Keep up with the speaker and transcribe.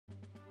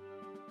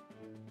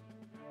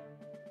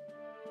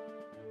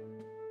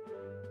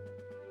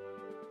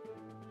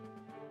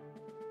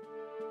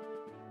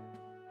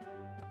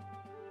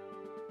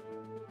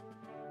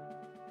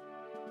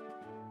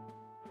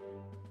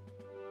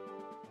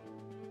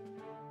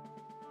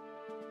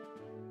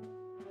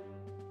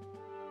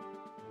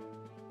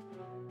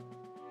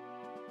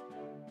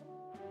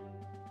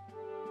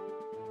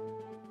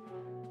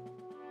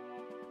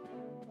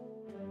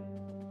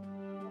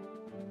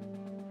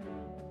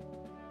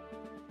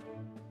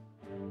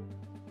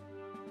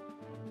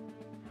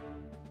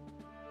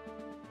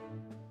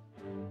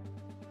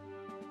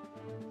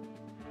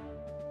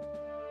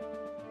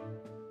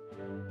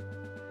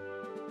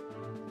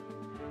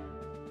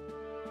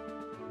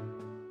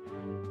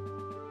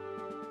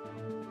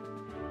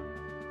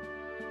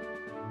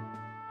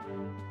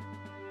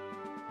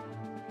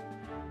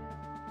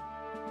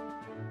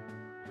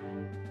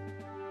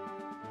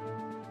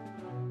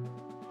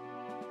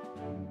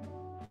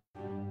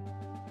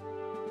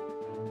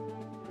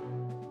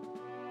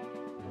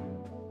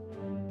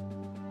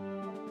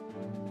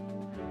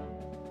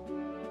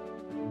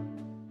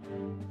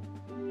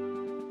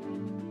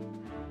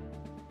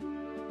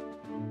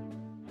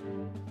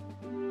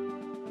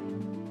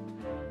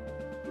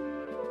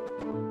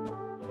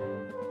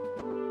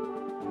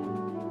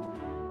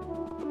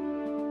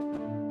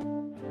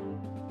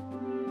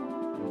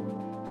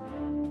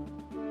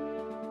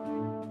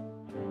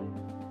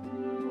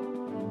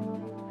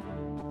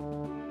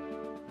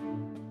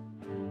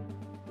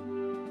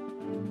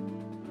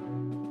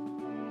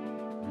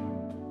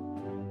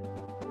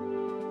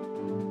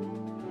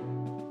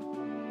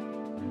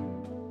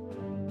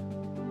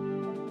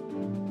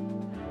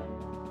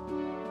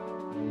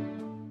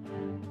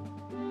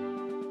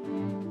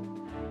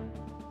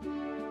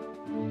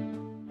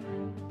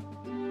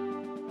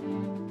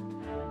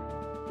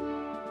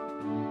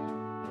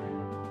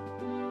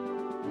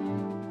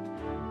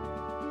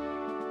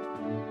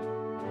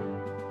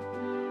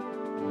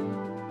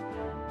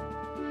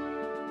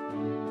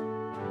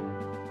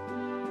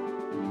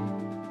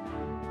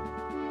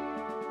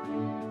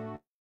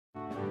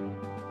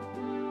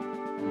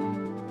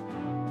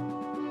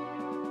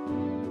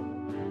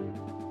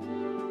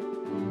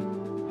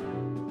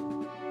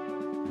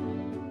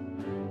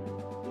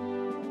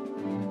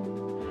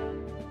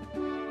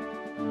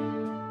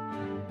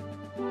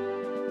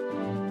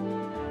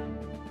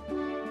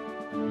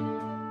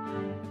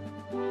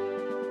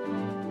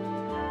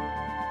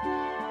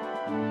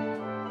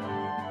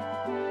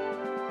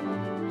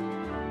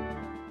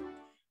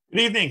Good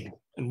evening,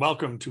 and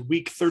welcome to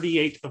week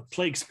 38 of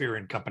Plaguespeare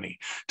and Company.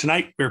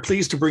 Tonight, we're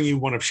pleased to bring you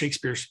one of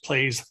Shakespeare's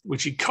plays,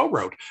 which he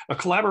co-wrote, a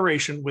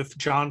collaboration with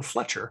John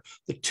Fletcher,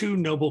 The Two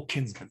Noble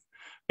Kinsmen.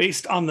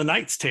 Based on The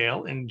Knight's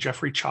Tale in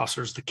Geoffrey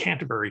Chaucer's The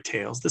Canterbury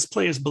Tales, this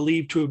play is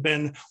believed to have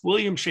been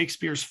William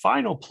Shakespeare's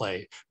final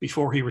play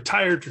before he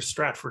retired to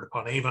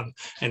Stratford-upon-Avon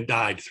and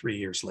died 3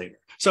 years later.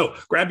 So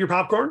grab your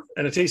popcorn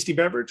and a tasty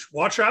beverage,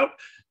 watch out,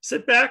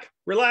 sit back,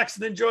 relax,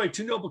 and enjoy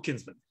Two Noble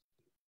Kinsmen.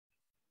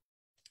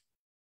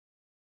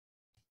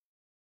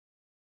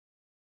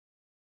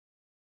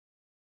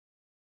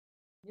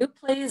 New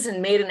plays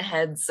and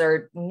maidenheads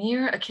are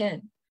near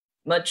akin,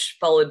 much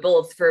followed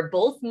both, for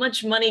both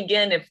much money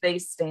gin if they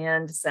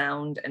stand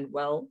sound and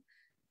well.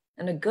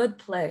 And a good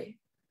play,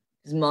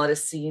 his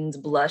modest scenes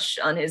blush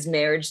on his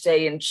marriage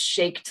day and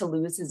shake to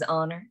lose his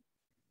honor,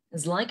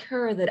 is like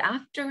her that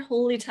after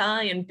holy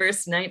tie and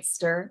first night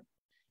stir,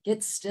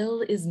 yet still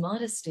is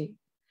modesty,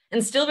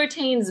 and still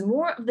retains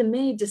more of the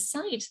maid to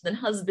sight than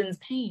husband's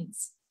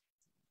pains.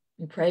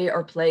 We pray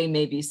our play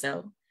may be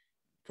so,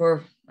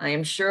 for I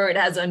am sure it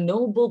has a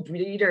noble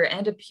breeder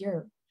and a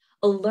pure,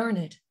 a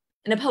learned,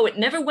 and a poet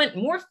never went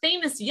more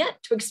famous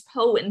yet twixt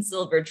Poe and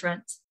Silver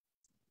Trent.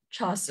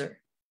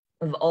 Chaucer,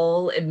 of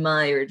all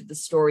admired the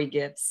story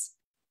gives,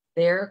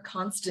 there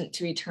constant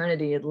to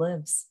eternity it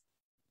lives.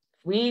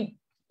 If we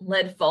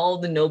let fall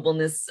the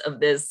nobleness of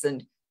this,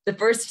 and the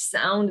first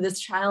sound this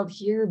child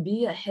hear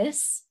be a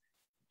hiss,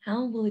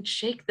 how will it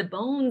shake the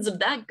bones of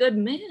that good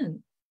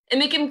man, and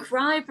make him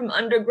cry from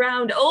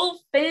underground, "Oh,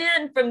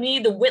 fan from me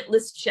the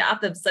witless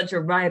chaff of such a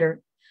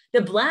writer,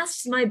 that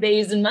blasts my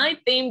bays and my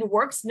famed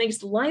works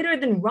makes lighter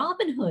than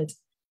Robin Hood."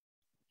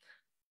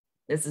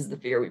 This is the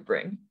fear we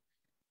bring.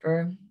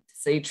 For, to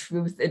say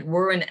truth, it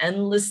were an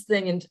endless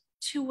thing and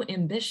too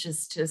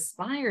ambitious to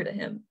aspire to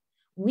him,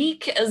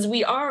 weak as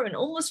we are and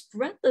almost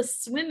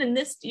breathless swim in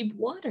this deep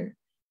water.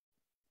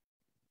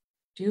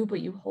 Do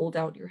but you hold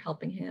out your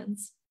helping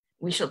hands.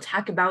 We shall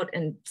tack about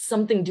and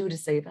something do to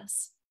save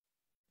us.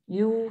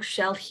 You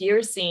shall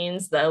hear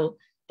scenes, though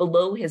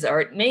below his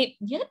art may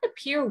yet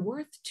appear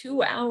worth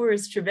 2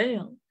 hours'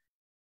 travail.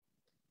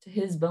 To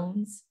his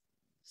bones,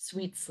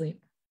 sweet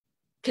sleep,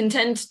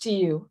 content to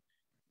you.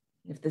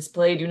 If this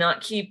play do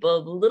not keep a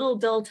little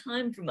dull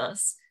time from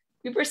us,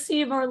 we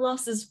perceive our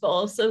losses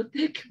fall so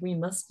thick we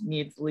must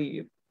needs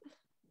leave.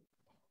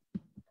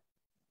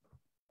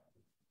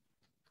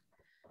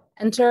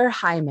 Enter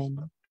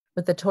Hymen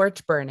with the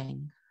torch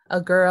burning. A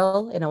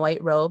girl in a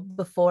white robe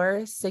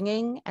before,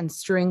 singing and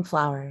strewing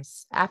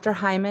flowers. After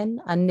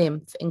Hymen, a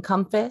nymph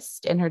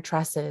encompassed in her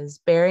tresses,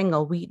 bearing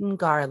a wheaten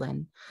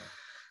garland.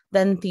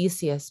 Then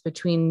Theseus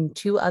between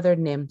two other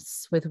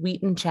nymphs with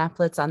wheaten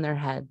chaplets on their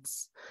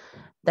heads.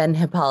 Then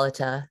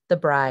Hippolyta, the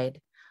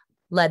bride,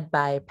 led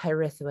by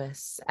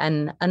Pirithous,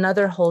 and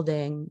another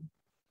holding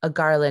a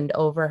garland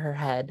over her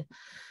head,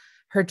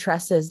 her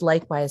tresses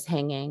likewise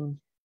hanging.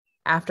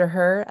 After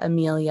her,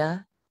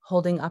 Emilia,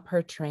 holding up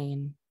her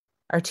train.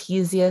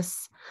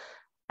 Artesius,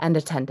 and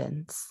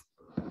attendants.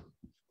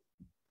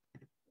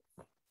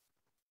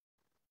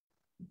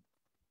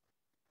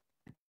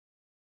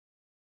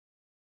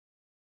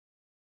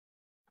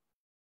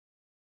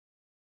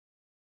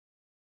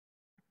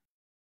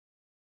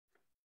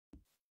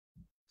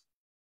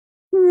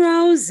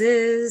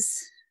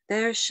 Roses,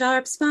 their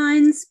sharp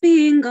spines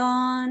being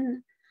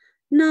gone,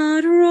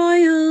 not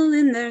royal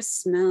in their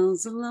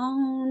smells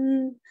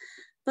alone,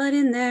 but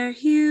in their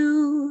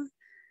hue,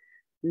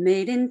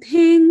 made in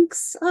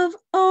pinks of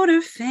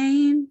odor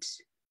faint,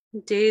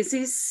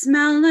 daisies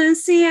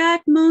smellless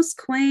yet most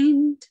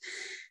quaint,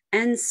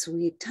 and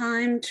sweet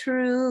time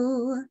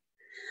true.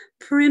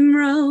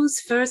 Primrose,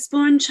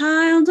 firstborn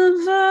child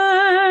of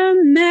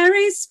Ver,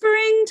 merry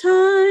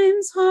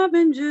springtime's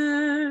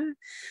harbinger,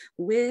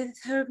 with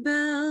her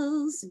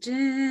bells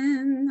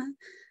dim.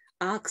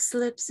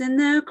 Oxlips in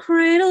their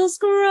cradles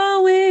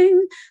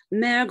growing,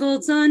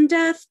 marigolds on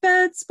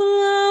deathbeds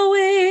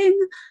blowing,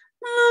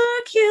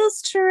 lark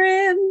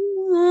trim,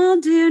 all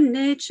dear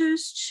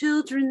nature's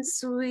children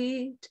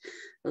sweet,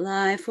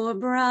 lie for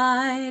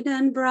bride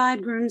and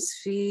bridegroom's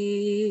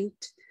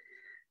feet.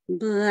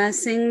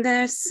 Blessing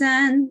their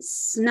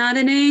sense, not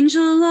an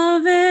angel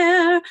of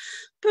air,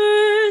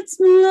 birds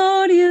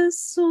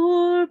melodious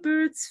or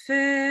birds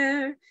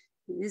fair,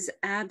 is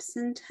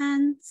absent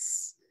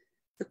hence.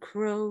 The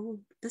crow,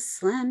 the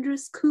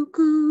slanderous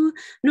cuckoo,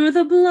 nor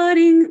the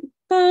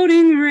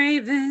boding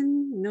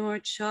raven, nor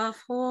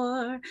chaff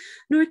whore,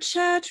 nor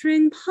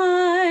chattering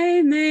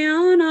pie may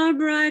on our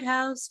bright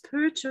house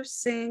perch or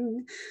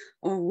sing,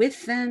 or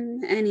with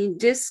them any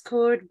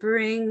discord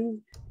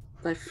bring,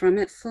 but from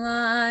it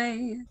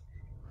fly.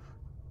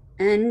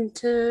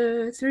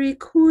 Enter 3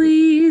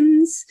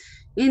 queens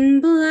in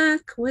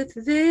black with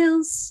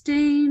veils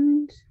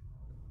stained,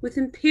 with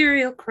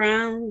imperial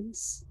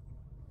crowns.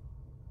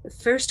 The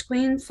first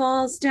queen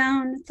falls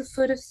down at the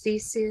foot of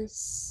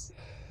Theseus.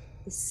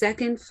 The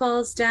second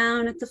falls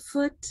down at the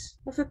foot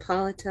of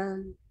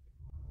Hippolyta.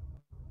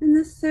 And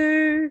the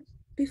third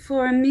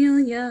before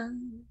Emilia.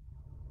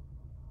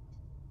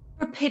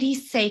 For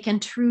pity's sake and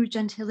true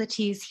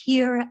gentilities,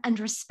 hear and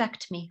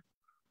respect me.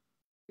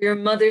 For your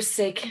mother's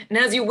sake, and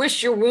as you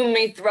wish your womb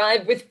may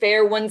thrive with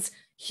fair ones,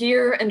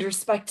 hear and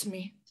respect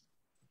me.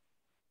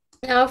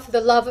 Now for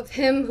the love of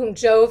him whom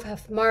Jove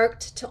hath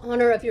marked to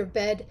honor of your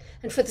bed,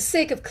 and for the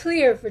sake of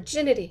clear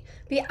virginity,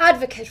 be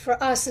advocate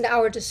for us and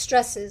our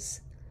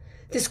distresses.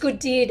 This good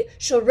deed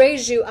shall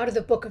raise you out of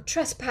the book of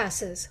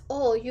trespasses.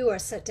 All you are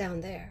set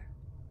down there.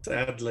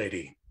 Sad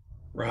lady,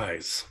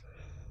 rise.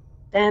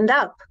 Stand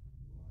up.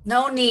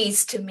 No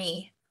knees to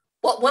me.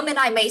 What woman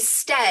I may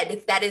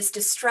stead that is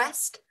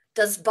distressed,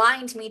 does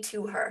bind me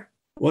to her.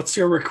 What's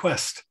your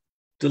request?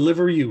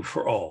 Deliver you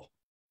for all.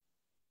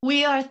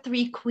 We are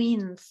 3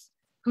 queens,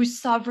 whose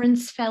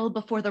sovereigns fell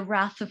before the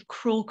wrath of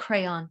cruel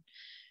Creon,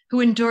 who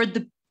endured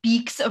the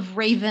beaks of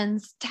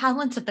ravens,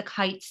 talons of the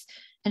kites,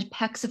 and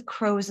pecks of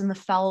crows in the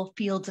foul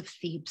fields of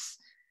Thebes.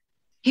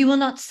 He will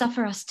not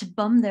suffer us to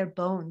bum their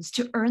bones,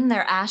 to earn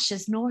their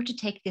ashes, nor to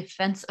take the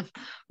offense of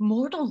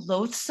mortal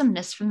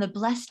loathsomeness from the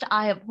blessed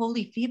eye of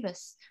holy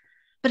Phoebus,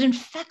 but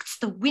infects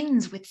the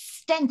winds with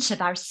stench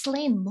of our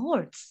slain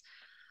lords.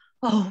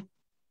 Oh,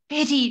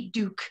 pity,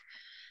 Duke,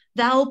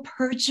 thou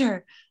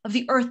purger of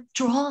the earth,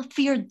 draw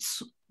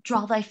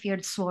thy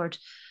feared sword,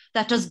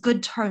 that does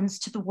good turns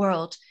to the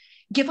world.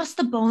 Give us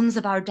the bones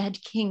of our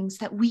dead kings,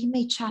 that we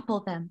may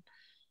chapel them.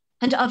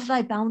 And of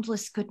thy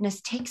boundless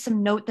goodness, take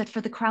some note that for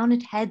the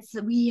crowned heads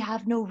that we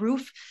have no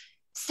roof,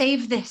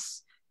 save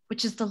this,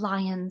 which is the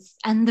lions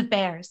and the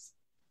bears,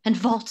 and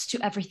vault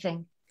to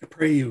everything. I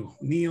pray you,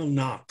 kneel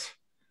not.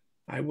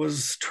 I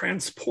was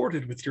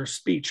transported with your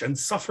speech and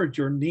suffered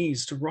your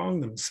knees to wrong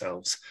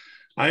themselves.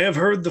 I have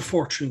heard the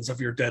fortunes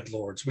of your dead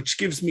lords, which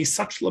gives me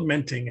such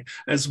lamenting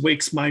as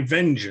wakes my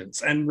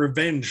vengeance and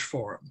revenge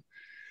for him.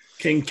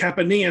 King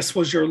Capaneus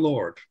was your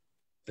lord.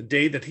 The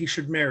day that he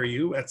should marry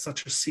you at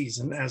such a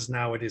season as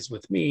now it is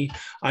with me,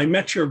 I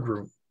met your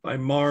groom by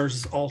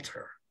Mars'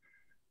 altar.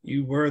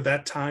 You were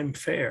that time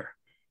fair,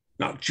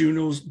 not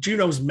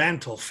Juno's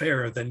mantle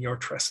fairer than your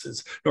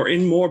tresses, nor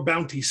in more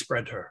bounty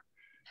spread her.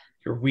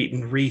 Your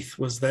wheaten wreath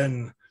was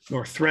then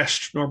nor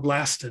threshed nor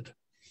blasted.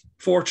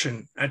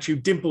 Fortune at you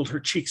dimpled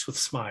her cheeks with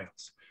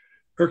smiles.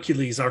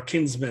 Hercules, our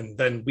kinsman,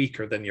 then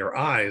weaker than your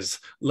eyes,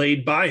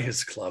 laid by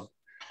his club.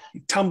 He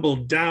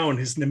tumbled down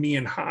his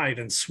Nemean hide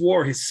and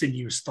swore his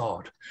sinews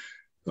thawed.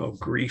 Oh,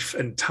 grief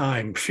and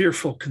time,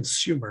 fearful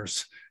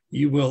consumers,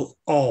 you will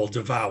all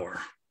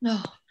devour.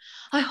 No,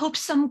 I hope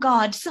some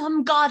god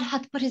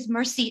hath put his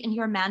mercy in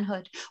your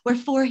manhood,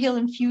 wherefore he'll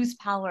infuse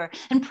power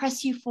and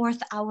press you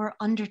forth our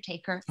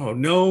undertaker. Oh,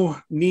 no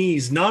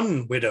knees,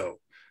 none, widow.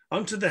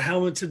 Unto the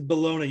helmeted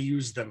Bellona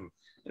use them,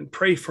 and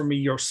pray for me,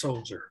 your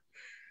soldier.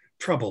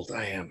 Troubled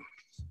I am.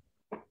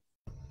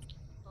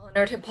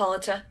 Honored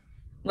Hippolyta,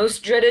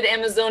 most dreaded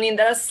Amazonian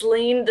that has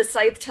slain the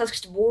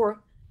scythe-tusked boar,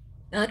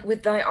 that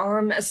with thy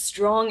arm as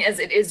strong as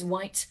it is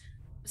white,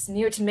 was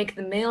near to make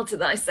the male to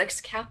thy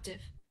sex captive,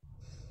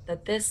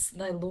 that this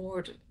thy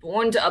lord,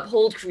 born to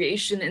uphold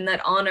creation in that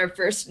honor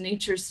first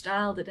nature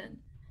styled it in,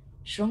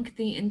 shrunk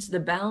thee into the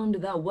bound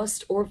thou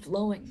wast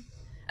o'erflowing,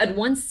 at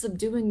once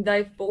subduing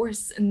thy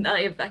force and thy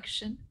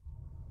affection.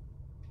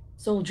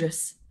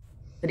 Soldress,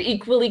 that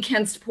equally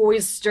canst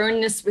poise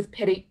sternness with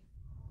pity,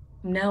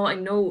 now I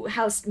know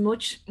hast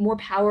much more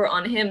power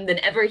on him than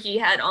ever he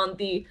had on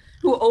thee,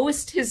 who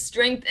owest his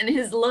strength and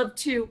his love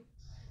too,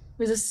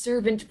 who is a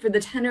servant for the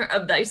tenor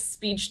of thy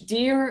speech.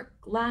 Dear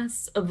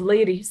glass of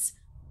ladies,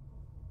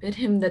 bid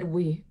him that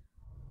we,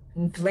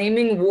 in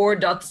flaming war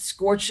doth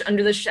scorch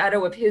under the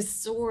shadow of his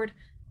sword,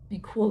 may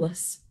cool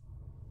us.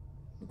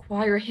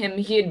 Require him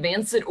he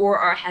advance it o'er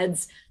our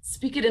heads,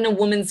 speak it in a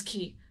woman's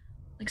key,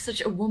 like such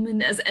a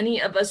woman as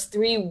any of us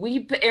 3,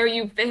 weep ere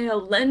you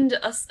fail, lend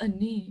us a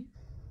knee.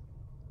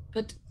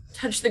 But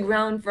touch the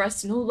ground for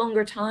us no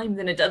longer time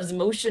than a dove's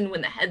motion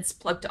when the head's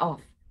plucked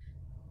off.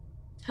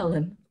 Tell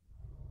him,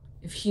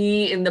 if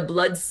he in the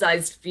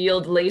blood-sized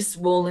field lay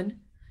swollen,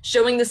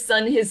 showing the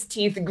sun his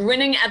teeth,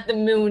 grinning at the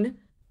moon,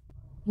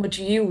 what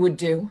you would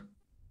do.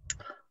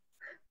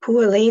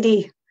 Poor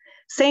lady,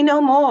 say no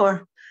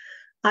more.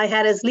 I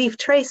had as lief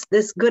trace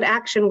this good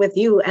action with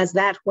you as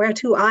that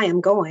whereto I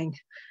am going,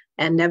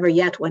 and never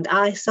yet went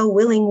I so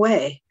willing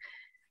way.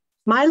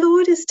 My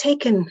lord is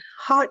taken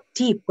heart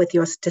deep with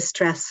your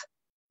distress.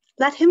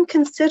 Let him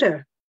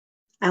consider.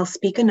 I'll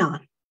speak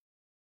anon.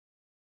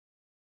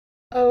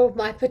 Oh,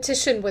 my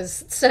petition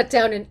was set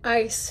down in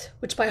ice,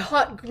 which by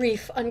hot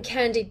grief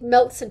uncandied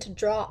melts into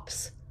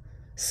drops.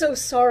 So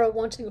sorrow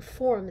wanting a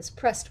form is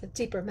pressed with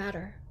deeper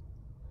matter.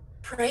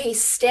 Pray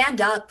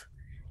stand up.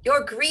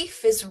 Your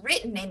grief is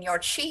written in your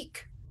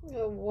cheek.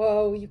 Oh,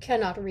 woe, you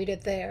cannot read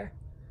it there.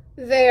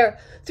 There,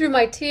 through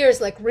my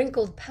tears like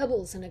wrinkled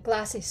pebbles in a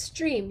glassy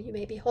stream, you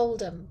may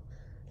behold 'em.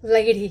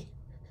 Lady,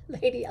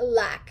 lady,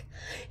 alack!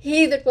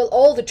 He that will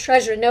all the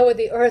treasure know of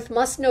the earth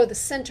must know the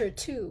centre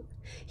too.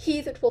 He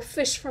that will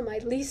fish for my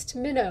least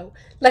minnow,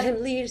 let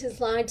him lead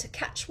his line to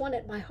catch one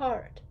at my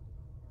heart.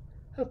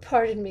 Oh,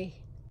 pardon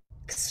me.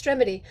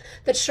 Extremity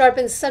that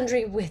sharpens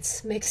sundry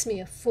wits makes me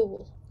a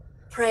fool.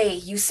 Pray,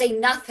 you say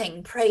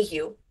nothing, pray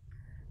you.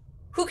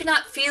 who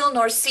cannot feel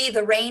nor see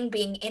the rain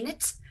being in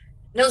it,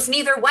 knows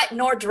neither wet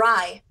nor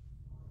dry.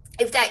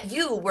 If that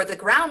you were the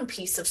ground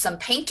piece of some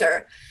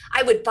painter,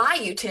 I would buy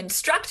you to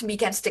instruct me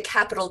against a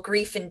capital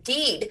grief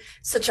indeed,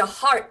 such a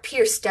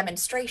heart-pierced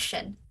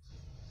demonstration.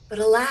 But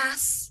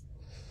alas,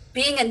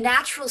 being a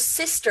natural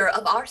sister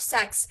of our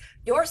sex,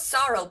 your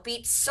sorrow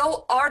beats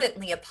so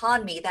ardently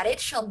upon me that it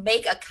shall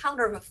make a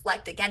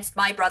counter-reflect against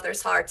my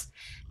brother's heart,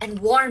 and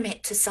warm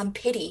it to some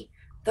pity,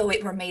 though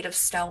it were made of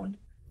stone.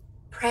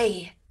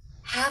 Pray,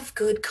 have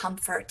good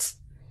comfort.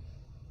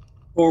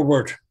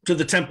 Forward to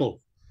the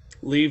temple.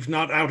 Leave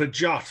not out a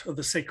jot of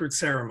the sacred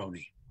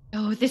ceremony.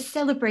 Oh, this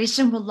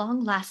celebration will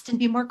long last and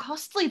be more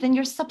costly than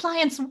your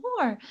suppliant's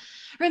war.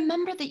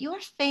 Remember that your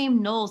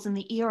fame knolls in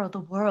the ear of the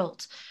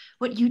world.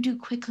 What you do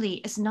quickly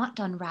is not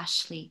done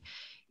rashly.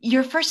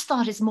 Your first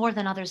thought is more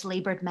than others'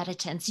 labored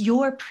meditance.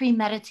 You're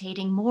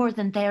premeditating more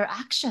than their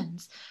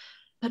actions.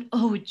 But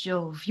oh,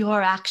 Jove,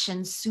 your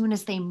actions, soon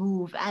as they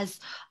move, as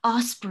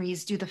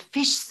ospreys do the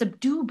fish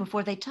subdue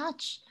before they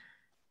touch.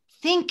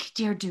 Think,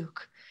 dear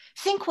Duke,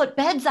 think what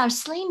beds our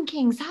slain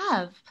kings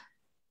have.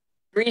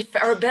 Grief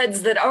our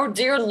beds that our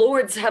dear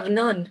lords have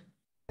none.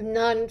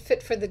 None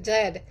fit for the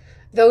dead,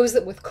 those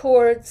that with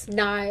cords,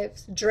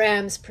 knives,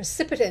 drams,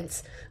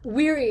 precipitants,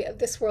 weary of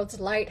this world's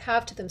light,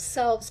 have to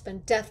themselves been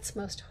death's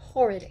most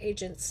horrid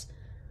agents.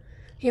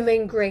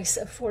 Humane grace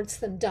affords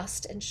them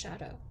dust and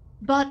shadow.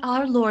 But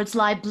our lords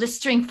lie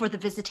blistering for the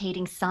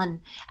visitating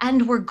sun,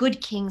 and were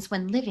good kings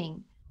when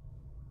living.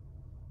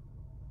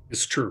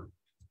 It's true.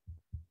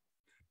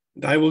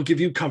 And I will give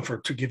you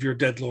comfort to give your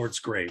dead lords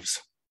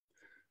graves,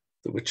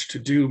 the which to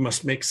do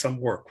must make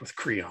some work with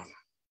Creon.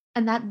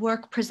 And that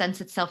work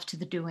presents itself to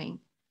the doing.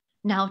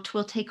 Now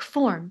 'twill take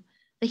form.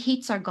 The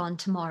heats are gone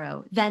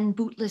tomorrow. Then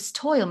bootless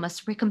toil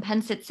must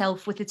recompense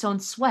itself with its own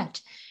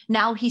sweat.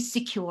 Now he's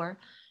secure.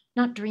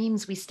 Not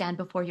dreams we stand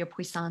before your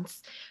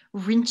puissance,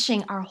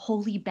 wrenching our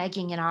holy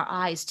begging in our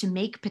eyes to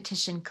make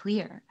petition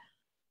clear.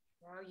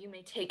 Now you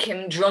may take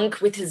him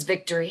drunk with his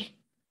victory.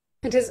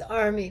 And his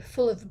army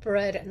full of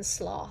bread and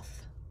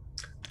sloth.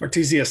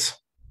 Artesius,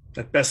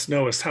 that best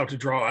knowest how to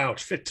draw out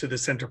fit to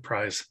this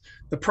enterprise,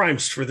 the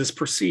primes for this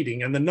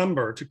proceeding, and the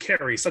number to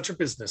carry such a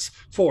business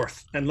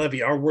forth and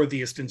levy our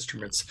worthiest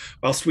instruments,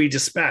 whilst we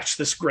dispatch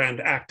this grand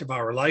act of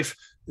our life,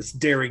 this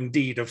daring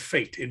deed of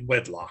fate in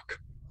wedlock.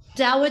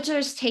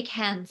 Dowagers, take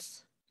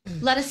hands.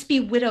 Let us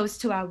be widows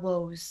to our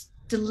woes.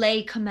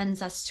 Delay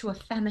commends us to a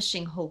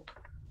famishing hope.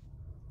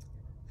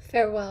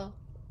 Farewell.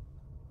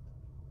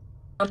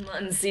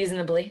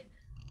 Unseasonably,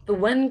 but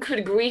when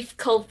could grief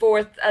call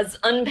forth as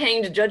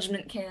unpained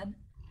judgment can?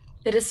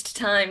 Fittest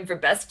time for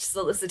best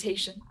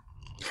solicitation.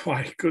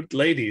 Why, good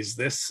ladies,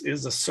 this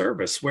is a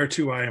service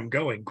whereto I am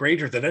going,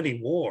 greater than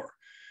any war.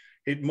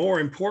 It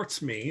more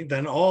imports me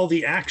than all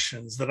the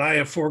actions that I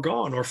have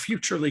foregone or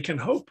futurely can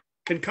cope.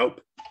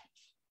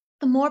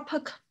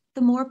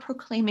 The more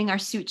proclaiming our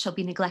suit shall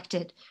be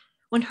neglected,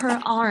 when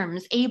her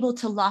arms, able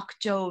to lock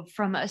Jove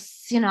from a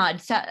synod,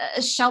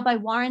 shall by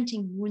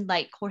warranting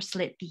moonlight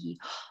corslet thee.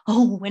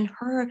 Oh, when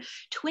her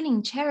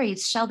twinning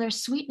cherries shall their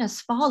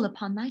sweetness fall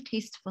upon thy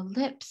tasteful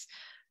lips.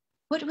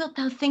 What wilt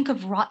thou think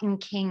of rotten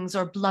kings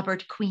or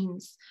blubbered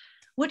queens?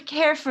 What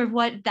care for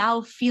what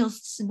thou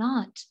feel'st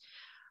not?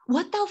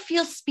 What thou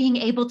feel'st being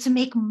able to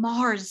make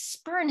Mars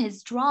spurn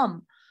his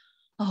drum?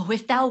 Oh,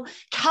 if thou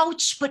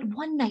couch but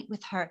one night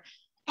with her,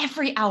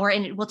 every hour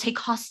in it will take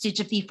hostage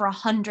of thee for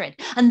 100,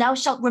 and thou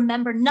shalt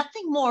remember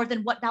nothing more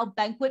than what thou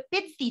banquet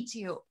bids thee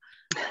to.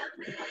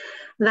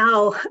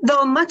 Thou,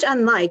 though much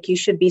unlike you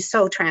should be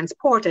so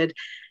transported,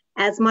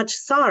 as much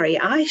sorry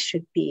I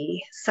should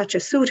be such a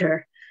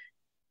suitor.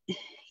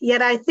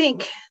 Yet I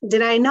think,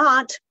 did I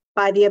not,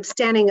 by the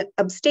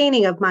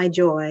abstaining of my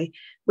joy,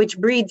 which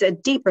breeds a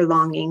deeper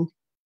longing,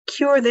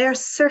 cure their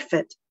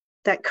surfeit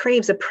that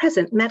craves a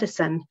present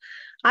medicine,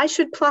 I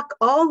should pluck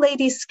all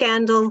ladies'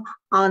 scandal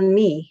on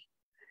me.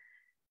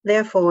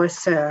 Therefore,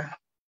 sir,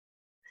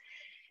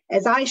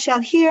 as I shall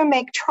here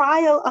make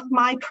trial of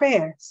my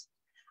prayers,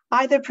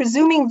 either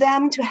presuming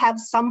them to have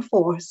some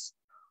force,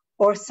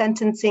 or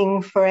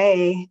sentencing for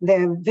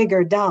their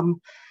vigor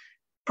dumb,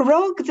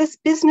 prorogue this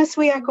business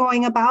we are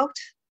going about,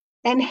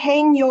 and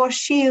hang your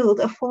shield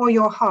afore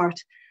your heart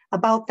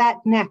about that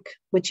neck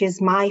which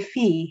is my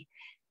fee,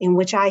 in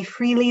which I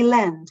freely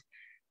lend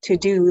to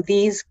do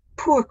these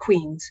poor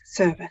queens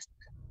service.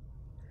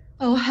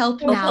 Oh,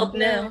 help now. Help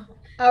now.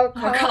 Our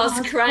cause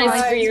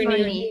cries for your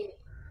need.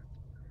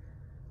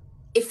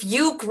 If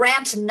you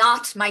grant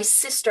not my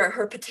sister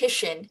her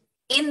petition,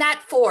 in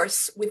that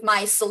force with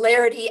my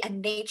celerity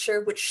and nature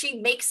which she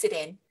makes it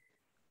in,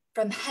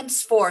 from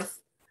henceforth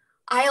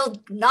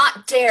I'll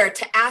not dare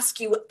to ask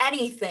you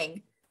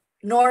anything,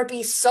 nor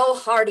be so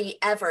hardy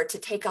ever to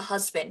take a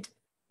husband.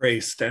 Pray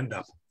stand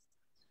up.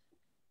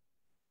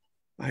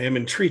 I am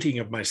entreating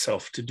of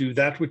myself to do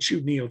that which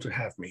you kneel to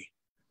have me.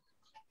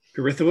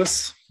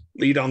 Pirithous,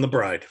 lead on the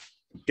bride.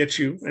 Get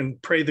you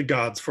and pray the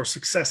gods for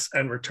success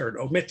and return.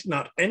 Omit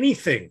not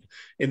anything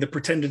in the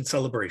pretended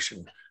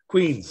celebration.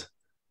 Queens,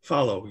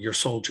 follow your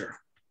soldier.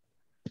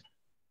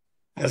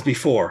 As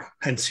before,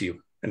 hence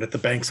you, and at the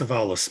banks of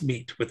Aulis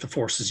meet with the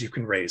forces you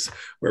can raise,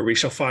 where we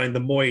shall find the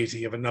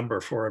moiety of a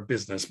number for a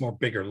business more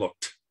bigger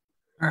looked.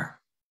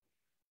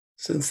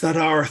 Since that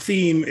our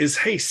theme is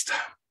haste,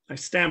 I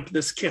stamp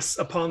this kiss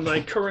upon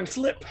thy current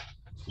lip.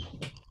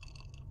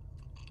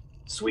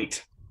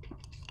 Sweet,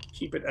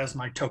 keep it as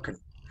my token.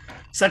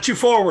 Set you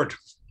forward,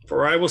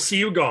 for I will see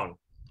you gone.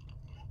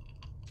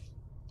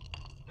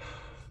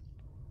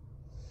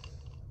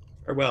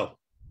 Farewell,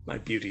 my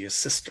beauteous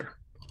sister.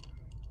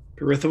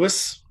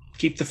 Pirithous,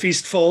 keep the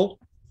feast full,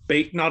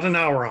 bait not an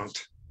hour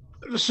on't.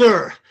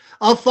 Sir,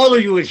 I'll follow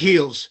you at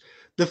heels.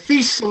 The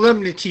feast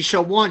solemnity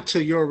shall want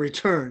till your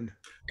return.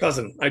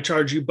 Cousin, I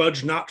charge you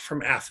budge not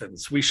from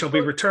Athens. We shall be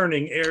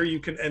returning ere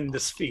you can end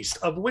this feast,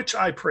 of which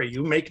I pray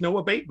you make no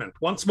abatement.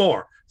 Once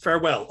more,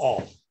 farewell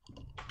all.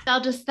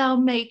 Dost thou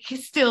make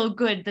still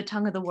good the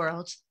tongue of the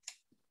world?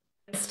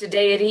 As to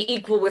deity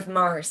equal with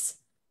Mars.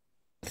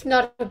 If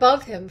not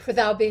above him, for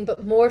thou being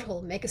but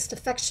mortal, makest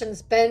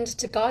affections bend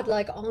to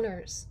godlike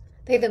honors.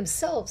 They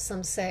themselves,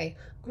 some say,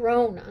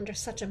 groan under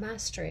such a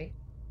mastery.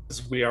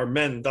 As we are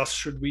men, thus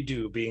should we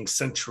do, being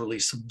sensually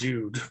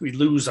subdued. We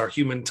lose our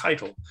human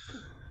title.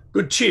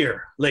 Good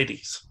cheer,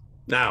 ladies.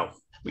 Now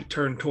we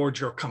turn towards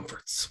your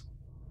comforts.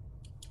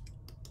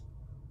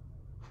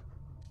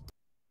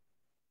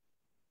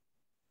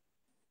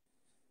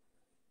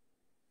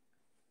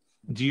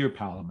 Dear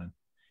Palamon,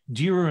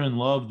 dearer in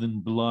love than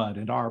blood,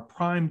 and our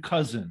prime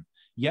cousin,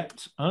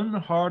 yet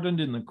unhardened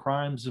in the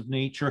crimes of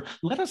nature,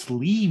 let us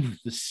leave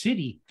the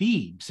city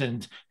Thebes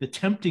and the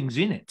temptings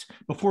in it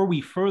before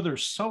we further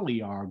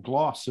sully our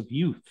gloss of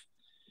youth.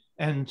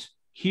 And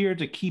here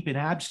to keep in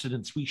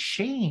abstinence we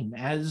shame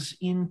as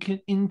in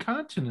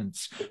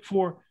incontinence,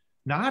 for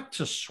not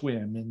to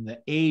swim in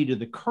the aid of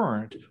the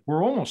current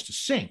were almost to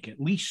sink, at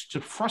least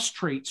to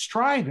frustrate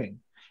striving.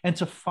 And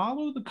to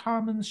follow the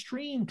common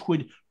stream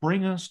 'twould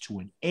bring us to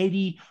an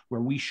eddy where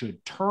we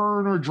should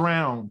turn or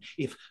drown,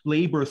 if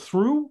labor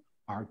through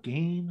our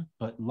gain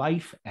but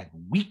life and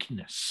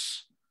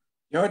weakness.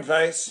 Your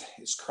advice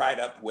is cried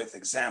up with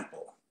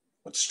example.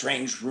 What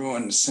strange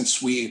ruins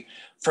since we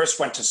first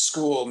went to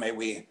school may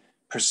we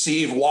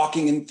perceive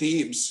walking in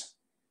Thebes.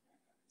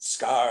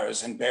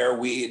 Scars and bare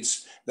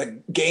weeds,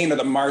 the gain of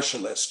the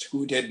martialist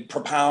who did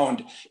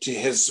propound to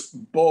his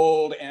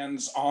bold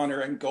ends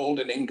honor and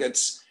golden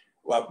ingots,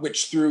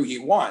 which through he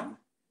won,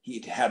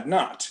 he had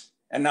not,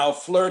 and now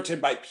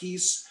flirted by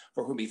peace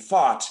for whom he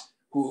fought,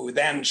 who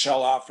then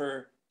shall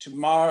offer to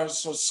Mars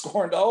so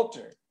scorned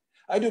altar.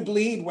 I do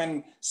bleed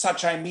when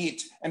such I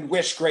meet, and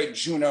wish great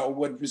Juno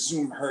would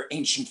resume her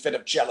ancient fit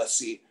of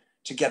jealousy,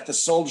 to get the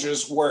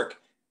soldiers'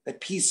 work,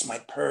 that peace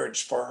might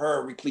purge for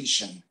her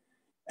repletion,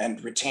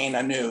 and retain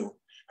anew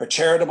her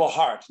charitable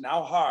heart,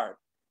 now hard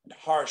and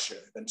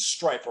harsher than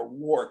strife or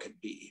war could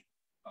be.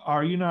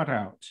 Are you not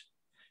out?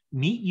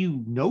 Meet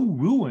you no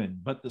ruin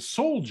but the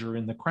soldier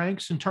in the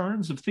cranks and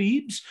turns of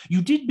Thebes?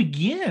 You did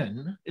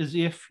begin as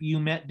if you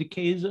met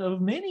decays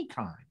of many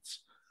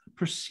kinds.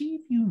 Perceive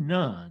you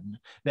none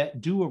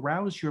that do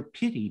arouse your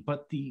pity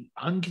but the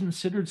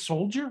unconsidered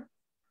soldier?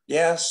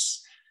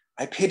 Yes,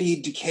 I pity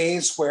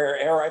decays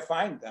where'er I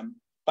find them,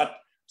 but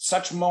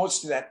such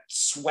most that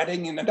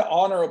sweating in an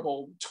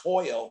honorable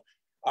toil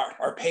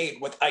are paid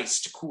with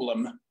ice to cool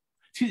them.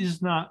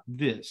 'Tis not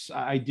this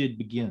I did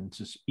begin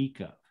to speak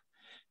of.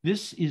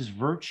 This is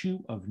virtue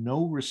of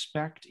no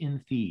respect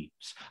in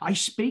Thebes. I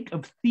spake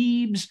of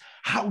Thebes,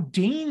 how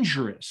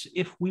dangerous,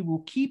 if we will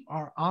keep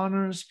our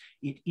honors,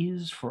 it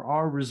is for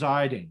our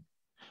residing,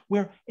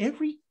 where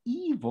every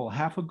evil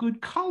hath a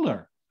good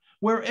color,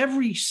 where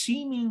every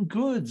seeming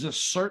good's a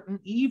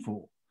certain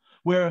evil,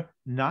 where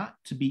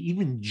not to be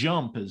even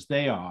jump as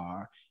they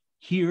are,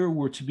 here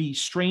were to be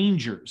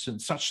strangers,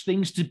 and such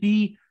things to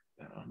be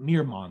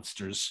mere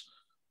monsters.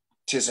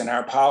 'Tis in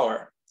our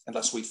power,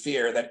 unless we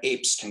fear that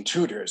apes can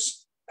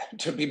tutors,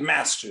 to be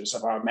masters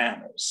of our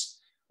manners.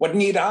 What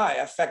need I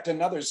affect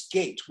another's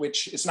gait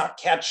which is not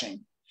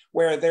catching,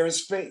 where there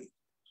is faith,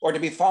 or to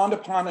be fond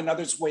upon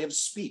another's way of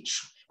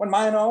speech, when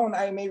mine own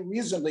I may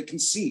reasonably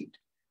concede,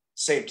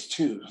 save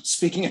too,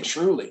 speaking it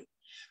truly.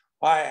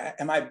 Why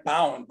am I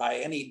bound by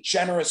any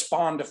generous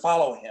bond to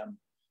follow him,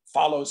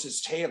 follows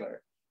his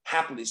tailor,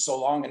 happily so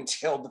long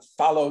until the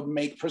followed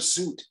make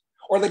pursuit?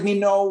 Or let me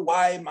know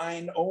why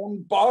mine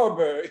own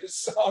barber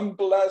is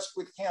unblessed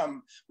with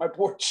him, my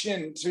poor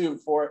chin too,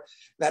 for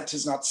that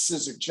 'tis not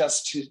scissor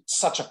just to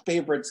such a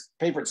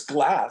favorite's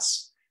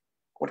glass.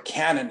 What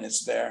canon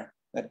is there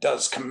that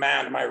does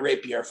command my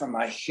rapier from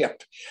my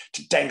hip,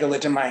 to dangle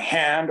it in my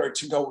hand, or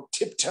to go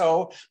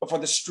tiptoe before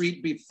the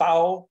street be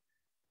foul?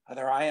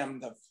 Either I am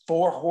the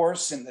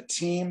forehorse in the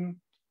team,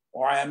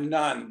 or I am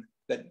none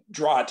that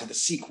draw to the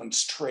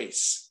sequence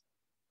trace.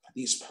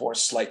 These poor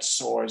slight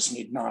sores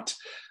need not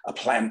a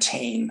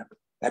plantain,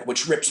 that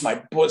which rips my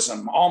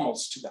bosom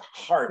almost to the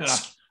heart.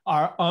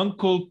 Our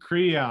Uncle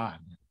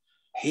Creon.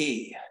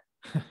 He,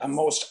 a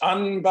most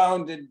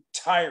unbounded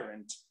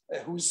tyrant,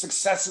 whose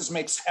successes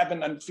makes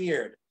heaven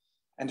unfeared,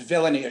 and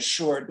villainy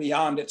assured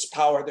beyond its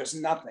power there's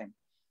nothing,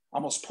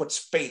 almost puts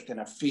faith in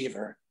a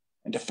fever.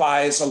 and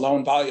defies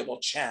alone voluble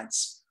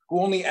chance, who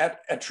only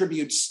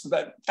attributes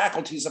the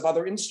faculties of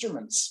other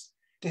instruments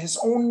to his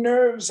own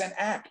nerves and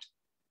act,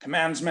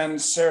 commands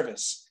men's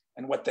service,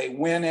 and what they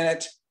win in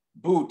it,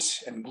 boot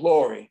and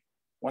glory,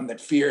 one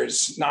that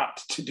fears not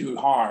to do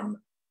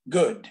harm,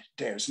 good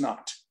dares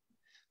not.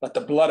 Let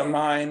the blood of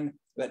mine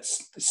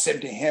that's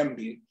said to him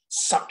be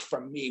sucked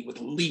from me with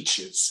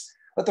leeches.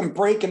 Let them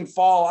break and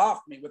fall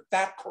off me with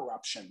that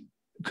corruption.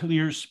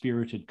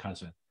 Clear-spirited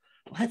cousin,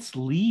 let's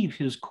leave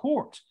his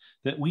court,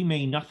 that we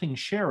may nothing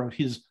share of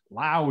his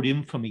loud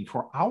infamy,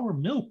 for our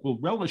milk will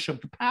relish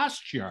of the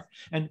pasture,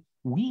 and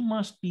we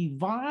must be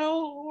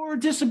vile or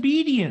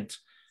disobedient,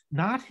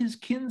 not his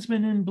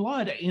kinsmen in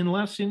blood,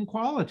 unless in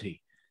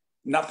quality.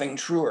 Nothing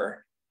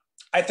truer.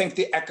 I think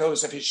the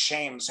echoes of his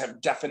shames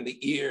have deafened the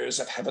ears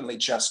of heavenly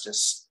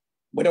justice.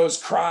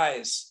 Widows'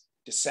 cries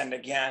descend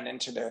again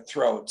into their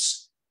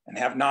throats and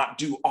have not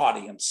due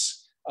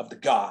audience of the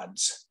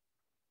gods.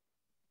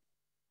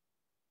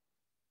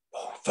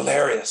 Oh,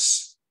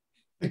 Valerius.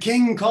 The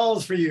king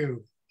calls for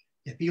you,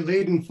 yet be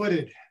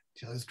laden-footed,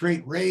 till his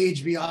great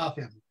rage be off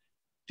him.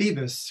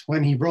 Phoebus,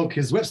 when he broke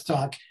his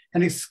whipstock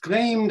and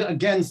exclaimed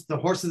against the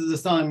horses of the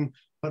sun,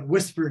 but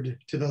whispered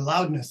to the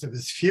loudness of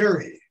his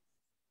fury.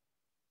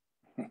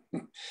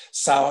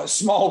 So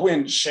small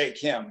winds shake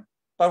him,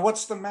 but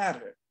what's the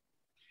matter?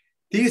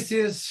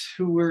 Theseus,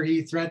 who were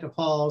he threat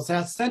appalls,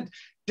 hath sent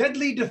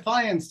deadly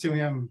defiance to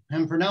him,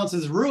 and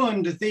pronounces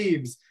ruin to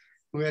Thebes,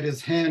 who had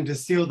his hand to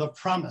seal the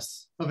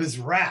promise of his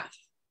wrath.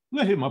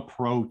 Let him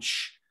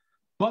approach.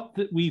 But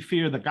that we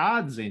fear the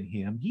gods in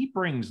him, he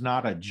brings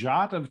not a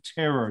jot of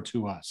terror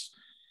to us.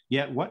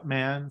 Yet what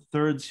man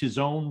thirds his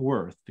own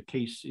worth, the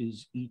case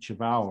is each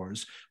of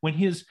ours, when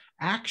his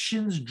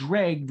actions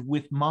dragged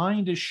with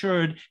mind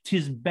assured,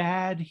 'tis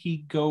bad he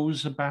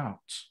goes about.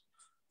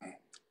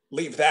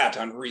 Leave that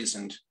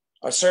unreasoned.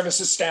 Our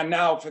services stand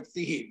now for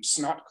Thebes,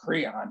 not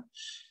Creon.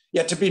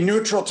 Yet to be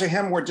neutral to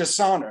him were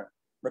dishonor,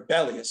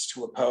 rebellious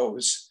to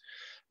oppose.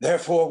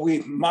 Therefore we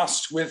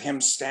must with him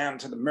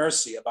stand to the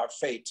mercy of our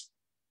fate,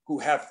 who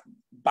hath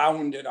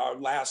bounded our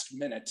last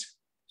minute.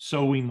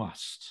 So we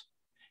must.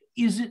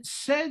 Is it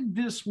said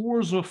this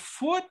war's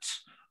afoot,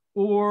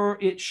 or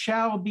it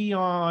shall be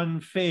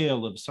on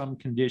fail of some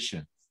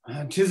condition?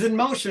 'Tis in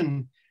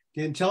motion.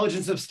 The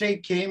intelligence of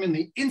state came in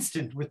the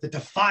instant with the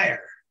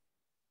defier.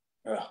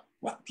 Well,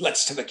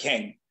 let's to the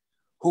king,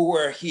 who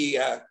were he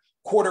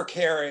quarter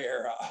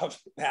carrier of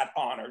that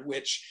honor,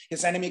 which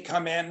his enemy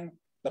come in,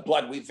 the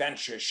blood we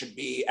venture should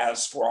be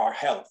as for our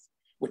health,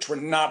 which were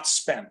not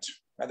spent,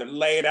 rather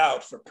laid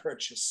out for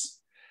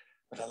purchase.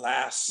 But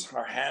alas,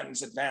 our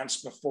hands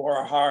advance before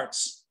our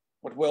hearts.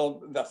 What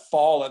will the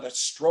fall of the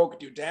stroke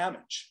do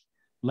damage?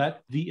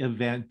 Let the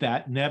event,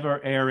 that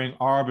never-erring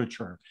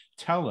arbiter,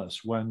 tell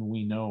us when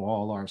we know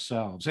all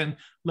ourselves, and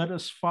let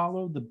us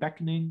follow the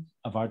beckoning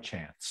of our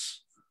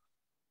chance.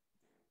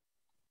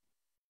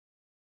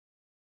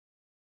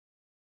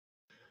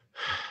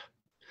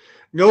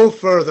 No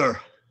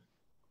further.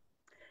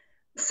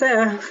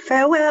 Sir,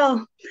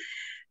 farewell.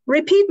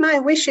 Repeat my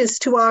wishes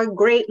to our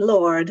great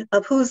Lord,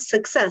 of whose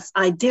success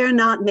I dare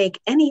not make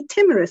any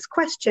timorous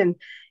question,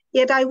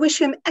 yet I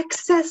wish him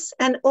excess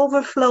and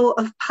overflow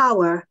of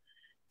power,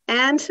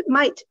 and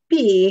might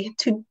be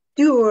to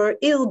dure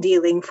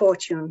ill-dealing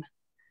fortune.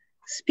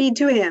 Speed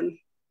to him.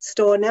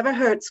 Store never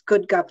hurts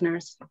good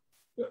governors.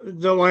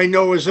 Though I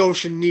know his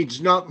ocean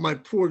needs not my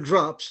poor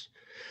drops,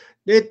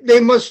 they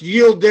must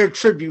yield their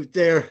tribute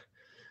there.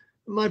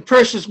 My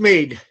precious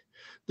maid,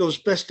 those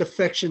best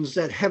affections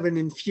that heaven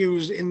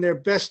infused in their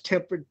best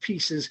tempered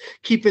pieces,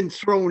 keep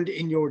enthroned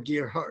in your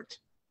dear heart.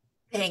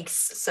 Thanks,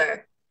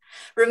 sir.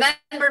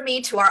 Remember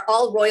me to our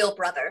all-royal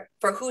brother,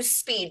 for whose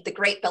speed the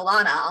great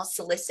Bellana I'll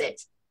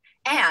solicit.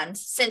 And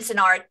since in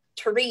our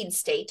terrene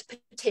state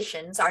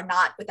petitions are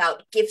not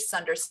without gifts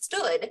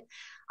understood,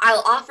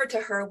 I'll offer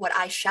to her what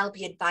I shall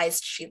be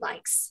advised she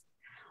likes.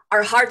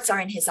 Our hearts are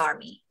in his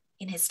army,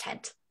 in his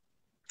tent.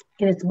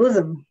 In its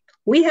bosom.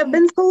 We have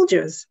been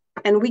soldiers,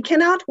 and we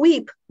cannot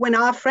weep when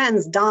our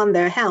friends don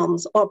their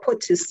helms or put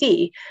to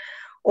sea,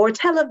 or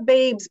tell of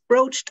babes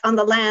broached on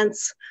the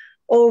lance,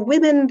 or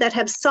women that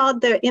have sawed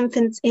their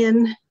infants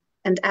in,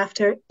 and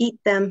after eat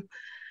them,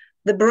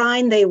 the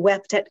brine they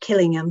wept at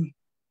Killingham.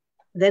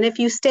 Then if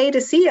you stay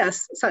to see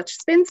us, such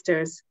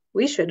spinsters,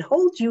 we should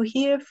hold you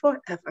here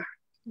forever.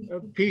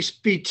 Peace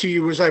be to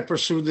you as I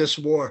pursue this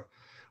war,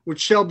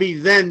 which shall be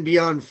then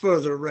beyond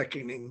further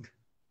reckoning.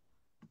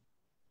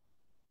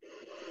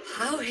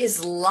 How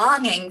his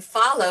longing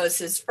follows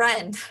his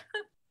friend.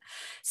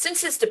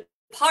 Since his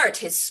depart,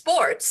 his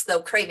sports,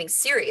 though craving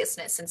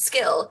seriousness and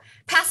skill,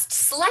 passed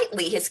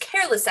slightly his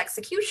careless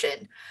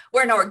execution,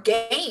 where nor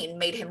gain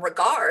made him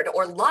regard,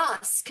 or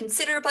loss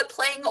consider but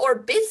playing or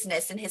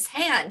business in his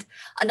hand,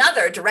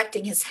 another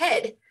directing his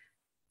head.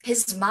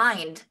 His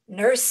mind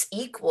nurse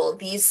equal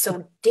these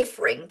so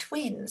differing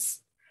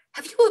twins.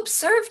 Have you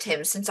observed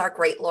him since our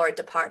great lord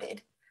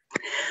departed?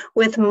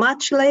 With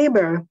much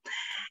labor,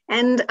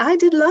 and I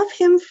did love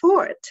him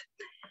for it.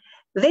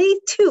 They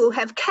too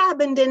have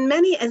cabined in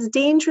many as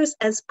dangerous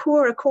as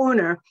poor a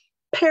corner,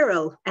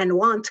 peril and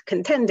want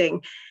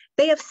contending.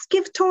 They have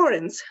skiffed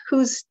torrents,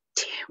 whose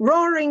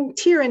roaring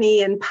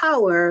tyranny and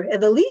power,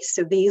 the least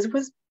of these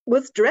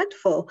was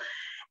dreadful,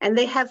 and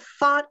they have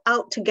fought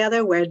out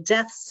together where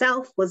death's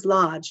self was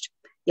lodged,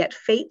 yet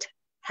fate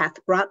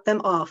hath brought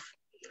them off.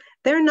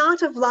 Their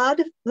knot of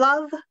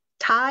love,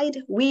 tied,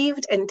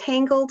 weaved, and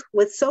tangled,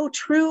 with so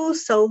true,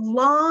 so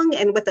long,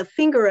 and with a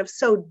finger of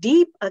so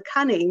deep a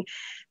cunning,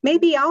 may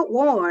be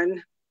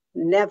outworn,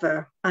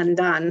 never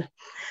undone.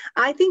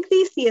 I think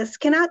Theseus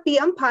cannot be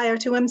umpire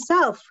to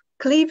himself,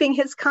 cleaving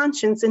his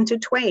conscience into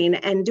twain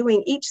and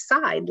doing each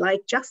side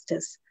like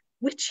justice,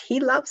 which he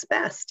loves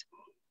best.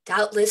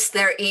 Doubtless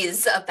there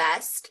is a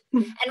best,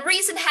 and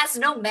reason has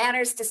no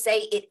manners to say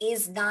it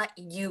is not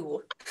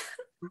you.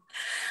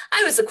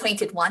 I was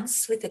acquainted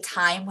once with the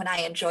time when I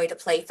enjoyed a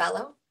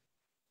playfellow.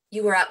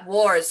 You were at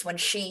wars when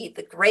she,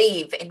 the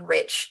grave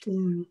enriched,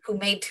 who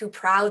made too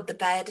proud the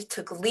bed,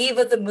 took leave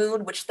of the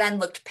moon, which then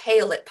looked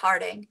pale at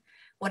parting,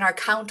 when our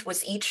count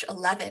was each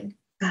 11.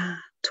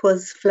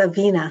 'Twas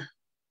Flavina.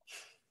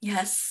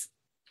 Yes.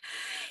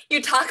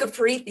 You talk of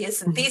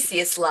Pirithous and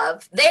Theseus'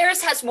 love.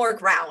 Theirs has more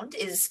ground,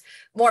 is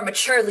more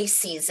maturely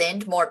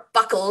seasoned, more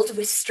buckled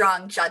with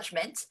strong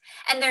judgment,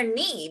 and their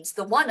needs,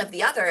 the one of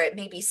the other, it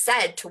may be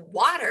said, to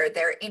water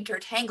their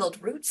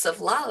intertangled roots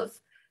of love.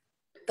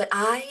 But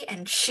I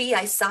and she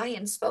I sigh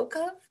and spoke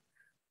of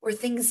were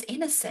things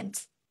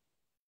innocent.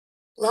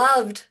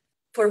 Loved,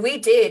 for we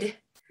did,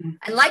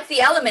 and like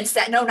the elements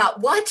that know not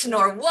what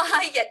nor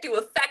why, yet do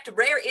affect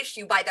rare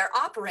issue by their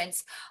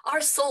operance, our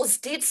souls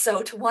did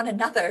so to one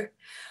another.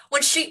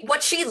 What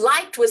she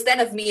liked was then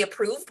of me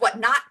approved, what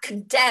not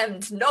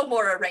condemned, no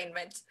more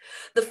arraignment.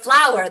 The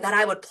flower that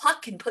I would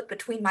pluck and put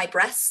between my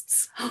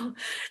breasts,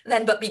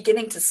 then but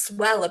beginning to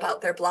swell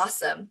about their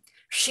blossom,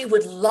 she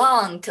would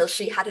long till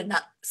she had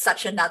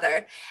such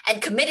another,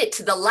 and commit it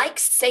to the like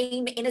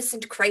same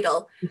innocent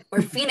cradle,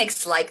 where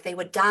phoenix-like they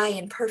would die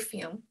in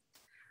perfume.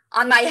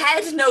 On my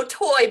head no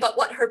toy but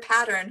what her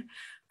pattern,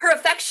 her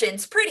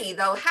affections pretty,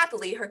 though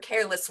happily her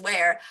careless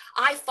wear,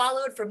 I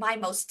followed for my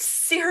most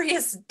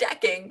serious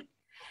decking.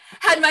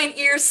 Had mine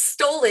ears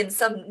stolen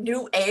some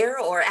new air,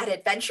 or at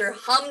adventure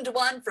hummed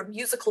one from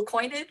musical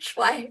coinage,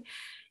 why,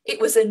 it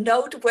was a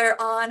note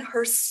whereon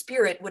her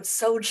spirit would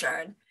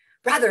sojourn,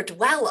 rather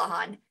dwell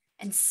on,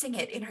 and sing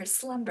it in her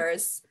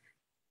slumbers.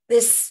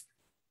 This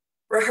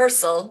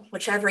rehearsal,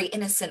 which every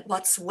innocent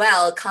what's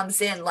well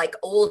comes in like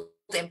old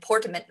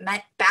importunate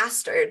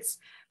bastards,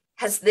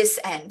 has this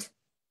end,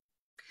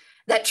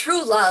 that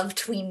true love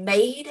tween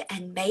maid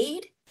and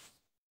maid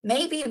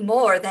may be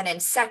more than in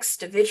sex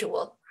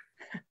dividual.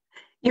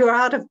 You are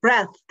out of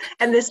breath,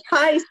 and this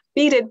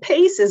high-speeded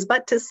pace is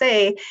but to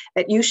say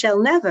that you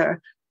shall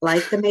never,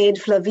 like the maid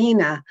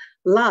Flavina,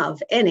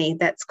 love any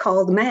that's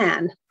called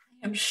man.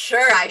 I am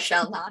sure I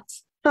shall not.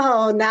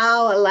 Oh,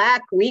 now,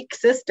 alack, weak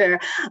sister,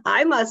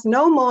 I must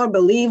no more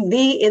believe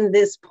thee in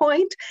this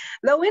point,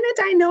 though in it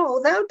I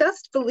know thou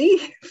dost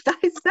believe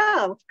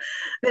thyself.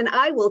 Then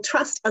I will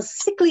trust a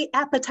sickly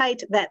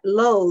appetite that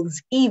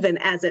loathes even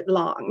as it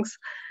longs.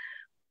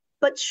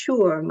 But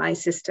sure, my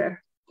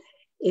sister,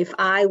 if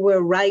I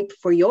were ripe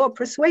for your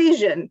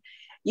persuasion,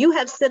 you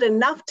have said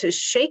enough to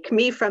shake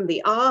me from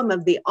the arm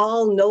of the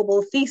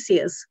all-noble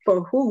Theseus,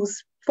 for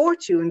whose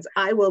fortunes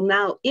I will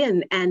now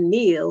in and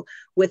kneel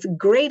with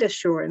great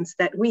assurance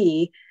that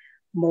we,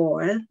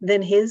 more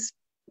than his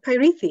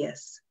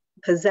Pirithous,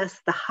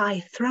 possess the high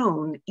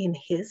throne in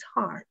his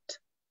heart.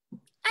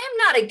 I am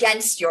not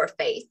against your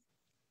faith,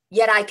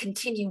 yet I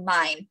continue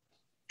mine.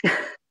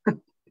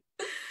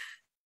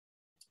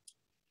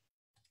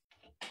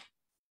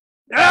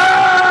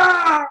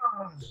 Ah!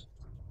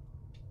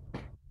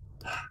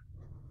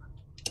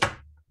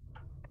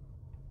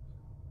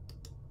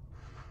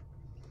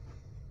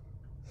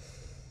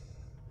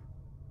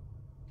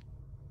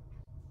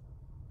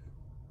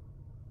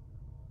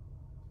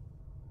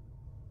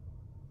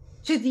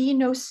 To thee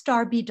no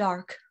star be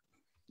dark.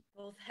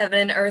 Both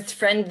heaven and earth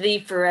friend thee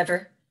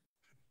forever.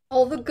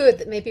 All the good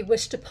that may be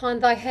wished upon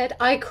thy head,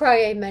 I cry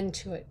amen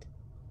to it.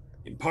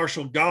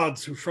 Impartial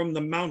gods who from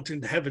the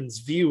mountained heavens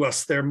view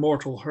us their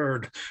mortal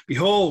herd,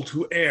 behold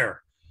who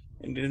err,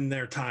 and in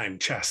their time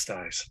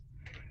chastise.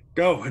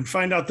 Go and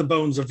find out the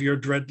bones of your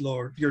dead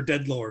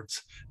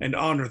lords, and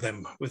honor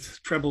them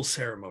with treble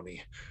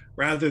ceremony.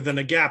 Rather than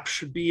a gap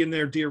should be in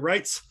their dear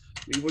rights,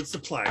 we would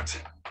supply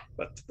it.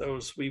 But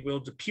those we will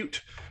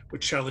depute,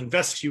 which shall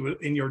invest you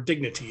in your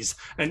dignities,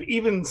 and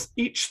even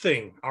each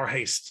thing our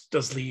haste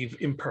does leave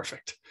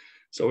imperfect.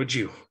 So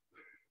adieu,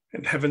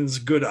 and heaven's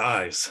good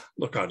eyes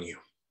look on you.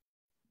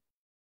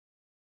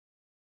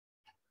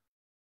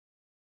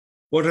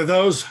 What are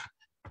those?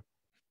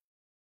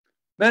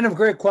 Men of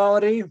great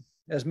quality,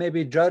 as may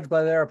be judged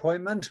by their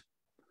appointment.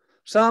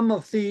 Some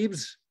of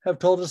Thebes have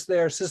told us they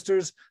are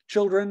sisters,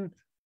 children,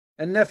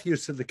 and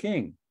nephews to the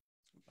king.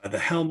 By the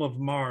helm of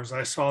Mars,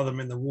 I saw them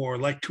in the war,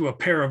 like to a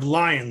pair of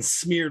lions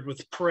smeared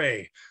with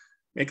prey,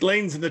 make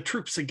lanes in the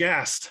troops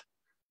aghast.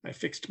 I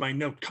fixed my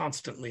note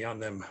constantly on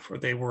them, for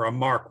they were a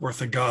mark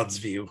worth a god's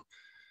view.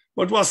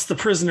 What was the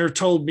prisoner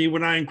told me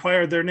when I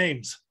inquired their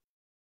names?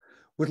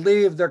 With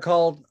leave, they're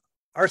called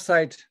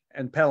Arcite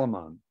and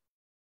Palamon.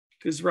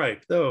 'Tis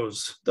right,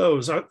 those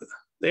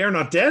they are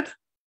not dead?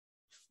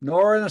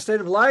 Nor in a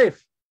state of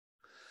life.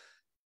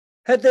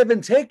 Had they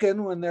been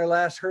taken when their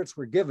last hurts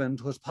were given,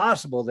 'twas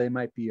possible they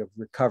might be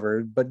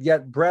recovered, but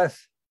yet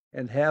breath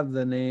and have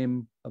the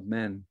name of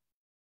men.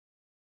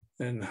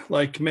 And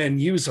like men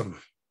use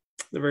them.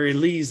 The very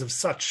lees of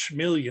such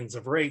millions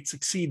of rates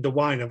exceed the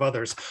wine of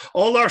others.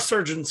 All our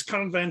surgeons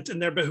convent in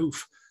their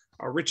behoof,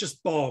 our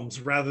richest balms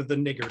rather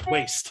than niggard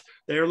waste.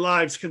 Their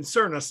lives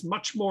concern us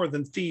much more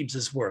than Thebes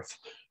is worth.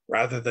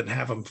 Rather than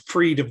have them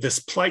freed of this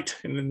plight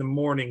and in the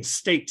morning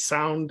state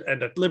sound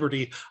and at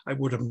liberty, I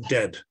would 'em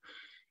dead.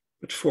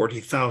 But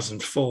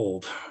 40,000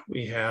 fold,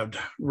 we had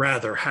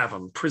rather have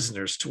 'em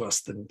prisoners to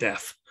us than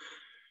death.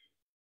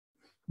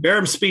 Bear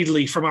 'em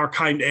speedily from our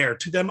kind heir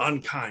to them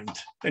unkind,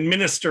 and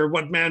minister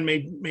what man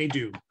may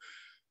do.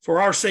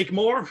 For our sake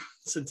more,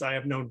 since I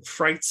have known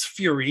frights,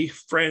 fury,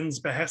 friends'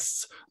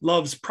 behests,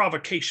 love's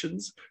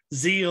provocations,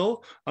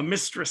 zeal, a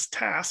mistress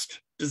task,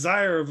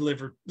 desire of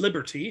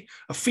liberty,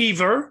 a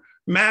fever,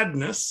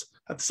 madness,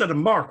 hath set a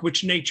mark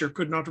which nature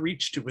could not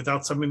reach to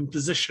without some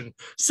imposition,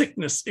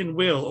 sickness in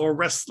will, or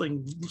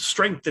wrestling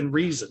strength in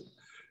reason.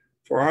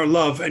 For our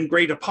love and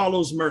great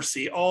Apollo's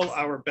mercy, all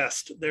our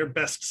best, their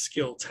best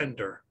skill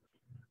tender.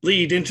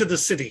 Lead into the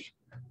city,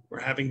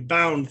 where having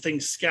bound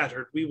things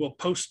scattered, we will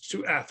post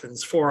to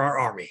Athens for our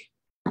army.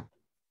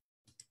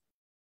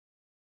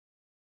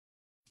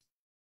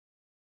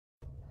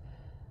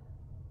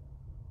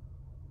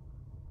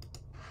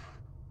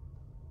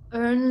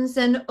 Urns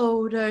and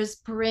odors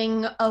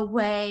bring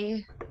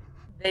away.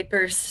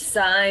 Vapors,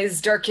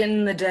 sighs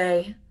darken the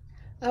day.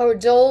 Our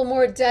dole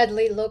more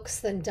deadly looks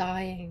than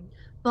dying.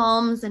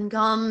 Balms and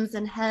gums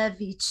and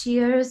heavy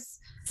cheers.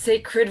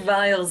 Sacred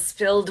vials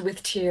filled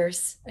with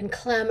tears. And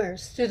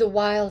clamors through the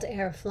wild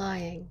air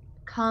flying.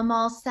 Come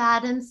all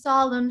sad and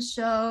solemn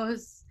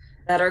shows.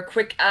 That are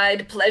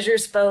quick-eyed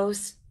pleasure's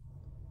foes.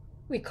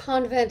 We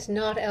convent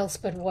not else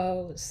but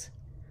woes.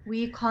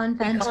 We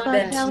convent not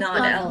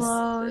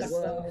else but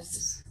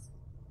woes.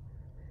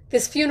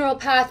 This funeral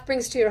path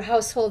brings to your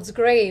household's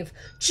grave.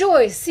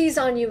 Joy seize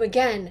on you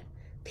again.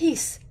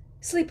 Peace,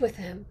 sleep with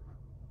him.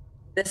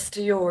 This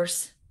to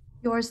yours.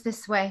 Yours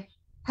this way.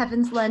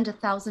 Heavens lend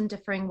 1,000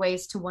 differing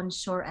ways to one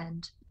sure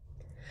end.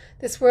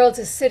 This world's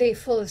a city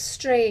full of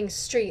straying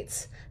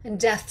streets, and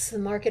death's the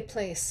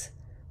marketplace,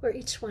 where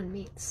each one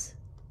meets.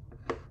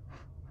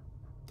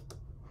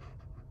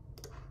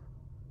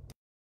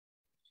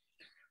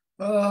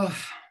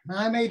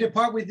 I may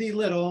depart with thee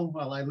little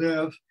while I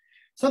live.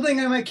 Something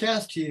I may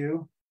cast to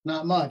you,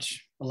 not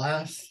much,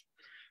 alas.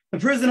 The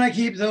prison I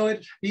keep, though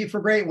it be for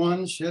great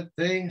ones, yet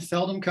they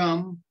seldom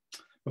come.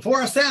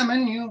 Before a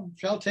salmon, you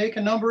shall take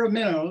a number of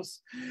minnows.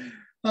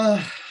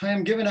 I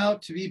am given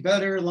out to be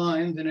better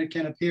lined than it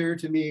can appear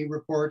to me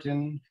report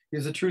and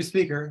is a true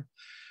speaker.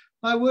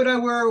 I would I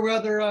were,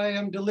 rather I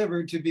am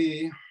delivered to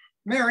be.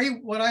 Marry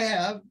what I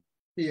have,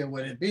 be it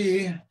what it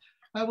be,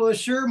 I will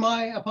assure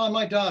upon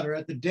my daughter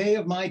at the day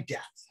of my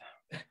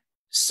death.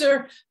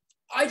 Sir,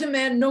 I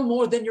demand no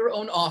more than your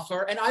own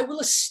offer, and I will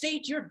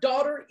estate your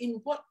daughter in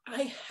what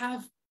I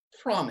have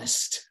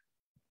promised.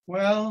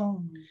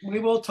 Well, we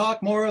will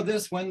talk more of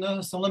this when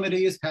the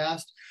solemnity is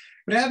past.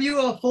 But have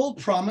you a full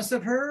promise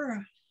of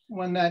her?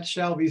 When that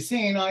shall be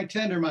seen, I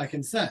tender my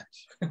consent.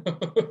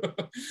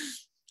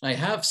 I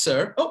have,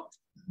 sir. Oh,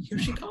 here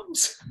she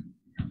comes.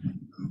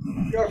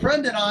 Your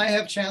friend and I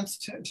have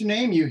chanced to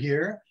name you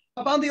here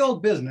about the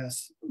old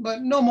business,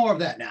 but no more of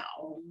that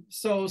now.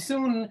 So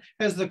soon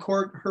as the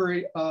court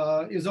hurry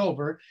is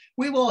over,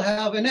 we will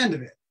have an end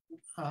of it.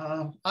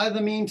 I, in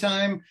the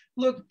meantime,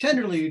 look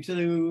tenderly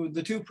to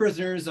the two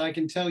prisoners. I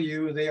can tell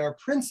you they are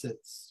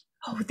princes.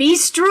 Oh,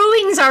 these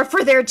strewings are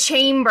for their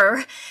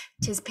chamber.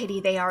 'Tis pity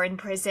they are in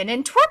prison,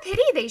 and 'twere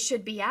pity they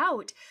should be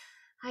out.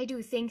 I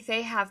do think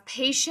they have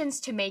patience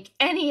to make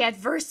any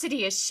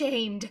adversity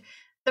ashamed.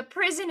 The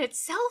prison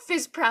itself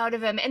is proud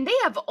of them, and they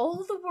have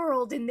all the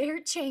world in their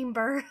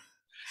chamber.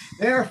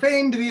 They are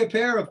famed to be a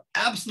pair of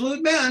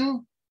absolute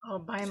men. Oh,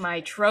 by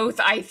my troth,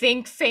 I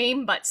think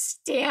fame but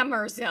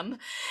stammers them.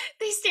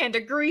 They stand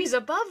degrees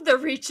above the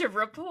reach of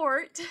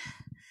report.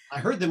 I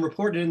heard them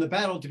reported in the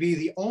battle to be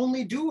the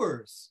only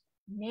doers.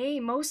 Nay,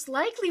 most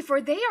likely, for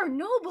they are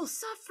noble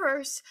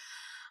sufferers.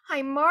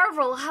 I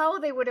marvel how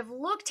they would have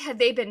looked had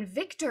they been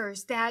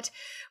victors, that,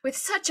 with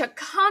such a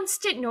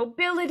constant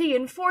nobility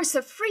and force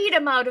of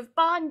freedom out of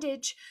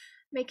bondage,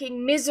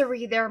 making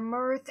misery their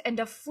mirth and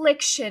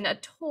affliction a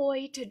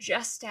toy to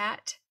jest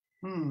at.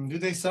 Do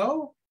they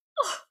so?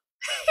 Oh,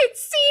 it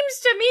seems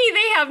to me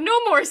they have no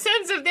more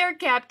sense of their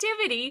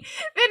captivity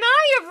than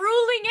I of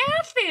ruling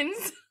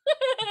Athens.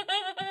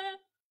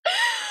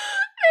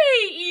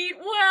 They eat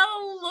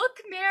well,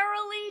 look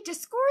merrily,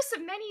 discourse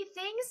of many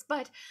things,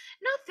 but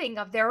nothing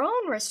of their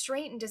own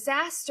restraint and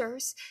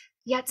disasters.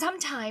 Yet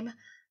sometime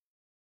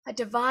a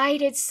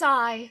divided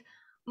sigh,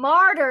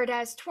 martyred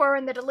as 'twere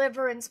in the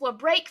deliverance will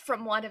break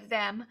from one of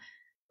them,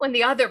 when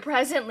the other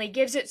presently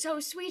gives it so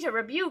sweet a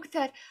rebuke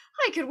that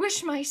I could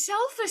wish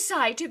myself a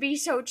sigh to be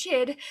so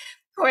chid,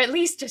 or at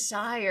least a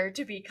sire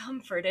to be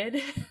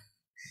comforted.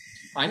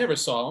 I never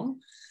saw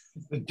him.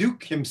 The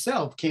Duke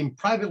himself came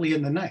privately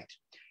in the night,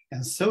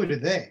 and so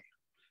did they.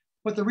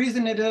 What the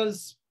reason it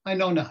is, I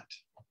know not.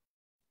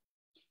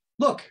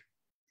 Look,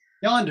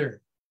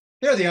 yonder,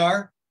 there they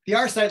are. The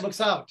Arcite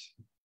looks out.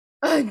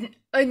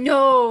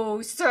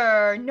 No,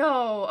 sir,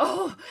 no.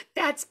 Oh,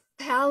 that's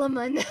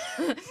Palamon.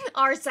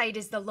 Arcite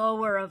is the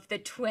lower of the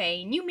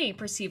twain. You may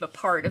perceive a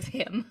part of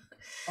him.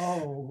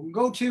 Oh,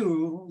 go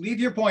to, leave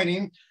your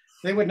pointing.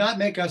 They would not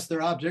make us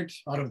their object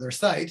out of their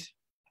sight.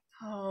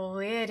 Oh,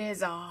 it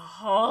is a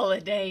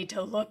holiday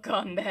to look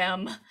on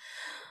them.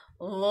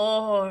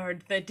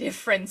 Lord, the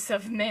difference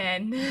of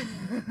men.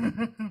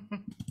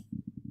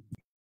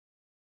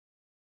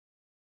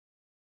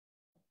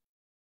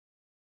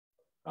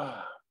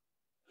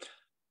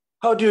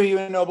 How do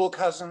you, noble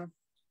cousin?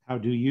 How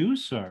do you,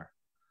 sir?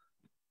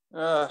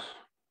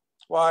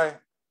 Why,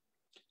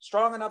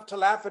 strong enough to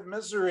laugh at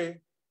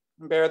misery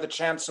and bear the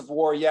chance of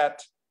war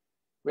yet.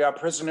 We are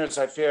prisoners,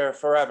 I fear,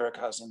 forever,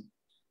 cousin.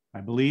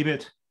 I believe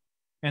it.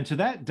 And to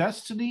that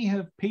destiny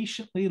have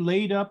patiently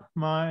laid up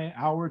my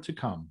hour to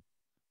come.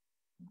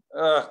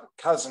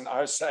 Cousin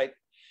Arcite,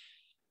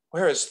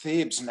 where is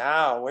Thebes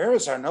now? Where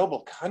is our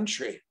noble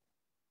country?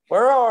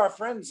 Where are our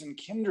friends and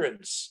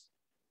kindreds?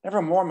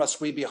 Nevermore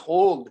must we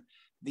behold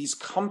these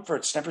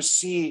comforts, never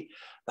see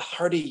the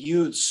hardy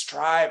youths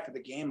strive for the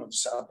game of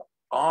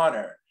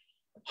honor,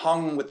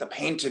 hung with the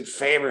painted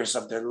favors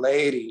of their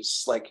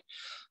ladies, like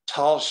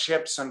tall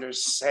ships under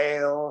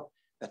sail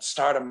that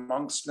start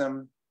amongst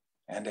them,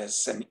 and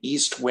as an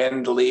east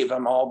wind leave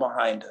them all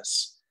behind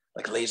us,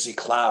 like lazy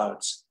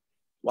clouds,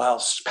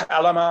 whilst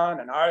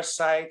Palamon and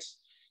Arcite,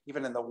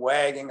 even in the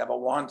wagging of a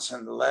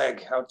wanton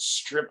leg,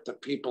 outstrip the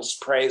people's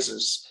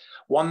praises,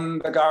 won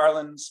the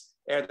garlands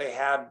ere they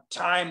had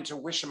time to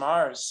wish them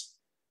ours.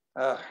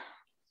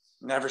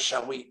 Never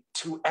shall we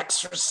two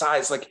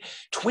exercise like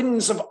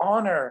twins of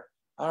honor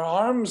our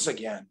arms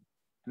again,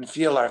 and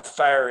feel our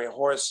fiery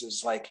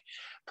horses like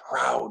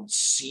proud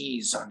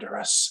seas under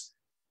us.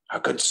 Our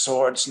good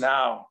swords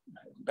now,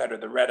 better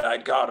the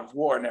red-eyed god of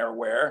war ne'er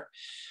wear,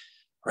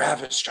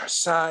 ravished our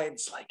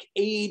sides like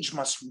age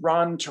must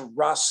run to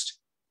rust,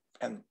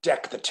 and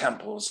deck the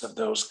temples of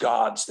those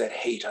gods that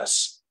hate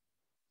us.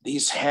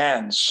 These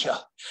hands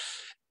shall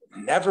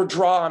never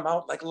draw them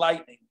out like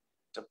lightning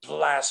to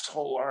blast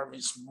whole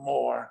armies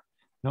more.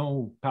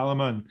 No,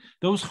 Palamon,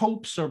 those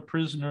hopes are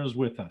prisoners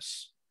with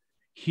us.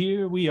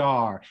 Here we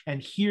are,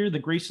 and here the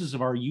graces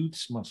of our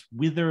youths must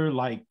wither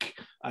like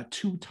a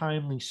too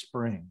timely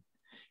spring.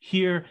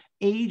 Here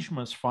age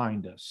must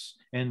find us,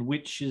 and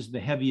which is the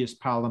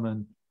heaviest,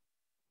 Palamon?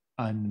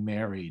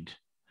 Unmarried.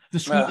 The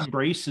sweet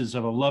embraces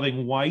of a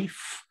loving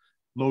wife,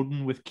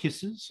 loaden with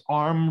kisses,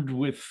 armed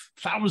with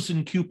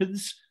 1,000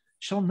 cupids,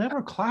 shall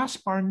never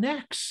clasp our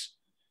necks.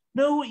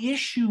 No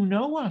issue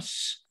know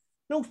us.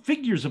 No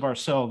figures of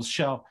ourselves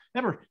shall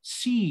ever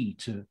see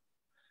to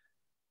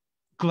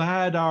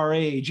glad our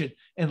age,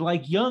 and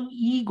like young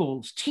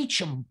eagles, teach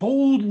them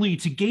boldly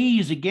to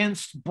gaze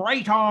against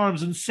bright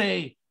arms and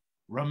say,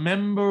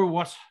 remember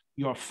what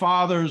your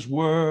fathers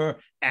were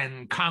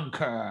and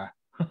conquer.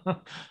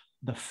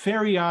 The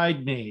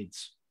fairy-eyed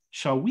maids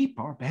shall weep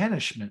our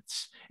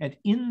banishments, and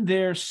in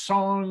their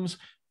songs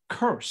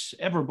curse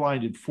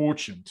ever-blinded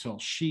fortune, till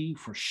she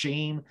for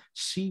shame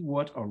see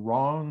what a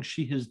wrong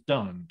she has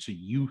done to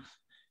youth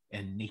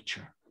and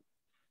nature.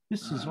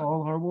 This is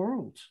all our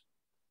world.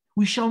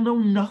 We shall know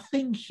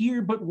nothing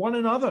here but one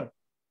another.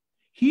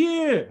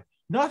 Here,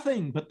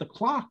 nothing but the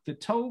clock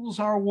that tells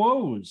our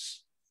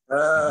woes.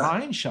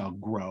 Vine shall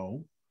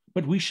grow,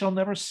 but we shall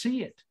never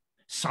see it.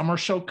 Summer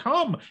shall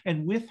come,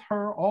 and with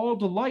her all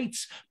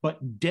delights,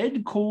 but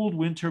dead cold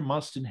winter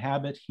must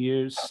inhabit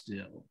here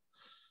still.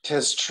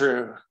 'Tis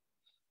true,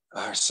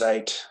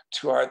 Arcite,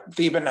 to our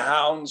Theban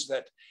hounds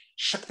that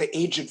shook the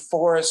aged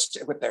forest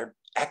with their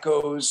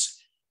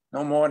echoes,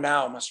 no more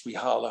now must we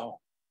hollow,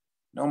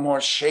 no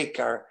more shake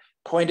our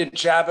pointed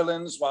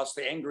javelins, whilst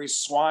the angry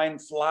swine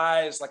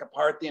flies like a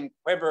Parthian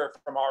quiver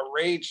from our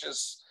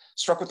rages,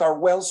 struck with our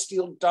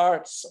well-steeled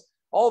darts.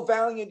 All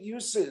valiant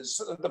uses,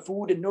 the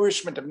food and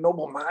nourishment of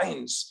noble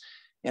minds,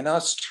 in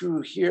us too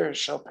here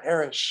shall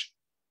perish.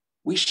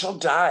 We shall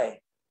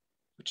die,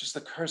 which is the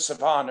curse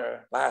of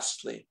honor,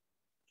 lastly,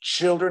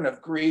 children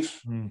of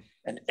grief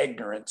and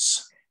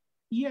ignorance.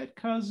 Yet,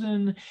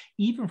 cousin,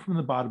 even from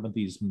the bottom of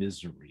these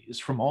miseries,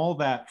 from all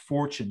that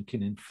fortune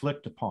can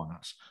inflict upon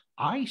us,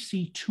 I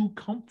see two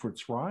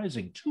comforts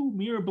rising, two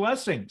mere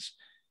blessings.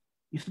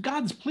 If the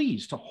gods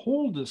please to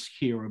hold us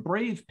here a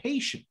brave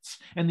patience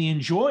and the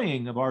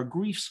enjoying of our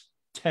griefs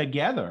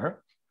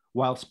together,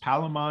 whilst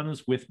Palamon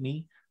is with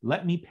me,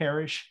 let me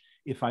perish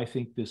if I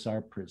think this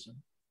our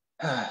prison.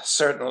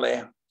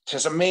 Certainly.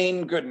 'Tis a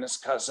main goodness,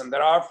 cousin,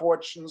 that our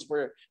fortunes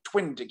were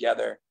twinned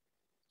together.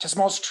 'Tis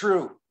most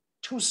true.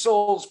 Two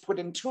souls put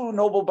in two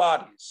noble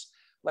bodies,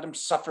 Let him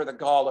suffer the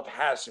gall of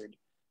hazard.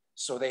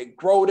 So they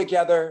grow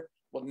together,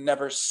 will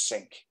never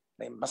sink.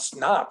 They must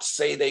not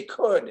say they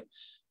could.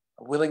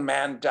 A willing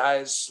man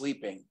dies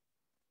sleeping,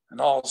 and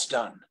all's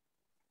done.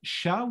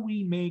 Shall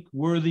we make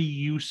worthy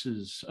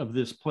uses of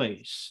this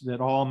place that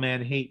all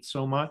men hate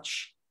so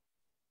much?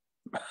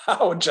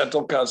 How,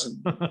 gentle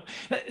cousin?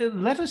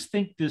 Let us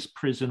think this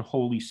prison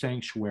holy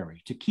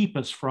sanctuary to keep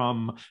us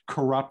from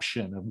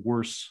corruption of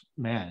worse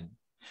men.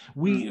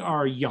 We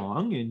are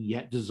young and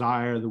yet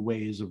desire the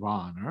ways of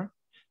honor.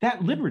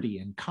 That liberty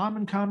and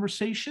common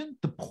conversation,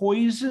 the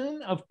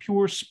poison of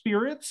pure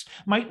spirits,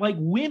 might like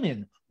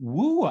women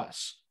woo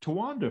us to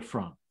wander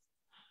from.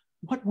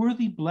 What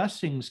worthy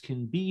blessings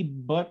can be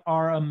but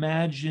our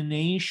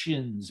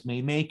imaginations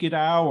may make it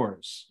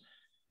ours.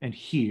 And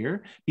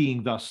here,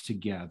 being thus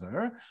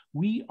together,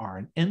 we are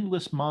an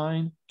endless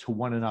mind to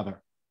one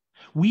another.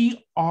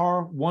 We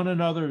are one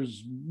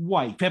another's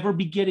wife, ever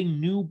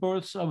begetting new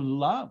births of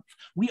love.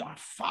 We are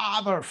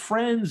father,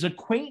 friends,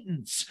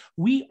 acquaintance.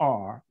 We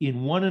are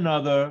in one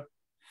another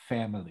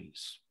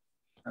families.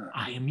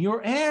 I am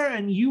your heir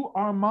and you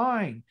are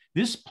mine.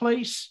 This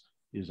place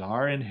is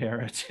our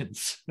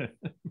inheritance.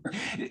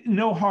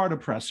 No hard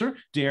oppressor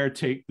dare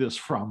take this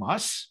from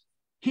us.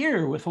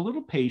 Here, with a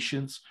little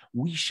patience,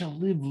 we shall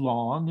live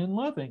long and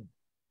loving.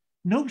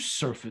 No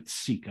surfeits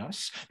seek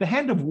us. The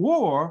hand of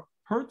war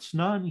hurts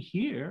none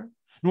here,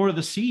 nor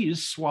the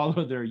seas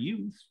swallow their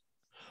youth.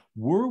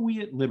 Were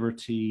we at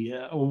liberty,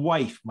 a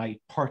wife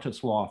might part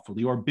us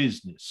lawfully, or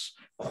business.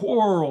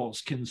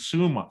 Quarrels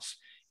consume us.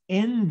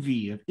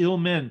 Envy of ill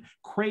men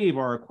crave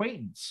our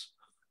acquaintance.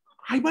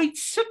 I might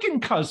sicken,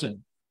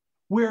 cousin,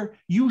 where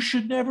you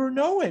should never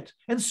know it,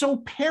 and so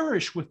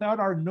perish without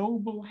our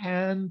noble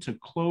hand to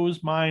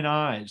close mine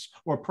eyes,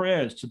 or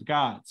prayers to the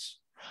gods.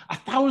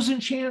 1,000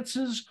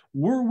 chances,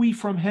 were we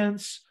from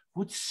hence,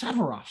 would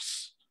sever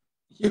us.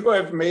 You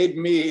have made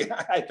me,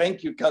 I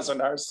thank you, cousin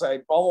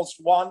Arcite, almost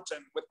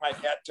wanton with my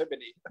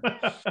captivity.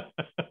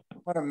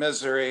 What a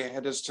misery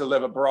it is to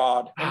live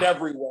abroad and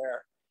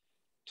everywhere.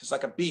 'Tis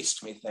like a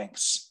beast,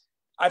 methinks.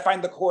 I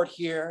find the court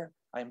here,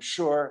 I am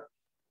sure,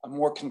 I'm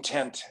more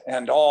content,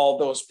 and all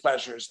those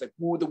pleasures that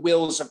woo the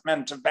wills of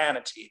men to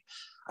vanity,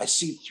 I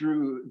see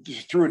through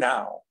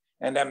now,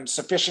 and am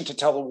sufficient to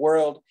tell the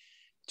world,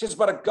 'tis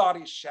but a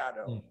gaudy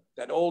shadow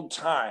that old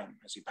time,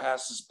 as he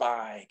passes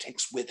by,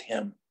 takes with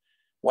him.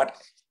 What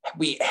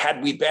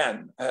had we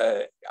been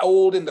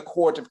old in the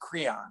court of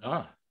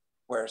Creon,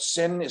 where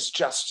sin is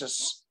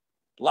justice,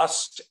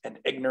 lust and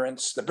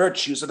ignorance, the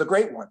virtues of the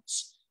great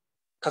ones.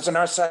 Cousin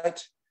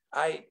Arcite,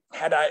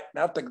 had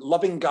not the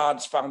loving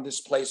gods found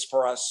this place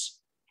for us,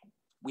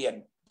 we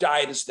had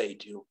died as they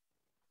do,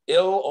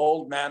 ill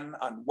old men,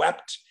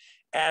 unwept,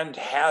 and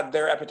had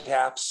their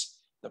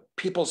epitaphs, the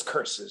people's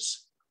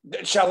curses.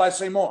 Shall I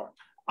say more?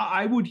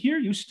 I would hear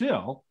you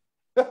still.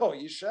 Oh,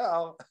 you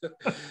shall.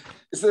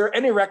 Is there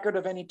any record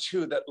of any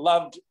two that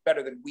loved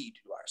better than we do,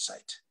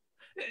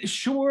 Arcite?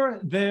 Sure,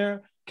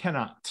 there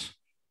cannot.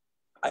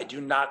 I do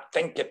not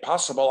think it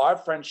possible our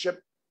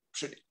friendship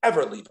should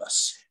ever leave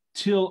us.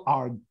 Till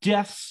our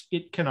deaths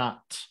it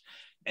cannot.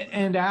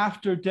 And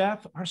after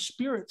death, our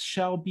spirits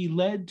shall be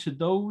led to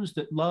those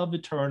that love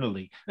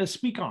eternally.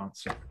 Speak on,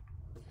 sir.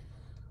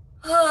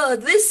 Oh,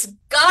 this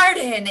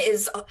garden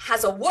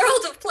has a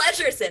world of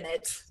pleasures in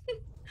it.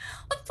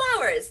 What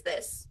flower is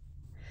this?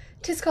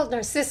 'Tis called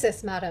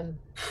Narcissus, madam.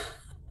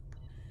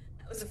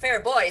 That was a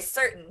fair boy,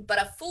 certain,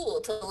 but a fool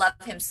to love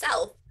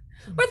himself.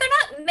 Were there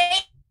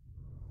not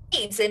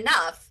maids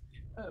enough?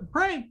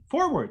 Pray,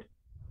 forward.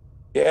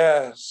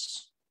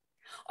 Yes.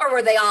 Or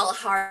were they all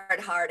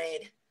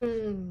hard-hearted?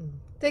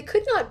 They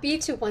could not be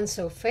to one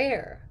so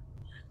fair.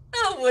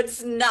 Oh,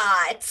 wouldst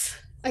not.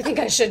 I think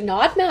I should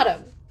not,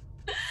 madam.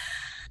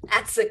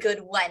 That's a good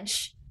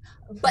wench.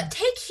 But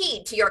take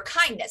heed to your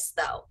kindness,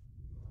 though.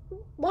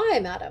 Why,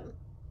 madam?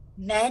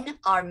 Men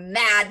are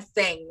mad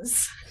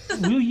things.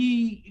 Will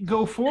ye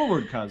go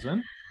forward,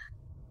 cousin?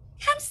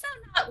 Canst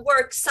thou not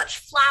work such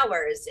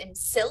flowers in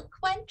silk,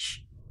 wench?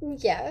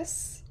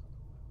 Yes.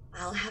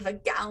 I'll have a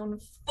gown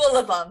full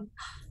of them.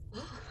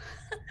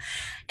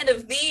 And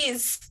of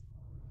these,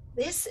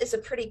 this is a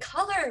pretty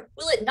color.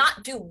 Will it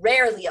not do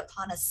rarely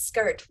upon a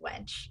skirt,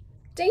 wench?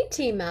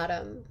 Dainty,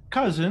 madam.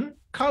 Cousin,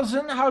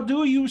 how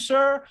do you,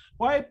 sir?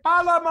 Why,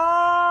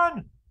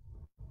 Palamon!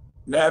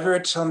 Never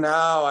till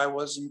now I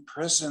was in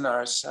prison,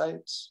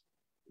 Arcite.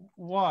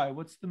 Why,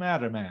 what's the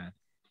matter, man?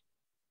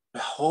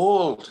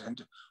 Behold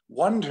and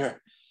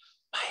wonder,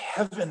 by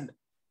heaven,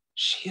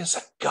 she is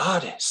a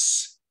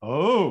goddess.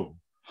 Oh,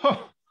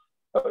 huh.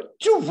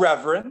 Do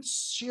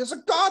reverence, she is a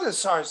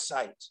goddess,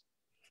 Arcite.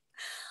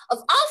 Of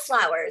all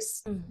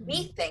flowers,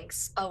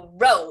 methinks a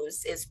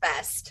rose is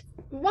best.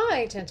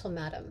 Why, gentle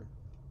madam?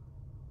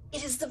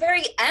 It is the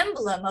very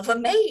emblem of a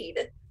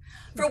maid.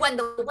 For when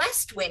the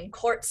west wind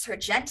courts her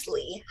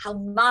gently, how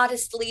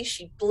modestly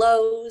she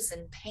blows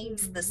and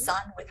paints the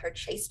sun with her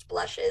chaste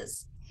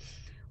blushes.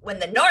 When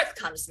the north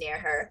comes near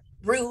her,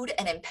 rude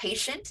and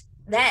impatient,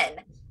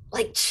 then,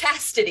 like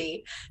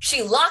chastity,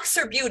 she locks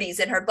her beauties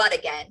in her bud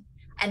again,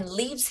 and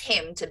leaves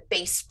him to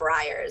base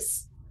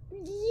briars.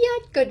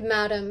 Yet, good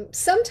madam,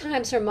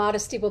 sometimes her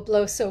modesty will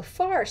blow so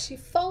far she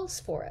falls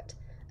for it.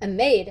 A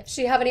maid, if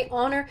she have any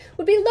honor,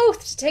 would be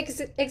loath to take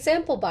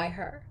example by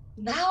her.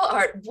 Thou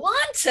art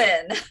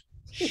wanton.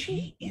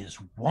 She is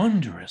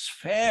wondrous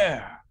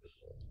fair.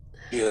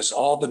 She is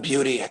all the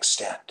beauty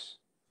extent.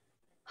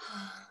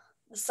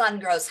 The sun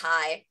grows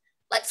high.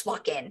 Let's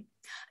walk in.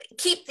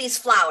 Keep these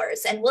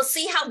flowers, and we'll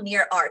see how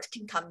near art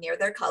can come near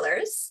their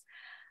colors.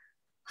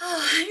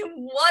 I'm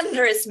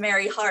wondrous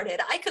merry-hearted.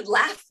 I could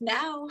laugh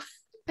now.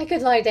 I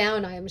could lie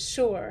down, I am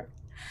sure.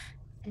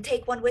 And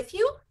take one with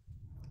you?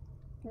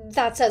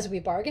 That's as we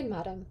bargain,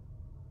 madam.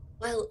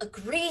 Well,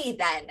 agree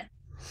then.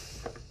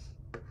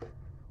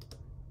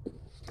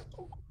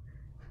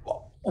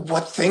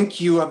 What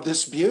think you of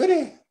this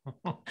beauty?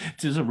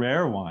 'Tis a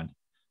rare one.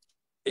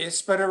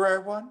 Is but a rare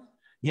one?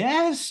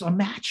 Yes, a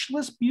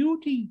matchless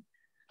beauty.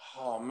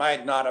 Oh,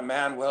 might not a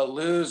man well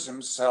lose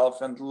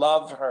himself and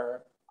love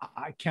her?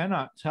 I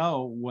cannot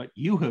tell what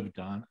you have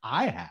done.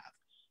 I have.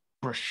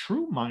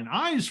 Beshrew mine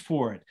eyes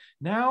for it.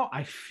 Now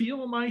I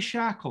feel my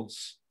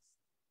shackles.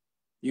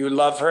 You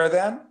love her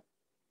then?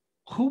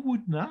 Who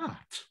would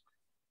not?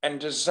 And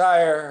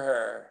desire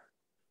her?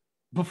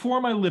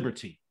 Before my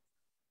liberty.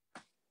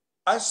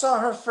 I saw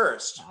her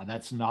first.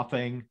 That's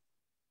nothing.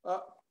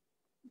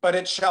 But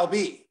it shall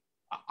be.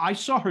 I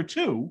saw her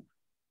too.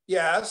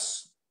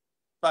 Yes,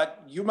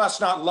 but you must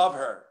not love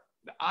her.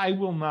 I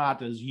will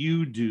not, as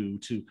you do,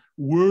 to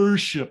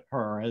worship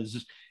her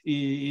as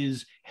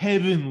is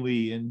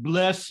heavenly and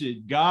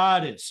blessed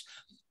goddess.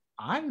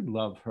 I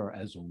love her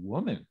as a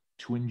woman,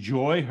 to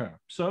enjoy her.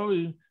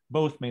 So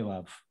both may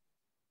love.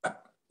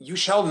 You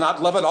shall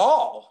not love at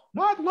all.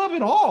 Not love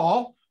at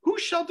all? Who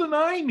shall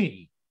deny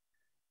me?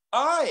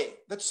 I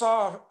that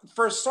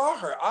first saw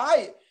her.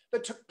 I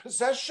that took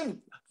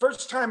possession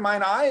first time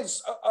mine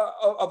eyes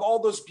of all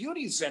those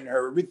beauties in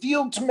her,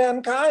 revealed to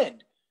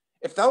mankind.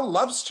 If thou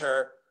lovest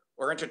her,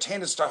 or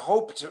entertainest a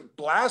hope to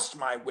blast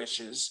my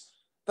wishes,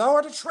 thou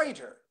art a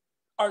traitor,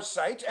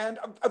 Arcite, and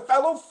a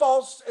fellow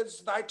false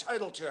as thy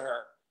title to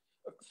her.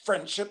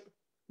 Friendship,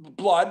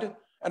 blood,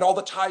 and all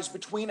the ties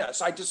between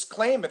us, I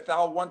disclaim if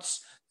thou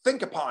once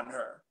think upon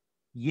her.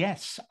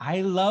 Yes,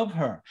 I love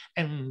her,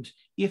 and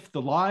if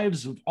the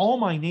lives of all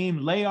my name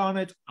lay on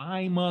it,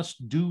 I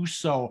must do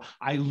so.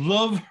 I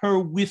love her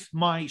with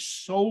my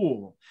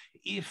soul.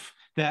 If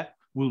that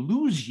will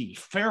lose ye,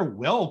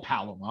 farewell,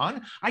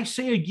 Palamon. I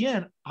say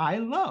again, I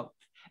love,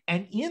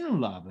 and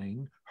in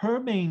loving her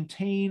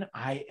maintain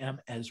I am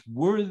as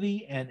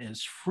worthy and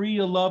as free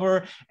a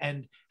lover,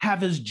 and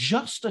have as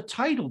just a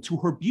title to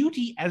her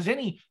beauty as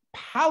any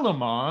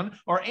Palamon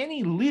or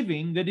any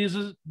living that is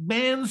a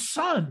man's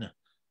son.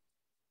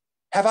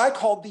 Have I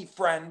called thee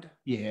friend?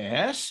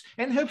 Yes,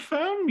 and have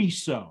found me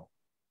so.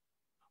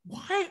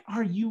 Why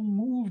are you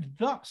moved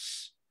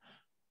thus?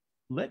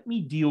 Let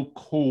me deal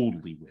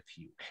coldly with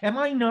you. Am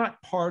I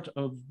not part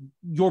of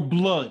your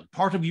blood,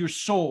 part of your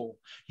soul?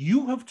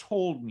 You have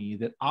told me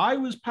that I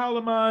was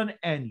Palamon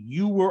and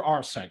you were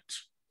Arcite.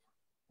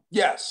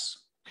 Yes.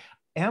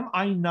 Am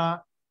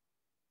not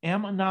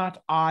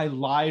I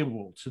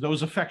liable to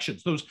those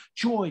affections, those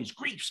joys,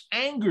 griefs,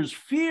 angers,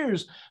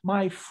 fears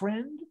my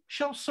friend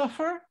shall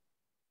suffer?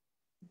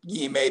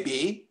 Ye may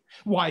be.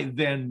 Why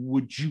then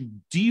would you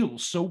deal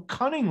so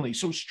cunningly,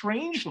 so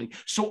strangely,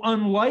 so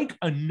unlike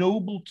a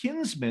noble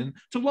kinsman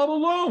to love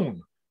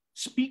alone?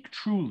 Speak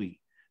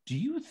truly. Do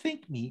you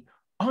think me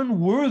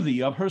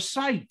unworthy of her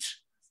sight?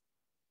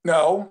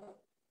 No,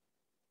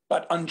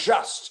 but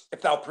unjust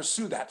if thou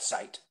pursue that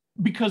sight.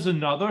 Because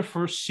another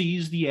first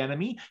sees the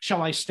enemy,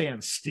 shall I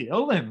stand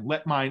still and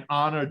let mine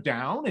honor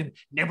down and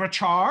never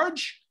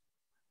charge?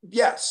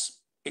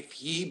 Yes, if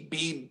he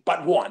be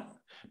but one.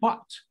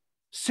 But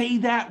say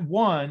that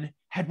one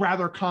had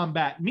rather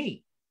combat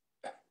me.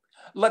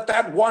 Let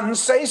that one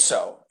say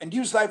so, and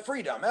use thy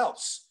freedom,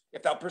 else,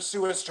 if thou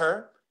pursuest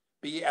her,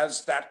 be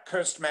as that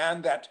cursed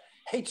man that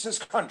hates his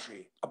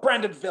country, a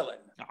branded villain.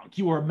 Oh,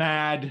 you are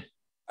mad.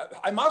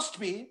 I must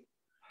be,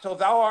 till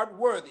thou art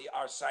worthy,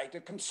 Arcite,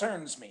 it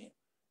concerns me.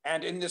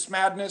 And in this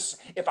madness,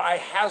 if I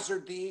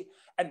hazard thee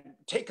and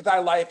take thy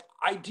life,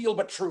 I deal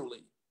but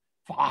truly.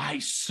 Why,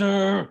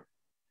 sir,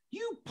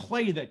 you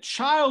play the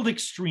child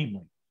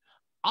extremely.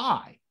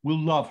 I will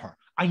love her.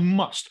 I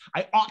must.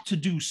 I ought to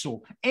do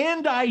so.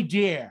 And I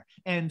dare.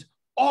 And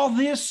all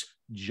this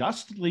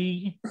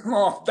justly.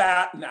 Oh,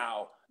 that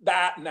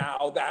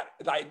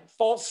thy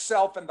false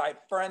self and thy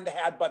friend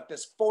had but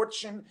this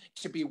fortune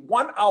to be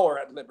 1 hour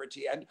at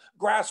liberty and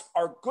grasp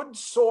our good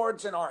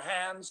swords in our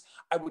hands,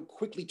 I would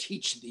quickly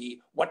teach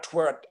thee what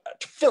 'twere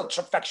to filch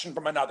affection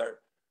from another.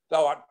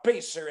 Thou art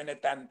baser in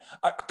it than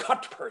a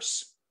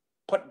cutpurse.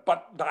 Put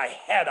but thy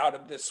head out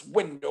of this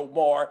window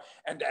more,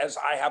 and as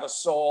I have a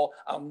soul,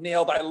 I'll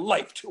nail thy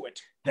life to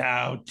it.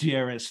 Thou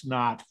darest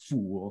not,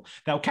 fool.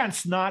 Thou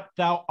canst not,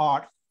 thou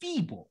art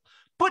feeble.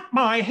 Put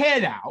my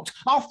head out,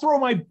 I'll throw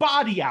my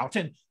body out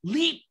and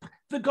leap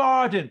the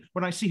garden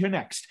when I see her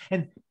next,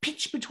 and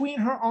pitch between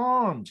her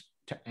arms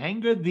to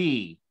anger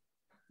thee.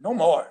 No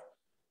more.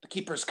 The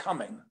keeper's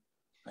coming.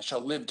 I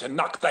shall live to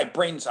knock thy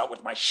brains out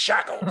with my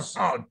shackles.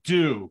 Oh,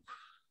 do.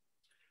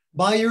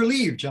 By your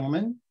leave,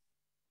 gentlemen.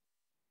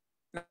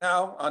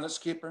 Now,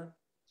 honest keeper.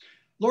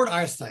 Lord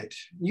Arcite,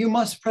 you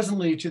must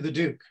presently to the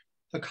Duke.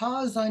 The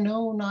cause I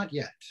know not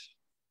yet.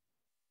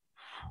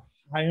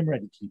 I am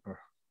ready, keeper.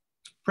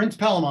 Prince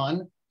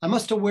Palamon, I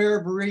must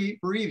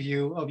bereave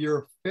you of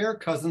your fair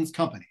cousin's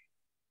company.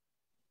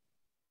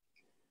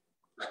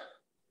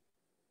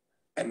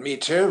 And me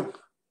too.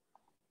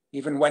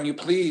 Even when you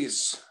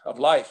please, of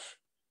life.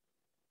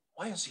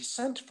 Why is he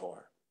sent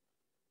for?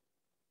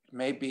 It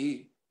may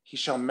be he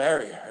shall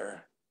marry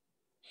her.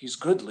 He's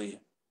goodly,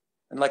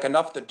 and like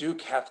enough the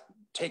Duke hath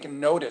taken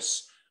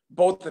notice,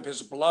 both of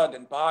his blood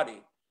and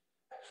body.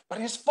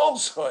 But his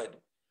falsehood,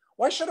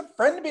 why should a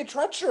friend be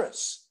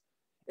treacherous?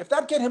 If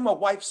that get him a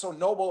wife so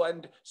noble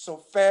and so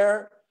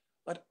fair,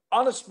 let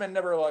honest men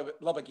never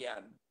love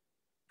again.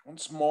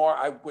 Once more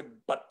I would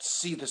but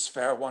see this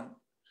fair one,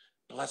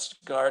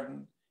 blessed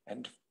garden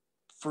and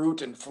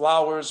fruit and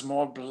flowers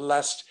more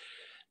blessed,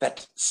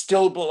 that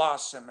still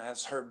blossom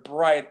as her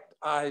bright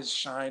eyes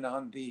shine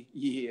on thee,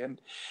 ye,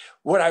 and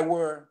would I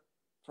were,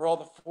 for all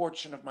the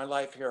fortune of my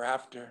life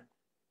hereafter,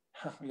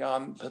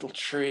 yon little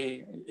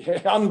tree,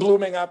 yon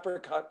blooming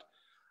apricot,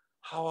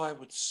 how I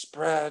would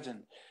spread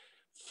and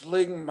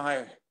fling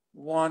my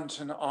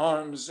wanton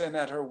arms in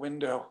at her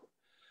window.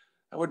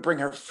 I would bring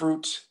her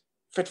fruit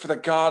fit for the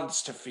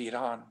gods to feed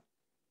on.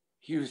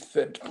 Youth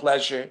and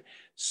pleasure,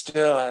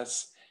 still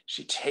as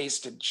she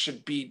tasted,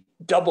 should be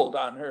doubled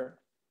on her.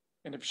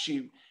 And if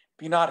she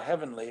be not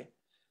heavenly,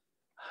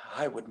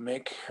 I would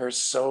make her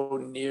so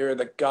near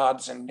the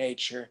gods and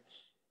nature,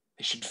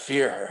 they should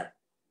fear her.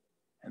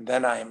 And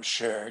then I am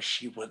sure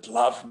she would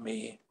love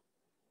me.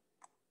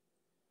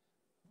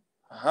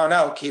 How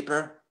now,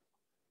 keeper?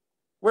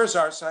 Where's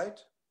Arcite?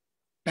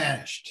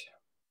 Banished.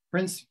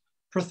 Prince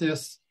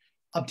Pirithous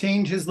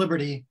obtained his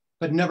liberty,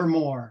 but never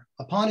more.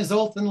 Upon his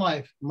oath in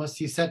life must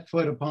he set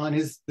foot upon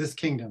this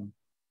kingdom.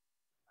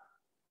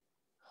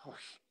 Oh,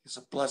 he's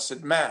a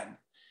blessed man.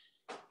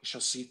 He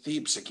shall see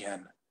Thebes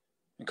again,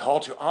 and call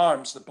to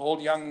arms the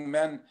bold young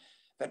men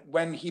that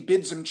when he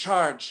bids him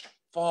charge,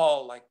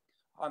 fall like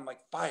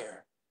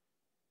fire.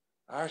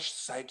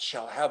 Arcite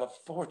shall have a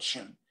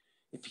fortune,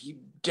 if he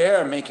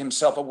dare make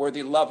himself a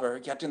worthy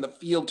lover, yet in the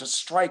field to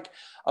strike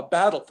a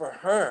battle for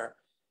her.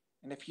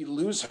 And if he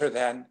lose her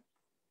then,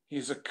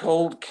 he's a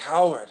cold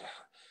coward.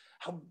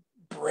 How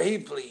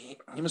bravely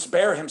he must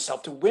bear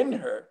himself to win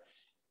her.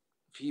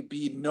 If he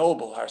be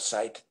noble,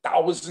 Arcite,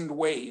 1,000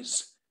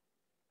 ways.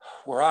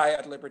 Were I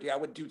at liberty, I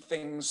would do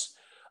things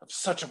of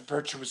such a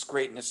virtuous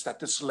greatness that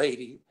this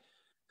lady,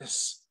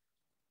 this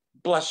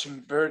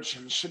blushing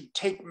virgin, should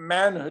take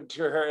manhood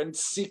to her and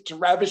seek to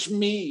ravish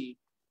me.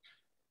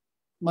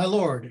 My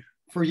lord,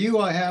 for you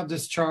I have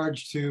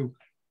discharged to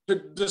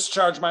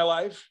discharge my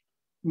life?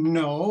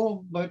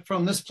 No, but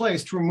from this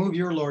place to remove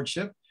your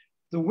lordship,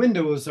 the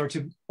windows are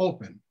to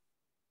open.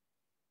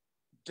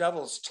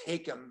 Devils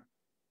take 'em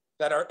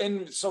that are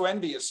so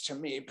envious to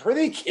me.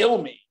 Prithee,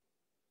 kill me.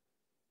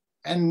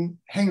 And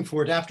hang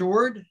for it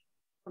afterward?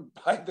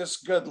 By this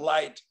good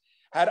light,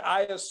 had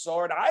I a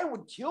sword, I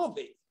would kill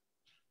thee.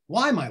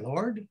 Why, my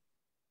lord?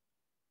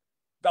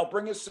 Thou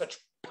bringest such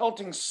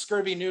pelting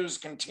scurvy news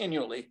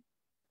continually.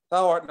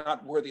 Thou art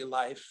not worthy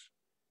life.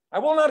 I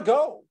will not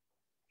go.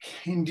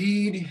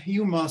 Indeed,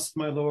 you must,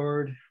 my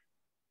lord.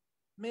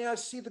 May I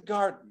see the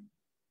garden?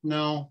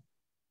 No.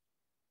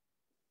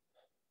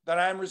 Then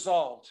I am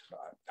resolved.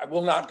 I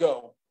will not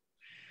go.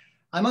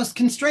 I must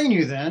constrain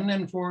you then,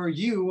 and for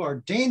you are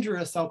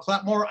dangerous, I'll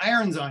clap more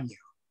irons on you.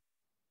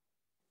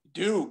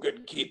 Do,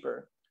 good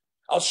keeper.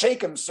 I'll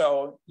shake him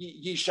so,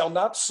 ye shall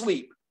not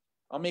sleep.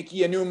 I'll make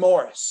ye a new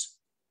Morris.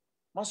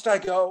 Must I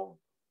go?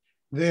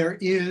 There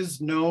is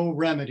no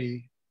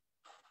remedy.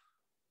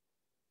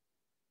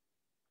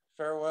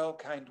 Farewell,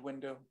 kind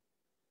window.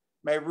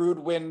 May rude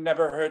wind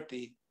never hurt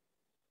thee.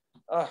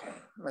 Ah,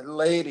 my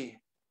lady,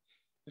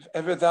 if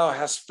ever thou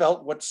hast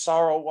felt what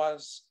sorrow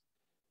was,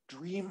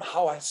 dream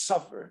how I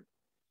suffered.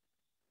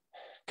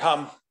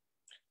 Come,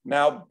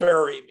 now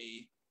bury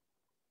me.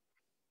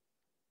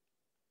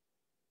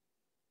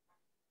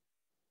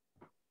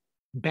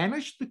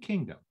 Banish the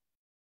kingdom.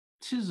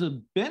 'Tis a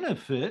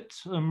benefit,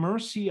 a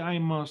mercy I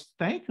must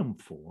thank him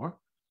for.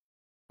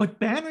 But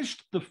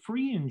banished the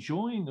free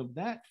enjoying of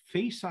that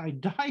face I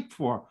died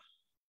for.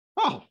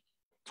 Oh,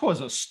 'twas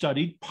a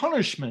studied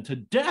punishment, a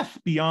death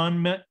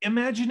beyond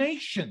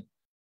imagination.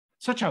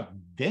 Such a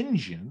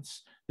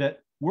vengeance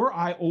that were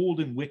I old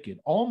and wicked,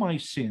 all my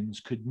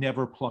sins could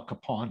never pluck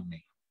upon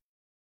me.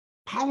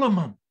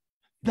 Palamon,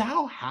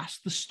 thou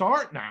hast the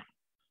start now.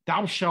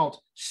 Thou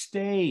shalt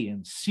stay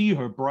and see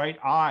her bright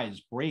eyes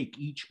break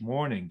each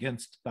morning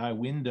against thy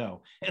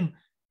window, and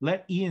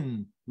let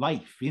in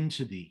life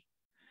into thee.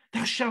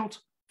 Thou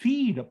shalt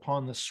feed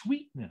upon the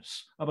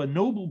sweetness of a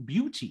noble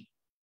beauty,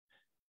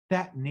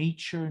 that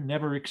nature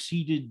never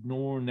exceeded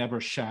nor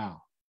never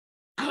shall.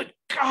 Good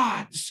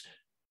gods,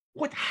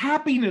 what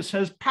happiness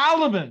has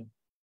Palamon!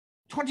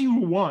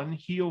 21,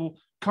 he'll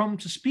come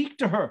to speak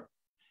to her,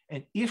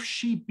 And if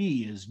she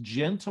be as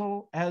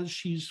gentle as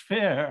she's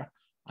fair,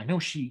 I know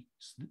she's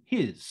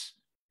his.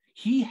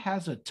 He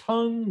has a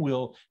tongue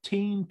will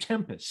tame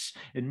tempests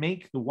and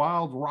make the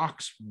wild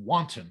rocks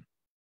wanton.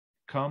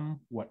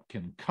 Come what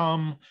can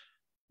come,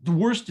 the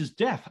worst is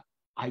death.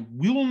 I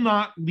will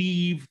not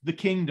leave the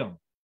kingdom.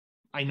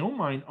 I know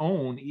mine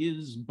own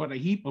is but a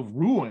heap of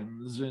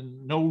ruins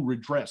and no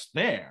redress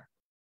there.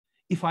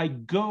 If I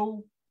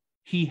go,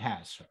 he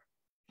has her.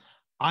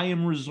 I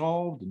am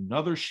resolved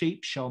another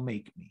shape shall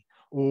make me,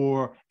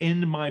 or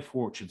end my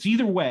fortunes.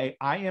 Either way,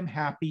 I am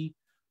happy.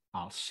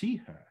 I'll see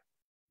her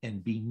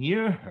and be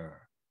near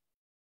her,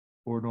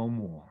 or no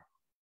more.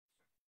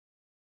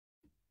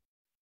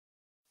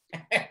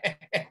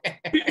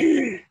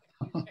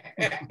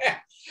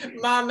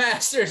 My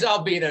masters,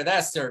 I'll be there,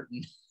 that's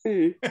certain.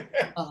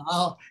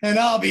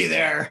 I'll be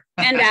there.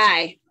 And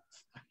I.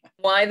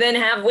 Why then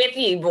have with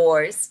ye,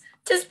 boys?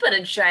 'Tis but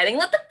a chiding.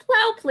 Let the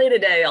plow play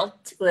today. I'll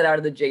tickle it out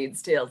of the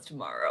jade's tails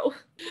tomorrow.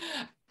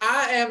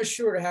 I am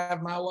sure to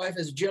have my wife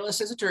as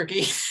jealous as a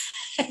turkey.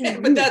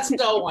 But that's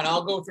no one.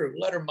 I'll go through.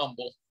 Let her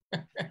mumble.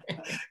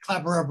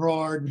 Clapper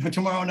abroad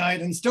tomorrow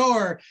night in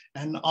store,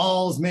 and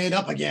all's made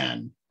up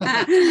again.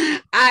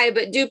 Aye,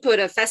 but do put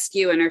a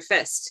fescue in her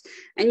fist,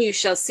 and you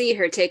shall see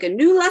her take a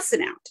new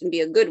lesson out and be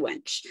a good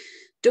wench.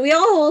 Do we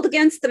all hold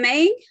against the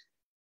May?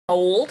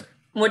 Hold?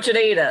 What should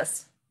aid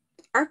us?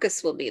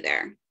 Arcus will be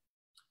there.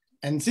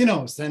 And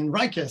Sinos and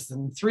Ricus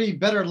and 3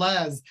 better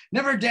lads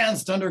never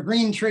danced under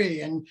green tree,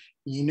 and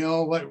you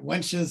know what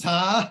wenches,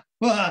 huh?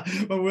 But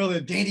will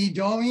the dainty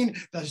domine,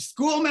 the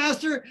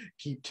schoolmaster,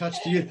 keep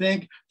touch, do you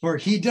think? For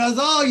he does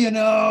all, you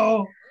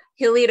know.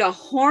 He'll eat a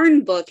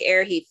horn book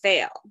ere he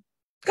fail.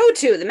 Go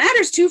to, the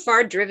matter's too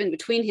far driven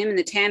between him and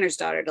the tanner's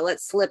daughter to let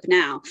slip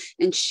now,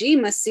 and she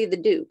must see the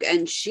duke,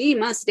 and she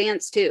must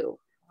dance too.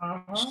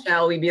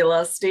 Shall we be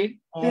lusty?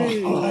 All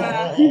the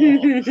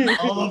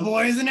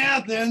boys in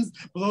Athens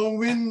blow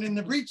wind in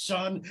the breach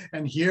on,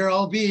 and here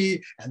I'll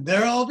be, and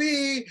there I'll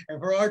be, and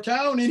for our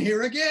town, and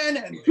here again,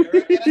 and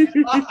there again.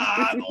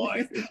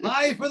 Boys,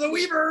 aye for the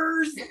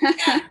weavers.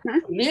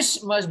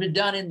 This must be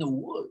done in the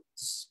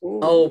woods.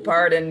 Oh,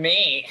 pardon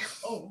me.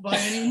 Oh, by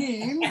any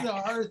means,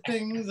 are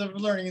things of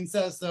learning and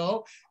says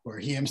so, where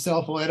he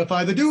himself will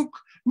edify the duke,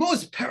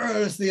 most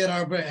perilously in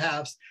our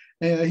behalfs.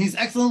 He's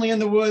excellently in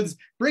the woods.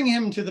 Bring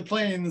him to the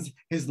plains.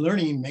 His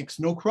learning makes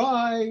no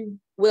cry.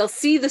 We'll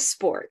see the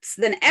sports,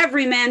 then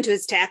every man to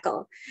his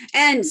tackle.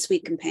 And,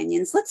 sweet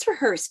companions, let's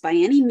rehearse by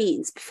any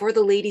means before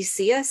the ladies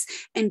see us,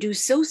 and do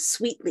so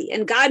sweetly,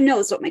 and God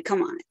knows what may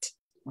come on it.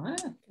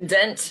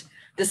 Dent,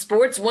 the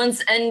sports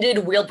once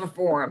ended, we'll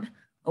perform.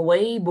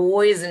 Away,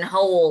 boys, and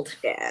hold.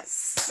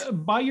 Yes.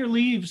 By your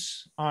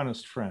leaves,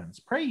 honest friends,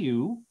 pray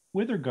you,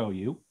 whither go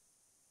you?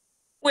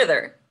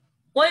 Whither?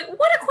 What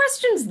a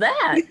question's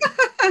that?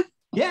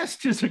 Yes,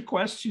 'tis a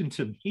question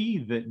to me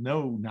that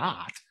know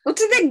not. Well,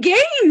 to the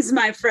games,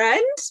 my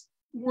friend.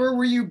 Where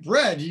were you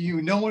bred?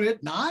 You know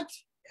it not?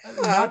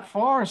 Not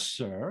far,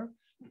 sir.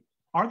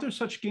 Are there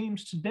such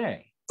games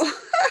today?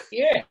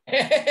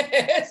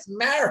 Yes,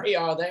 marry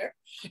are there.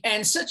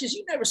 And such as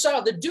you never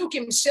saw. The Duke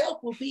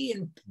himself will be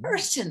in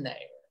person there.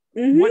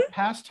 Mm-hmm. What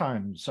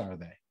pastimes are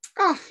they?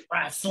 Oh.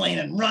 Wrestling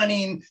and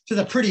running to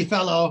the pretty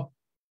fellow.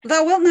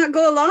 Thou wilt not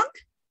go along?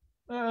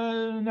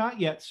 Not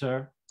yet,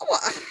 sir.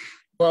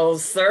 Well,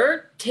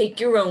 sir,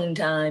 take your own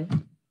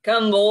time.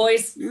 Come,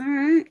 boys. All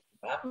right.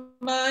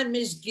 Mine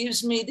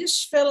misgives me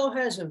this fellow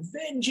has a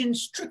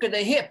vengeance trick of the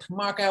hip.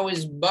 Mark how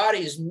his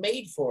body's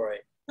made for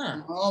it.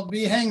 Huh. I'll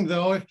be hanged,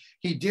 though, if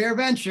he dare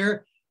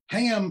venture.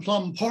 Hang him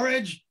plum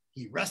porridge.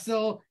 He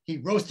wrestle. He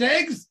roast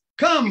eggs.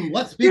 Come,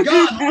 let's be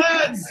gone,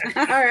 lads.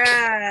 All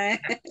right.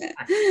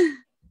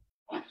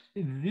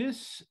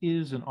 This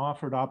is an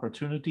offered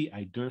opportunity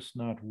I durst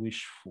not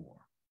wish for.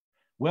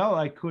 Well,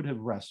 I could have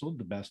wrestled,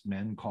 the best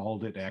men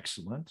called it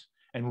excellent,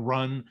 and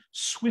run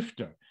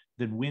swifter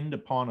than wind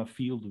upon a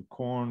field of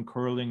corn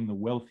curling the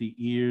wealthy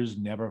ears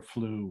never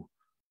flew.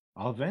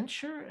 I'll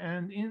venture,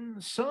 and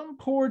in some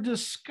poor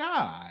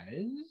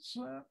disguise,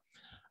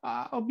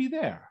 I'll be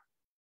there.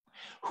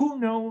 Who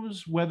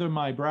knows whether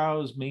my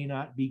brows may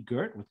not be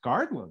girt with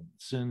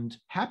garlands, and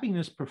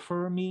happiness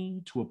prefer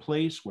me to a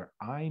place where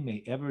I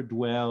may ever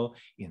dwell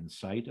in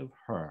sight of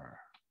her.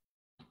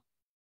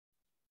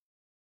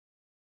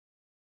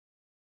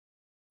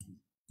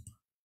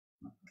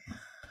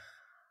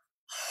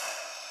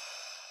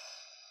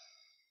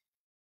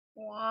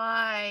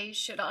 Why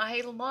should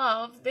I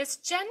love this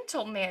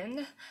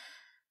gentleman?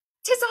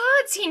 'Tis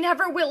odds he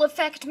never will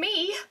affect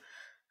me.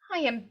 I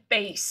am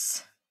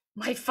base.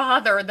 My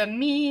father the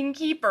mean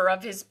keeper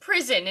of his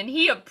prison, and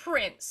he a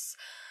prince.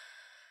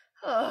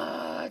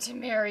 To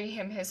marry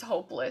him is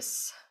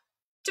hopeless.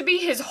 To be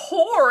his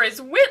whore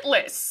is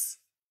witless.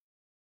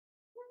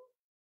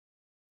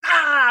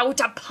 Out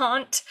a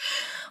punt!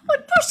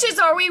 What bushes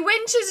are we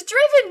wenches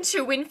driven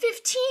to when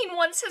 15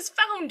 once has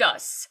found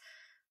us?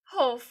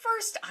 Oh,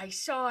 first I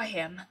saw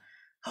him,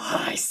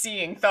 I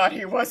seeing thought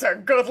he was a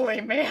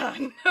goodly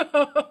man.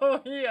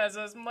 He has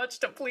as much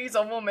to please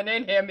a woman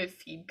in him,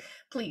 if he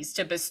pleased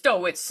to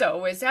bestow it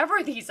so, as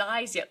ever these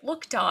eyes yet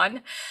looked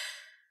on.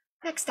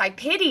 Next I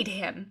pitied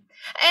him,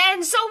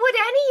 and so would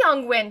any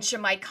young wench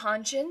in my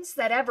conscience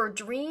that ever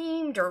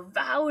dreamed or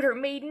vowed her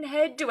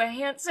maidenhead to a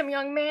handsome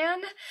young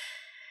man.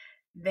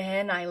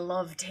 Then I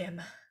loved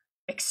him,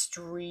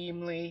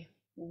 extremely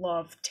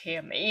loved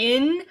him,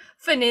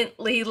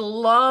 infinitely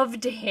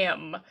loved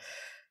him.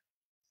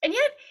 And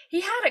yet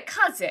he had a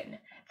cousin.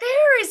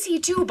 There is he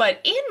too,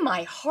 but in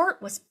my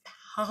heart was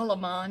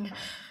Palamon.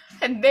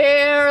 And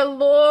there,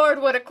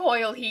 Lord, what a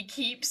coil he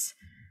keeps.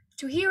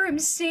 To hear him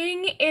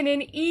sing in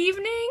an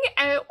evening,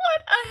 and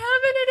what a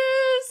heaven it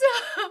is!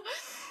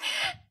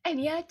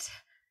 And yet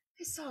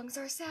his songs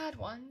are sad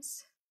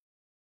ones.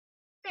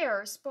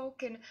 Fairer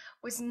spoken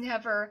was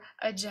never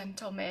a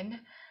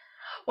gentleman.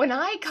 When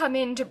I come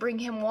in to bring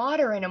him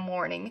water in a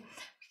morning,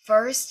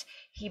 first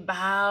he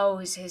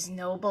bows his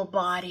noble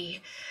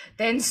body,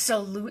 then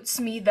salutes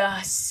me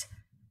thus.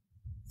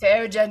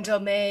 Fair gentle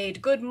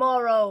maid, good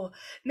morrow.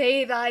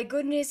 May thy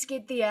goodness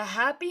get thee a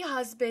happy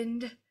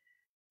husband.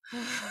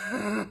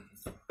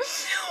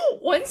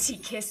 Once he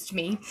kissed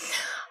me.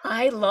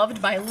 I loved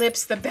my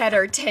lips the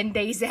better 10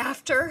 days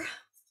after.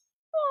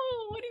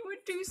 Oh, what he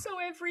would do so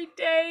every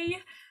day.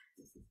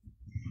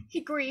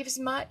 He grieves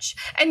much,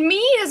 and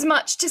me as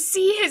much, to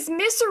see his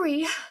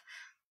misery.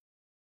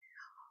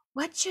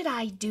 What should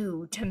I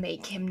do to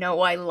make him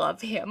know I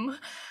love him?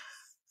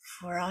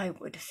 For I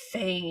would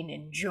fain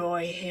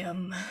enjoy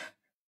him.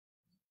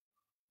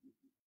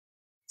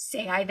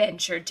 Say I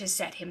ventured to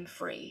set him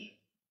free.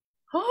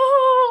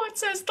 Oh, what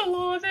says the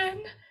law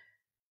then?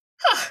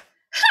 Ha!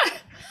 Ha!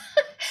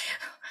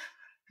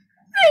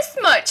 This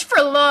much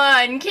for law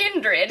and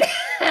kindred.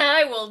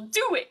 I will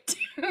do it.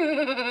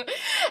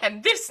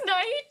 And this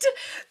night,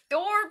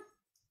 or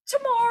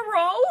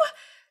tomorrow,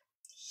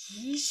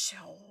 he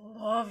shall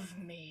love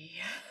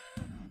me.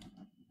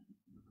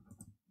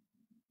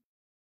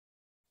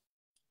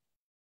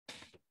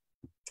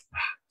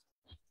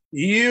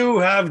 You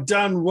have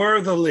done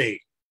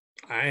worthily.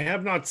 I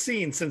have not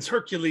seen since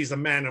Hercules a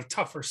man of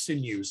tougher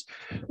sinews.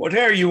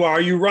 Whate'er you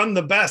are, you run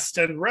the best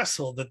and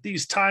wrestle that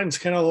these times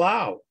can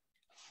allow.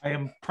 I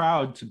am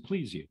proud to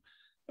please you.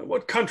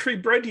 What country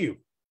bred you?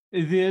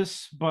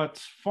 This, but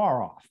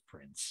far off,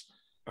 Prince.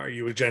 Are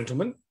you a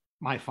gentleman?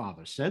 My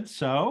father said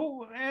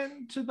so,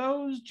 and to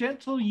those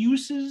gentle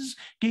uses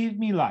gave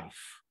me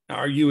life.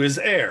 Are you his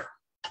heir?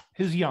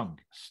 His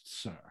youngest,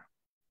 sir.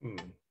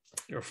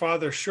 Your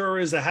father sure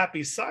is a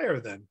happy sire,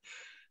 then.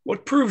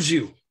 What proves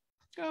you?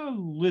 A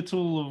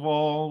little of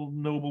all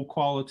noble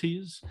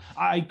qualities.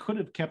 I could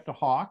have kept a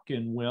hawk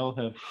and well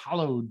have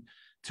hallowed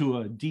to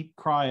a deep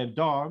cry of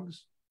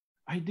dogs.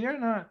 I dare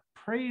not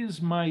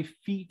praise my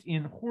feat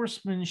in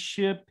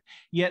horsemanship,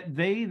 yet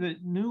they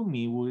that knew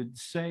me would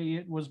say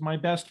it was my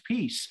best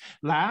piece.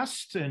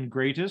 Last and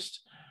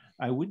greatest,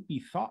 I would be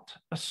thought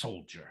a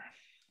soldier.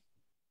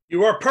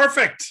 You are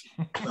perfect.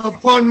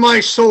 Upon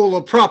my soul,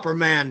 a proper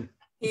man.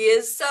 He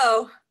is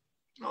so.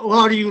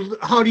 Oh,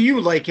 how do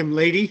you like him,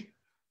 lady?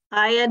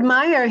 I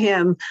admire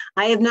him.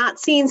 I have not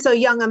seen so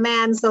young a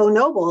man so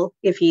noble,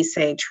 if he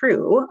say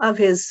true, of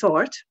his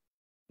sort.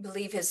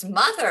 Believe his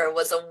mother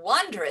was a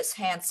wondrous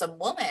handsome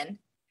woman.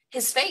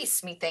 His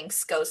face,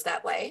 methinks, goes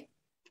that way.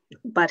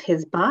 But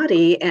his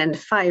body and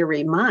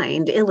fiery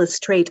mind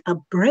illustrate a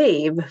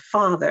brave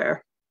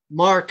father.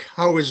 Mark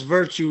how his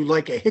virtue,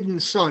 like a hidden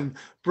sun,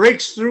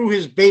 breaks through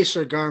his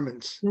baser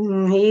garments.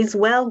 He's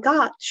well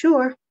got,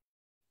 sure.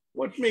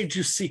 What made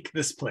you seek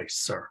this place,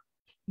 sir?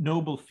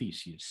 Noble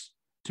Theseus,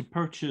 to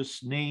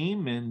purchase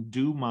name and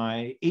do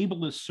my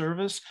ablest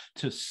service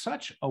to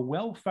such a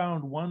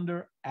well-found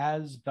wonder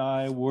as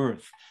thy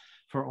worth.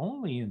 For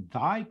only in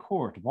thy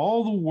court of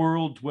all the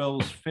world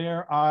dwells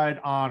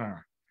fair-eyed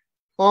honor.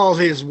 All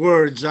his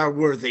words are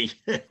worthy.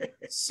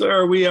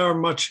 Sir, we are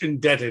much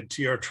indebted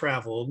to your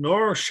travel,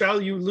 nor shall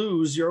you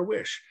lose your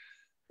wish.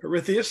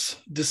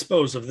 Pirithous,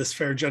 dispose of this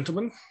fair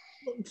gentleman.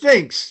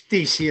 Thanks,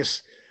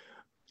 Theseus.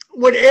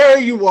 Whate'er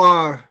you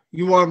are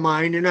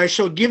mine, and I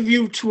shall give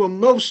you to a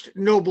most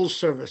noble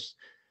service.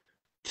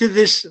 To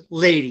this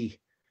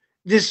lady,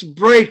 this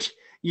bright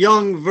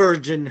young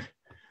virgin,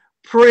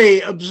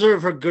 pray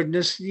observe her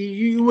goodness.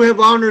 You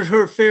have honored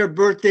her fair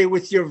birthday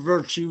with your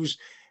virtues,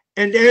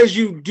 and as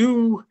you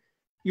do,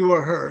 you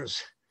are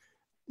hers.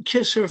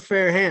 Kiss her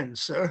fair hand,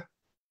 sir.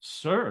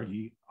 Sir,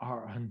 ye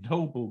are a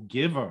noble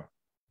giver.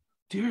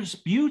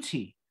 Dearest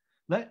beauty,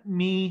 let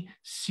me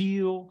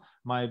seal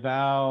my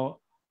vow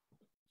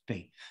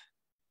faith.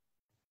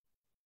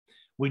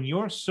 When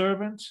your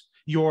servant,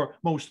 your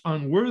most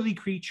unworthy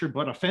creature,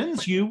 but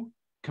offends you,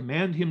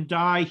 command him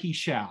die, he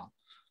shall.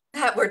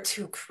 That were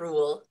too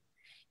cruel.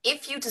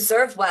 If you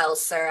deserve well,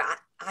 sir,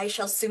 I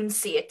shall soon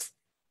see it.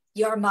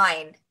 You're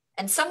mine,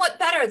 and somewhat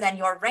better than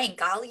your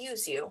rank, I'll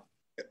use you.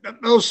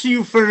 I'll see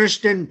you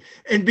furnished, and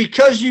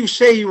because you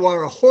say you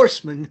are a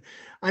horseman,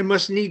 I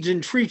must needs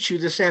entreat you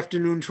this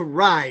afternoon to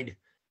ride,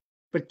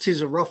 but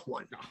 'tis a rough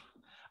one.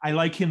 I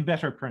like him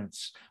better,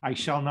 Prince. I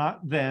shall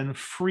not then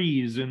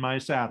freeze in my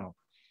saddle.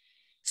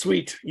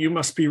 Sweet, you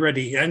must be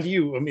ready, and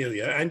you,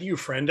 Emilia, and you,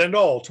 friend, and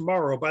all,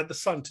 tomorrow by the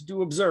sun to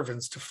do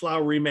observance to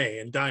Flowery May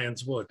in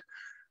Dian's Wood.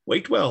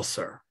 Wait well,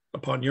 sir,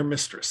 upon your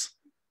mistress.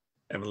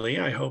 Emily,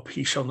 I hope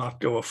he shall not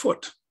go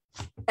afoot.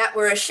 That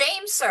were a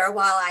shame, sir,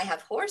 while I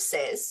have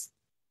horses.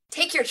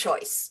 Take your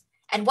choice,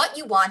 and what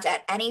you want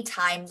at any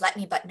time, let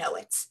me but know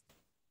it.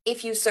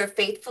 If you serve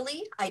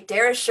faithfully, I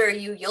dare assure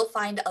you, you'll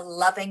find a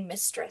loving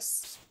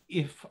mistress.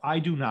 If I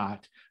do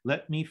not,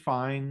 let me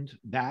find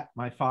that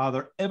my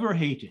father ever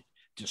hated,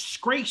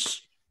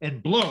 disgrace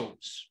and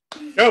blows.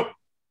 Go,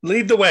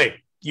 lead the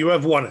way. You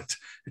have won it.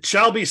 It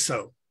shall be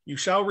so. You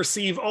shall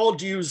receive all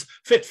dues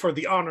fit for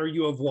the honor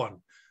you have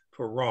won.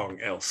 For wrong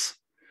else.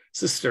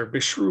 Sister,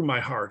 beshrew my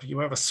heart, you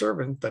have a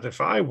servant that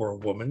if I were a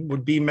woman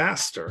would be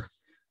master.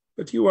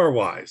 But you are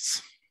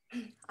wise.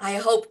 I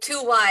hope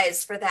too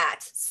wise for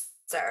that,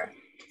 sir.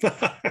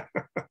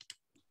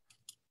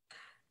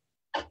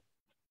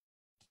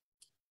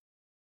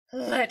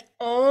 Let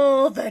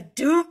all the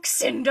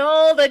dukes and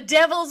all the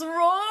devils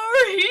roar,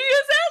 he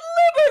is at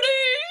liberty!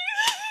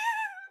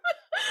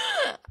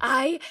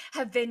 I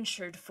have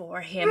ventured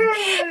for him,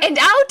 and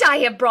out I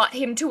have brought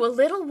him to a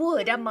little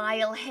wood a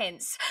mile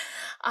hence.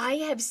 I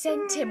have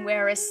sent him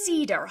where a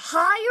cedar,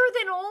 higher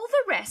than all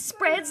the rest,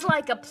 spreads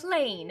like a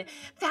plain,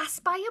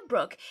 fast by a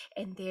brook,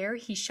 and there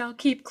he shall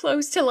keep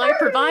close till I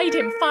provide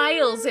him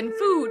files and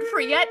food,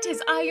 for yet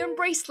his iron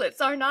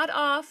bracelets are not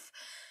off.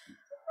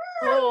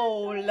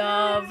 Oh,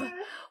 love,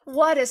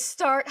 what a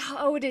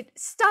stout-hearted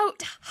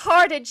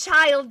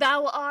child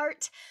thou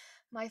art!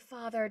 My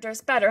father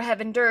durst better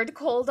have endured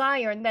cold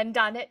iron than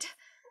done it.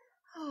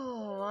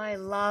 Oh, I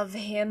love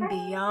him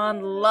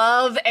beyond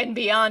love and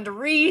beyond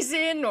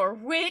reason or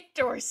wit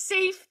or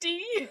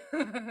safety. I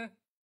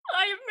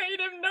have made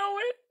him know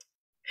it.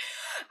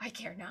 I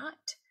care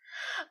not.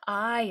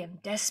 I am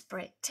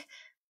desperate.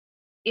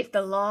 If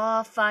the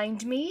law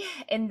find me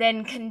and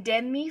then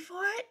condemn me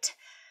for it,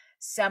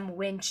 some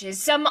wenches,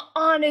 some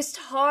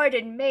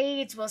honest-hearted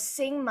maids will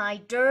sing my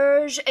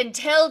dirge and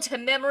tell to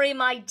memory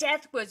my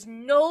death was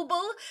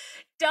noble,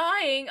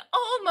 dying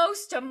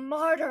almost a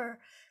martyr.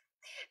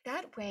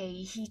 That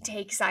way he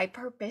takes I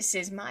purpose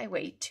is my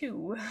way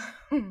too.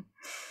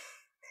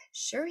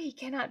 Sure he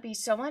cannot be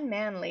so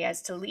unmanly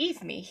as to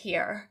leave me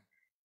here.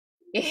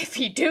 If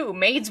he do,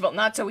 maids will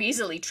not so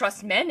easily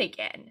trust men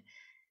again.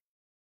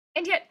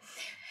 And yet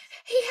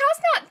he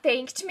has not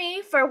thanked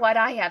me for what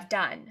I have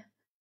done.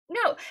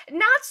 No,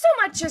 not so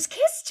much as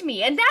kissed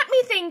me, and that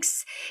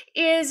methinks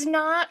is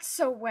not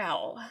so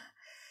well.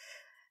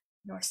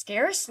 Nor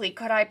scarcely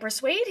could I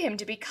persuade him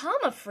to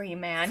become a free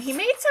man. He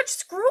made such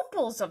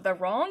scruples of the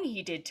wrong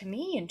he did to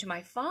me and to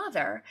my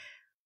father.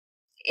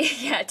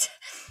 Yet,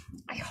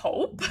 I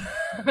hope,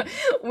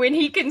 when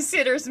he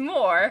considers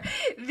more,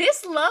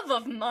 this love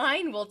of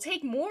mine will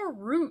take more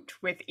root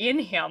within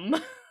him.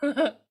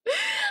 Let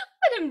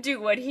him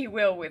do what he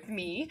will with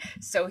me,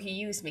 so he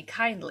use me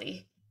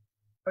kindly.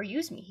 Or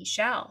use me he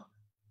shall,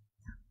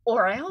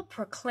 or I'll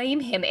proclaim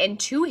him, and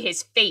to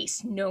his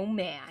face no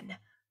man.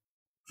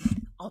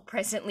 I'll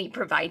presently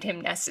provide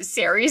him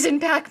necessaries, and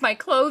pack my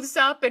clothes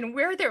up, and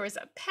where there is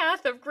a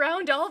path of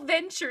ground I'll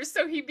venture,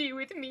 so he be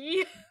with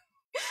me.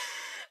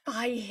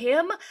 By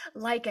him,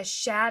 like a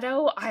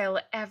shadow,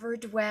 I'll ever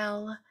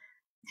dwell.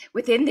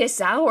 Within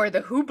this hour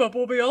the hubbub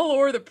will be all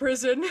o'er the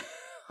prison.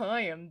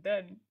 I am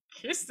then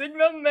kissing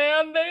the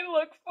man they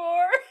look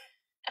for.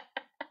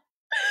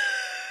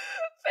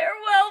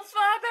 Farewell,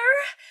 father.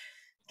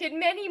 Get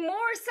many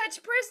more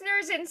such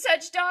prisoners and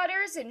such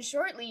daughters, and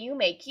shortly you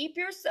may keep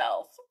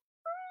yourself.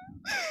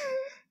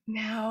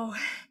 Now,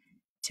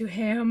 to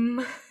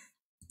him.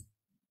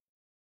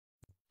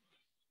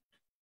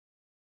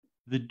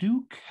 The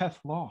Duke hath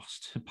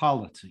lost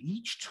Hippolyta,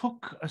 each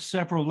took a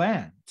several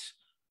land.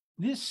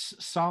 This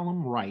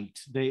solemn rite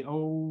they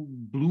owe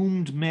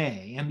bloomed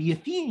May, and the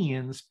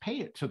Athenians pay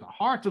it to the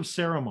heart of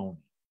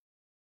ceremony.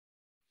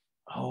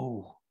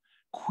 Oh,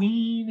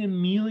 Queen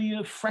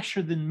Emilia,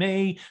 fresher than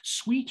May,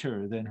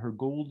 sweeter than her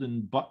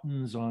golden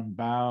buttons on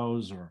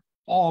boughs, or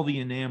all the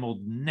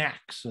enameled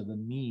necks of the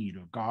mead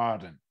or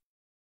garden.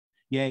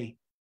 Yea,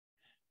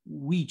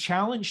 we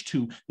challenge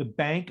to the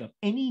bank of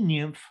any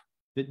nymph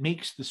that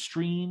makes the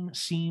stream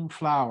seem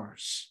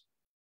flowers.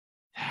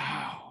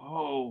 Thou,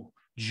 oh,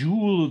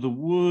 jewel of the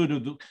wood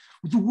of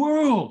the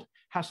world,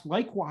 hast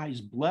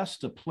likewise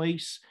blessed a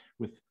place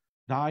with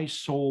thy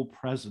sole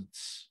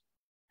presence.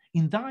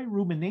 In thy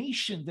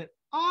rumination that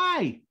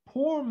I,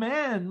 poor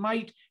man,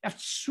 might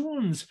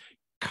eftsoons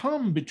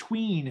come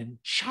between and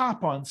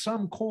chop on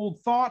some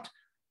cold thought,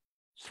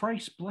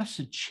 thrice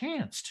blessed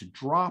chance to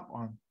drop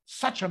on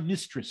such a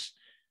mistress,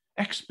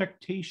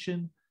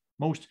 expectation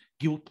most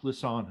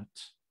guiltless on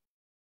it.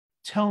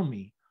 Tell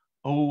me,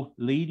 O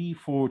Lady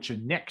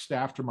Fortune, next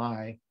after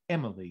my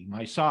Emily,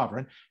 my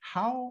sovereign,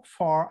 how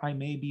far I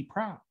may be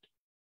proud.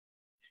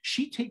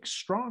 She takes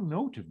strong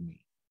note of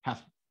me,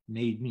 hath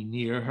made me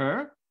near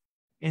her,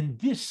 and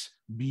this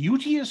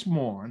beauteous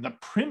morn, the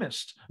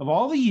primmest of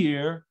all the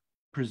year,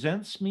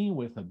 presents me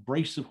with a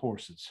brace of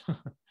horses.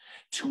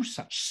 Two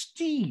such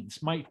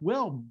steeds might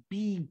well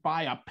be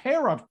by a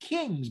pair of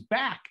kings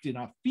backed in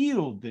a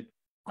field that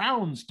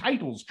crowns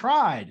titles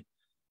tried.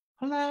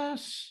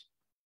 Alas,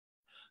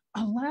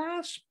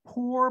 alas,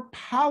 poor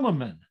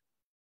Palamon,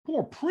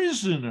 poor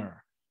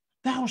prisoner,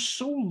 thou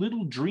so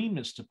little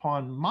dreamest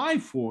upon my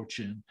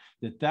fortune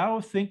that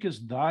thou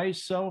thinkest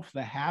thyself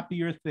the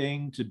happier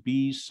thing to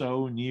be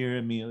so near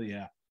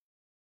Emilia.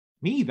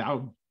 Me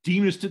thou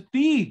deemest at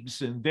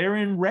Thebes, and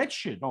therein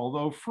wretched,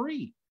 although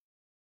free.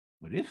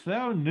 But if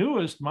thou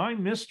knewest my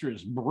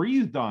mistress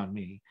breathed on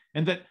me,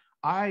 and that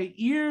I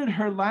eared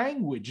her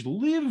language,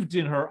 lived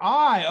in her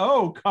eye,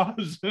 oh,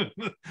 cousin,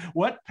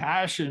 what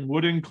passion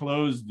would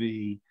enclose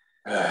thee?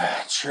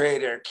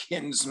 Traitor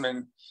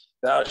kinsman,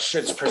 thou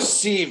shouldst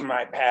perceive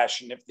my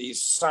passion if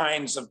these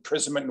signs of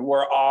imprisonment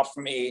were off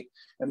me,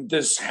 and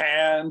this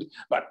hand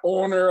but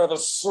owner of a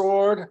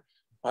sword.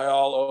 By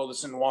all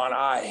oaths in one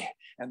eye,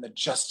 and the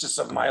justice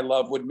of my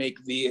love would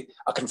make thee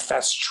a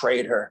confessed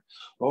traitor.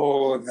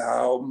 O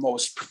thou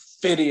most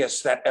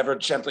perfidious that ever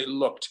gently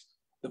looked,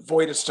 the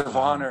voidest of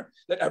honor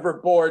that ever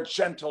bore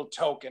gentle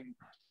token,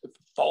 the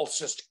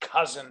falsest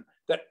cousin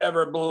that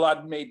ever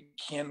blood made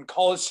kin,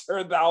 callest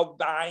her thou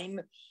thine?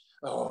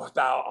 Oh,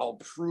 thou, I'll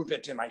prove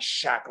it in my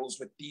shackles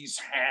with these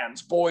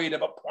hands, void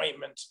of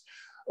appointment.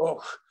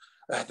 Oh,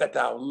 that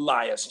thou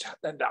liest,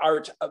 and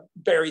art a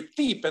very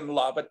thief in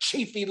love, a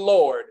chiefy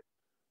lord,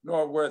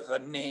 nor worth the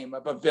name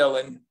of a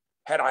villain.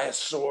 Had I a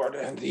sword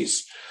and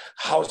these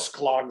house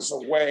clogs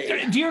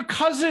away. Dear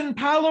cousin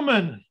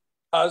Palamon.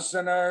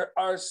 Cousin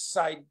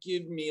Arcite,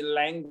 give me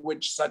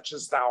language such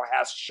as thou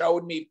hast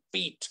showed me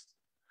feet.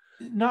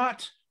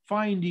 Not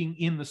finding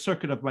in the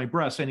circuit of my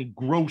breast any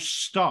gross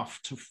stuff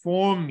to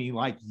form me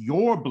like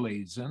your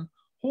blazon,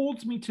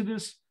 holds me to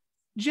this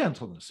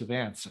gentleness of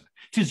answer.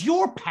 'Tis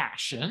your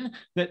passion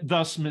that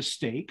thus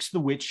mistakes the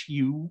which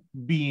you,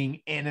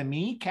 being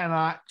enemy,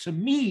 cannot to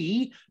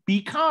me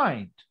be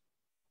kind.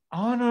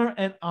 Honor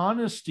and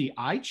honesty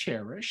I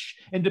cherish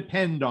and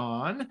depend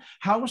on,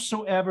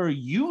 howsoever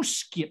you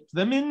skip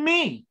them in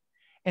me.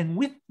 And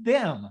with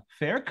them,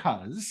 fair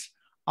coz,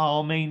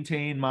 I'll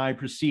maintain my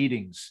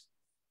proceedings.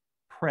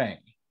 Pray,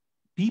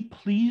 be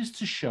pleased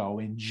to show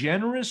in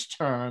generous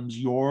terms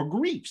your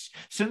griefs,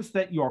 since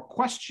that your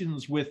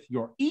questions with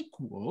your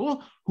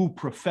equal, who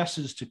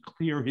professes to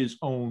clear his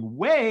own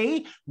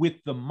way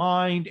with the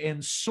mind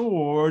and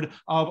sword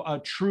of a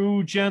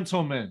true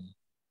gentleman.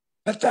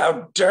 That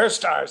thou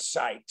durst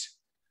Arcite.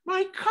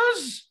 My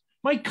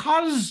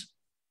coz,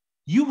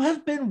 you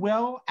have been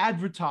well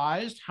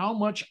advertised how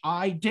much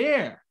I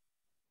dare.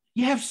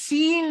 You have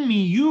seen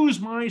me use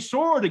my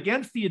sword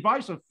against the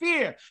advice of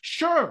fear.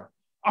 Sure,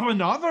 of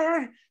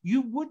another,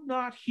 you would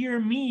not hear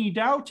me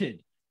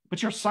doubted,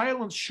 but your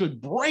silence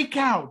should break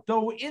out,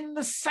 though in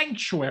the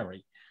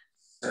sanctuary.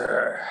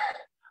 Sir,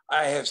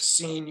 I have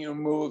seen you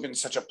move in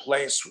such a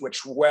place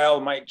which well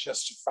might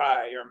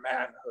justify your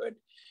manhood.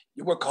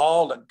 You were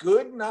called a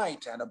good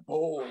knight and a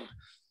bold,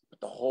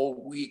 but the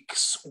whole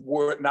weeks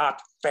were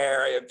not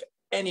fair if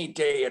any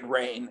day it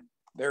rain.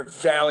 Their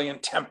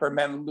valiant temper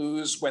men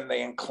lose when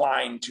they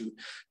incline to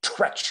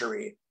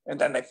treachery, and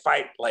then they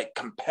fight like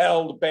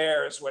compelled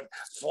bears would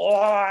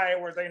fly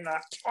were they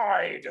not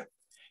tied.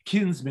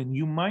 Kinsman,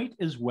 you might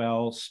as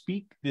well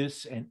speak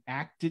this and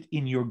act it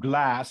in your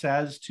glass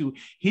as to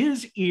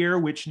his ear,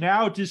 which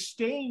now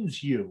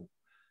disdains you.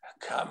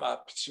 Come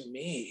up to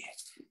me.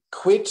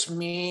 Quit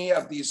me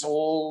of these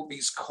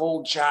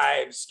cold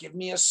jibes. Give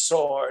me a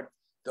sword,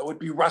 though it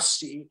be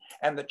rusty,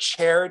 and the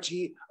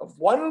charity of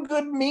one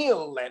good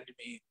meal lend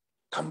me.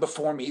 Come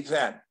before me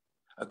then,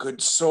 a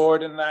good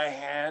sword in thy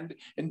hand,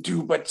 and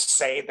do but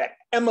say that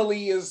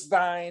Emily is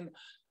thine.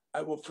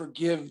 I will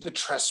forgive the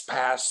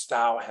trespass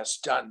thou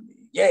hast done me.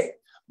 Yea,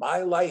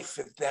 my life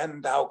if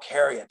then thou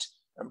carry it,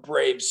 and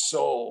brave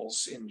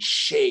souls in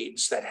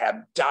shades that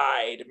have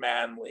died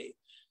manly,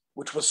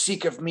 which will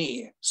seek of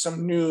me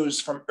some news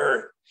from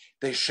earth.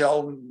 They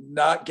shall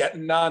not get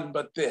none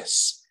but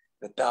this,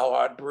 that thou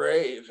art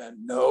brave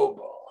and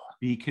noble.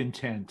 Be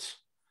content.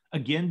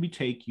 Again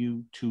betake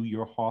you to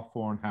your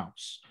hawthorn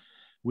house.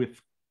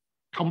 With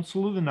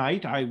counsel of the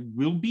night, I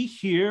will be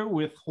here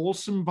with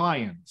wholesome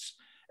viands.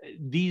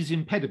 These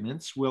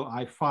impediments will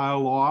I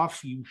file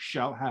off. You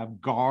shall have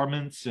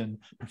garments and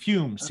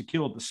perfumes to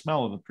kill the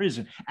smell of the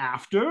prison.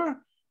 After,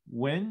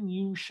 when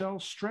you shall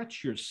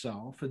stretch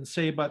yourself and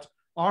say, but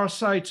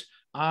Arcite,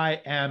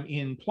 I am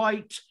in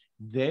plight,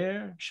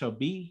 there shall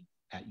be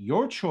at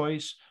your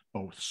choice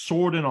both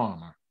sword and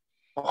armor.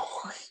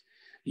 Oh,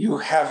 you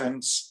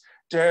heavens,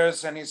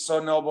 dares any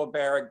so noble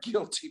bear a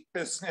guilty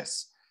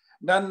business?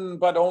 None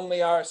but only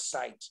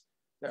Arcite.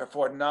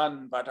 Therefore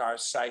none but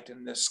Arcite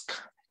in this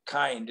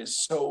kind is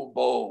so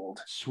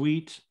bold.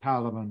 Sweet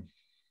Palamon,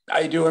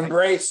 I do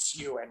embrace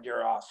you and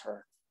your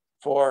offer.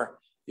 For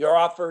your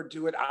offer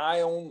do it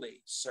I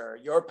only, sir,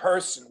 your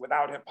person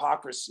without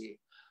hypocrisy.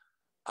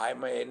 I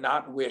may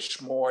not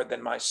wish more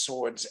than my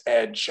sword's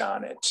edge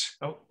on it.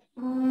 Oh.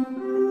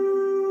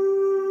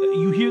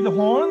 You hear the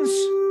horns?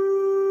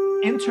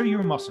 Enter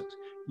your musset.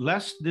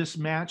 lest this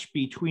match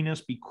between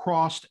us be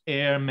crossed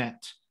ere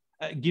met.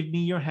 Give me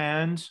your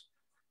hand.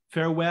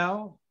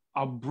 Farewell.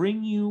 I'll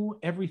bring you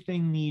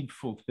everything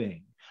needful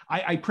thing.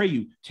 I pray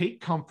you,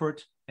 take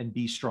comfort and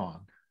be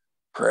strong.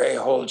 Pray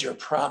hold your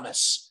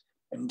promise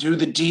and do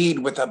the deed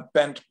with a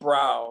bent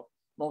brow.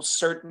 Most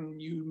certain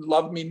you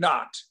love me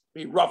not.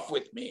 Be rough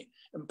with me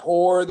and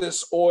pour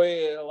this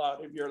oil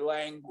out of your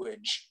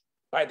language.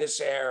 By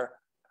this air,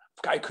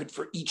 I could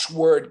for each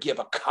word give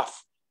a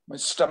cuff, my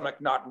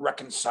stomach not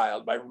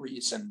reconciled by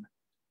reason.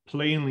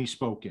 Plainly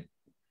spoken,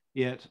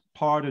 yet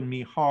pardon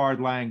me hard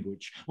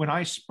language. When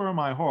I spur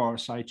my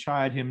horse, I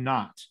chide him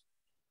not.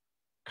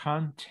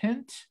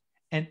 Content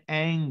and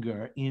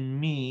anger in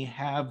me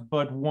have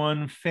but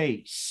one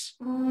face.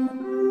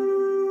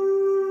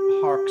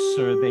 Hark,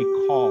 sir, they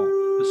call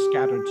the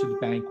scattered to the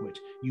banquet.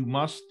 You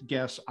must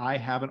guess I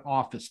have an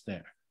office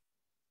there.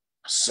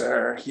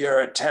 Sir,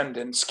 your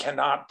attendance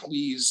cannot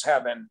please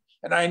heaven,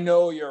 and I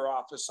know your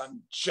office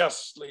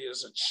unjustly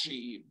is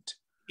achieved.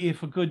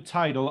 If a good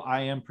title,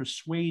 I am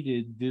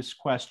persuaded this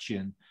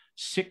question,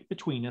 sick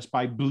between us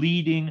by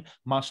bleeding,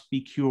 must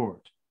be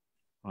cured.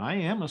 I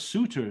am a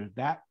suitor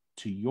that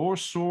to your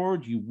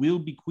sword you will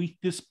bequeath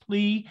this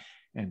plea,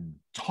 and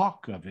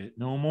talk of it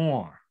no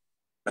more.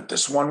 But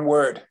this one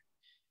word,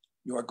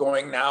 you are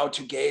going now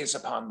to gaze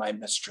upon my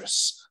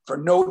mistress, for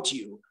note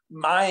you,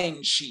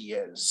 mine she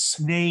is.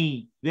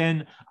 Nay,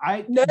 then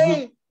I...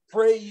 Nay,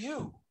 pray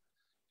you.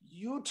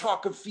 You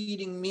talk of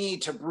feeding me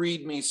to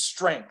breed me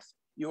strength.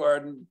 You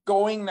are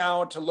going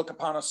now to look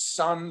upon a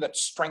sun that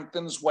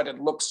strengthens what it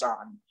looks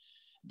on.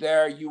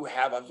 There you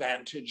have a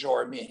vantage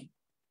o'er me.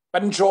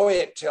 But enjoy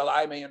it till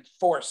I may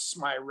enforce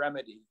my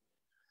remedy.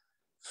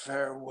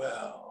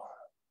 Farewell.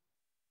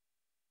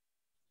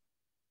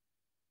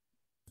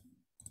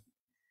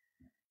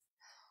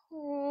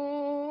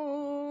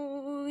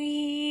 Oh,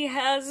 he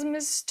has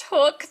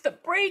mistook the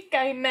break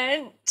I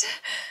meant.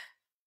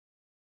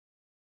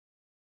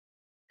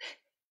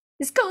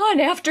 Is gone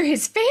after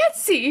his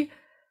fancy.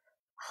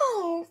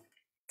 Oh,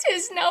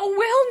 'tis now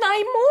well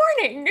nigh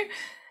morning.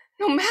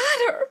 No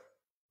matter.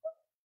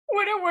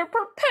 Would it were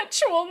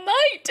perpetual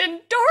night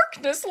and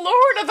darkness,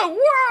 Lord of the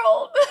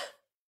world!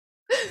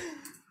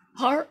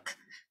 Hark!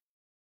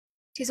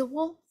 'Tis a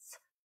wolf.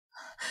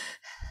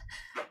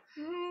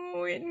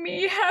 Oh, in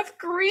me hath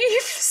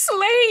grief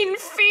slain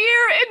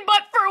fear, and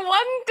but for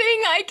one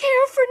thing I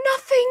care for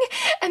nothing,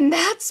 and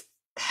that's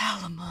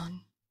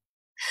Palamon.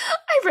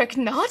 I reck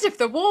not if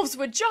the wolves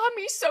would jaw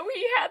me so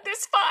he had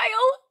this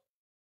file.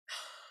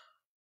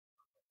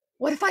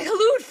 What if I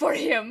hallooed for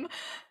him?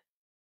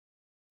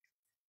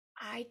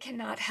 I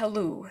cannot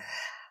halloo.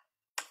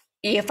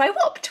 If I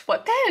whooped,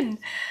 what then?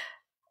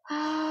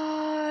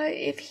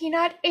 If he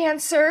not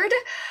answered,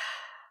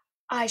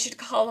 I should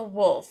call a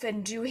wolf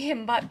and do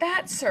him but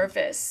that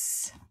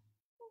service.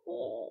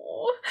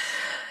 Oh,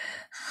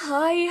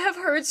 I have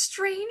heard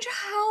strange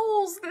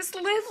howls this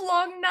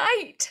livelong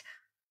night.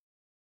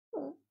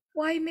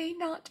 Why may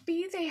not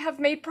be they have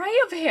made prey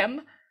of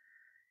him?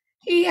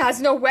 He has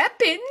no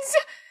weapons.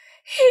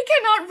 He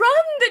cannot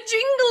run. The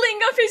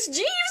jingling of his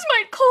jeeves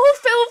might call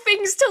fell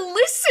things to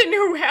listen,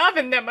 who have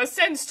in them a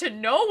sense to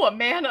know a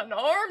man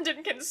unarmed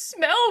and can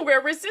smell where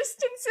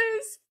resistance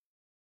is.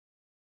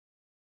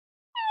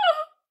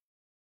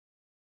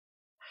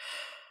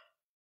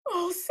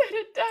 I'll set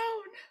it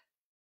down.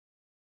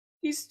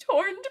 He's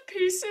torn to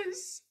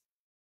pieces.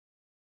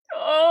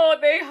 Oh,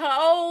 they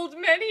howled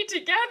many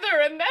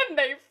together, and then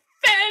they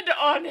fed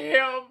on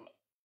him.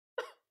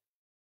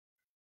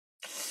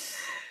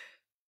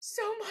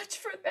 So much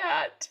for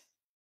that.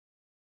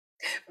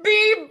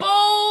 Be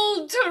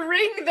bold to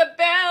ring the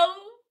bell.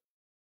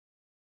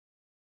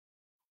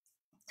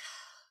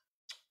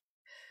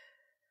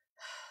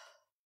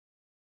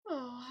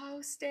 Oh,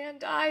 how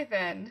stand I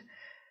then?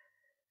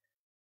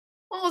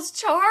 All's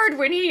charred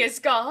when he is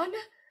gone.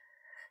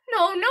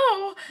 No,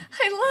 no,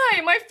 I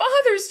lie, my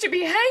father's to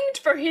be hanged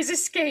for his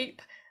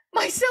escape.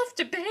 Myself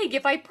to beg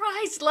if I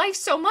prized life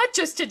so much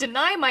as to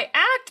deny my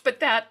act, but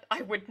that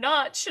I would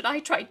not, should I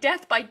try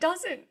death by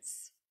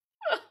dozens.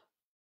 I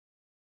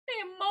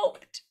am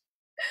moped.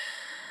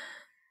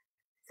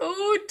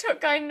 Food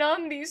took I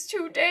none these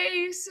 2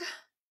 days.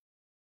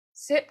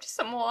 Sipped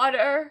some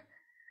water.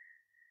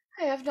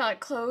 I have not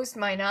closed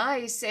mine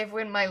eyes, save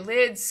when my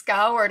lids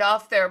scoured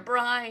off their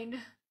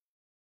brine.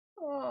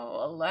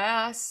 Oh,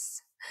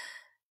 alas!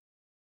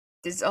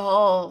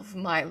 Dissolve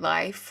my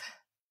life.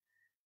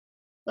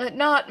 Let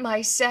not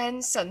my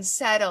sense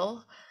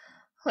unsettle,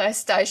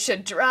 lest I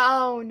should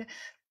drown,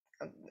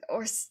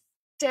 or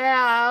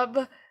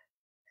stab,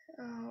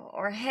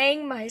 or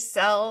hang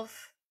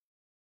myself.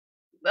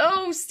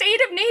 Oh,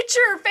 state of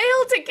nature,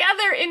 fail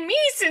together in me,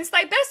 since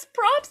thy best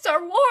props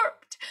are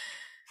warped.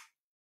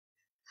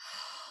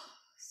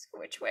 So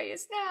which way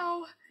is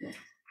now?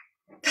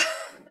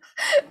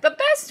 The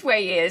best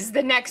way is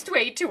the next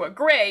way to a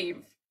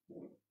grave.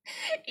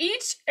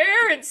 Each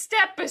errant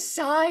step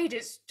aside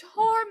is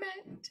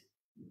torment.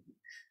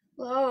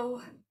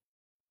 Lo,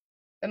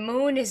 the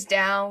moon is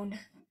down,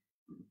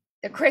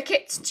 the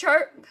crickets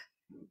chirp,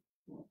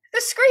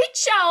 The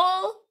screech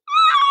owl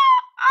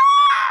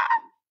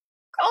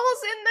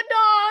calls in the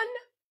dawn.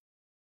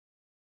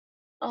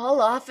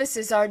 All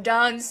offices are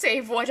done,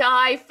 save what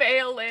I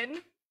fail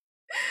in.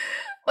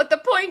 But the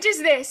point is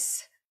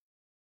this: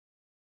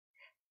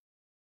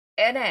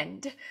 an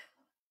end.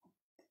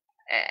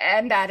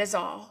 And that is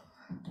all.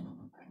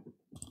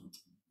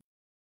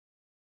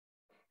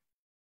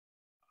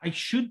 I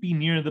should be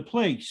near the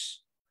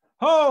place.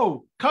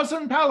 Ho,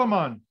 cousin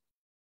Palamon!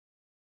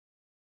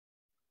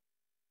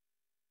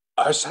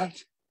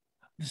 Arcite?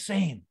 The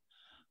same.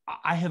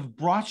 I have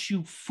brought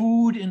you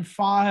food and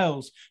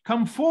files.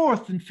 Come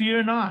forth and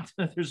fear not.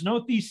 There's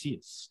no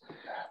Theseus.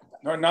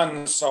 Nor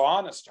none so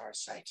honest,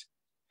 Arcite.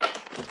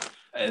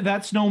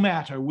 That's no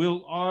matter.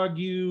 We'll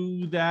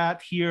argue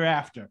that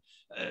hereafter.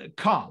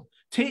 Come,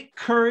 take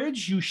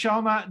courage. You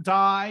shall not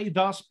die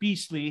thus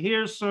beastly.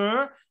 Here,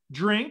 sir,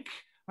 drink.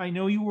 I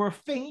know you were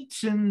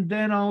faint, and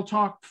then I'll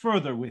talk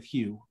further with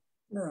you.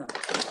 Oh,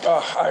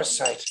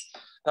 Arcite,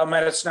 thou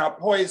mightest now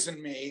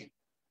poison me.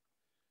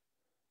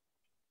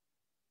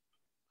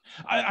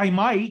 I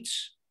might,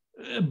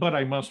 but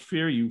I must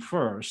fear you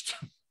first.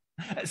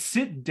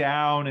 Sit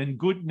down, and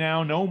good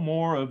now, no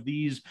more of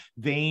these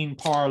vain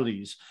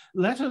parleys.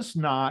 Let us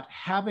not,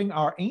 having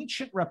our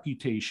ancient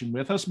reputation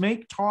with us,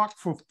 make talk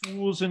for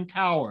fools and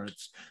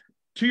cowards.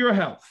 To your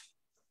health.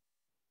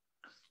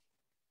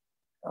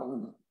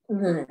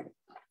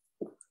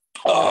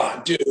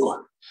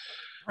 Do.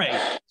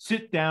 Pray,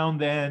 sit down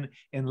then,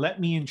 and let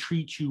me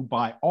entreat you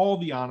by all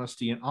the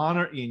honesty and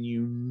honor in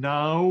you,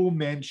 no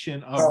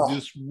mention of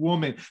this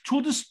woman.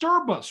 'Twill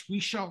disturb us. We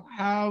shall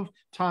have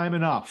time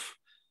enough.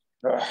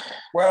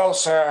 Well,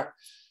 sir,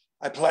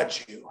 I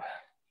pledge you.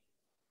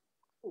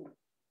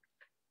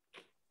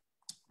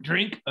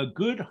 Drink a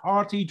good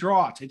hearty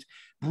draught. It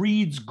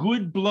breeds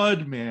good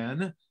blood,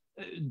 man.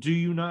 Do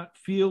you not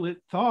feel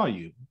it thaw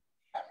you?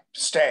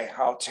 Stay,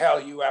 I'll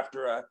tell you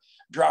after a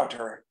draught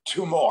or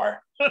two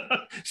more.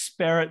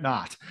 Spare it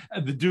not.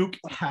 The Duke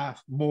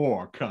hath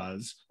more,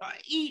 cuz.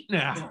 Eat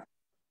now.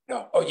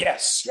 Oh,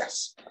 yes,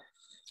 yes.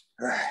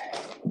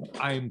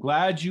 I am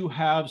glad you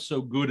have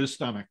so good a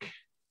stomach.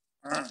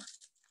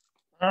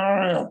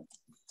 I'm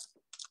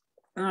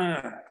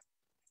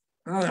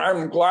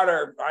glad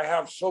I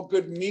have so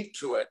good meat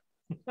to it.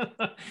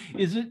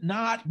 Is it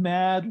not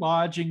mad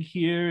lodging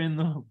here in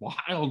the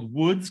wild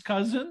woods,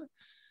 cousin?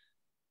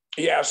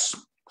 Yes,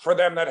 for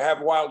them that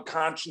have wild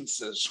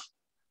consciences.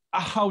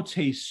 How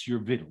tastes your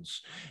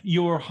victuals?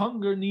 Your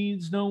hunger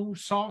needs no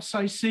sauce,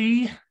 I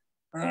see.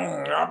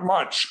 Not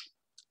much.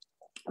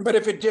 But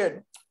if it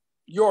did,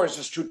 yours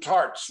is too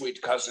tart,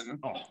 sweet cousin.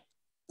 Oh.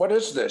 What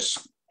is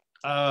this?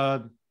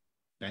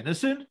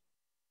 Venison?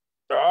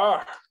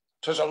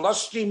 'Tis a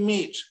lusty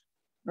meat.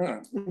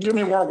 Give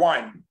me more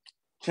wine.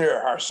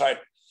 Here, Arcite.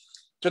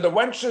 To the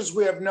wenches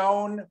we have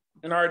known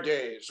in our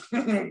days.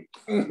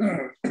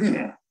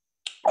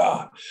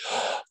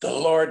 The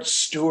Lord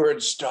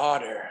Steward's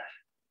daughter.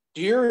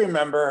 Do you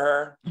remember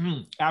her?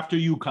 After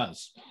you,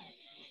 cuz.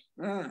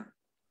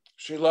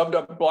 She loved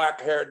a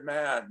black-haired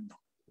man.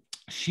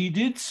 She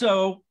did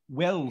so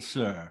well,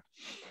 sir.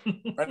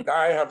 And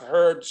I have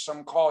heard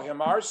some call him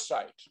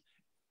Arcite.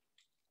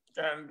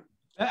 And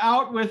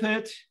out with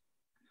it.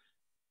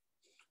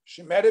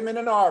 She met him in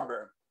an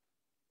arbor.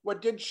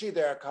 What did she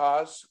there,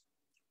 cause?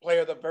 Play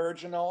of the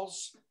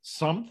virginals?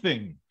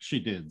 Something she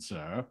did,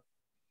 sir.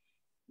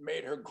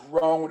 Made her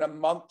groan a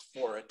month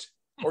for it,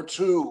 or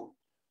 2,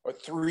 or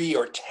 3,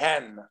 or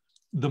 10.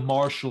 The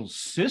marshal's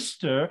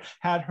sister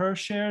had her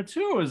share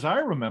too, as I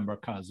remember,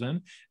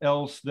 cousin.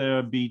 Else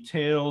there be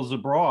tales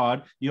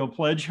abroad. You'll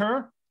pledge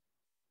her?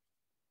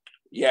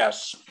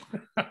 Yes.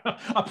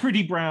 A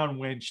pretty brown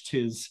wench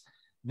 'tis.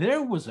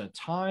 There was a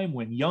time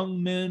when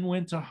young men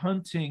went to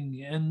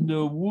hunting and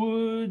a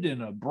wood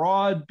and a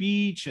broad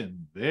beach,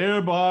 and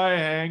thereby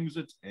hangs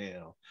a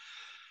tale.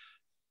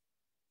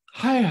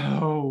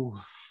 Hi-ho.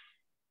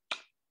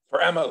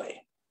 For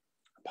Emily,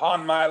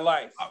 upon my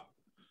life,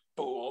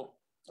 fool,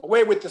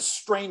 away with the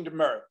strained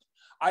mirth.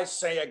 I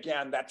say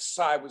again, that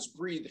sigh was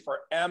breathed for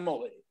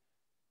Emily.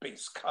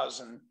 Base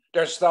cousin,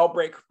 darest thou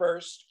break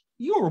first?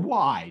 You're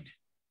wide.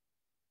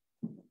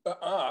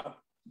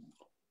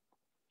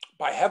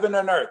 By heaven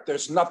and earth,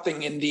 there's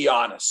nothing in thee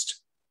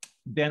honest.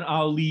 Then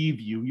I'll leave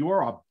you.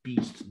 You're a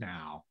beast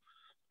now.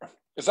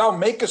 As thou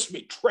makest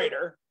me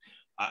traitor.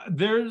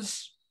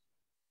 There's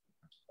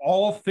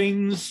all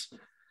things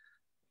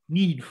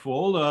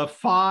needful,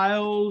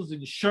 files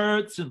and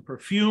shirts and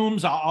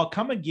perfumes. I'll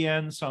come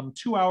again some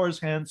 2 hours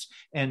hence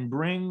and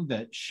bring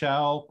that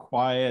shall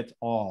quiet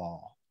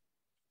all.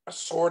 A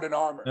sword and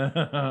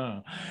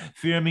armor.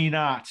 Fear me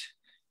not.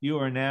 You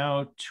are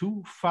now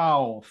too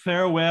foul.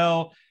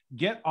 Farewell.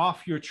 Get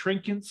off your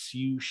trinkets.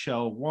 You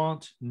shall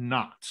want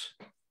not.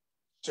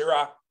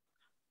 Sirrah.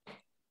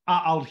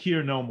 I'll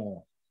hear no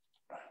more.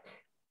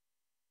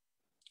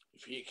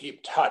 If he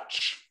keep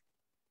touch,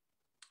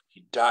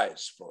 he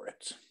dies for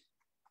it.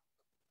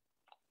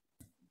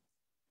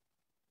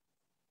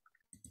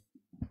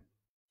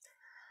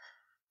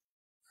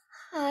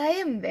 I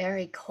am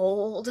very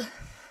cold,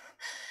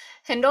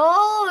 And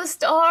all the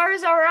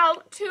stars are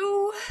out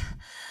too.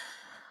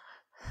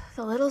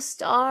 The little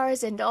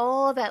stars and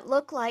all that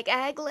look like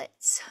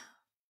aglets.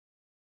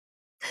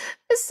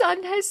 The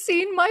sun has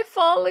seen my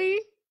folly.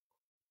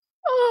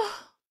 Oh,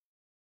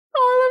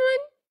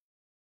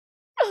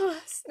 Palamon.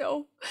 Alas,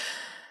 no.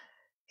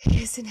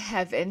 He is in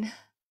heaven.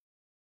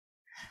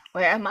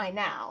 Where am I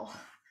now?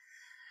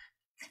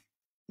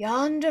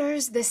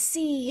 Yonder's the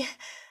sea,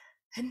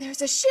 and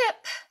there's a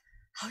ship.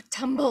 How it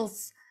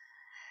tumbles.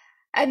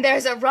 And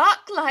there's a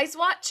rock lies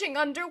watching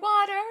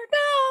underwater.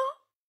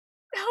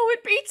 Now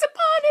it beats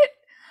upon it.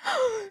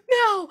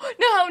 Now,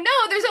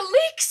 there's a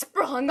leak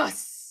sprung, a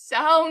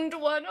sound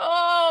one.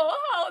 Oh,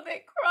 how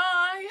they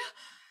cry.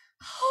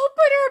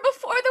 Open her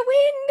before the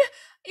wind.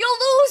 You'll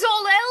lose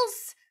all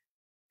else.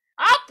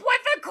 Up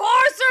with a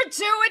course or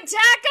two and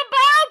tack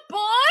about,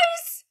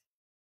 boys.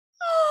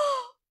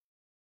 Oh,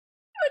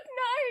 good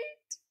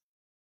night.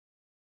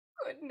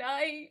 Good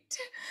night.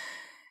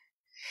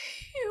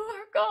 You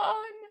are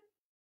gone.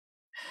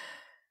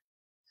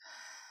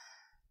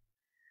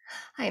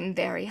 I'm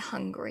very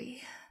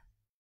hungry.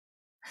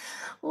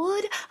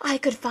 Would I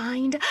could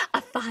find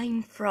a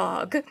fine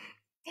frog.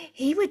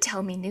 He would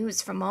tell me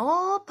news from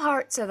all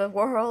parts of the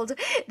world.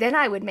 Then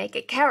I would make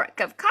a carrack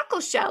of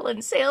cockleshell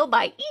and sail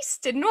by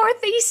east and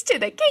northeast to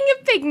the king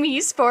of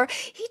pygmies, for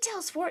he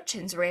tells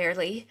fortunes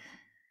rarely.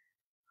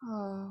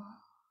 Oh,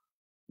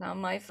 now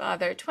my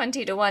father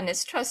 20 to 1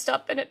 is trussed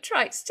up in a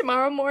trice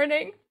tomorrow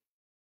morning.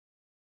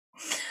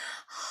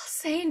 I'll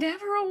say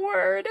never a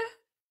word,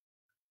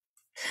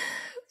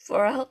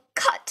 for I'll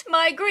cut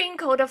my green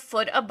coat a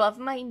foot above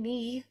my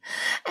knee,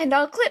 and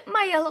I'll clip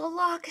my yellow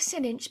locks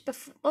an inch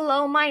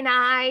below mine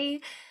eye.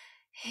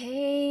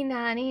 Hey,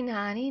 nanny,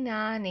 nanny,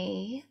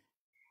 nanny,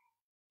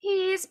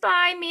 he's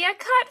by me a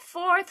cut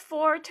forth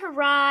for to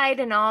ride,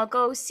 and I'll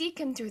go seek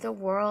him through the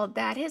world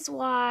that is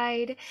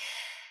wide.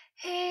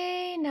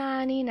 Hey,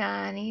 nanny,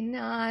 nanny,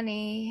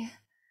 nanny.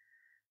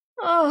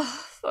 Oh,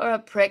 for a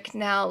prick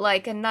now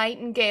like a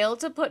nightingale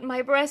to put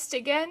my breast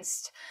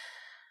against.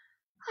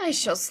 I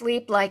shall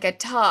sleep like a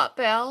top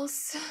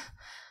else.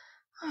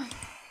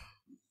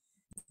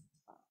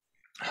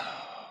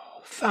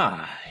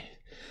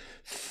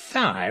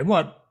 Fie,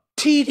 what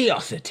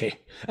tediosity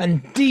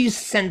and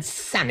decent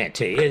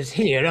sanity is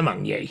here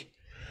among ye.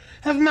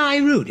 Have my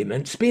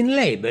rudiments been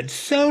laboured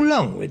so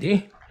long with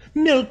ye,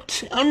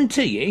 milked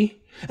unto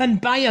ye,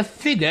 and by a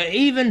figure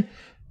even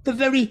the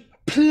very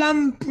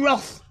plum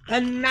broth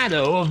and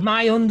marrow of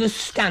my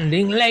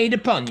understanding laid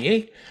upon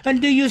ye,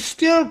 and do you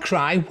still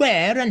cry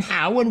where and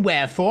how and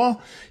wherefore,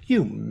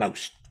 you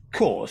most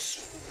coarse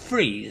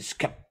Friz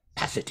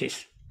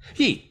capacities,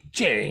 ye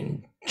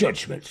Jane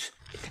judgments?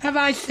 Have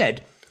I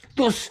said,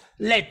 thus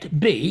let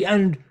be,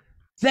 and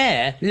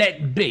there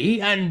let be,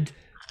 and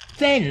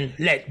then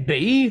let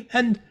be,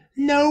 and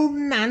no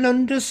man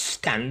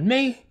understand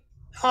me?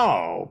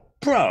 Oh,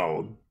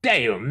 pro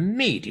Deum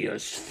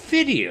medius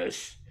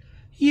fidius,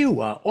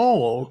 you are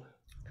all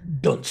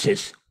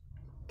dunces.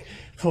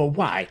 For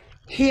why,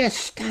 here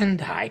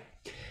stand I,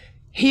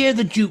 here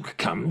the Duke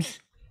comes,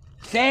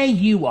 there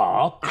you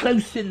are,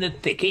 close in the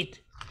thicket,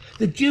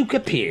 the Duke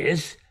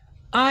appears,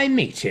 I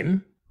meet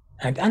him,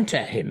 and unto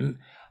him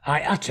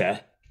I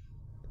utter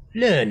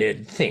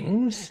learned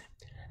things,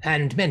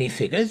 and many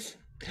figures,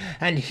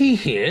 and he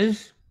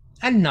hears,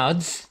 and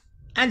nods,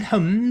 and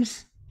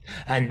hums,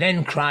 and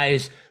then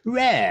cries,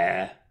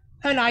 rare,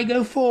 and I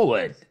go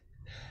forward.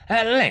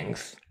 At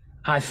length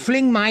I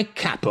fling my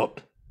cap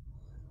up.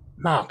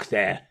 Mark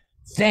there,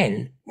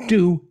 then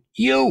do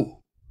you.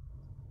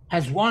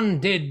 As one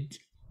did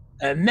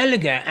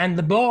Meliger and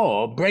the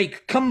boar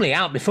break comely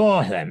out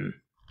before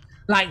them.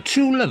 Like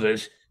true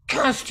lovers,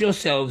 cast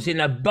yourselves in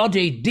a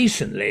body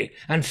decently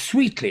and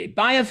sweetly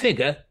by a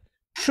figure,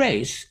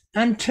 trace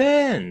and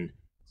turn.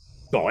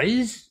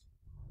 Boys?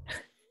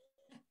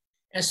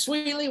 And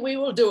sweetly we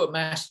will do it,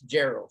 Master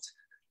Gerald.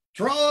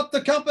 Draw up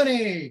the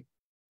company.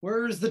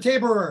 Where's the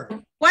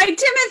Taborer? Why,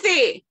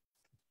 Timothy?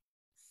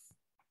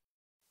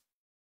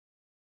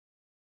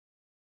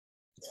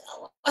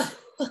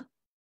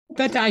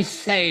 But I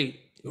say,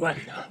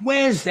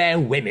 where's their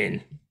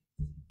women?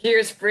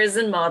 Here's Friz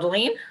and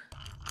Madeline.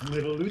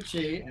 Little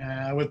Lucci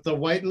with the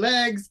white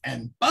legs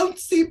and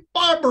bouncy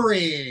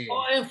Barbary.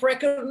 Oh, and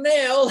freckled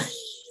Nell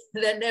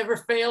that never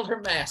failed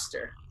her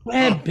master.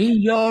 Where be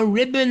your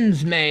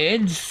ribbons,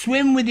 maids?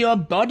 Swim with your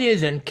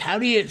bodies and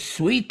carry it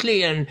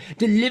sweetly and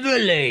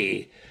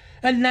deliberately.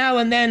 And now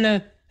and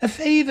then a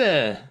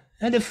favour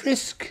and a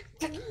frisk.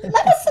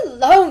 Let us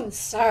alone,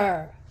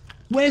 sir.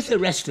 Where's the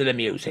rest of the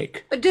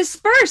music?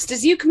 Dispersed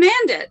as you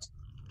commanded.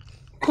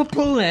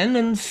 Couple then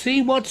and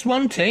see what's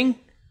wanting.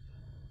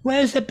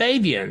 Where's the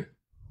Bavian?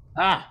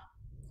 Ah,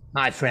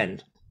 my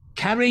friend,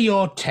 carry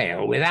your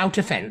tale without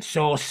offence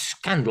or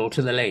scandal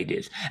to the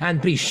ladies, and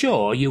be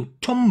sure you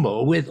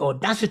tumble with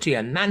audacity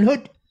and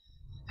manhood,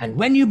 and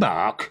when you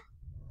bark,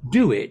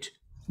 do it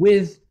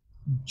with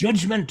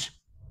judgment.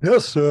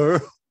 Yes,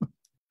 sir.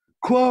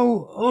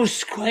 Quo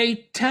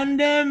usque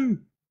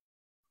tandem.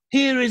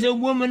 Here is a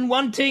woman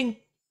wanting.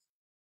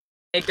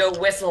 They go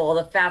whistle all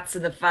the fats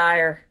in the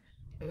fire.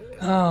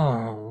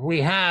 Oh,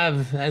 we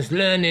have, as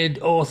learned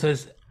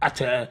authors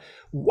utter,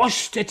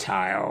 washed a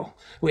tile.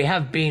 We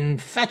have been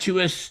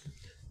fatuous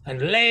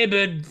and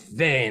laboured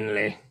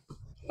vainly.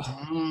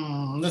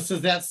 This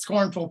is that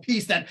scornful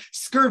piece, that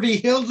scurvy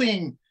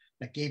hilding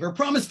that gave her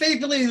promise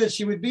faithfully that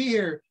she would be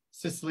here.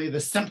 Cicely, the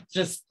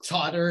sumptuous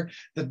taught her,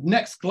 the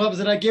next gloves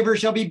that I give her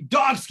shall be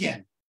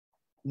dogskin.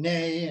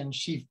 Nay, and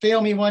she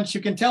failed me once,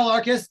 you can tell,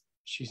 Arcus.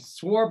 She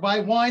swore by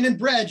wine and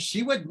bread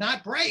she would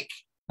not break.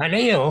 An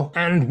eel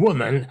and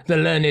woman, the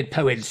learned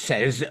poet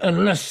says,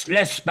 unless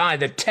less by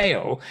the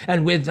tail,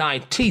 and with thy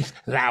teeth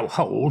thou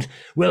hold,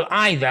 will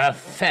either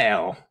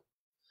fail.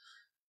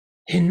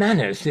 In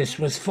manners this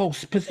was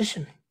false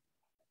position.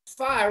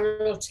 Fire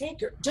will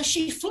take her. Does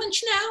she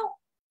flinch now?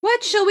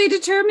 What shall we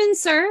determine,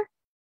 sir?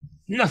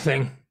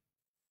 Nothing.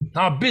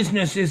 Our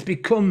business is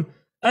become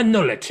a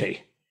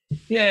nullity.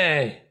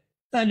 Yea,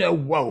 and a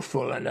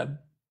woeful and a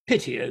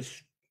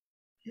piteous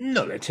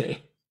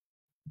nullity.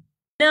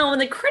 Now, when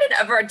the credit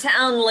of our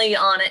town lay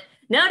on it,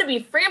 now to be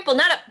frample,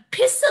 not a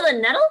piss of the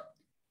nettle?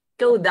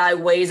 Go thy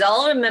ways,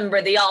 I'll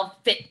remember thee, I'll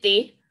fit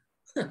thee.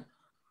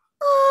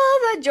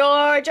 Oh, the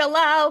George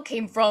Allow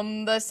came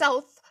from the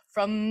south,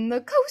 from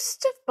the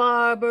coast of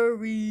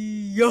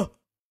Barbary.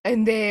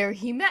 And there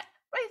he met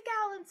brave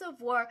gallants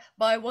of war,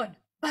 by one,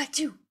 by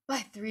two,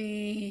 by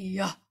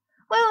three.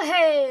 Well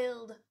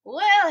hailed,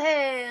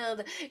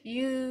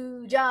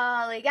 you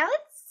jolly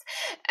gallants.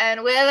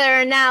 And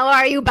whither now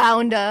are you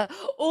bound?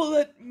 Oh,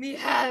 let me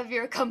have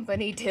your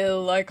company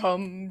till I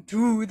come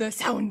to the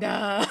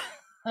sounder.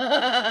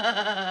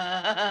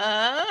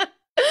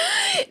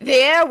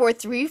 There were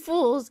 3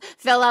 fools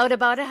fell out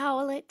about a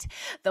howlet.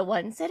 The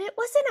one said it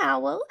was an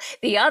owl,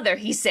 the other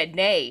he said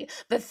nay,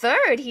 the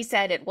third he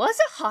said it was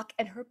a hawk,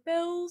 and her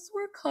bells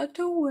were cut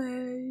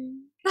away.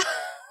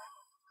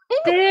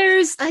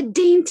 There's a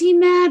dainty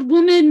mad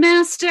woman,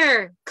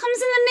 master. Comes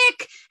in the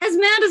nick, as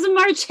mad as a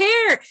March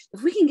hare.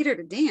 If we can get her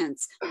to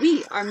dance,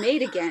 we are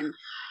made again.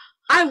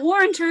 I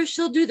warrant her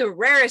she'll do the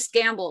rarest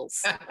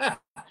gambles. A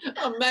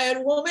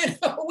mad woman?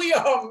 We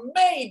are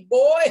made,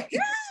 boy.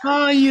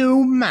 Are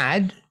you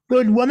mad,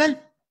 good woman?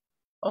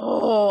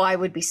 Oh, I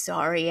would be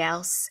sorry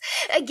else.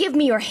 Give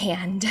me your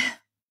hand.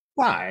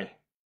 Why?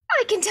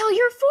 I can tell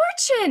your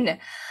fortune.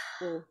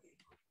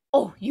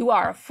 Oh, you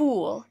are a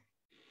fool.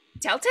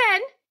 Tell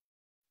 10.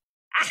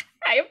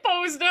 I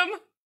opposed him.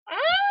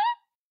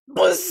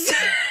 Buzz.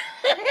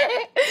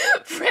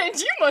 Friend,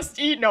 you must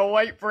eat no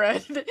white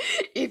bread.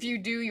 If you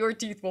do, your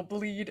teeth will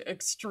bleed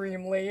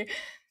extremely.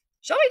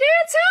 Shall we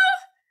dance, huh?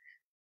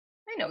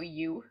 I know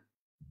you.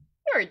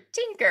 You're a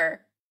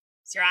tinker.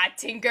 You're a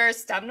tinker,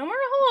 stub no more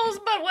holes,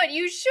 but what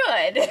you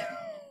should.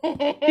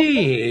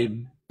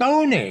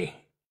 Boney.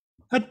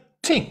 A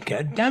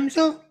tinker,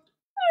 damsel?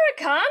 Or a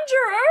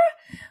conjurer.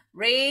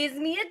 Raise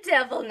me a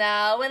devil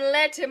now and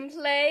let him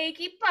play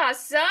Qui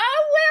passa,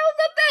 well,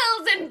 the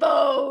bells and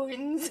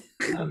bones.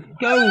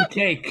 Go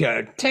take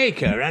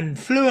her, and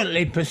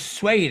fluently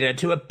persuade her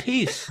to a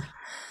piece.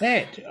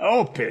 Et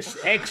opus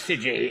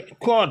exige,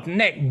 quod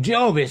nec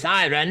Jovis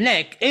ira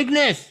nec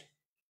ignis.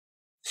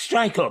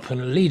 Strike up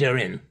and lead her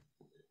in.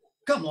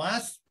 Come,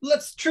 lass,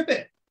 let's trip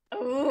it.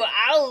 Oh,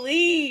 I'll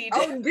lead.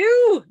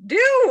 Oh,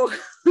 do.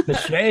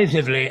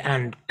 Persuasively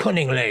and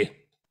cunningly.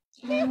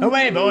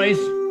 Away, boys.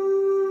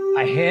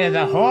 I hear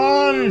the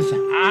horns.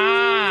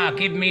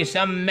 Give me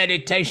some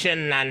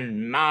meditation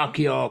and mark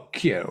your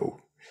cue.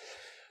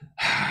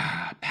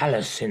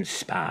 Pallas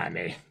inspire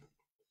me.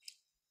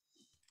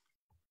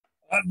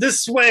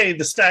 This way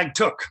the stag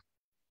took.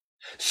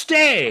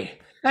 Stay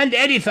and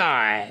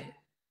edify.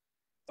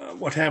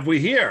 What have we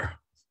here?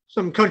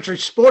 Some country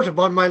sport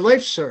upon my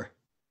life, sir.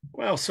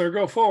 Well, sir,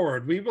 go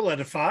forward. We will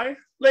edify.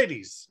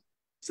 Ladies,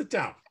 sit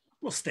down.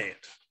 We'll stay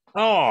it.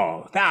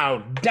 Oh, thou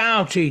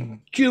doughty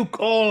duke,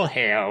 all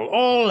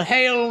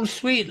hail,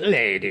 sweet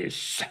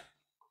ladies.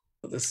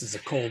 This is a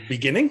cold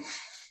beginning.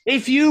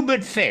 If you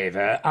but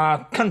favour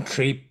our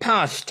country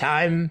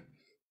pastime,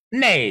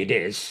 nay it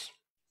is.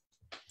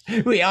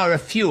 We are a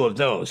few of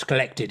those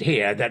collected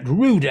here that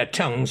ruder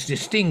tongues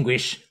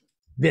distinguish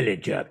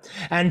villager,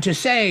 and to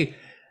say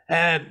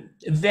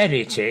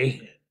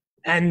verity,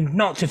 and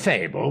not to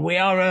fable, we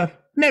are a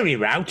merry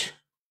rout,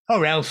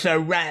 or else a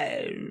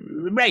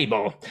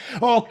rabble,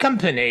 or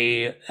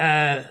company,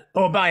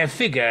 or by a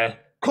figure,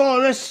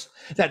 chorus,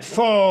 that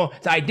for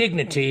thy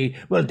dignity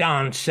will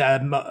dance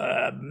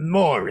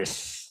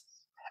Morris.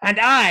 And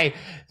I,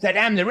 that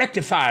am the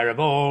rectifier of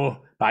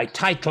all, by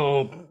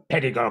title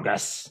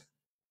pedagogus.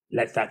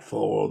 Let that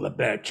fall the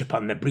birch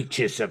upon the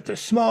breeches of the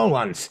small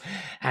ones,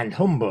 and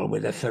humble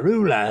with a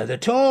ferula the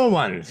tall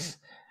ones.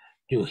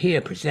 Do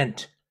here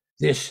present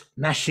this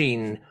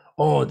machine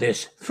or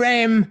this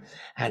frame,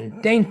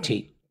 and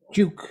dainty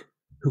duke,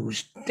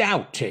 whose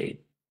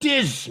doughty,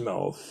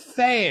 dismal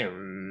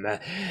fame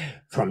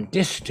from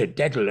dis to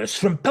Daedalus,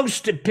 from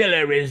post to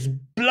pillar is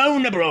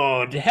blown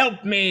abroad.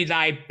 Help me,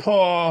 thy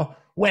poor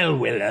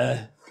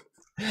well-willer,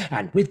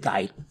 and with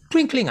thy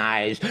twinkling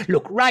eyes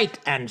look right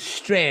and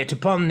straight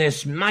upon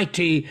this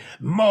mighty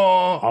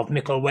moor of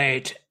mickle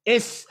weight,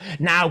 is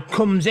now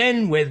comes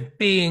in with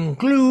being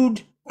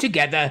glued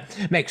together,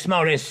 makes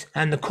Morris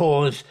and the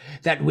cause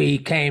that we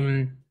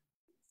came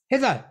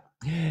hither.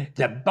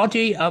 The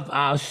body of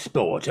our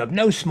sport, of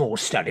no small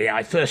study,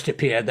 I first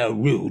appear, though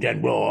rude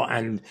and raw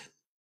and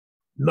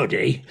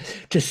muddy,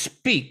 to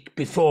speak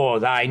before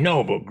thy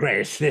noble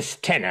grace this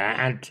tenor,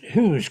 and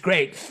whose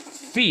great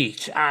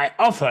feet I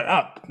offer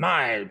up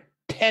my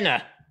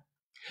penner.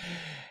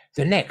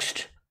 The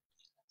next,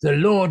 the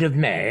Lord of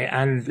May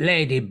and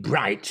Lady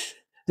Bright,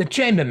 the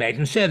chambermaid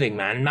and serving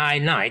man, my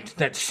knight,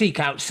 that seek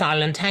out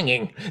silent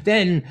hanging.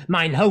 Then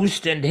mine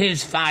host and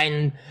his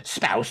fine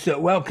spouse,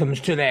 that welcomes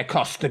to their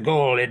cost the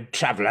galled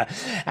traveller,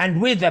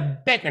 and with a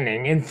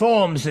beckoning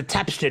informs the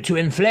tapster to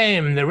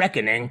inflame the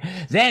reckoning.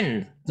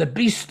 Then the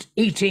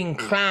beast-eating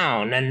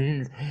clown,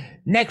 and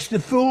next the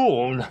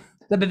fool,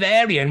 the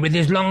Bavarian with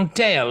his long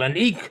tail, and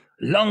eke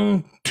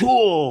long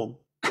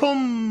tool,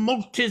 cum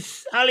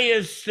multis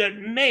alias, that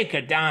make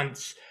a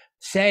dance,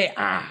 say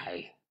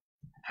I,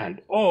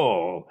 and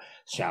all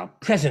shall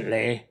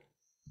presently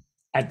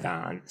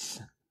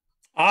advance.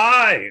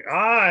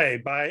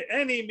 Aye, by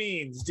any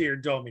means, dear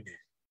Domine.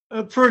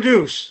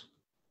 Produce.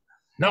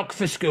 Knock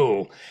for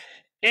school.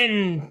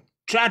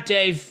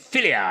 Intrate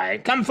filii,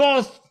 come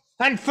forth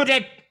and foot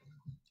it.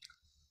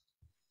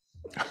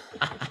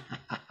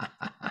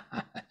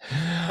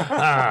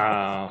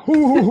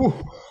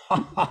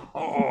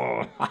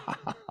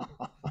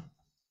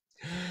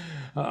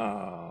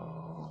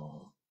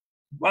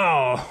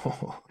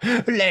 Oh,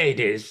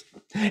 ladies,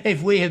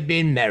 if we have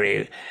been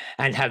merry,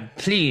 and have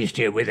pleased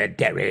you with a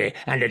derry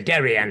and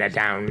a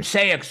down,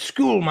 say a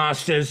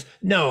schoolmaster's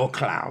no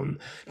clown.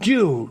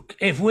 Duke,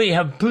 if we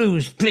have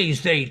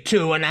pleased thee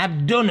too, and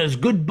have done as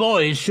good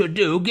boys should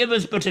do, give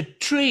us but a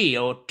tree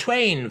or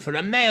twain for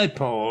a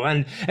maypole,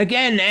 and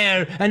again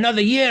ere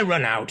another year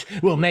run out,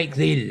 we'll make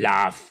thee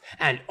laugh,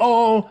 and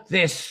all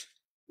this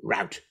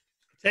rout.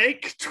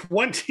 Take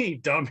 20,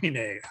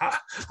 Domine.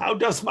 How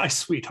does my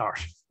sweetheart?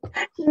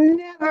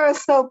 Never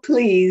so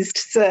pleased,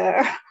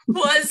 sir.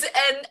 Was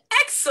an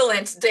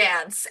excellent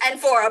dance, and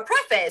for a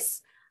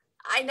preface,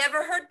 I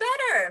never heard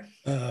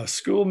better.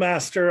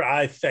 Schoolmaster,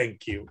 I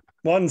thank you.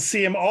 One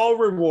see him all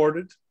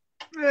rewarded.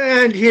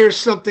 And here's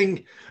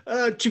something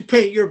to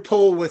paint your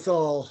pole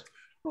withal.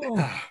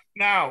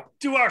 Now,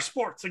 do our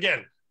sports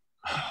again.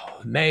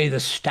 May the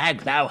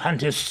stag thou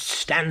huntest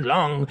stand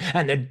long,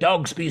 and the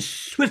dogs be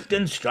swift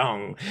and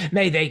strong.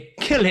 May they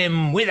kill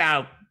him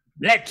without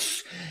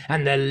lets,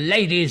 and the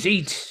ladies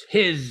eat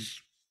his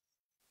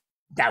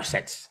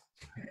dowsets.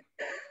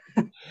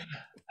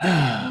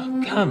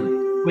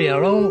 Come, we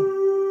are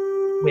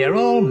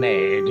all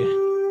made.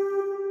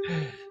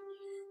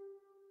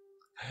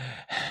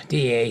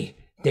 Die,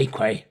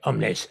 deque,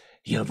 omnes,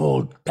 you have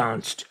all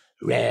danced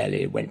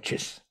rarely,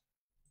 wenches.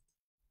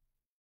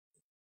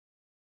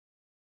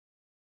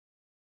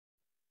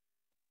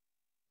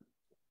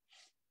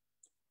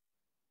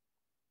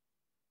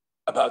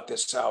 About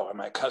this hour,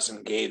 my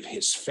cousin gave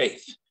his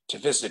faith to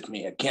visit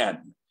me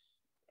again.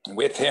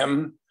 With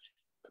him,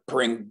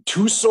 bring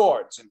 2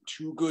 swords and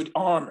 2 good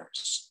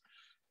armors.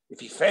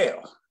 If he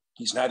fail,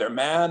 he's neither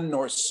man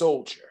nor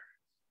soldier.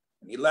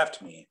 When he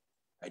left me,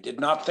 I did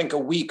not think a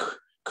week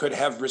could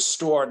have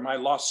restored my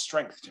lost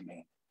strength to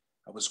me.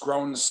 I was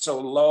grown so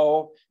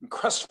low and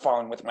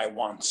crestfallen with my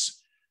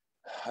wants.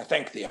 I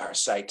thank thee,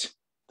 Arcite.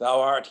 Thou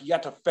art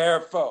yet a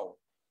fair foe,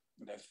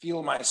 and I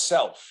feel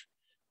myself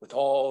with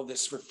all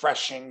this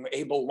refreshing,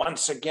 able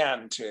once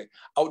again to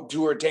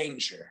outdure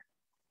danger.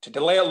 To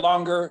delay it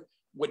longer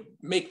would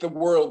make the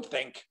world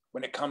think,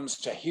 when it comes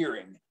to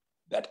hearing,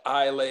 that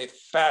I lay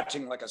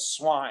fatting like a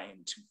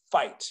swine to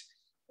fight,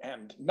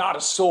 and not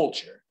a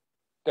soldier.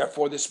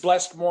 Therefore this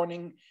blessed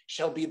morning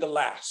shall be the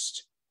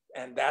last,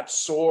 and that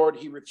sword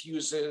he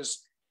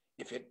refuses,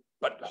 if it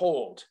but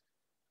hold,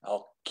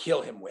 I'll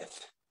kill him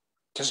with.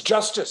 'Tis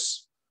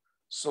justice,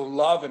 so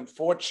love and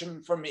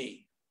fortune for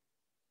me.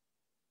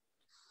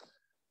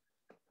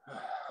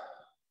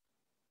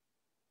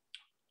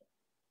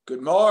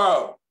 Good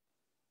morrow.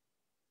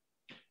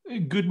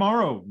 Good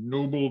morrow,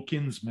 noble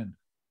kinsman.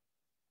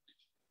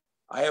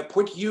 I have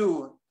put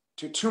you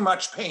to too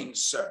much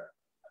pains, sir.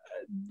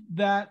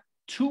 That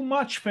too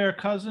much, fair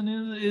cousin,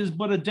 is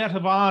but a debt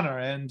of honor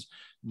and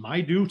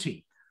my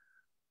duty.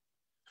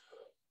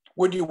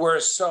 Would you were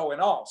so in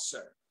all,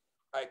 sir.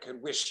 I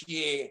could wish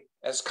ye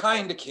as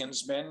kind a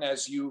kinsman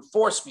as you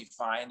force me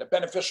find a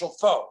beneficial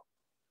foe,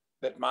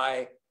 that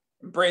my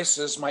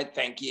embraces might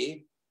thank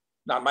ye,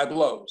 not my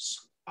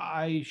blows.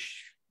 I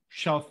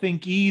shall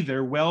think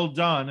either well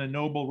done a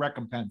noble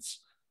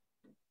recompense.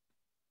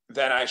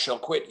 Then I shall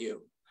quit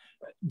you.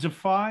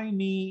 Defy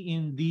me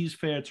in these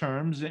fair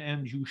terms,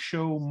 and you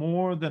show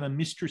more than a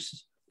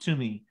mistress to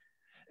me.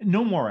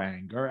 No more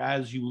anger,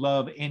 as you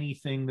love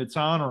anything that's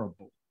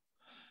honorable.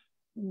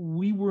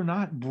 We were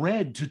not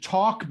bred to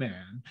talk,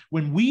 man.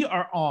 When we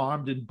are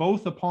armed and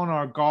both upon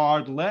our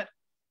guard, let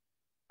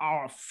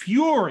our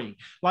fury,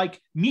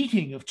 like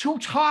meeting of two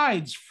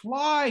tides,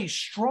 flies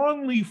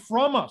strongly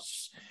from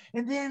us.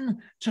 And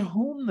then to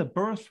whom the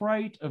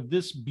birthright of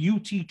this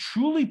beauty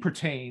truly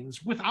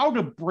pertains, without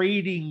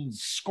upbraidings,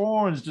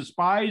 scorns,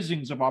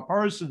 despisings of our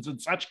persons, and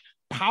such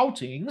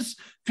poutings,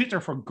 fitter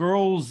for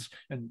girls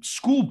and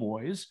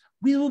schoolboys,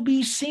 will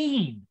be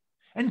seen,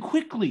 and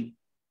quickly,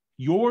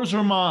 yours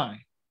or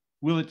mine.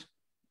 Will it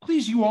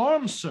please you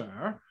arms,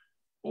 sir?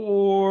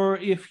 Or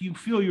if you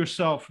feel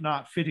yourself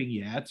not fitting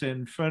yet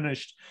and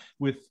furnished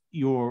with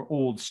your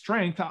old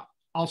strength,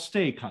 I'll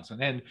stay,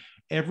 cousin, and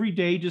every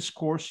day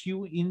discourse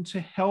you into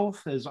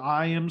health as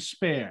I am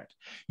spared.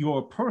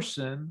 Your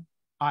person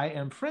I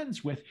am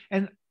friends with,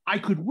 and I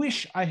could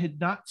wish I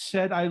had not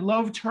said I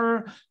loved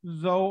her,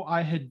 though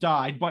I had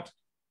died, but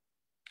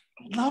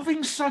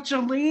loving such a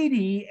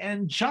lady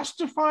and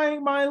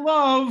justifying my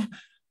love,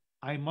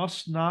 I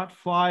must not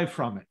fly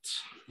from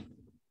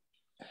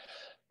it.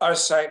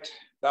 Arcite,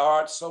 thou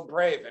art so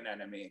brave an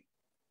enemy,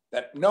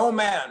 that no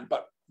man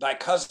but thy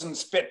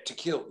cousin's fit to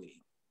kill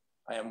thee.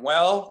 I am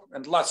well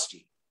and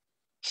lusty.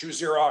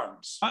 Choose your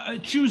arms.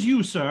 Choose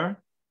you, sir.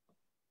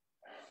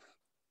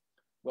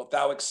 Wilt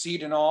thou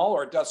exceed in all,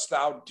 or dost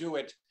thou do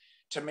it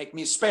to make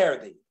me spare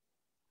thee?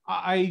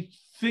 I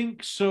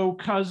think so,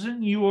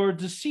 cousin. You are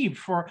deceived,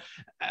 for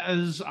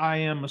as I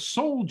am a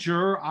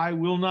soldier, I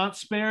will not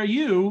spare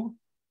you.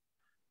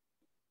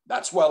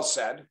 That's well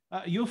said.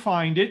 You'll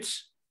find it.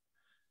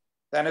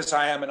 Then, as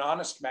I am an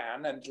honest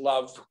man and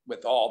love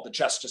with all the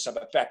justice of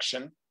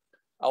affection,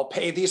 I'll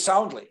pay thee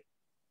soundly.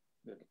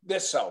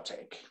 This I'll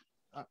take.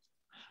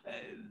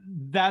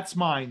 That's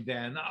mine,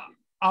 then.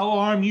 I'll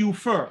arm you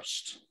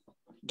first.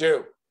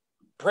 Do.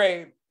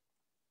 Pray,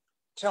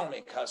 tell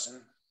me,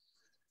 cousin,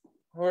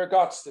 where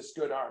got's this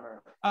good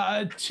armor?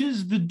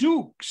 'Tis the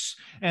Duke's,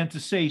 and to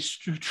say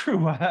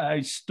true,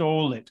 I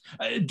stole it.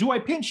 Do I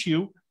pinch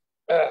you?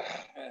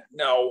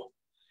 No.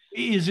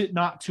 Is it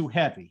not too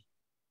heavy?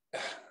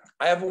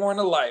 I have worn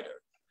a lighter,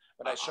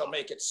 but I shall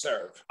make it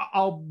serve.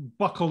 I'll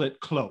buckle it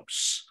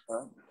close.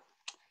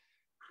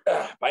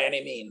 By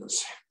any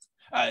means.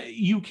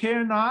 You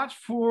care not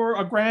for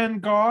a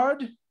grand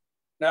guard?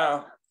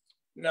 No,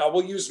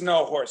 we'll use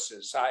no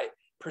horses. I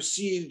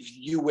perceive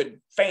you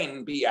would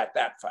fain be at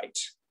that fight.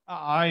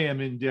 I am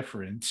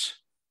indifferent.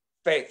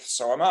 Faith,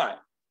 so am I.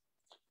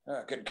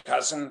 Good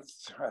cousin,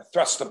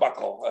 thrust the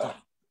buckle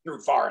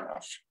through far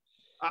enough.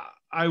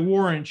 I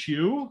warrant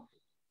you.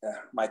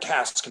 My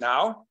cask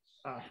now.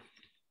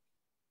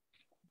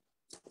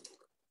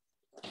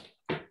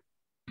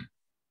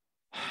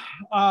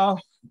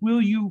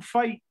 Will you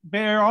fight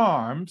bare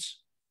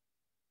arms?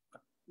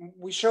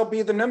 We shall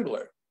be the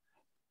nimbler.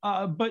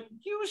 But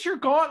use your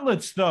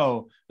gauntlets,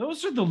 though.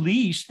 Those are the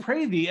least.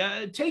 Pray thee,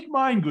 take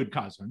mine, good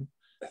cousin.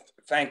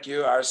 Thank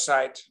you,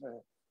 Arcite.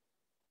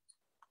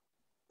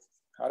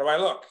 How do I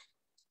look?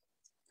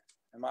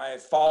 Am I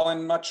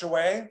fallen much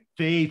away?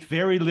 Faith,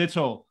 very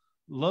little.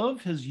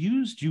 Love has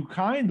used you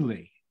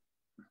kindly.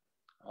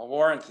 I'll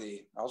warrant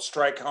thee. I'll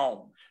strike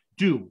home.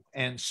 Do,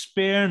 and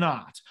spare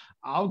not.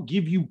 I'll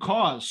give you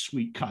cause,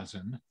 sweet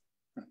cousin.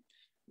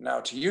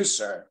 Now to you,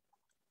 sir.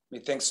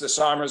 Methinks this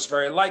armor's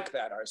very like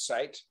that,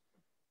 Arcite.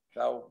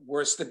 Thou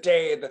werst the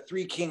day the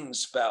 3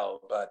 kings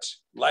fell, but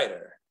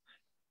lighter.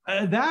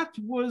 That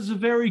was a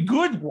very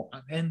good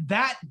one, and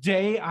that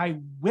day I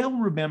well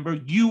remember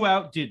you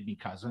outdid me,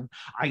 cousin.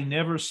 I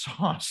never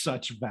saw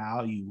such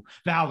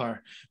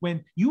valor.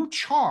 When you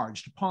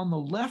charged upon the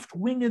left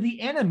wing of the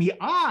enemy,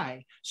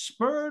 I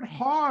spurred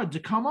hard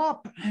to come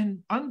up,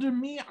 and under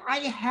me I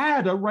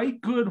had a right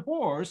good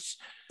horse.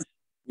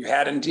 You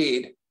had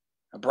indeed.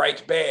 A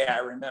bright bay, I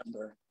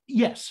remember.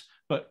 Yes,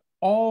 but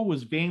all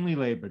was vainly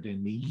labored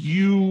in me.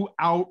 You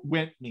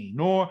outwent me,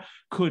 nor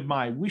could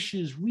my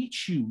wishes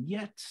reach you,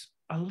 yet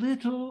a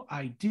little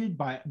I did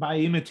by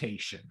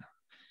imitation.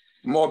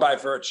 More by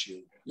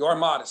virtue. Your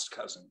modest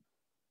cousin.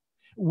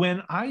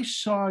 When I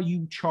saw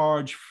you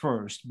charge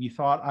first,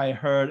 methought I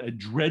heard a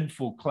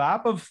dreadful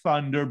clap of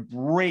thunder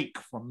break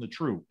from the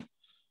troop.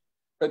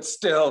 But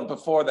still,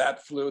 before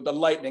that flew the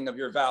lightning of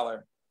your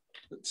valor.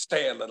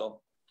 Stay a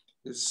little.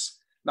 Is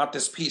not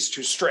this piece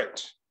too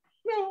strict?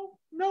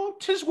 No,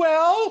 'tis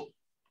well.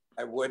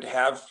 I would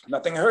have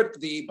nothing hurt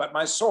thee but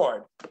my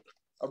sword.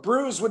 A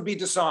bruise would be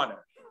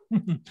dishonor.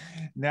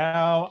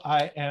 Now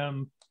I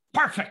am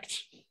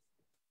perfect.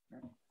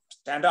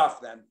 Stand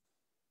off then.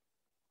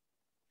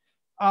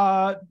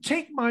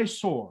 Take my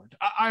sword.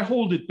 I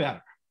hold it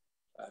better.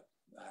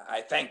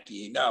 I thank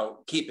thee.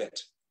 No, keep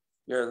it.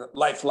 Your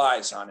life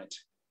lies on it.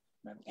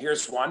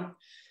 Here's one.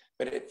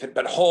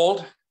 But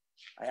hold.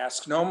 I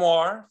ask no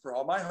more. For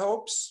all my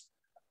hopes,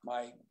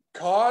 my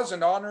cause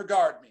and honor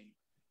guard me.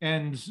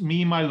 And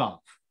me, my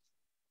love.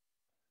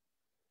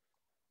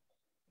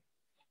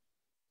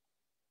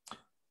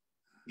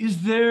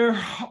 Is there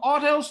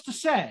aught else to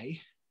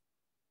say?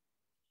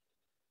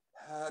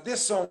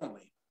 This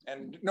only,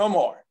 and no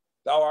more.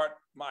 Thou art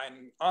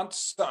mine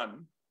aunt's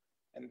son,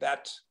 and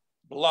that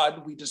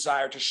blood we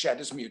desire to shed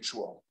is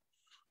mutual.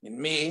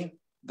 In me,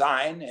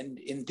 thine, and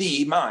in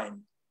thee,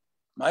 mine.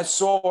 My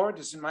sword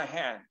is in my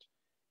hand,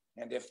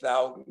 and if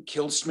thou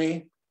killst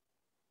me,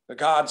 the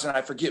gods and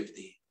I forgive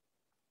thee.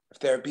 If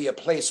there be a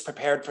place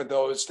prepared for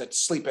those that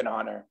sleep in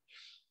honor,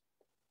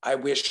 I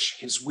wish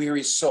his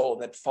weary soul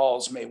that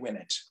falls may win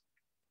it.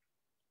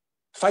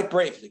 Fight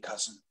bravely,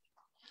 cousin.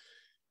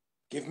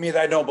 Give me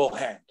thy noble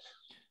hand.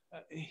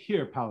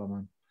 Here,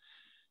 Palamon.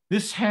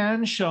 This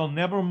hand shall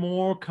never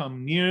more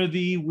come near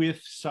thee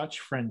with such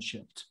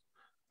friendship.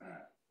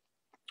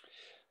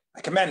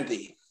 I commend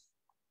thee.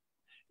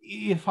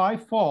 If I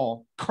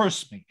fall,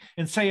 curse me,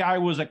 and say I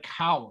was a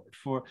coward,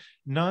 for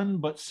none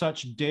but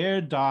such dare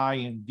die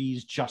in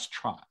these just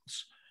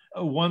trials.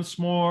 Once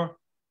more,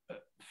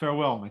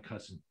 farewell, my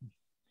cousin.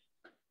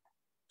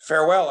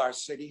 Farewell, our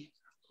city.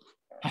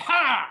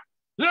 Ha!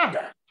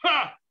 Ha!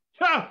 Ha!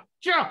 Ha!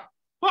 Ja!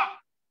 Ha!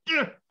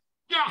 Ja!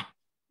 Ja!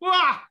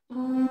 Ah!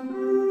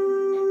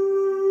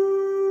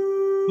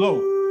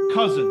 Lo,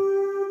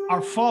 cousin,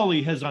 our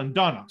folly has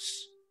undone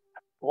us.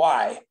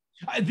 Why?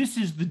 This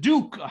is the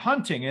Duke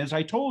hunting, as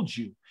I told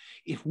you.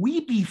 If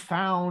we be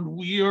found,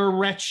 we are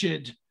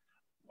wretched.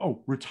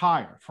 Oh,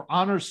 retire, for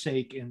honor's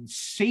sake, and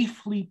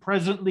safely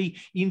presently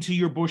into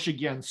your bush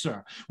again,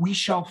 sir. We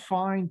shall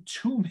find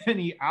too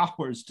many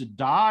hours to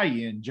die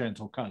in,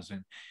 gentle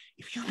cousin.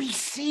 If you be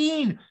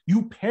seen,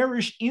 you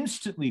perish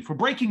instantly for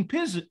breaking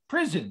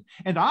prison,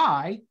 and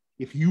I,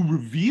 if you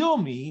reveal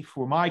me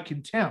for my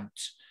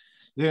contempt,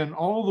 then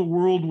all the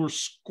world will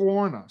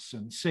scorn us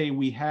and say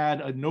we had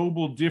a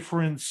noble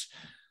difference,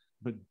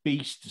 but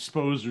base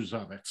disposers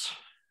of it.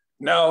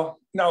 No,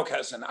 no,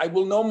 cousin, I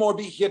will no more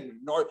be hidden,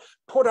 nor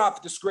put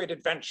off this great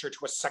adventure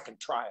to a second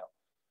trial.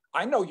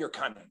 I know your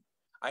cunning.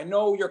 I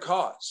know your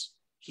cause.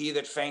 He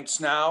that faints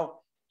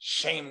now,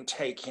 shame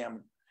take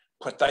him.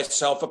 Put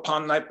thyself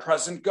upon thy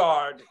present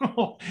guard.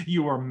 Oh,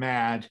 you are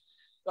mad.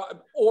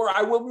 Or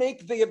I will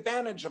make the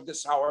advantage of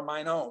this hour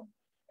mine own,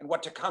 and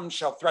what to come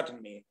shall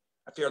threaten me.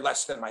 I fear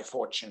less than my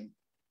fortune.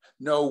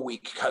 No,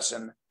 weak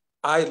cousin,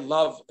 I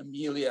love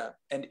Emilia,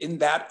 and in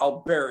that I'll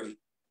bury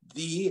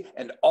thee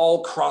and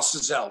all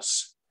crosses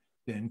else.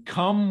 Then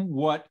come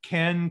what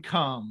can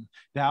come.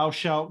 Thou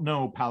shalt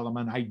know,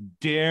 Palamon, I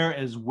dare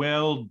as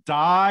well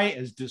die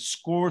as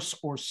discourse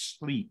or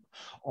sleep.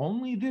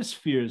 Only this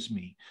fears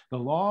me. The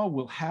law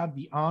will have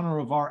the honor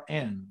of our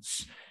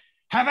ends.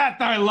 Have at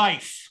thy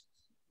life.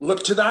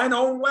 Look to thine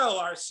own well,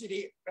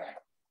 Arcite.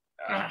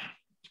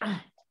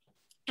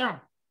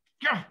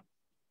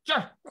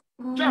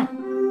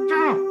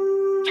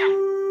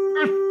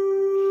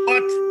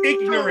 What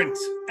ignorant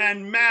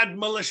and mad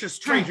malicious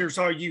traitors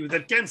are you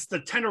that against the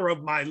tenor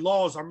of my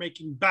laws are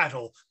making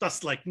battle,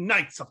 thus like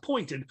knights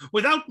appointed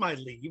without my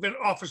leave and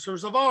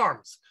officers of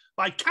arms?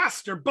 By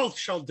Castor both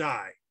shall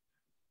die.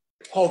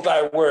 Hold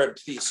thy word,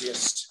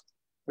 Theseus.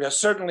 We are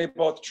certainly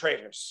both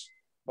traitors,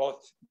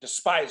 both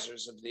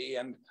despisers of thee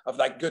and of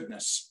thy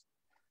goodness.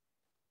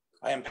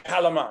 I am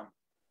Palamon,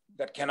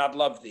 that cannot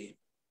love thee.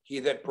 He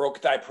that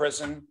broke thy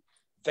prison,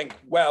 think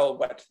well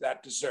what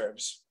that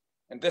deserves.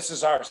 And this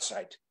is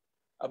Arcite.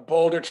 A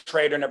bolder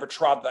traitor never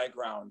trod thy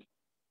ground.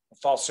 A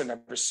falser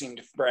never seemed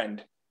a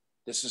friend.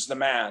 This is the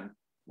man,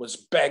 was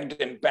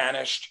begged and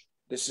banished.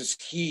 This is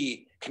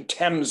he,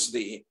 contemns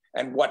thee,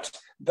 and what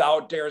thou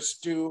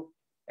darest do,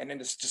 and in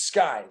this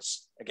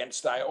disguise,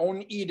 against thy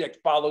own edict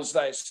follows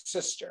thy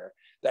sister,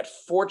 that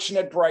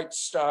fortunate bright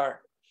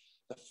star,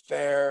 the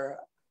fair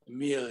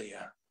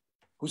Emilia,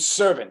 whose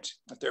servant,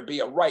 if there be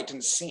a right in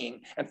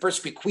seeing, and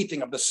first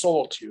bequeathing of the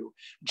soul to,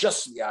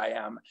 justly I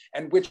am,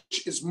 and which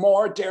is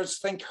more dares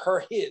think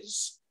her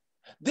his.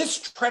 This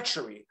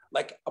treachery,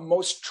 like a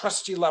most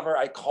trusty lover,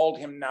 I called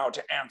him now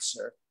to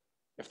answer,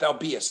 if thou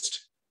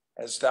beest,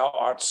 as thou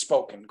art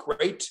spoken,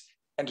 great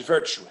and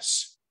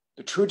virtuous,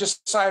 the true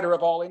decider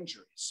of all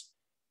injuries.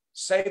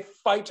 Say,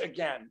 fight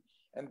again,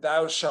 and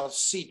thou shalt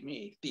seat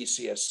me,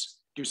 Theseus,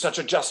 do such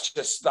a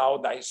justice thou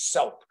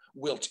thyself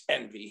wilt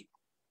envy.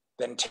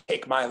 Then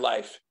take my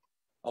life,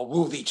 I'll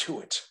woo thee to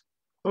it.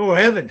 Oh,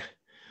 heaven,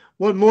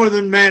 what more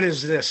than man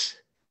is this?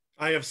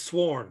 I have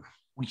sworn.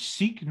 We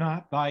seek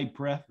not thy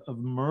breath of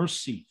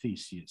mercy,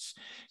 Theseus.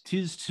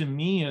 'Tis to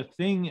me a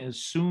thing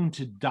as soon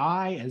to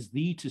die as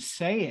thee to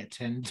say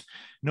it, and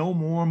no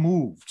more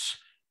moved.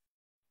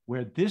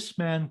 Where this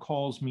man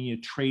calls me a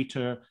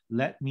traitor,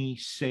 let me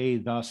say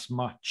thus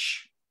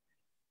much.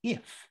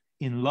 If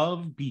in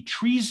love be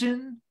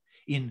treason,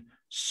 in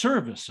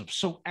service of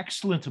so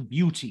excellent a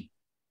beauty,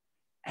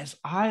 as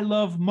I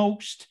love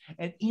most,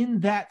 and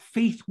in that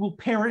faith will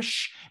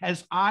perish,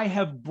 as I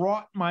have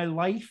brought my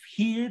life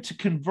here to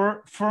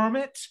confirm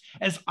it,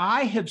 as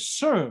I have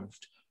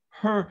served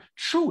her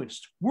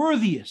truest,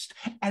 worthiest,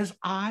 as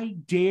I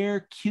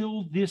dare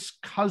kill this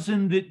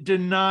cousin that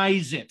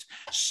denies it,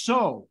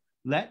 so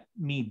let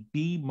me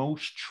be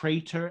most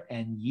traitor,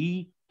 and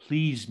ye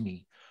please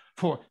me.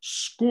 For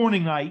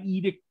scorning thy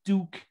edict,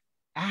 Duke,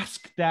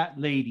 ask that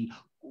lady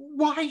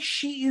why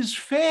she is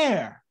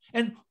fair,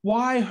 and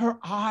why her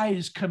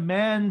eyes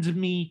command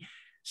me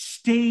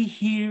stay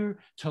here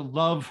to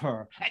love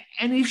her.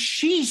 And if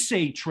she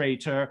say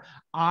traitor,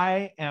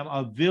 I am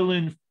a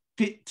villain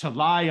fit to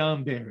lie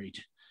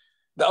unburied.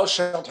 Thou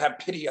shalt have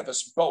pity of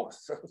us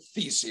both,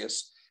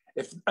 Theseus,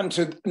 if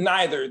unto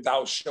neither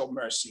thou show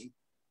mercy.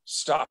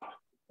 Stop,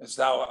 as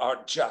thou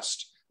art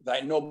just, thy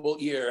noble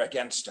ear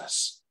against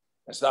us,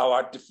 as thou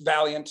art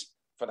valiant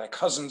for thy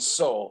cousin's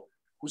soul,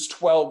 whose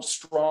 12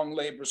 strong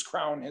labors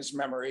crown his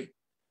memory.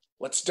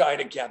 Let's die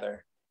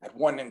together at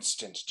one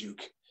instant,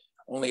 Duke.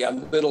 Only a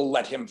little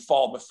let him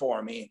fall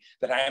before me,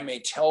 that I may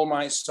tell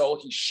my soul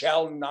he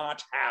shall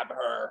not have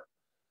her.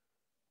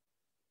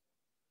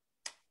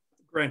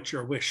 Grant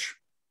your wish.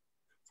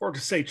 For to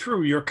say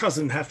true, your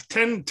cousin hath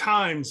 10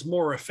 times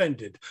more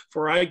offended,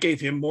 for I gave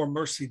him more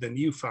mercy than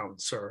you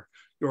found, sir,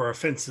 your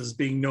offences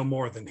being no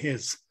more than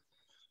his.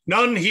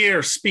 None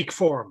here speak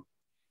for him,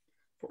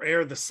 for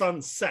ere the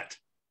sun set,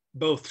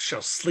 both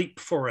shall sleep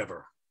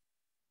forever.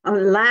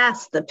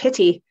 Alas, the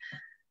pity.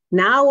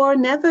 Now or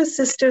never,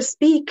 sister,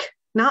 speak,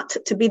 not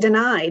to be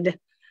denied.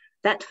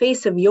 That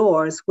face of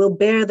yours will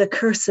bear the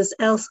curses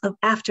else of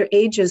after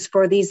ages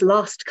for these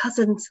lost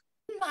cousins.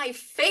 My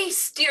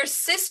face, dear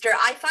sister,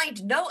 I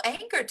find no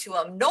anger to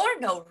 'em, nor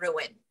no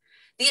ruin.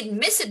 The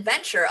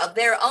misadventure of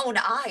their own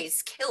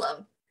eyes kill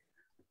 'em.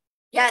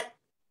 Yet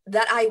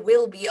that I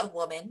will be a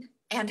woman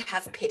and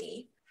have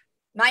pity.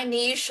 My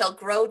knees shall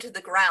grow to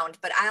the ground,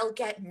 but I'll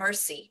get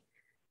mercy.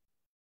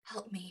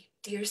 Help me,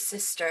 dear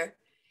sister.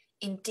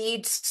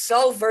 Indeed,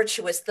 so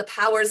virtuous the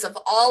powers of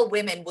all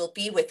women will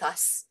be with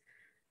us.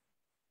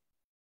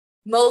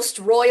 Most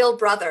royal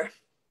brother.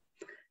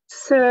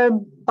 Sir,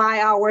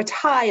 by our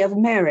tie of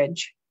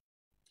marriage.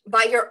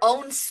 By your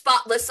own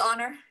spotless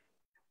honor.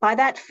 By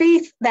that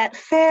faith, that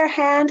fair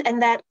hand,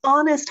 and that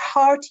honest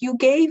heart you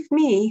gave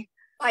me.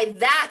 By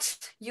that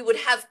you would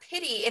have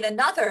pity in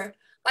another,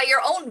 by your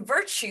own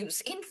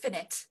virtues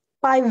infinite.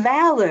 By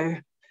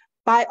valor,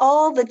 by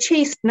all the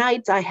chaste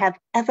knights I have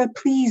ever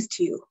pleased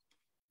you.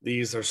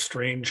 These are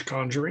strange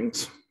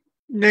conjurings.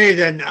 Nay,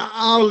 then,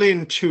 I'll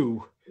in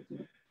too.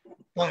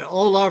 By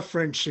all our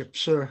friendship,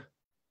 sir,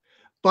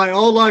 by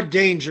all our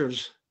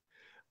dangers,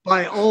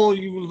 by all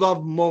you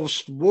love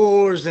most,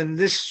 wars and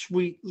this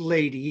sweet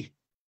lady.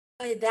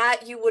 By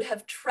that you would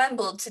have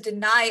trembled to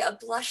deny a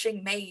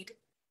blushing maid.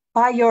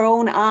 By your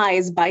own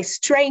eyes, by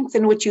strength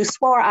in which you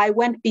swore I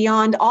went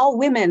beyond all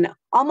women,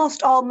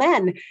 almost all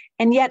men,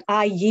 and yet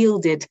I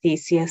yielded,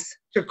 Theseus.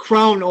 To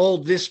crown all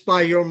this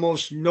by your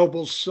most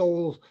noble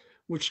soul,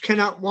 which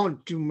cannot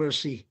want due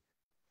mercy,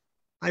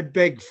 I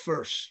beg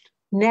first.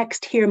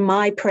 Next, hear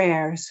my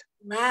prayers.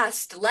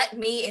 Last, let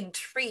me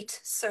entreat,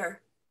 sir.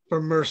 For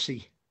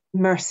mercy.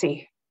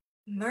 Mercy.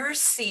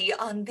 Mercy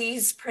on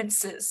these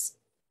princes.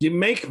 You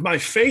make my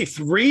faith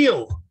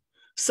real.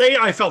 Say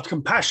I felt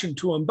compassion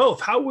to them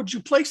both. How would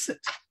you place it?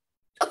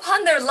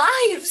 Upon their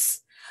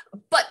lives,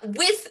 but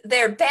with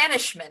their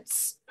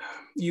banishments.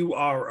 You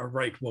are a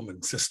right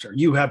woman, sister.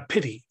 You have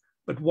pity,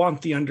 but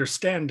want the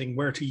understanding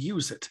where to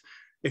use it.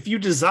 If you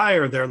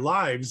desire their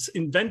lives,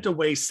 invent a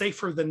way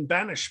safer than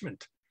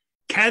banishment.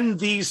 Can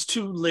these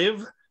two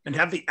live and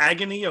have the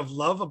agony of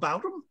love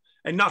about them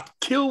and not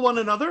kill one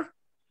another?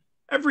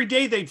 Every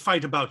day they'd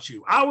fight about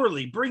you,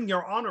 hourly bring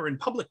your honor in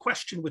public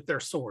question with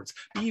their swords.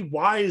 Be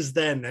wise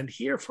then, and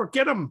here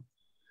forget them.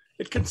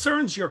 It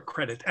concerns your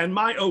credit and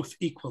my oath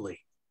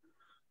equally.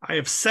 I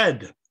have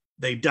said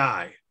they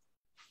die.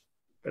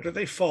 Better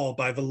they fall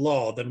by the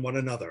law than one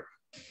another.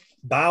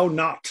 Bow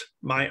not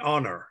my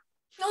honor.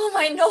 Oh,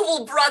 my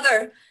noble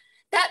brother,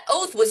 that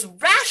oath was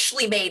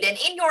rashly made, and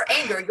in your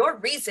anger your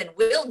reason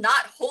will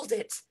not hold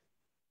it.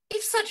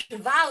 If such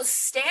vows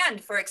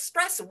stand for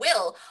express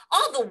will,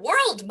 all the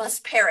world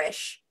must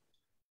perish.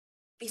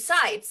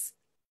 Besides,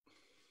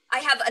 I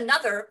have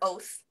another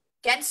oath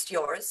against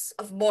yours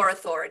of more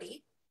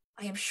authority,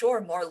 I am sure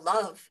more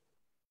love.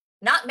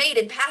 Not made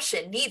in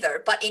passion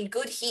neither, but in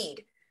good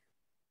heed.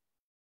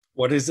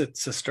 What is it,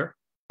 sister?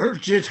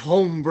 Urge it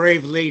home,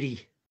 brave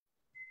lady.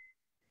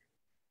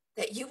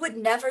 That you would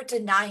never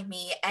deny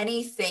me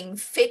anything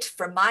fit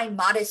for my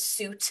modest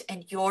suit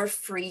and your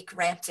free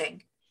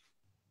granting.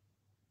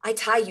 I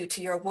tie you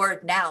to your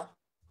word now.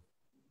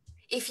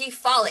 If ye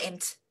fall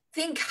in't,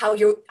 think how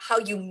you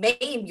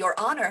maim your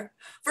honor.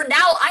 For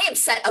now I am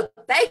set a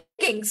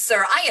begging,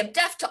 sir. I am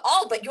deaf to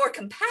all but your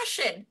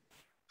compassion.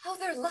 How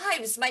their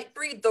lives might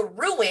breed the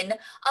ruin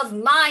of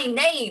my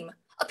name.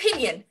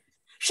 Opinion,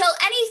 shall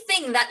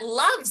anything that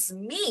loves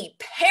me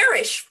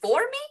perish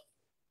for me?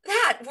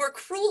 That were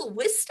cruel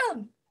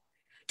wisdom.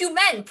 Do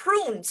men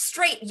prune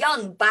straight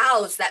young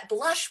boughs that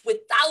blush with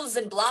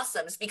 1,000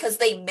 blossoms because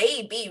they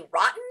may be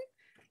rotten?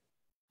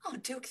 Oh,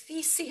 Duke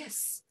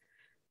Theseus,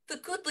 the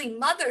goodly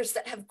mothers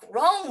that have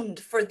groaned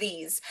for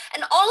these,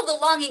 and all the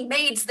longing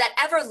maids that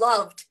ever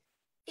loved,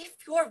 if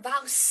your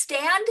vows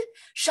stand,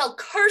 shall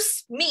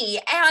curse me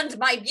and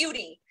my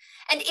beauty,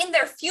 and in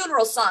their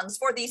funeral songs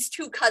for these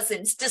two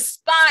cousins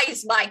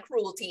despise my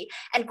cruelty,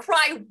 and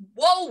cry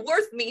woe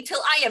worth me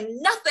till I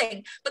am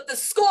nothing but the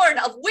scorn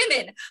of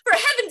women. For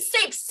heaven's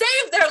sake,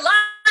 save their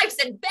lives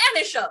and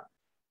banish them.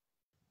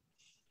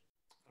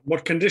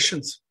 What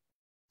conditions?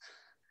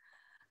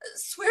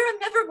 Swear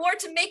never more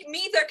to make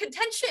me their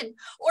contention,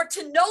 or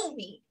to know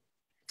me,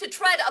 to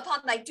tread upon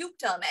thy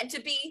dukedom, and to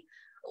be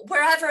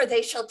wherever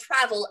they shall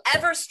travel,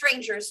 ever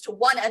strangers to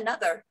one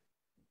another.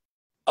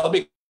 I'll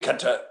be cut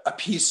to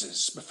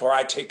pieces before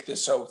I take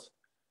this oath.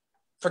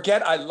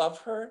 Forget I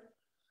love her?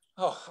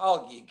 Oh,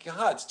 all ye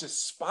gods,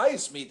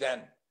 despise me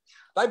then.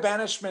 Thy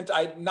banishment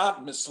I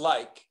not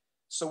mislike,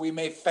 so we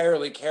may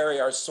fairly carry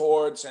our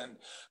swords and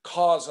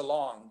cause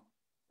along,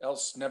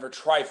 else never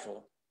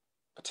trifle,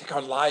 but take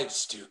our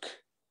lives, Duke.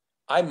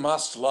 I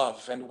must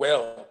love and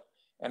will,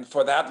 and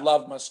for that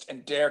love must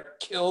and dare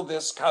kill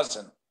this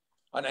cousin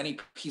on any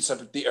piece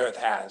of the earth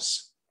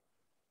has.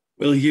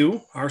 Will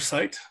you,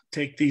 Arcite,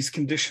 take these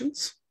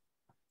conditions?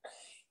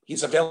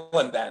 He's a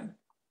villain then.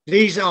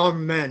 These are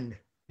men.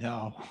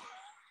 No,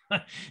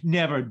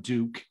 never,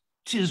 Duke.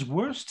 'Tis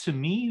worse to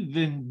me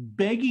than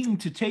begging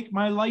to take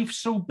my life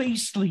so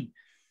basely.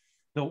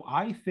 Though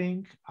I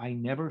think I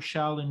never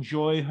shall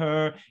enjoy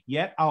her,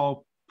 yet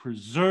I'll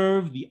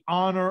preserve the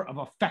honor of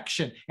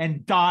affection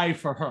and die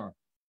for her.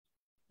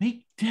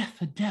 Make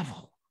death a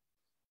devil.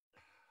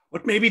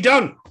 What may be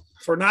done?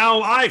 For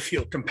now I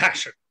feel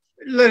compassion.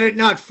 Let it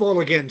not fall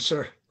again,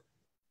 sir.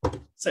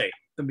 Say,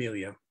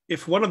 Emilia,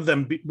 if one of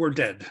them were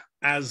dead,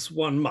 as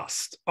one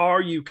must,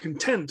 are you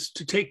content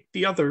to take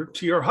the other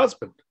to your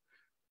husband?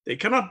 They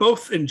cannot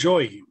both enjoy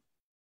you.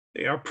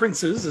 They are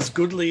princes as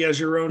goodly as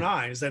your own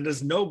eyes, and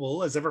as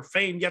noble as ever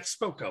fame yet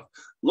spoke of.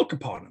 Look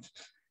upon them,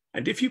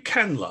 and if you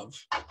can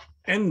love,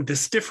 end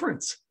this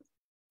difference.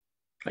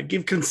 I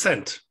give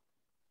consent.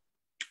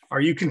 Are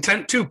you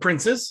content too,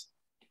 princes?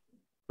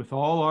 With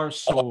all our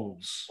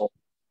souls.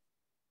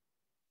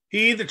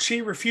 He that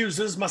she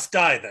refuses must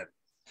die then.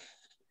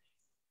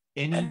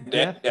 Any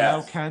death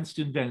thou canst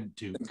invent,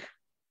 Duke.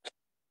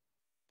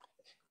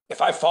 If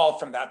I fall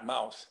from that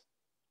mouth,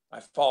 I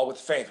fall with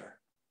favor,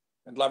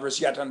 and lovers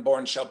yet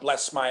unborn shall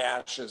bless my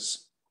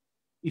ashes.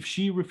 If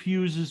she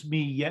refuses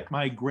me, yet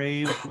my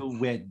grave will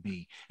wed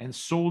me, and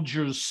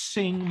soldiers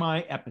sing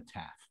my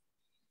epitaph.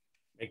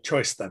 Make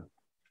choice then.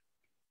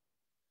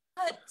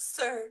 But,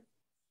 sir,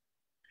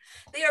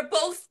 they are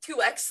both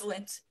too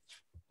excellent.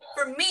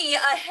 For me,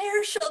 a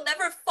hair shall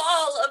never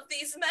fall of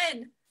these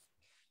men.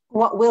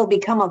 What will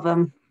become of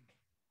them?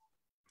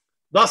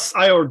 Thus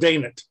I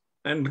ordain it,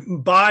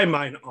 and by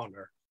mine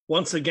honor,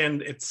 once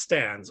again it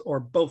stands, or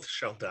both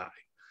shall die.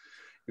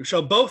 You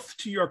shall both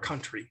to your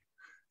country,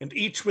 and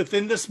each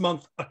within this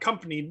month,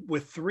 accompanied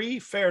with 3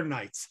 fair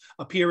knights,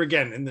 appear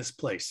again in this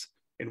place,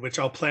 in which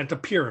I'll plant a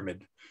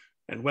pyramid,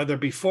 and whether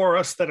before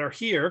us that are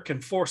here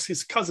can force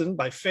his cousin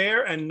by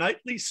fair and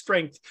knightly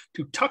strength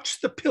to touch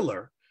the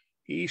pillar,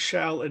 he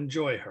shall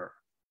enjoy her.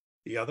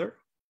 The other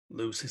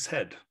lose his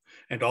head,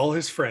 and all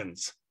his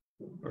friends.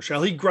 Or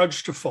shall he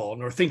grudge to fall,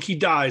 nor think he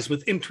dies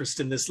with interest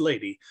in this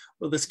lady?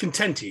 Will this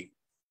content ye?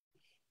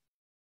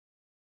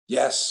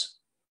 Yes.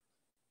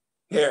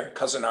 Here,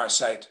 cousin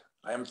Arcite,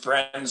 I am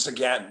friends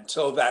again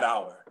till that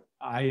hour.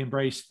 I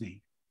embrace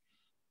thee.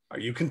 Are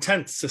you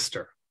content,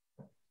 sister?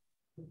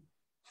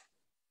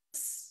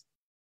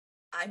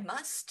 I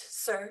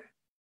must, sir,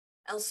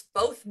 else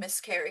both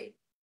miscarry.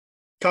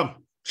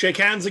 Come, shake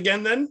hands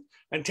again then,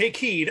 and take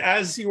heed,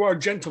 as you are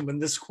gentlemen,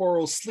 this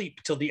quarrel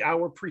sleep till the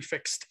hour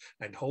prefixed,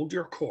 and hold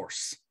your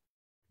course.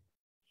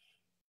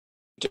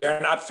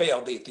 Dare not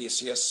fail thee,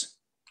 Theseus.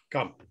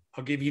 Come,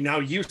 I'll give you now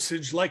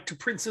usage like to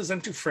princes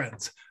and to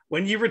friends.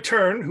 When ye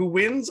return, who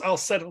wins, I'll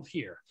settle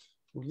here.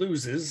 Who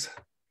loses,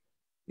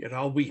 yet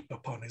I'll weep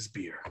upon his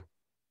bier.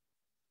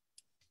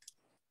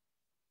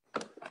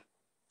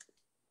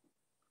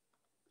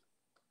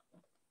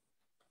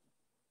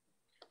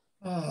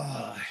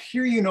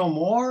 Hear you no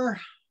more?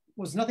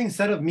 Was nothing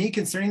said of me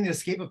concerning the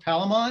escape of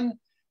Palamon?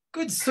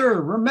 Good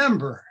sir,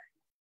 remember.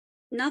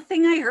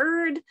 Nothing I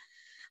heard,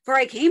 for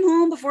I came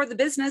home before the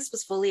business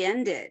was fully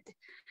ended.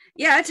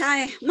 Yet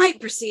I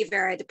might perceive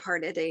ere I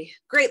departed a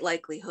great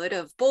likelihood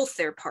of both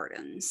their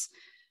pardons.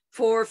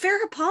 For fair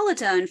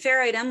Hippolyta and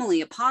fair-eyed Emily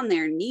upon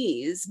their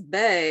knees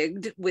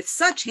begged with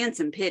such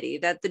handsome pity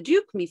that the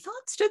Duke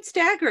methought stood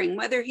staggering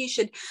whether he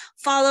should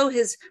follow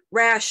his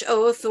rash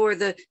oath or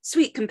the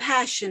sweet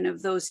compassion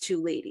of those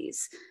 2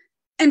 ladies.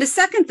 And to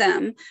second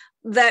them,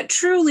 that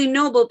truly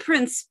noble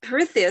Prince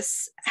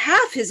Pirithous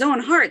hath his own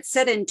heart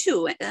set in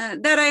 2,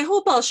 that I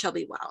hope all shall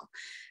be well.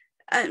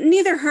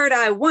 Neither heard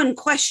I one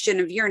question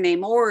of your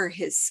name or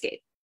his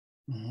scape.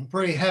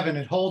 Pray heaven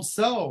it holds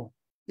so.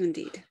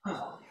 Indeed.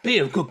 Be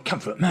of good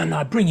comfort, man.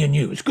 I bring you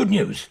news, good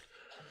news.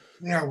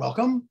 They are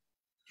welcome.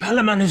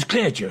 Palamon has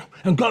cleared you,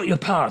 and got your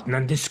pardon,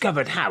 and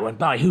discovered how and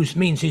by whose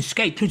means he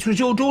escaped, which was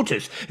your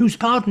daughter's, whose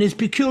pardon is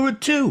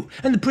procured too.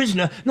 And the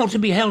prisoner, not to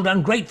be held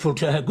ungrateful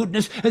to her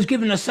goodness, has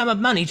given a sum of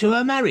money to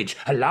her marriage,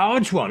 a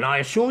large one, I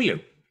assure you.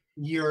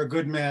 You're a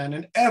good man,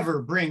 and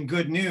ever bring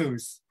good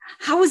news.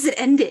 How was it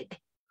ended?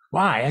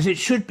 Why, as it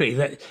should be,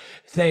 that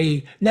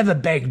they never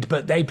begged,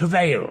 but they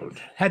prevailed,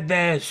 had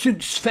their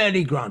suits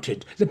fairly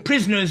granted. The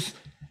prisoners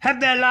had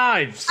their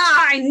lives.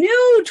 I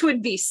knew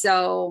 'twould be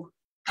so.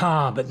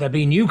 Ah, but there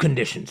be new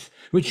conditions,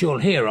 which you'll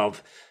hear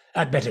of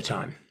at better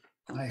time.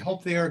 I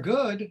hope they are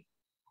good.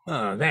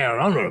 They are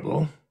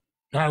honourable.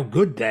 How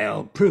good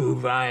they'll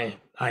prove, I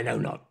know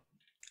not.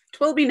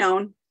 'Twill be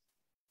known.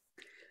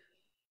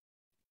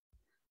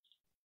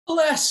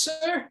 Alas,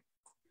 sir,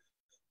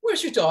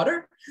 where's your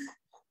daughter?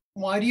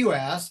 Why do you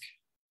ask?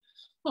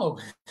 Oh,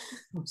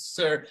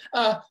 sir,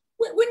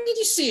 when did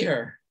you see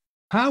her?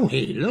 How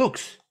he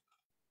looks.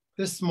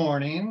 This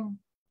morning.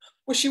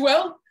 Was she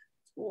well?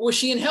 Was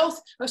she in health?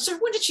 Sir,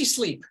 when did she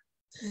sleep?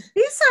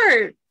 These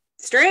are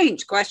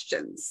strange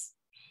questions.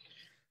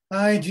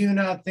 I do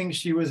not think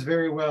she was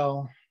very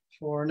well,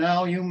 for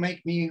now you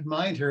make me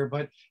mind her,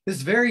 but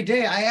this very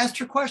day I asked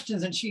her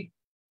questions and she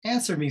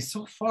answered me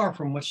so far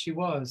from what she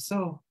was,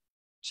 so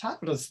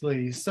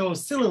childishly, so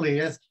sillily,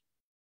 as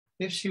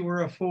if she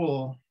were a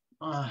fool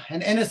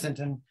and innocent,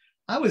 and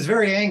I was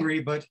very angry,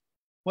 but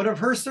what of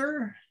her,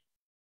 sir?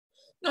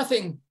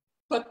 Nothing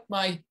but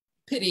my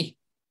pity.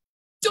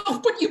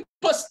 Oh, but you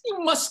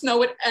must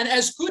know it, and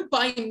as good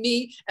by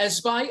me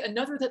as by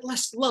another that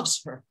less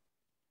loves her.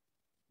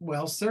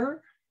 Well,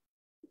 sir?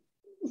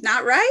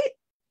 Not right?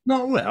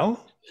 Not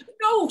well?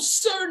 No,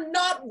 sir,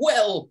 not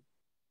well.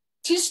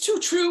 'Tis too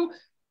true.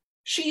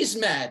 She is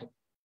mad.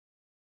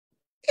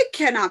 It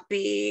cannot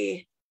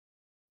be.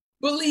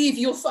 Believe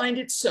you'll find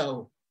it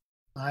so.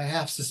 I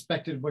half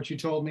suspected what you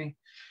told me.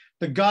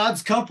 The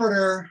gods comfort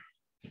her.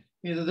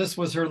 Either this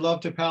was her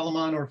love to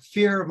Palamon or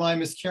fear of my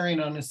miscarrying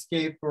on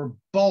escape, or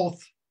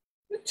both.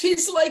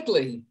 'Tis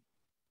likely.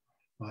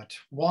 But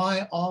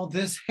why all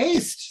this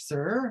haste,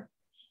 sir?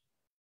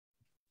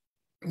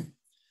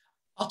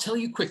 I'll tell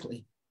you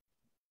quickly.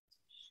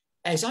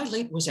 As I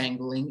late was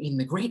angling in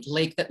the great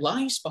lake that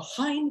lies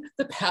behind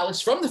the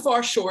palace from the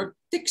far shore,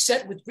 thick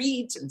set with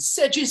reeds and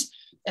sedges,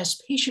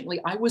 as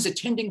patiently I was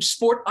attending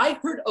sport, I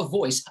heard a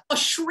voice, a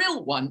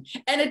shrill one,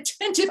 and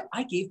attentive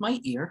I gave my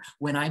ear,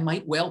 when I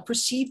might well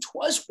perceive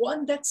 'twas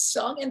one that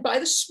sung, and by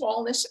the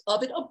smallness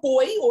of it a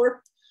boy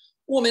or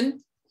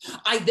woman.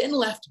 I then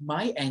left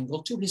my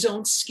angle to his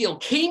own skill,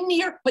 came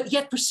near, but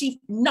yet perceived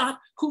not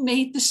who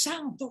made the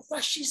sound. The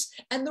rushes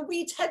and the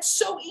reeds had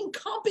so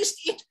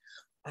encompassed it.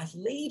 I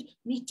laid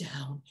me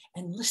down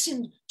and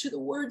listened to the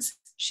words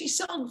she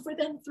sung, for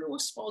then through a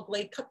small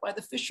glade cut by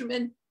the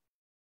fishermen,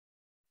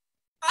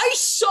 I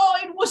saw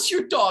it was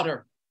your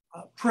daughter.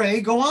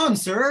 Pray go on,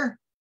 sir.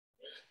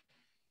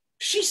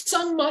 She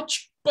sung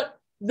much, but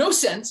no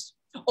sense.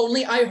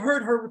 Only I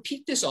heard her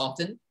repeat this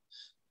often.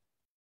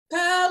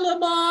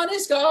 Palamon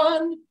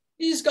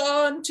is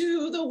gone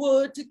to the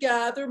wood to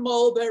gather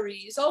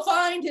mulberries. I'll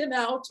find him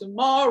out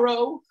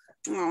tomorrow.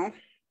 Oh,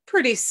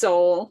 pretty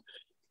soul.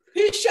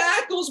 His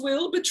shackles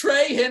will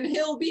betray him,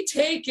 he'll be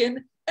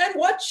taken. And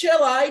what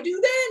shall I do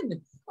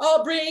then?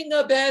 I'll bring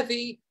a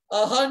bevy,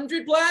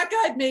 100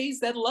 black-eyed maids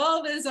that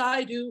love as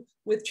I do,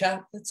 with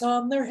chaplets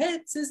on their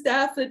heads as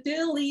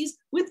daffodillies,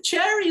 with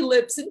cherry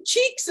lips and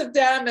cheeks of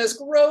damask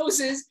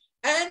roses,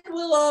 and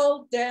we'll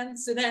all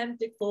dance an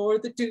antic for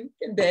the Duke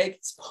and beg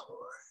his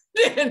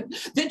pardon.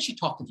 Then she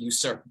talked of you,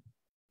 sir,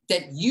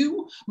 that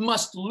you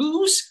must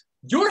lose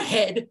your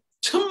head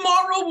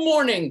tomorrow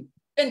morning,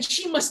 and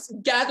she must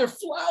gather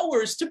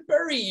flowers to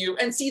bury you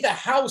and see the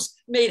house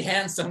made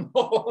handsome.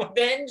 Oh,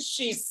 then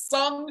she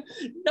sung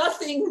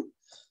nothing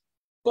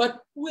but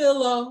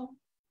willow,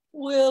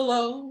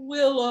 willow,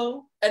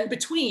 willow, and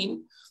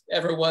between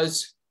ever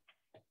was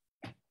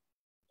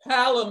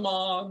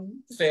Palamon,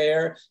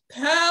 fair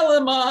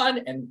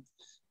Palamon, and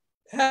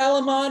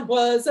Palamon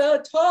was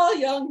a tall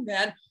young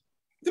man.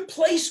 The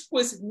place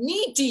was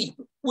knee-deep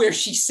where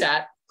she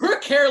sat, her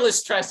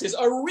careless tresses,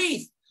 a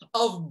wreath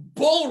of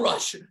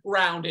bulrush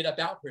rounded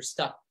about her,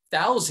 stuck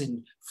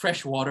 1,000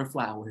 freshwater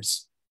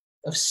flowers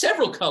of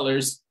several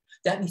colors,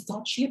 that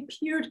methought she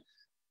appeared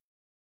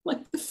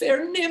like the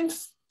fair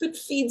nymph that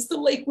feeds the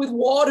lake with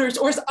waters,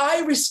 or as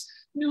iris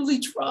newly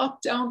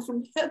dropped down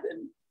from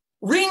heaven.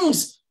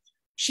 Rings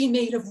she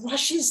made of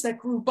rushes that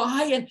grew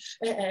by,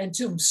 and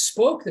to whom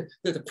spoke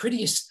the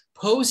prettiest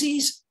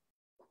posies.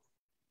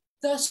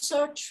 Thus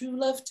our true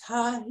love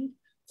tied.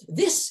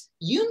 This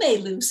you may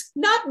lose,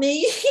 not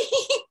me.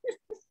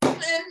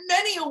 And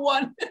many a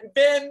one. And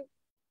then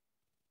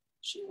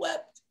she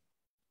wept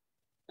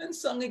and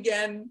sung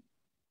again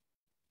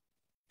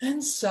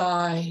and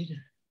sighed,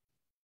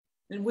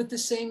 and with the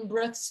same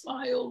breath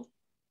smiled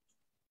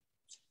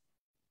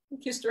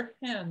and kissed her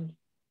hand.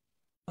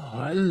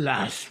 Oh,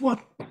 alas, what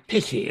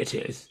pity it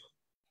is.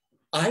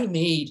 I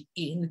made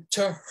in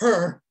to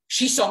her.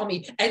 She saw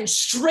me and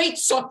straight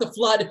sought the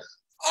flood.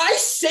 I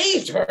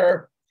saved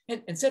her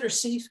and set her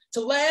safe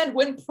to land,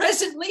 when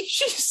presently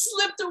she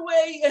slipped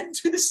away and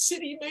to the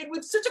city made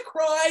with such a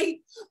cry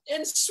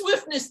and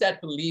swiftness that,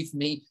 believe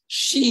me,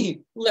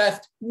 she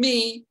left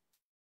me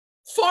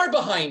far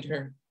behind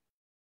her.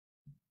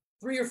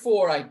 3 or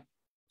 4 I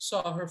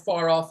saw her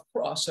far off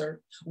cross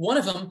her. One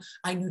of them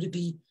I knew to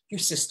be your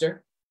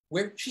sister,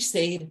 where she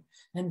stayed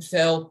and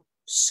fell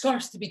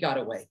scarce to be got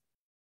away.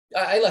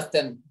 I left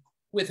them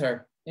with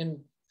her, and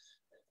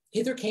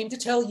hither came to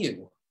tell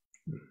you.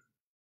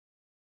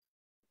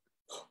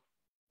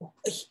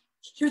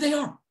 Here they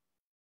are.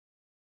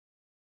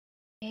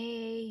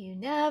 May you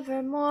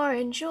never more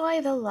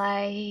enjoy the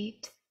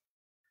light.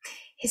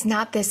 Is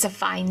not this a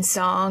fine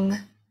song?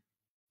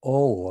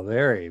 Oh, a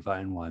very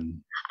fine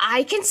one.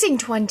 I can sing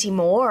 20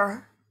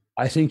 more.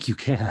 I think you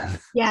can.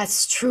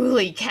 Yes,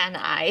 truly can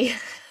I.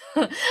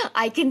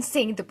 I can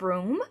sing the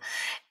broom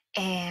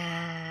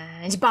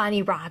and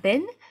Bonnie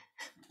Robin.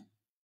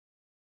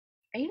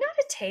 Are you not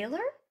a tailor?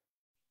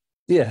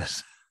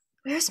 Yes.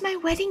 Where's my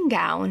wedding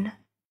gown?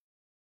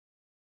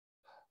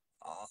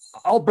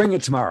 I'll bring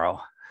it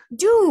tomorrow.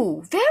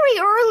 Do, very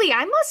early.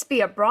 I must be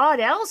abroad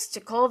else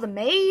to call the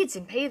maids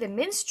and pay the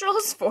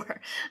minstrels,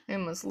 for I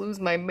must lose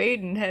my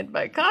maidenhead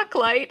by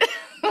cocklight.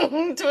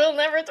 'Twill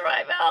never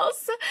thrive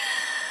else.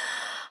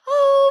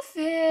 Oh,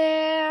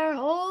 fair,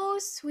 oh,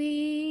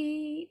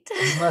 sweet.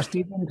 You must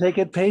even take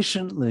it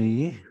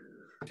patiently.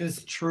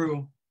 'Tis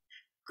true.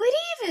 Good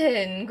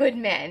even, good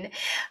men.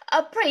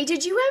 Pray,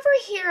 did you ever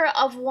hear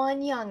of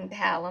one young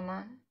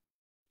Palamon?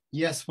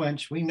 Yes,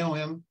 wench, we know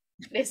him.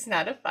 It's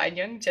not a fine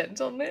young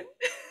gentleman.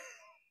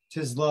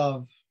 'Tis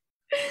love.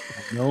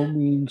 By no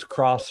means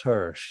cross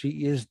her.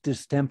 She is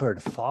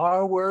distempered,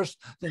 far worse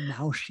than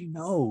now she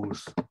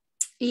knows.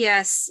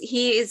 Yes,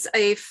 he is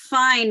a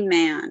fine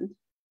man.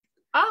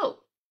 Oh,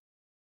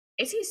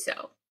 is he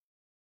so?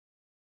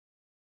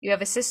 You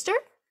have a sister?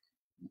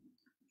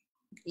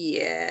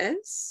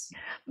 Yes.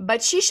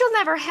 But she shall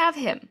never have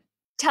him.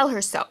 Tell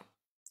her so.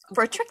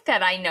 For a trick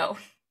that I know.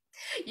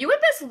 You had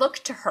best look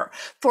to her,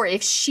 for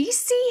if she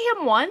see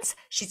him once,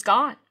 she's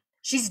gone.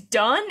 She's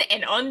done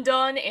and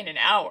undone in an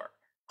hour.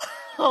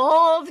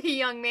 All the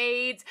young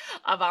maids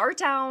of our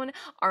town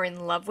are in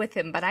love with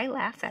him, but I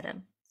laugh at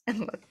him and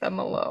let them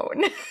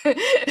alone.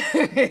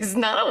 Is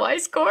not a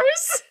wise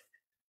course?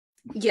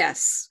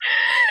 Yes.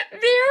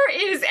 There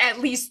is at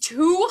least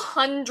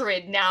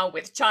 200 now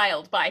with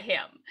child by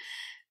him.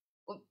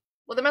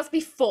 Well, there must be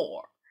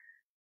 4.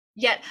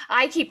 Yet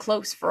I keep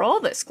close for all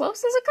this,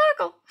 close as a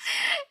cockle.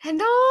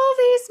 And all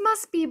these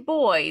must be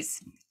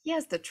boys. He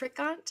has the trick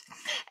on't.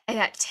 And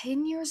at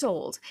 10 years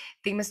old,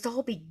 they must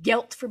all be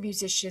gelt for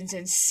musicians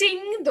and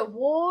sing the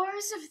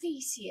wars of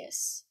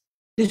Theseus.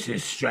 This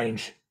is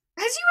strange.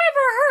 Has you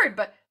ever heard?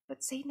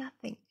 But say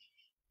nothing.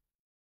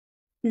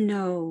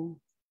 No.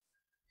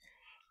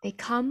 They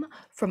come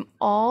from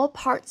all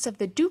parts of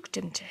the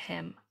dukedom to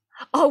him.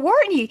 Oh,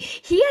 weren't ye?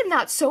 He had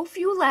not so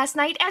few last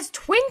night as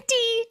 20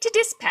 to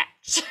dispatch.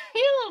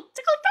 He'll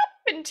tickle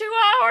up in 2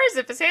 hours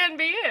if his hand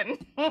be in.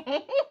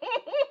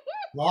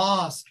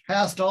 Lost,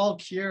 past all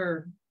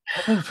cure.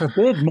 Heaven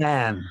forbid,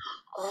 man.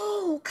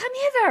 Oh, come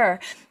hither.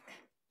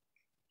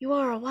 You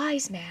are a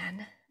wise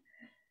man.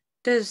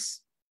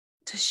 Does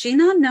she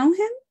not know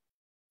him?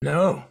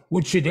 No,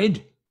 would she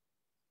did.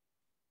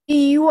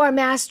 You are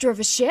master of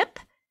a ship?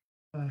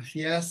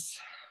 Yes.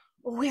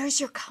 Where's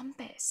your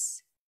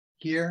compass?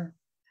 Here.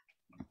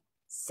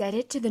 Set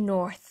it to the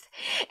north,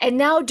 and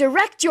now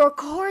direct your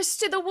course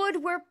to the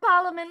wood where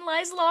Palamon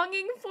lies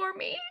longing for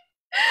me.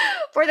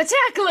 For the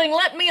tackling,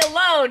 let me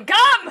alone.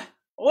 Come,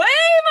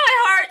 weigh my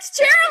hearts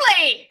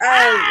cheerily.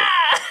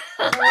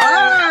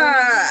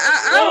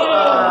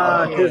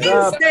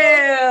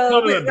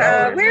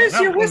 Where's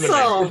your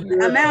whistle,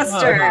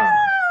 master?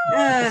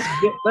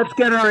 Let's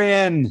get her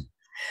in.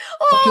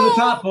 Up to the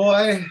top,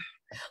 boy.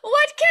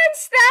 What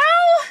canst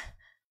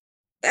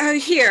thou?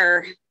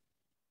 Here.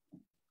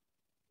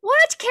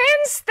 What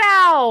canst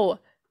thou?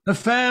 The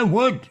fair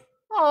wood.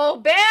 Oh,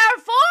 bear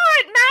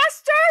forward,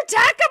 master,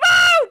 tack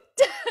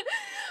about!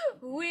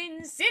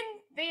 When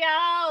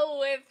Cynthia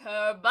with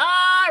her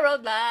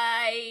borrowed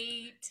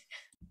light.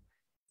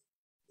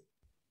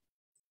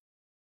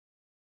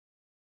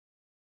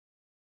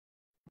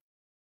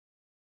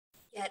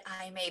 Yet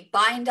I may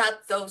bind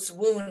up those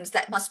wounds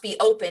that must be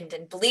opened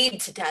and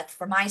bleed to death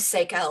for my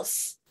sake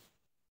else.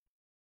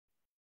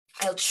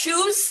 I'll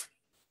choose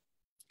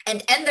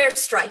and end their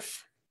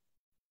strife.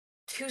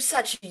 2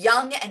 such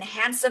young and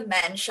handsome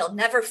men shall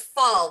never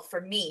fall for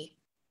me.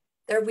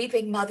 Their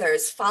weeping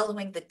mothers,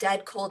 following the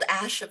dead cold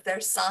ash of their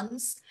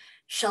sons,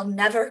 shall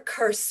never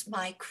curse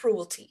my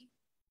cruelty.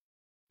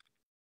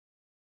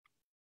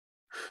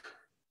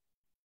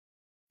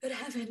 Good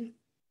heaven,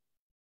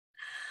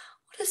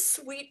 what a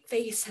sweet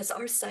face has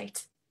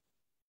Arcite.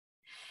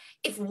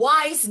 If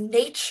wise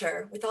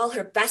nature, with all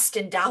her best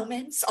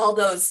endowments, all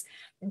those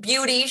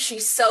beauties she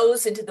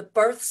sows into the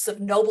births of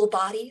noble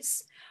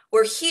bodies,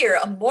 were here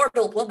a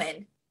mortal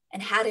woman,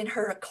 and had in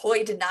her a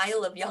coy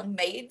denial of young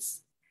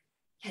maids,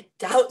 yet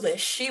doubtless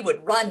she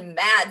would run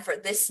mad for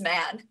this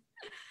man.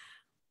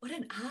 What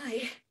an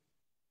eye!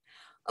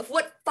 Of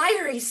what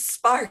fiery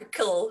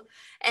sparkle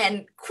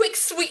and quick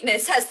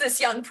sweetness has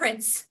this young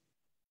prince?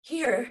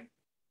 Here,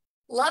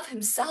 love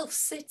himself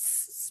sits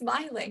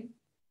smiling.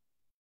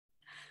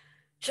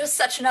 Just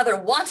such another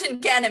wanton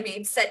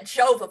Ganymede set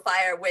Jove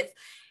afire with,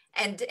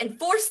 and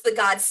force the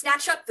gods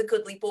snatch up the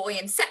goodly boy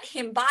and set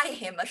him by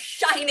him a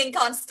shining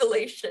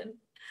constellation.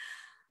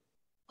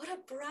 What a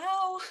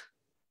brow!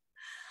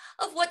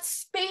 Of what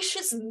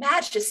spacious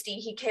majesty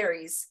he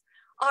carries,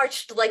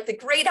 arched like the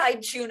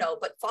great-eyed Juno,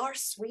 but far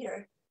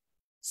sweeter,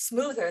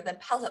 smoother than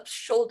Pelops'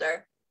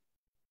 shoulder.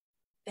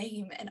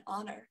 Fame and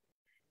honor,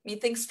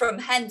 Methinks from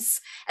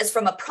hence, as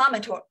from a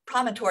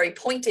promontory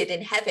pointed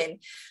in heaven,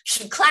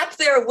 should clap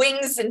their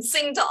wings and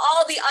sing to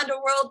all the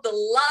underworld the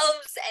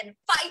loves and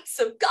fights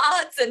of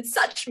gods and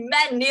such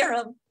men near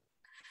him.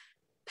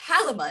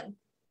 Palamon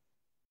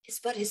is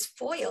but his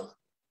foil.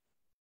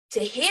 To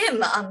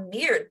him a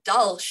mere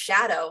dull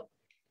shadow.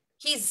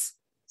 He's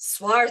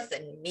swarth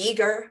and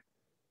meager,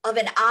 of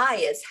an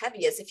eye as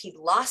heavy as if he'd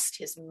lost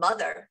his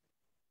mother.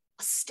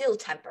 A still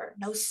temper,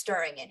 no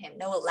stirring in him,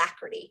 no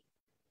alacrity.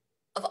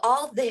 Of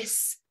all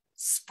this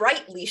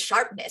sprightly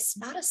sharpness,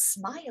 not a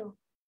smile.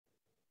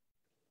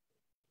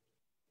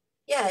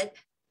 Yet,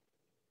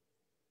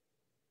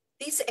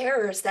 these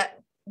errors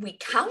that we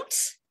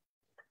count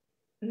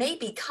may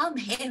become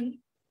him.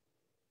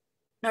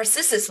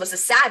 Narcissus was a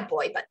sad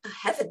boy, but a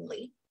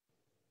heavenly.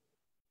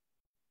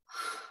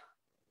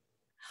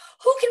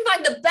 Who can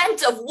find the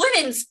bent of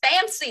women's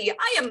fancy?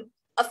 I am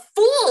a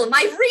fool.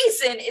 My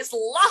reason is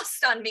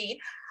lost on me.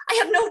 I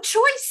have no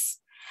choice.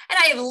 And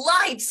I have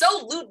lied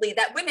so lewdly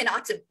that women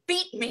ought to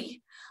beat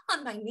me.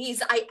 On my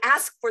knees, I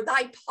ask for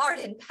thy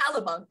pardon,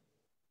 Palamon.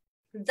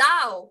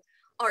 Thou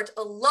art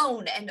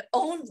alone and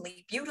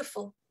only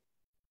beautiful.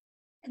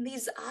 And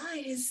these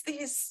eyes,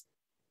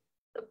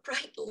 the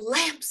bright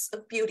lamps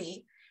of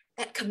beauty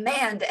that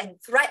command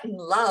and threaten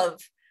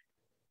love.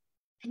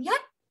 And yet,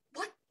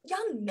 what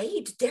young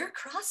maid dare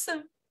cross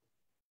them?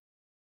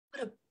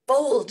 What a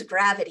bold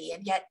gravity,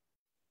 and yet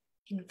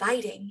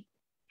inviting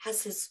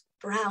has his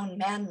brown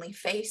manly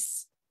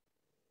face.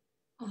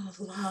 Oh,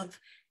 love,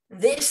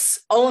 this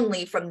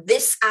only from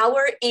this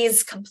hour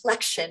is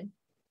complexion.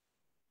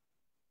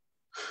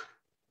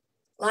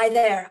 Lie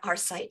there,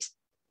 Arcite.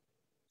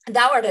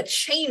 Thou art a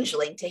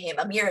changeling to him,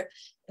 a mere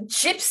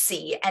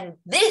gypsy, and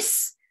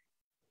this,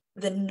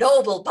 the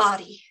noble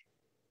body.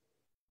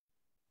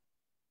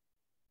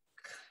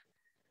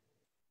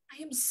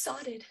 I am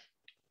sodded,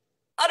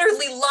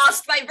 utterly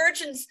lost. My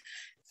virgin's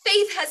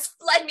faith has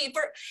fled me,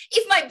 for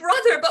if my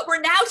brother but were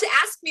now to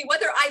ask me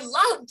whether I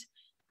loved,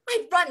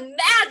 I'd run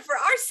mad for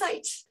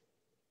Arcite.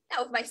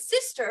 Now of my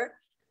sister,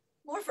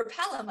 more for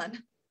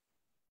Palamon.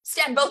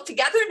 Stand both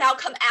together, now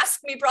come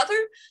ask me, brother.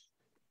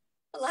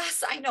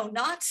 Alas, I know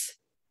not.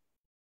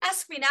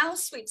 Ask me now,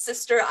 sweet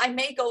sister, I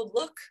may go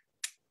look.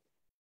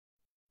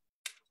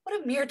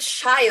 What a mere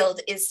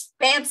child is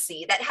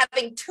fancy, that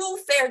having two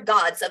fair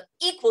gods of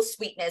equal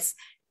sweetness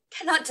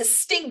cannot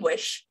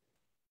distinguish,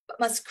 but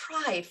must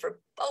cry for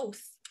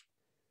both.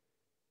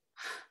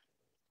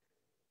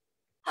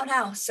 How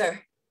now,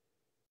 sir?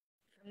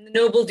 From the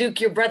noble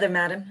Duke, your brother,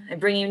 madam, I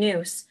bring you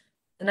news.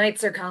 The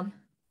knights are come.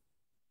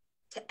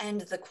 To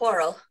end the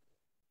quarrel?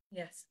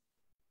 Yes.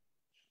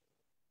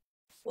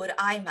 Would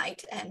I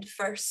might end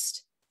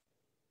first.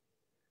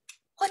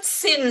 What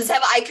sins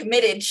have I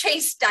committed,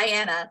 chaste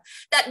Diana,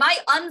 that my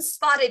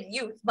unspotted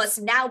youth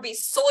must now be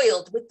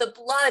soiled with the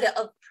blood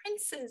of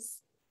princes?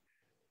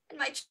 And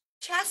my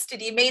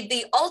chastity made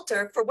the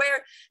altar for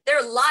where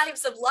their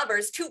lives of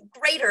lovers, too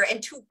greater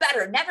and too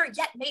better, never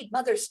yet made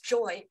mother's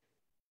joy,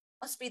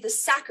 must be the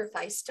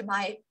sacrifice to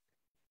my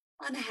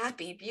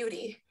unhappy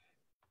beauty.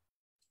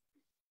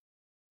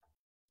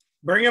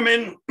 Bring him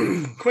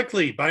in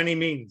quickly, by any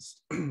means.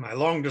 I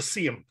long to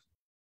see him.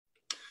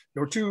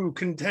 Your two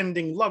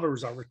contending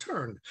lovers are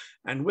returned,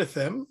 and with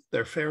them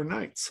their fair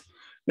knights.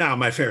 Now,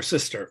 my fair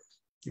sister,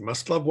 you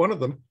must love one of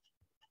them.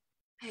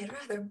 I had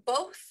rather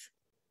both,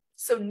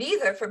 so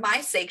neither for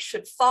my sake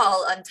should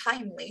fall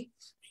untimely.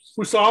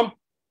 Who saw him?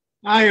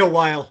 I a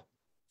while.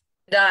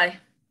 And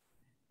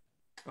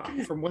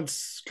I. From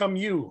whence come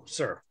you,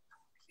 sir?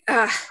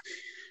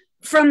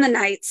 From the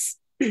knights.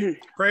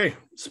 Pray,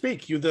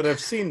 speak, you that have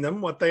seen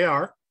them, what they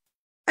are.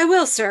 I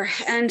will, sir,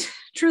 and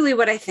truly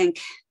what I think.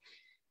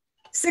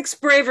 6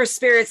 braver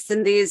spirits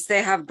than these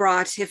they have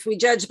brought, if we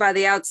judge by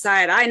the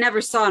outside, I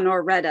never saw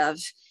nor read of.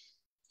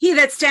 He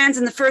that stands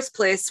in the first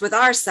place with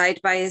our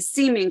sight by his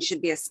seeming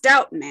should be a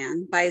stout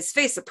man, by his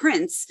face a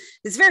prince,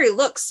 his very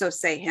looks, so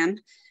say him,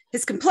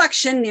 his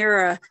complexion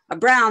nearer a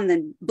brown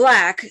than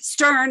black,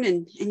 stern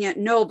and yet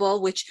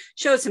noble, which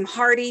shows him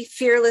hardy,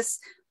 fearless,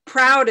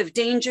 proud of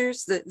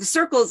dangers. The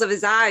circles of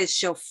his eyes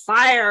show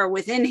fire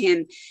within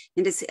him,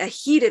 and is a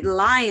heated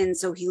lion,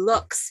 so he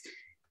looks.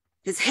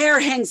 His hair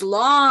hangs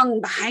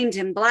long behind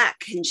him,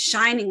 black and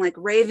shining like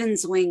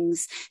raven's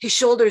wings, his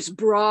shoulders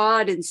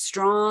broad and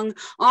strong,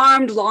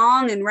 armed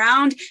long and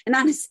round, and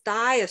on his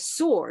thigh a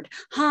sword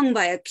hung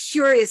by a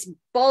curious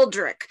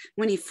baldric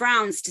when he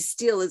frowns to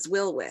steal his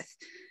will with.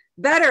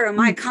 Better,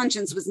 my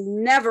conscience was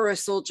never a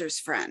soldier's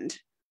friend.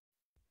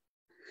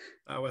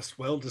 Thou hast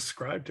well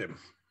described him.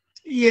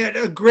 Yet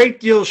a great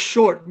deal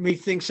short,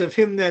 methinks, of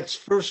him that's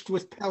first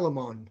with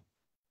Palamon.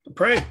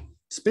 Pray,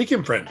 speak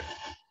him, friend.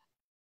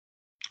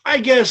 I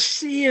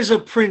guess he is a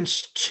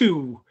prince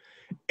too,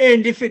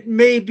 and if it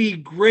may be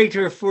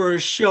greater for a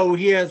show,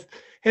 he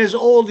has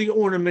all the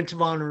ornament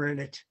of honor in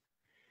it.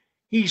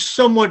 He's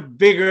somewhat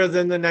bigger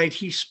than the knight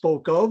he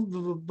spoke of,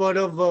 but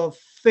of a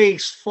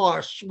face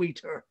far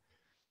sweeter.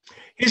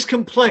 His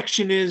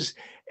complexion is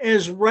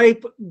as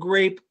ripe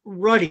grape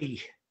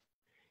ruddy.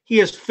 He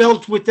has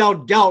felt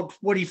without doubt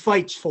what he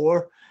fights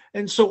for,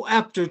 and so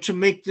apter to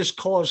make this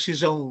cause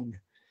his own.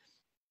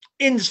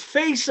 In his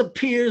face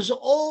appears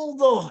all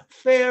the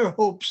fair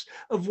hopes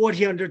of what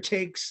he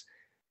undertakes,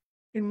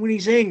 and when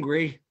he's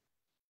angry,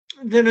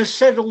 then a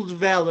settled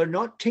valor,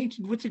 not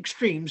tainted with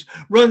extremes,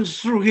 runs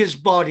through his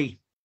body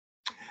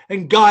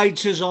and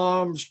guides his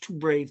arms to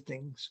brave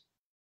things.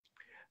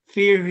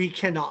 Fear he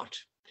cannot.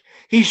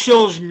 He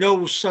shows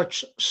no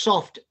such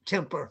soft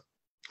temper.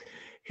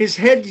 His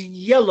head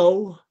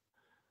yellow,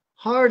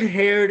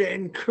 hard-haired,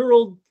 and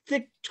curled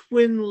thick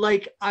twin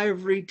like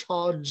ivory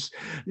Todd's,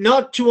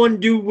 not to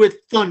undo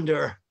with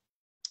thunder.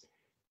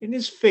 In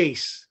his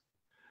face,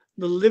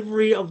 the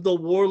livery of the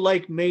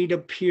warlike maid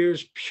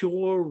appears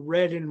pure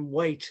red and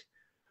white,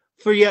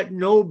 for yet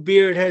no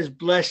beard has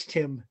blessed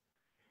him,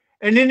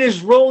 and in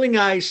his rolling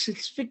eyes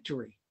sits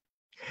victory.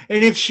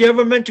 And if she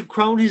ever meant to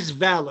crown his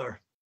valor,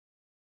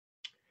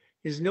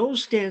 his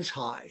nose stands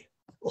high,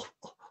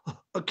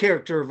 a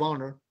character of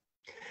honor.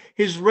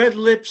 His red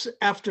lips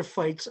after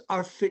fights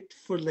are fit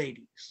for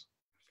ladies.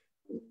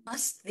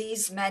 Must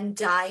these men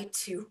die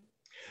too?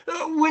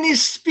 When he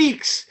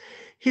speaks,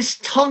 his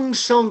tongue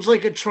sounds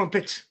like a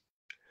trumpet.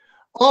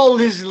 All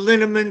his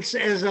lineaments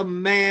as a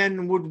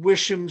man would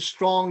wish him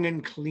strong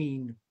and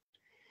clean.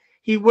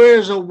 He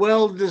wears a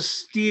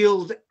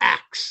well-distilled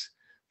axe,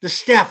 the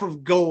staff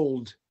of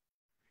gold.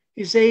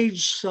 His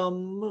age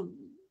some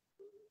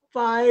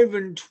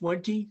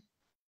 25.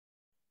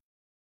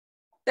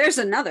 There's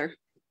another,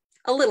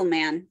 a little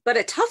man, but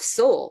a tough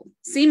soul,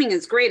 seeming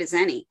as great as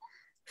any.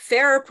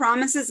 Fairer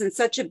promises in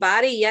such a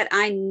body, yet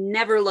I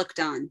never looked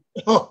on.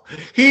 Oh,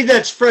 he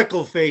that's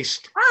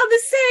freckle-faced. Ah, the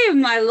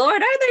same, my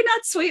lord. Are they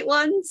not sweet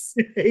ones?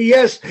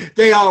 Yes,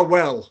 they are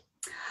well.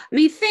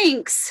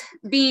 Methinks,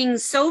 being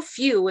so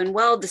few and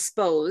well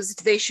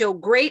disposed, they show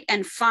great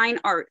and fine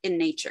art in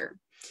nature.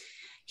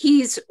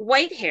 He's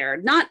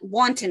white-haired, not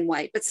wanton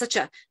white, but such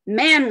a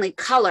manly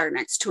color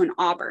next to an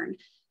auburn,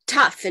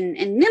 tough and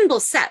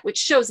nimble set, which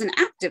shows an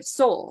active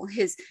soul.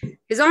 His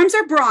arms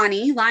are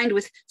brawny, lined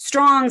with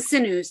strong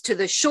sinews to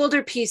the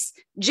shoulder piece.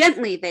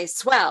 Gently they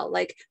swell,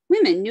 like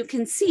women new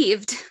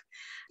conceived,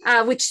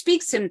 which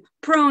speaks him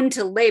prone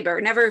to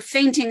labor, never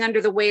fainting under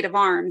the weight of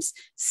arms,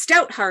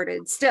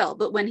 stout-hearted still,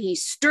 but when he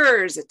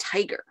stirs a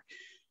tiger.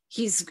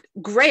 He's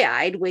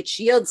gray-eyed, which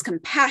yields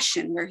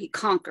compassion where he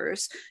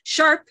conquers,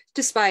 sharp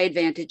to spy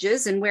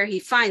advantages, and where he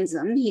finds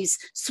them, he's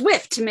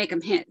swift to make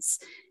them his.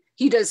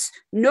 He does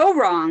no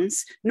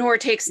wrongs, nor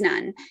takes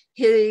none.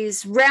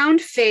 He's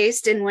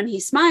round-faced, and when he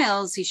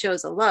smiles, he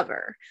shows a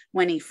lover.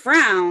 When he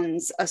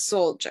frowns, a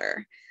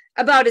soldier.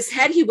 About his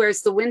head, he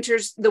wears the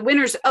winter's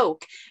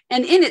oak,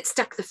 and in it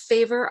stuck the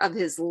favor of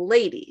his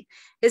lady.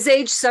 His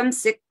age, some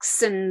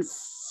 6 and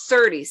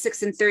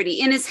 30.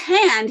 In his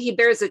hand, he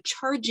bears a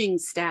charging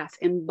staff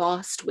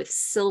embossed with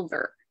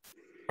silver.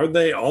 Are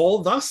they all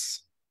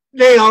thus?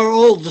 They are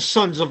all the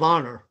sons of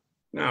honor.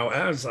 Now,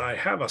 as I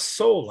have a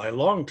soul, I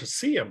long to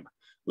see him.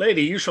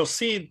 Lady, you shall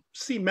see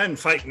men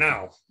fight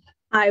now.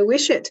 I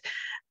wish it,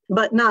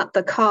 but not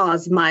the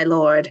cause, my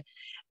lord.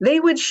 They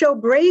would show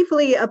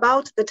bravely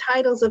about the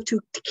titles of 2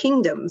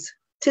 kingdoms.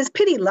 'Tis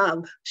pity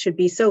love should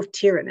be so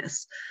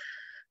tyrannous.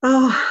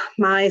 Oh,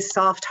 my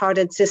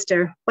soft-hearted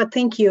sister, what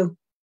think you?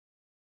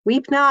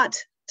 Weep not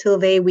till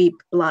they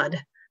weep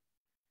blood.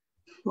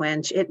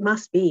 Wench, it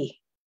must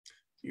be.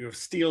 You have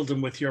steeled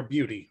them with your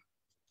beauty.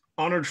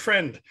 Honored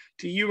friend,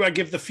 to you I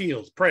give the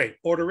field. Pray,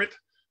 order it,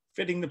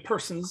 fitting the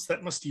persons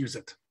that must use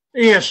it.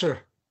 Yes, sir.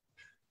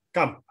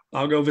 Come,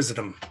 I'll go visit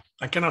them.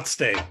 I cannot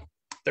stay.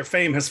 Their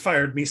fame has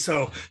fired me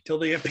so till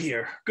they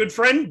appear. Good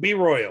friend, be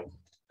royal.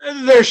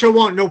 There shall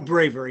want no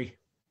bravery.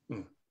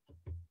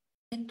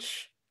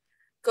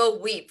 Go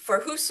weep,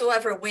 for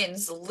whosoever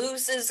wins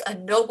loses a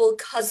noble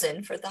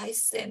cousin for thy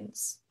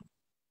sins.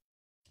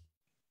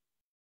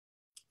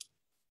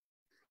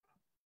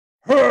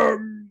 Her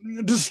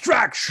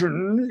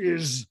distraction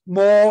is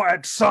more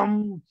at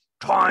some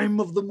time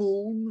of the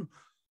moon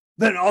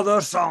than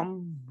other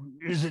some,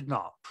 is it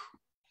not?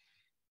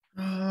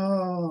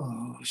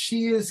 Oh,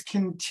 she is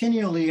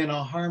continually in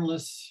a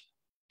harmless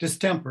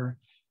distemper,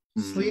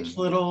 sleeps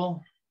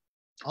little,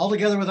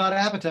 altogether without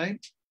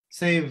appetite,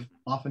 save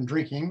often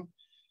drinking,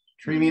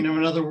 dreaming of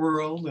another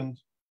world and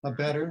a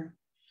better,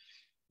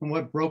 and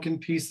what broken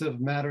piece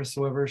of matter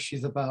soever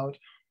she's about.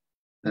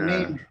 The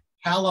name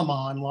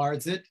Palamon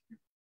lards it,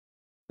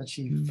 that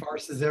she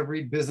farces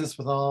every business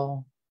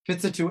withal,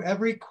 fits it to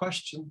every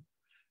question.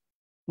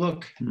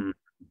 Look,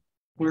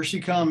 where she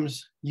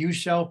comes, you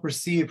shall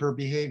perceive her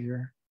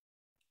behavior.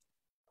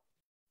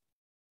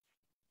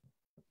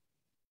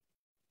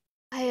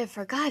 I have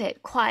forgot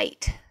it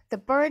quite. The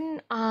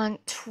burden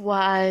on't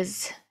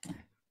was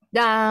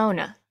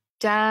down.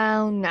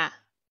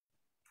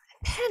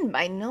 Penned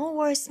by no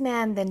worse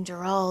man than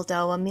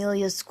Geraldo,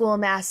 Emilia's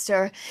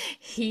schoolmaster.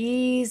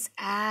 He's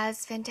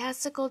as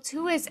fantastical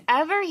too as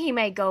ever he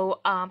may go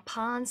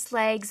upon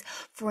legs,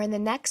 for in the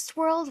next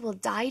world will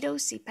Dido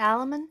see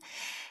Palamon,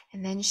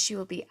 and then she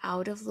will be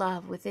out of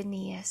love with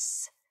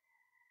Aeneas.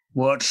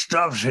 What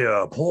stuff's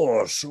here,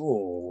 poor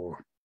soul?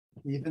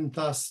 even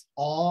thus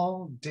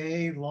all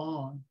day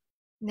long.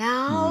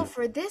 Now,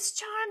 for this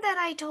charm that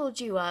I told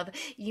you of,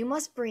 you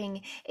must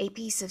bring a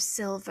piece of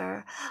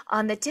silver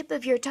on the tip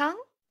of your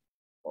tongue,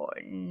 or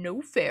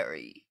no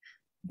fairy.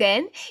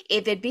 Then,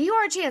 if it be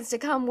your chance to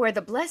come where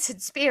the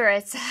blessed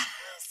spirits,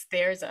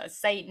 there's a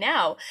sight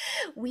now,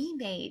 we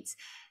maids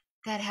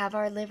that have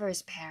our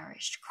livers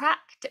perished,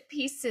 cracked to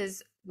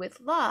pieces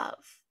with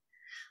love,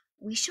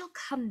 we shall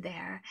come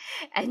there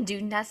and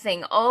do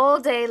nothing all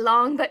day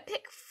long but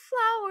pick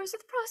flowers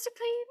with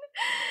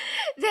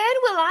Proserpine. Then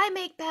will I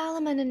make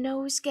Palamon a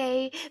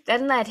nosegay,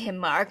 then let him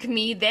mark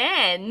me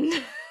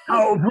then.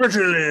 How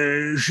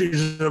prettily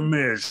she's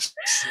amiss.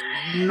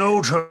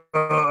 Note her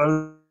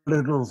a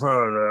little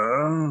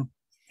further.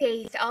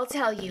 Faith, I'll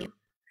tell you.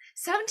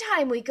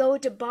 Sometime we go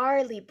to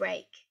barley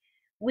break.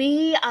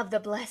 We of the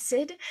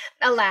blessed,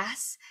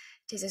 alas,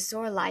 'tis a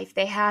sore life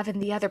they have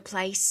in the other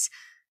place.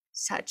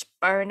 Such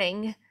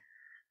burning,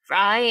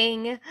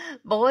 frying,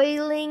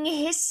 boiling,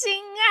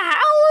 hissing,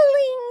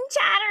 howling,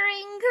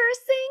 chattering,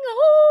 cursing.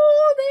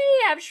 Oh,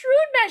 they have shrewd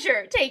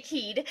measure, take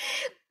heed.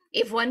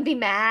 If one be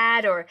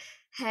mad or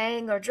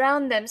hang or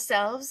drown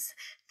themselves,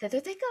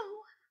 thither they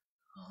go.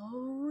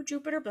 Oh,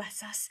 Jupiter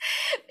bless us.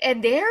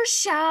 And there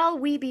shall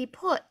we be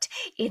put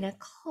in a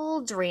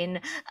cauldron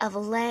of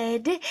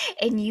lead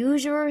and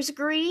usurer's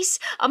grease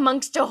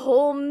amongst a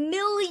whole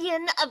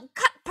million of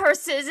cut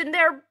purses, and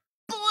there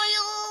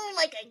boil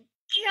like a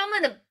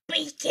gammon of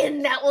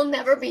bacon that will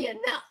never be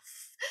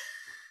enough.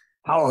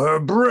 How her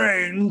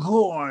brain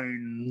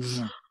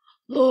coins.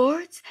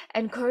 Lords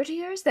and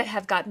courtiers that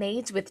have got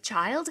maids with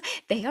child,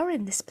 they are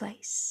in this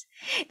place.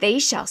 They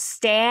shall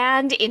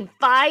stand in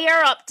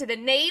fire up to the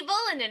navel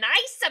and in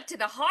ice up to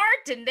the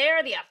heart, and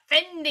there the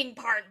offending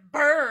part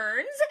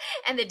burns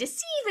and the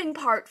deceiving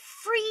part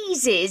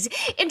freezes.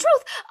 In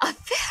truth, a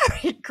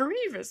very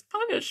grievous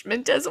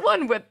punishment, as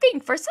one would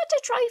think, for such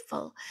a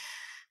trifle.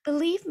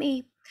 Believe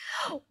me,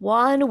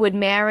 one would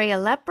marry a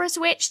leprous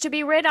witch to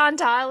be rid on't,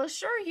 I'll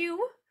assure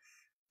you.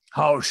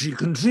 How she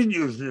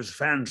continues this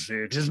fancy.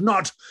 It is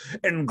not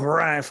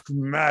engraft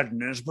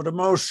madness, but a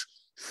most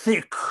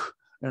thick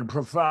and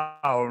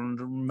profound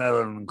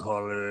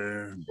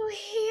melancholy. You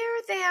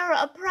hear there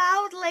a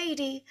proud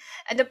lady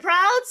and a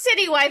proud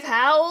city wife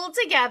howl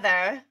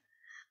together.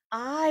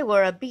 I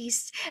were a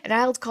beast, and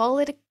I'll call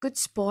it a good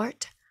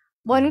sport.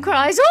 One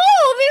cries,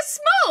 "Oh, this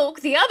smoke!"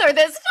 The other,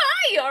 "This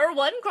fire!"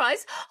 One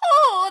cries,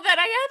 "Oh, that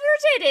I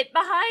ever did it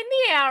behind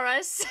the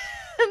arras!"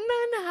 And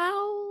then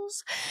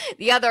howls.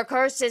 The other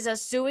curses a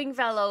suing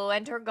fellow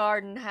and her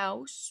garden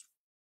house.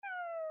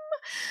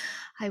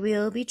 I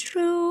will be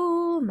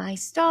true, my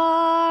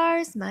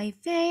stars, my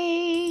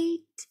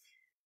fate.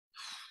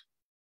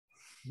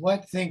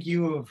 What think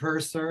you of her,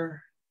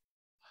 sir?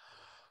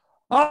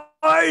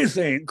 I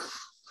think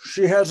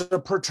she has a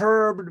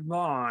perturbed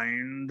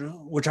mind,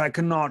 which I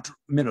cannot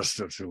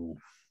minister to.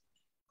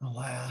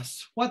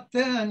 Alas, what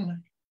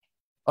then?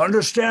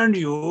 Understand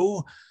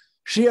you,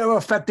 she have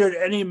affected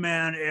any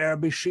man ere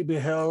she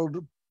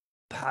beheld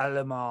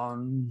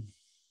Palamon.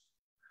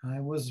 I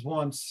was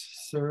once,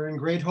 sir, in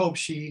great hope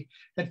she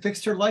had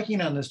fixed her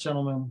liking on this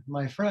gentleman,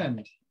 my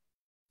friend.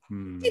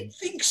 I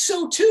think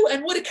so too,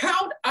 and would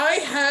account I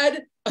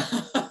had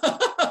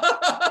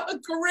a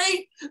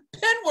great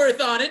penworth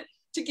on it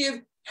to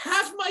give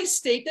half my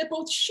stake that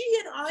both she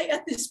and I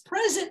at this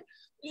present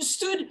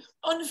stood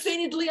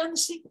unfeignedly on the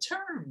same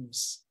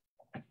terms.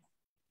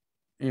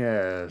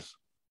 Yes.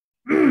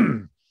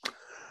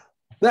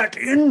 That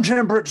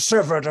intemperate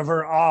surfeit of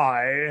her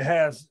eye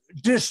hath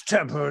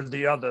distempered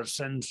the other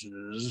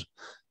senses,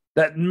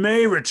 that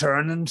may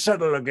return and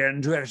settle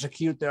again to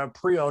execute their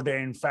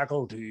preordained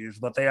faculties,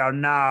 but they are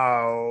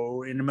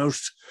now in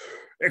most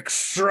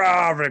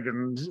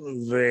extravagant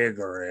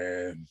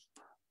vagary.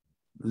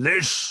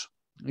 This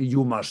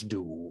you must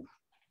do.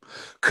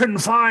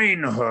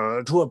 Confine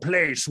her to a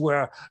place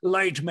where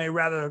light may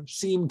rather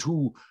seem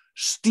to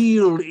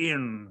steal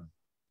in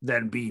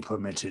than be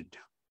permitted.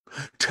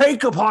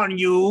 Take upon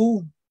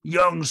you,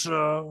 young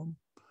sir,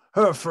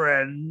 her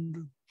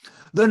friend,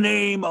 the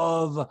name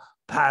of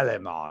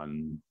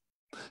Palamon.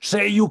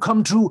 Say you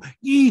come to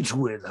eat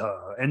with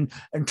her and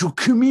to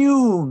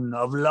commune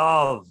of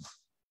love.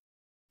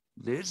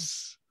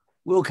 This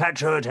will catch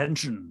her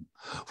attention,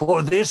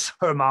 for this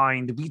her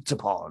mind beats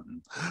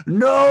upon.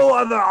 No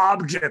other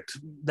object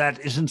that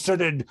is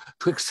inserted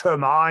twixt her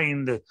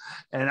mind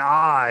and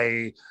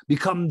I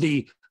become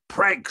the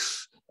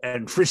pranks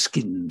and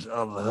friskins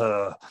of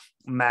her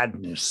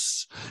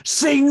madness.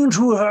 Sing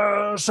to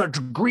her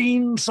such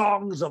green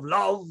songs of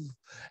love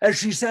as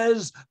she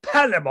says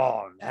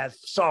Palamon hath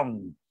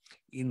sung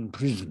in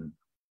prison.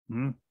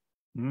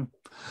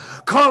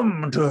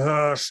 Come to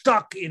her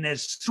stuck in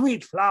as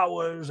sweet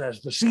flowers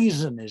as the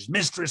season is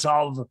mistress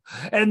of,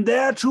 and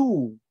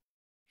thereto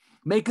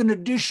make an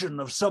addition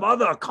of some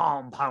other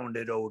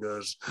compounded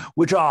odors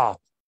which are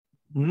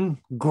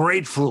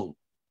grateful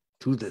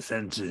to the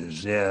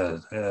senses.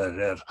 Yes.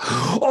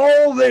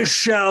 All this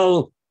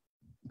shall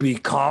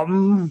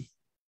become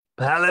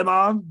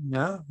Palamon,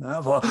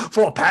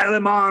 for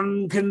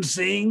Palamon can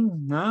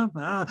sing, and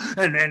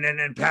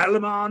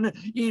Palamon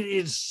it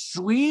is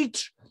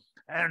sweet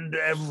and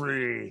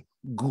every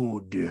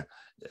good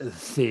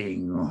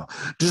thing.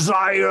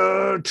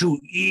 Desire to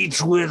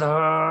eat with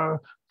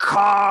her,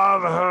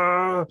 carve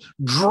her,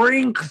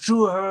 drink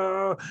to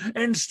her,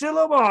 and still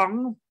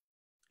among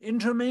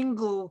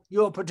intermingle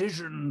your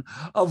petition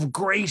of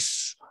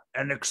grace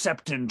and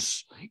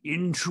acceptance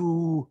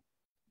into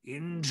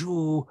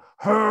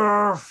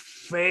her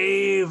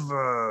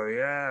favor.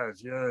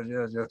 Yes.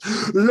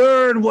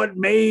 Learn what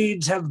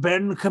maids have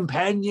been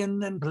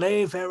companion and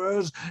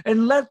playfarers,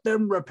 and let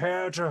them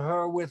repair to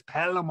her with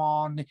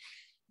Palamon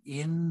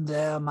in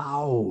their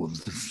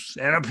mouths,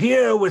 and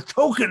appear with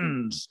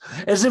tokens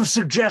as if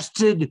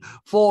suggested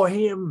for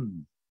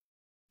him.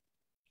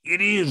 It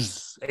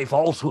is a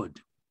falsehood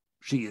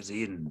she is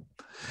in,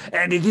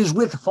 and it is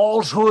with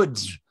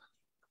falsehoods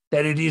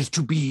that it is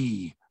to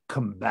be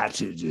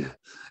combated.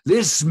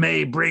 This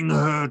may bring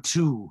her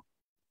to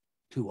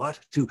what?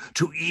 To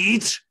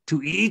eat,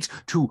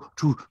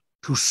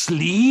 to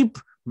sleep,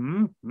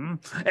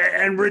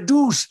 and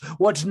reduce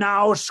what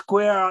now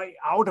square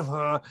out of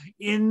her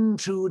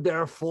into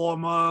their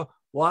former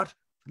what?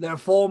 Their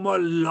former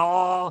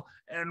law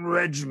and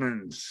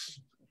regiments.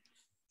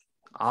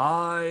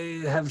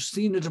 I have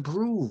seen it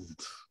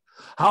approved.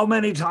 How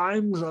many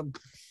times?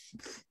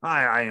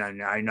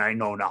 I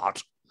know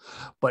not.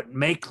 But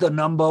make the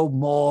number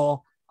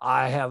more.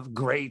 I have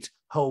great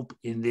hope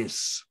in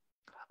this.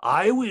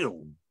 I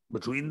will,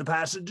 between the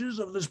passages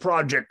of this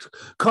project,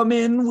 come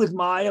in with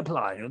my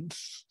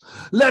appliance.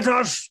 Let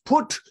us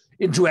put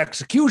into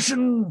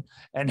execution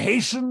and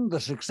hasten the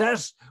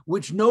success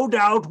which no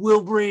doubt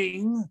will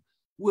bring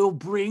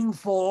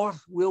forth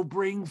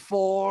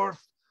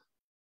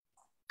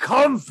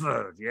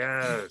comfort.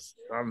 Yes,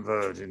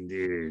 comfort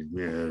indeed.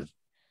 Yes.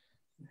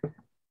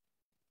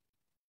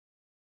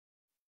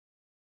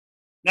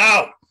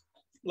 Now,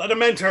 let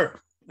them enter,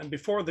 and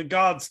before the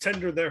gods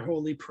tender their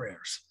holy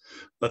prayers.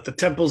 Let the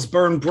temples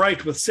burn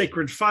bright with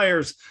sacred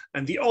fires,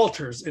 and the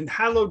altars in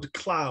hallowed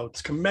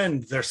clouds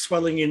commend their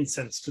swelling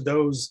incense to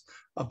those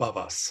above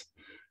us.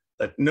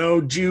 Let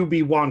no Jew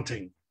be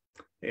wanting.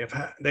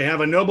 They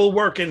have a noble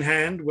work in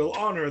hand, will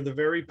honor the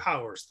very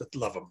powers that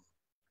love them.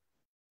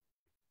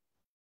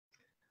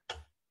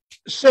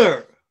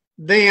 Sir,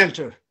 they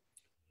enter.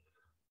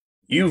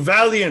 You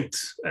valiant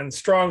and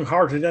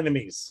strong-hearted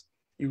enemies,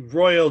 you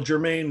royal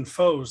germain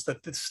foes,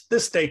 that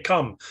this day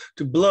come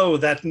to blow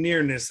that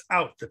nearness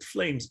out that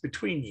flames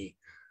between ye.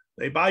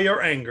 They buy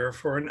your anger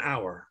for an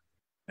hour,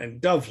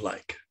 and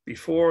dove-like,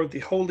 before the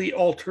holy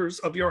altars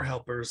of your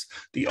helpers,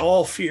 the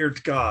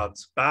all-feared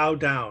gods, bow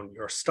down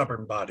your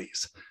stubborn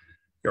bodies.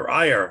 Your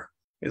ire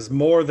is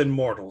more than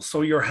mortal,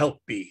 so your help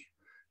be.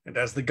 And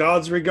as the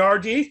gods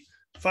regard ye,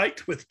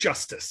 fight with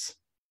justice.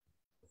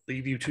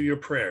 Leave you to your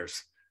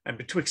prayers, and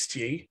betwixt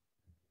ye,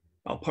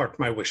 I'll part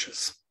my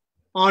wishes.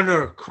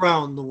 Honor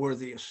crown the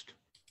worthiest.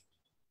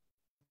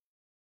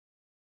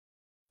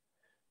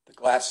 The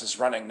glass is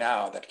running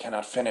now that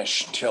cannot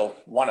finish till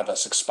one of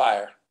us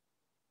expire.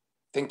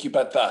 Think you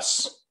but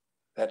thus,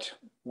 that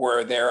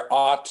were there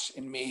aught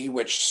in me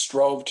which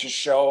strove to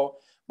show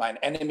mine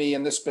enemy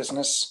in this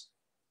business,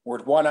 were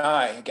it one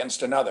eye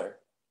against another,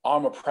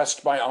 arm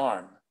oppressed by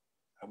arm,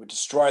 I would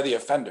destroy the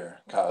offender,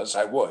 cause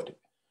I would,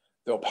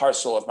 though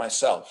parcel of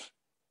myself,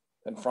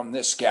 then from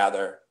this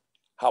gather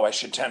how I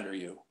should tender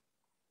you.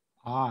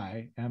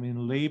 I am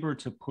in labor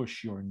to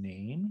push your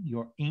name,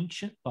 your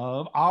ancient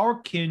love, our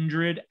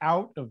kindred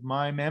out of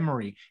my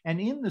memory, and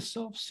in the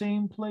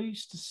self-same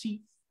place to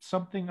seek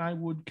something I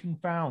would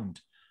confound.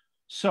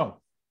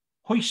 So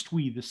hoist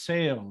we the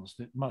sails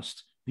that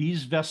must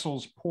these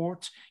vessels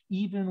port,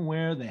 even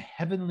where the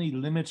heavenly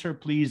limiter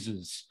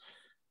pleases.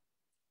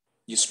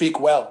 You speak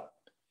well.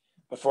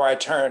 Before I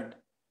turn,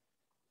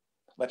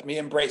 let me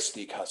embrace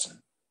thee,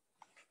 cousin.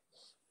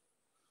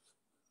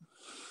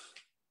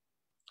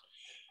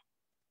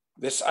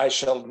 This I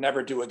shall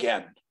never do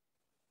again.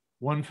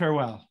 One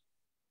farewell.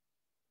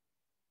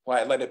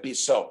 Why, let it be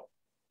so.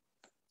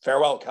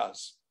 Farewell,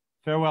 cuz.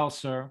 Farewell,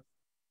 sir.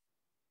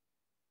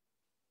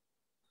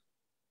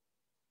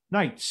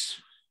 Knights,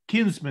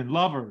 kinsmen,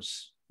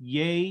 lovers,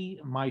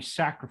 yea, my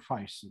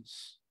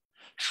sacrifices.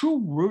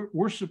 True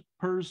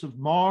worshippers of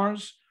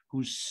Mars,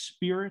 whose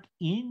spirit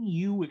in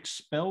you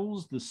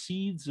expels the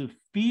seeds of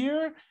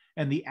fear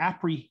and the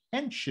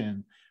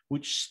apprehension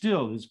which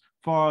still is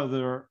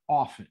farther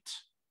off it.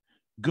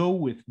 Go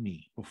with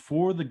me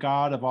before the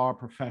God of our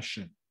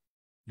profession.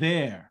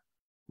 There,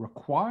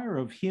 require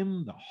of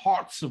him the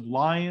hearts of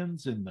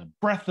lions and the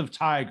breath of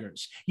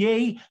tigers,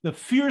 yea, the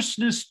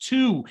fierceness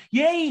too,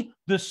 yea,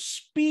 the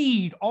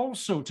speed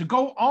also to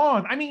go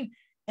on.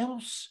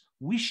 Else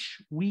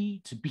wish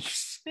we to be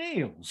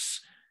snails.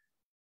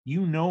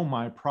 You know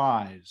my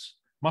prize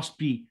must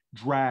be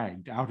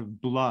dragged out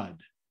of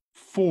blood,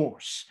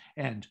 force,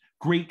 and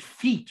great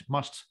feet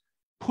must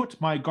put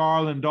my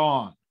garland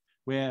on,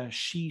 where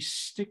she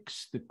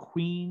sticks the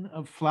queen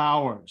of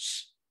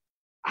flowers.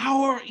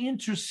 Our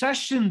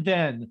intercession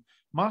then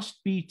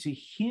must be to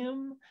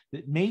him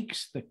that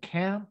makes the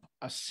camp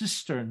a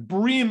cistern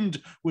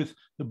brimmed with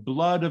the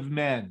blood of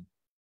men.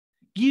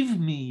 Give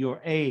me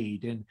your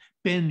aid and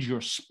bend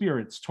your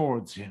spirits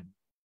towards him.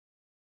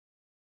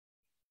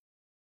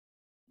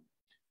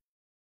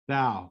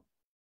 Thou,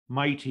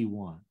 mighty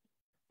one,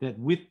 that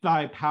with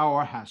thy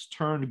power hast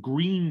turned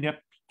green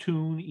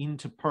Neptune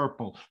into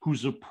purple,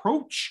 whose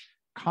approach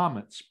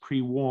comets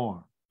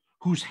pre-warn,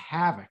 whose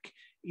havoc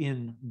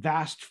in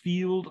vast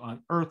field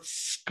on earth's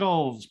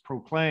skulls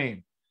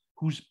proclaim,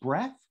 whose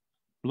breath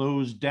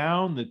blows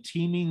down the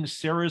teeming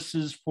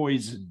Ceres's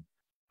poison,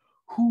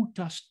 who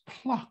dost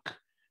pluck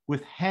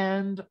with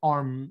hand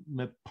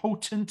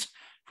armipotent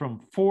from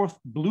forth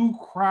blue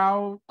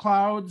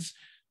clouds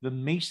the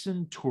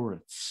mason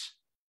turrets,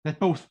 that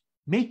both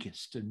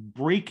makest and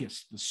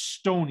breakest the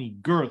stony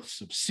girths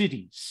of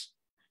cities.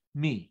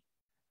 Me,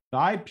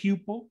 thy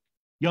pupil,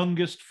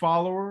 youngest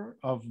follower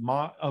of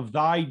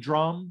thy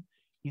drum,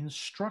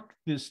 instruct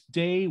this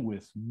day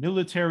with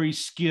military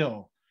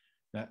skill,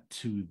 that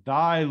to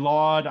thy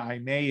laud I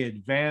may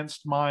advance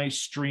my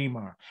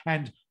streamer,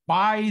 and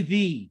by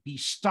thee be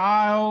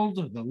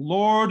styled the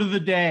Lord of the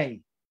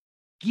day.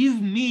 Give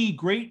me,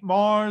 great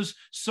Mars,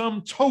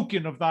 some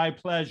token of thy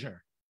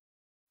pleasure.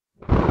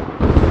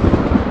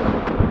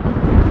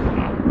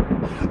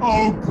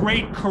 O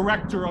great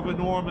corrector of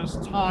enormous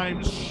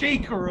times,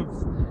 shaker of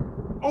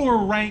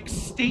o'erranked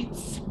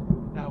states,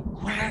 thou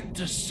grand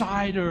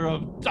decider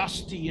of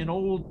dusty and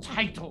old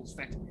titles,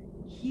 that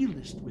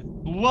healest with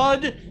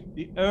blood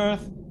the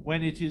earth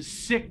when it is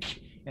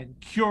sick, and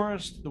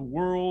curest the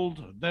world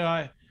of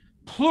thy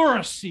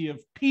pleurisy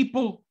of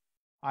people,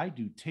 I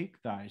do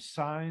take thy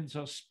signs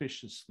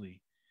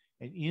auspiciously,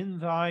 and in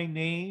thy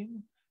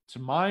name, to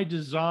my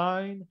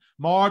design,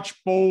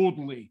 march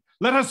boldly.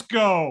 Let us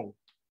go.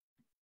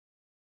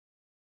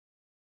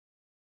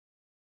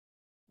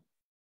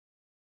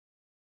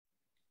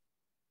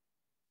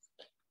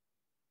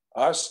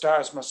 Our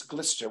stars must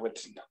glister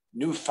with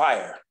new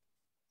fire,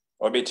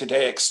 or be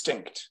today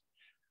extinct.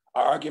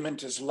 Our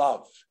argument is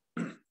love,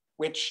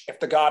 which, if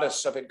the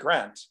goddess of it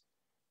grant,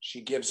 she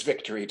gives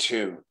victory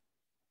too.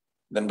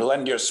 Then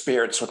blend your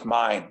spirits with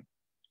mine,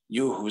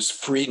 you whose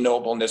free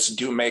nobleness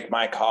do make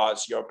my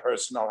cause your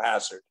personal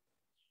hazard.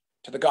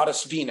 To the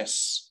goddess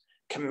Venus,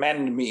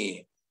 commend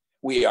me,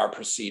 we are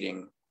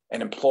proceeding,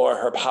 and implore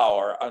her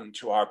power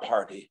unto our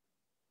party.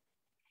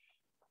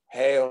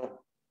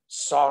 Hail,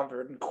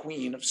 sovereign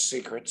queen of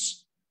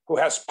secrets, who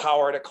has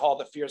power to call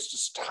the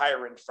fiercest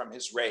tyrant from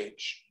his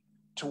rage,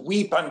 to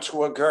weep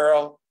unto a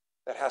girl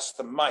that has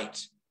the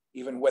might,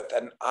 even with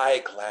an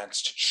eye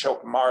glance, to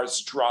choke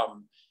Mars'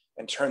 drum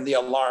and turn the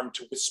alarm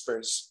to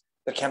whispers,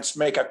 that canst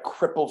make a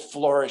cripple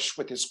flourish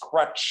with his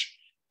crutch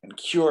and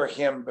cure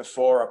him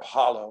before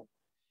Apollo,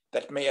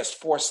 that mayest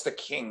force the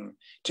king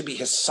to be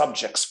his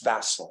subject's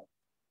vassal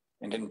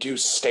and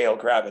induce stale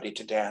gravity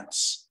to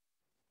dance.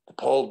 The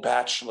bold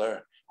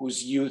bachelor,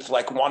 whose youth,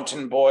 like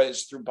wanton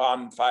boys through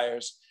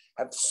bonfires,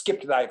 hath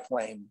skipped thy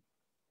flame.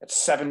 At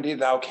 70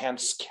 thou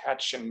canst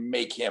catch and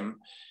make him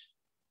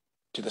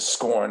to the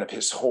scorn of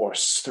his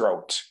hoarse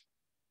throat.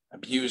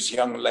 Abuse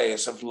young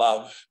lays of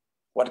love.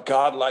 What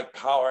godlike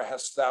power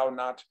hast thou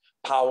not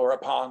power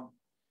upon?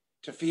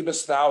 To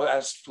Phoebus thou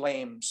as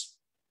flames,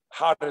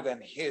 hotter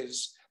than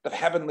his, the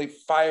heavenly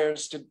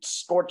fires did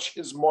scorch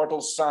his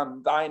mortal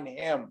son, thine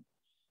him.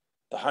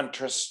 The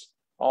huntress,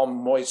 all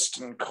moist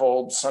and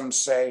cold, some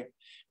say,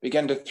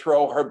 began to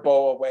throw her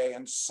bow away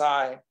and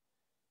sigh.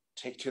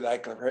 Take to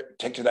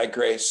thy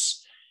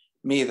grace,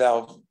 me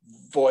thou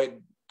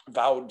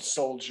vowed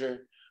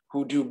soldier,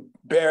 who do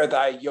bear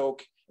thy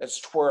yoke as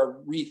 'twere a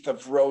wreath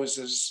of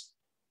roses,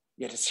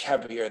 yet is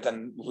heavier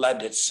than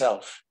lead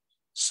itself,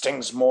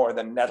 stings more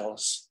than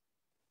nettles.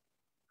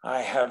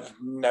 I have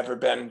never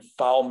been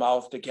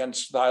foul-mouthed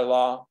against thy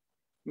law,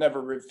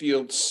 never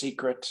revealed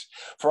secret,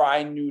 for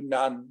I knew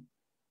none,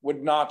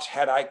 would not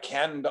had I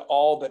kenned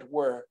all that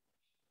were.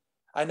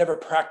 I never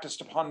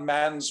practiced upon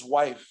man's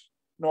wife,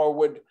 nor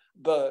would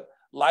the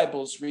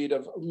libels read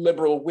of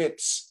liberal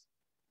wits.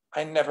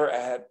 I never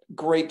at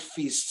great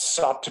feasts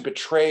sought to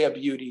betray a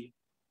beauty,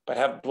 but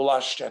have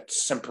blushed at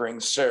simpering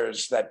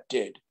sirs that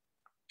did.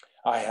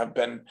 I have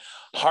been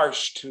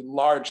harsh to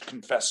large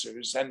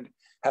confessors, and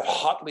have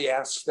hotly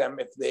asked them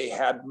if they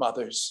had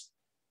mothers.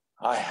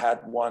 I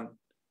had one,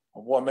 a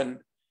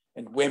woman,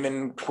 and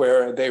women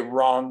where they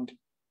wronged.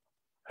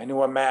 I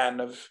knew a man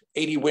of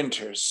 80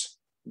 winters,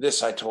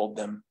 this I told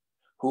them,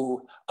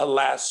 who,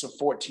 alas, of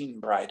 14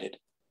 brided.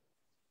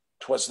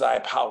 'Twas thy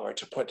power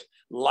to put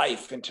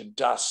life into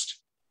dust.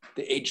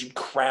 The aged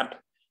cramp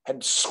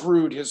had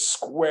screwed his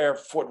square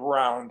foot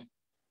round.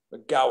 The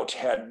gout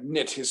had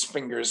knit his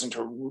fingers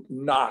into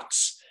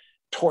knots.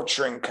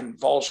 Torturing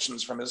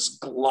convulsions from his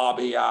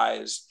globby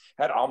eyes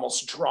had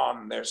almost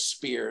drawn their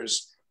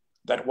spears,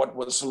 that what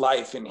was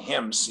life in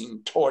him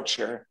seemed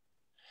torture.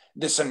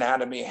 This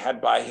anatomy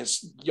had by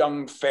his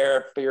young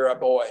fair fear a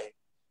boy,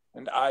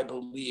 and I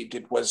believed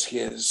it was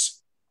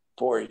his,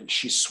 for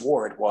she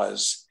swore it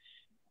was,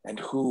 and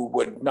who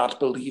would not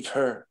believe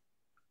her?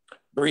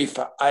 Brief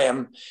I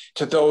am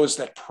to those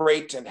that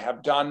prate and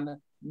have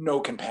done, no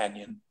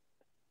companion.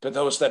 To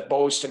those that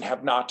boast and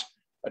have not,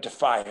 a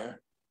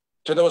defier.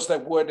 To those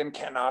that would and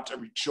cannot, a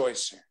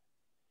rejoicer.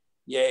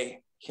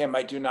 Yea, him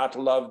I do not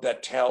love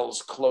that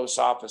tells close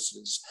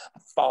offices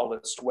the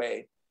foulest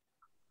way,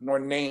 nor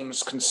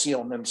names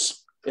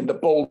concealments in the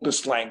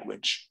boldest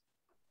language.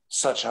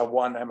 Such a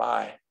one am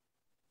I,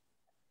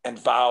 and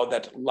vow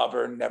that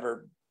lover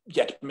never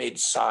yet made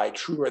sigh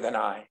truer than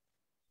I.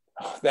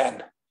 Oh,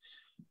 then,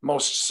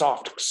 most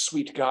soft,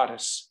 sweet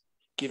goddess,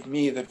 give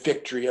me the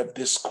victory of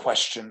this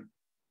question,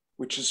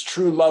 which is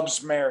true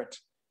love's merit,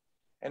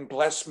 and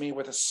bless me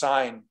with a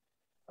sign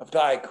of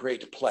thy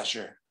great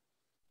pleasure.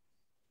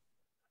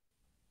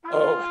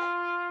 Oh,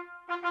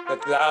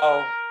 that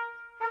thou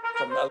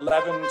from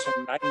 11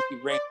 to 90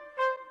 reign,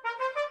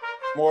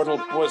 mortal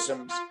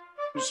bosoms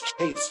whose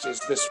chaste is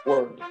this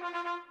word,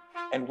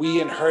 and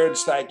we in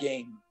herds thy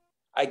gain.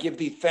 I give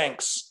thee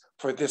thanks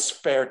for this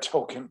fair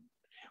token,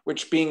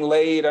 which being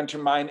laid unto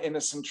mine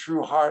innocent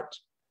true heart,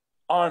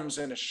 arms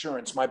in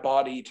assurance my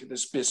body to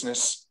this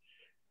business.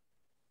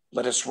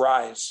 Let us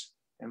rise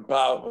and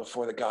bow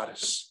before the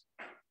goddess.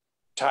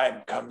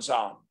 Time comes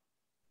on.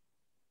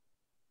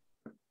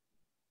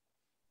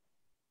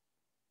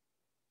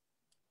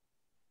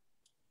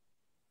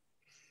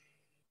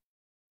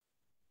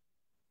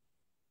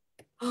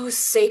 O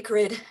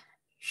sacred,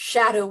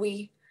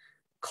 shadowy,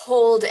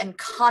 cold and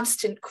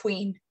constant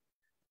queen,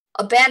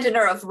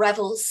 abandoner of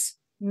revels,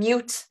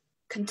 mute,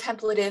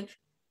 contemplative,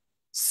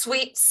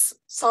 sweet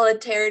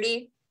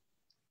solidarity,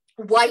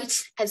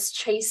 white as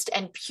chaste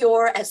and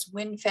pure as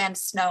wind-fanned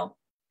snow,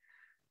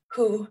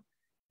 who,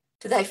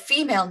 to thy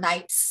female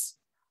knights,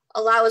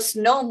 allowest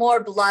no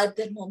more blood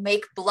than will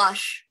make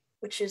blush,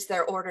 which is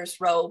their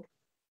order's robe.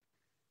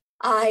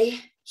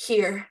 I,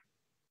 here,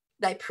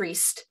 thy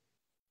priest,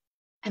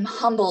 am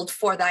humbled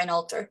for thine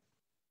altar.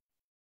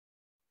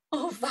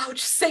 Oh,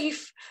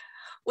 vouchsafe,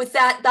 with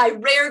that thy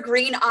rare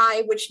green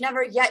eye, which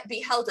never yet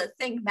beheld a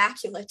thing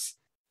maculate,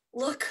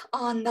 look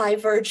on thy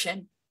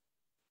virgin,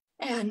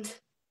 and,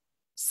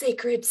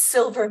 sacred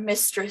silver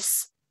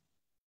mistress,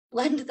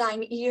 lend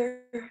thine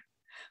ear,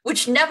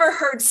 which never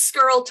heard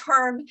skirl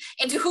term,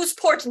 into whose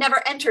port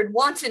never entered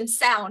wanton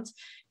sound,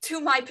 to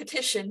my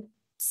petition,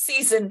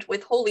 seasoned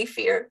with holy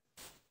fear.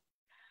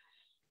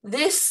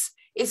 This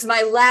is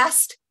my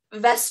last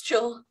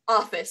vestal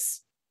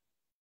office.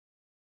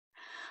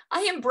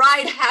 I am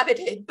bride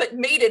habited, but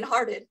maiden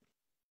hearted.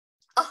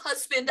 A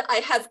husband I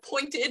have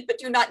pointed, but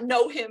do not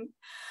know him.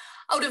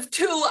 Out of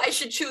two, I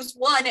should choose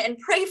one and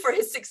pray for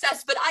his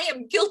success, but I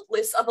am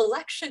guiltless of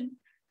election.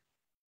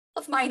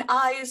 Of mine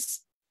eyes,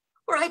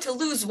 were I to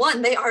lose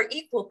one, they are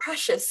equal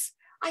precious.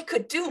 I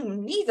could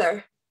doom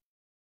neither.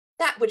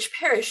 That which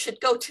perish should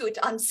go to it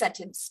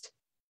unsentenced.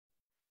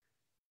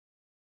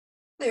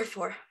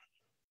 Therefore,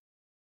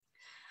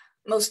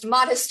 most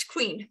modest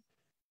queen,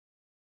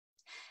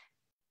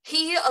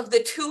 he of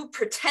the two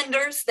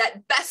pretenders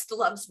that best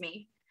loves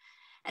me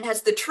and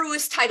has the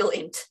truest title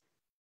in't,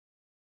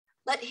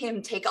 let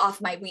him take off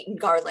my wheaten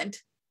garland,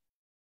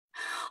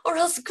 or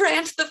else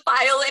grant the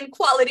file and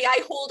quality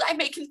I hold, I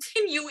may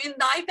continue in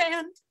thy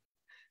band.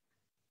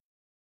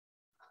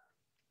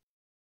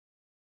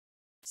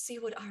 See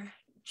what our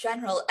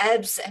general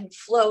ebbs and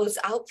flows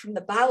out from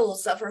the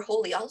bowels of her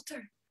holy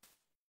altar.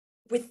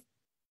 With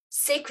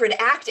sacred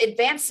act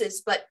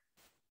advances but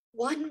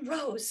one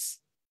rose.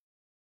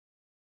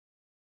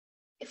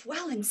 If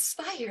well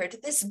inspired,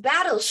 this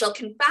battle shall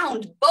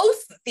confound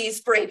both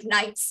these brave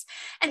knights,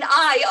 and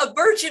I, a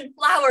virgin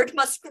flowered,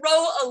 must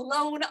grow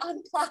alone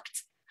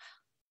unplucked.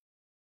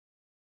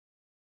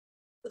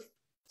 The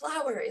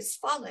flower is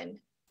fallen,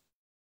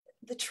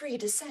 the tree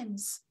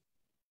descends.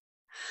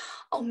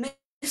 O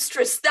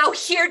mistress, thou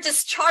here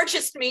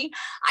dischargest me.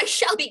 I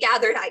shall be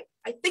gathered,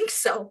 I think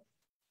so,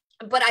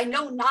 but I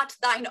know not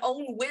thine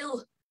own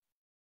will.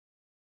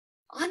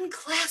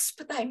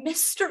 Unclasp thy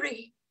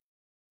mystery.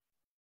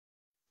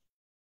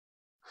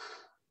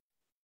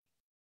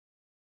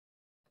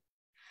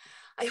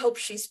 I hope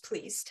she's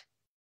pleased.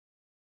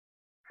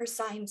 Her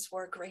signs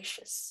were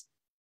gracious.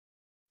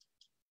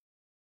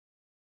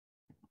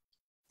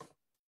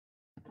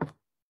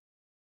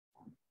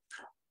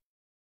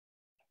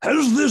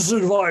 Has this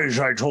advice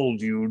I told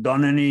you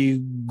done any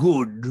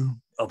good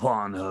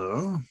upon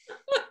her?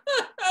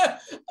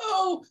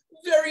 Oh,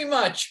 very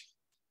much.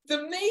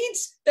 The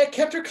maids that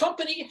kept her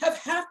company have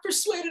half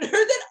persuaded her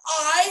that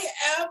I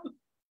am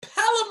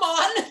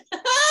Palamon.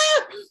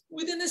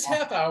 Within this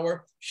half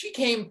hour, she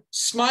came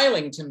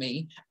smiling to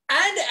me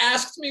and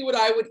asked me what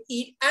I would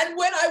eat. And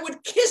when I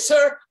would kiss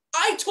her,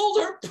 I told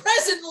her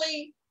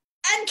presently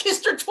and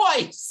kissed her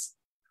twice.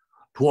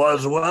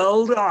 'Twas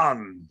well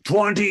done.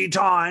 20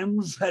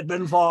 times had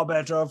been far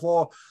better,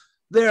 for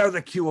there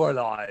the cure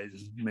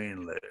lies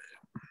mainly.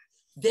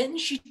 Then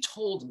she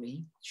told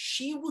me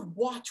she would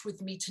watch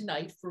with me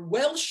tonight, for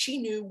well she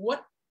knew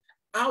what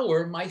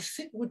hour my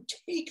fit would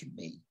take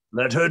me.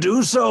 Let her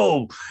do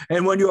so,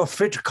 and when your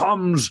fit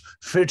comes,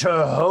 fit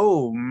her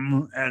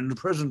home, and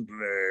presently.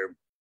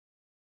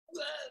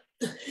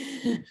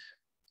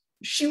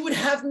 She would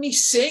have me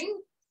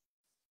sing?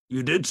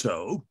 You did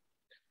so?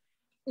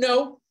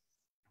 No.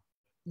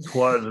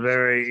 'Twas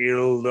very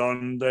ill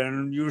done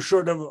then. You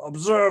should have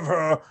observed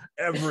her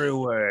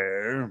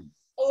everywhere.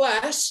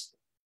 Alas,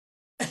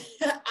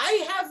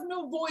 I have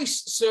no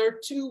voice, sir,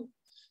 to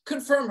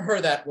confirm her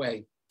that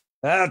way.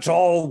 That's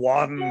all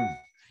one.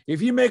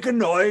 If you make a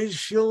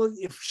noise,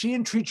 if she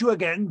entreat you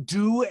again,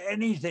 do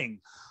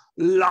anything.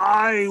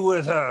 Lie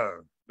with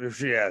her if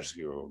she asks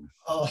you.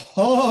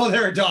 Oh,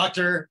 there,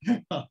 doctor.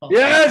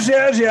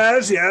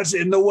 Yes,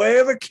 in the way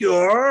of a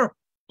cure.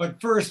 But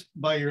first,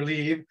 by your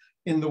leave,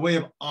 in the way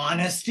of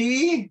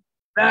honesty?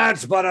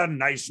 That's but a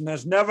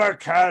niceness. Never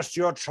cast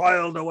your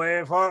child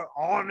away for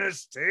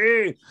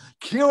honesty.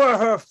 Cure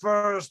her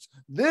first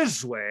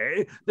this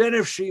way, then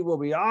if she will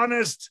be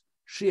honest,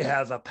 she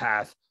has a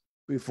path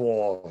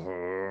before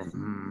her.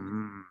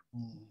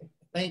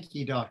 Thank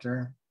you,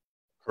 doctor.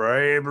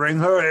 Pray bring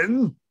her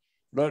in.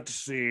 Let's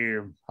see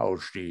how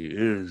she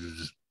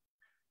is.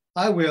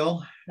 I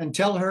will, and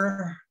tell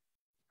her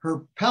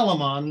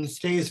Palamon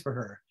stays for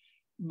her.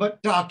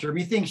 But doctor,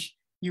 methinks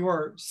you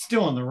are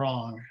still in the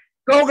wrong.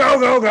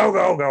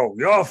 Go.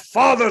 Your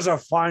father's a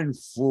fine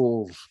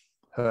fool.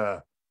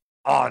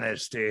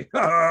 Honesty.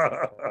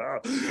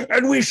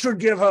 And we should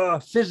give her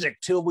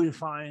physic till we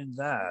find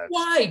that.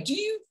 Why? Do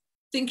you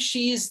think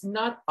she's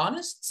not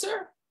honest,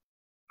 sir?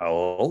 How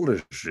old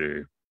is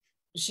she?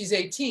 She's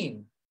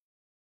 18.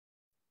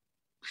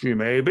 She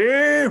may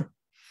be,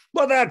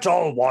 but that's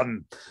all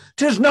one.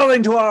 'Tis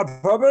nothing to our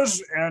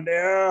purpose, and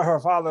ere her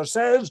father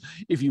says,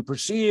 if you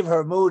perceive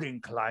her mood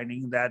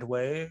inclining that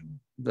way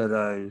that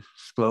I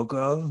spoke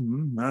of,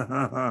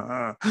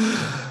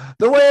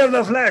 the way of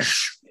the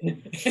flesh.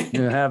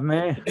 You have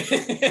me?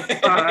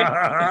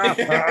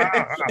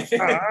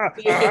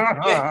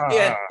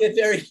 yeah,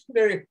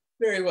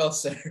 very well,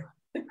 sir.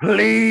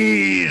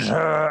 Please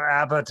her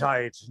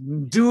appetite.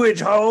 Do it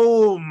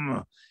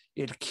home.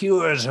 It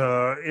cures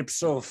her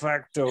ipso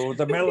facto,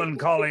 the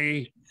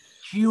melancholy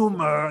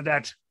humor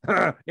that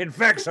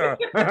infects her.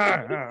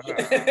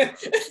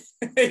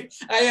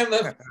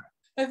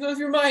 I'm of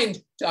your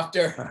mind,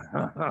 doctor.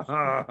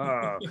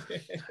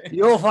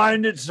 You'll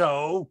find it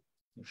so.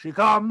 She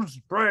comes,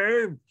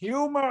 pray,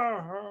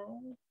 humor her.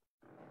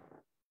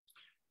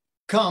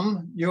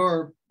 Come,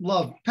 your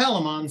love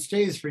Palamon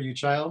stays for you,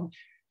 child,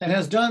 and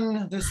has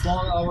done this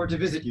long hour to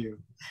visit you.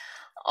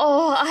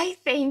 Oh, I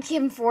thank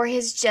him for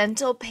his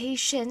gentle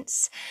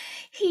patience.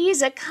 He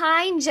is a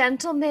kind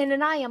gentleman,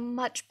 and I am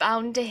much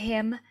bound to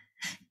him.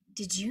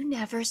 Did you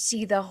never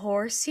see the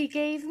horse he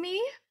gave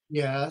me?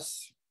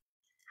 Yes.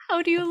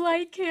 How do you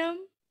like him?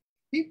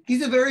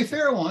 He's a very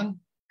fair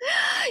one.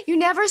 You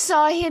never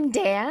saw him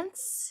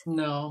dance?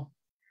 No.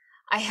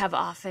 I have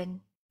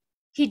often.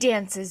 He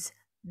dances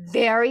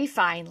very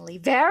finely,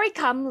 very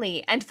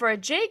comely, and for a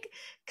jig,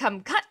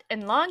 come cut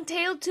and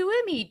long-tailed to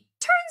him, he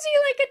turns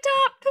you like a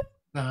top.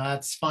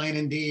 That's fine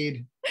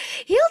indeed.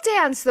 He'll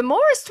dance the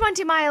Morris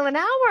 20 mile an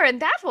hour,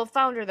 and that will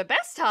founder the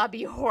best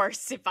hobby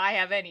horse, if I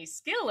have any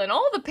skill, in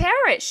all the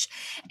parish,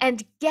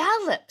 and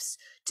gallops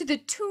to the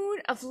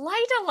tune of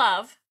Light o'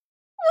 Love.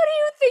 What do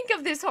you think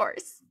of this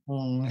horse?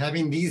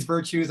 Having these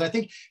virtues, I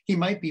think he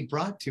might be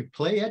brought to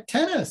play at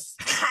tennis.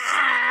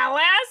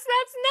 Lass,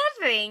 that's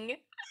nothing.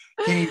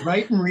 Can he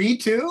write and read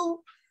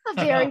too? A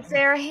very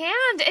fair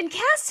hand, and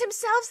casts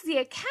himself the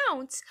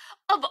accounts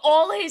of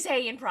all his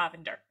hay and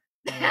provender.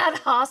 That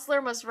hostler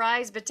must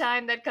rise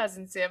betime that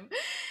cousins him.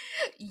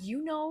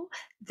 You know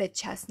the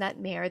chestnut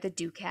mare the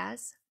Duke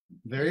has?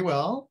 Very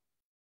well.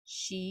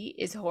 She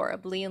is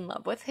horribly in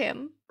love with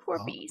him, poor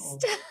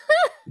beast.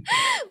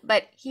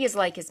 But he is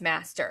like his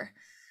master,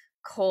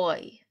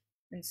 coy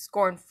and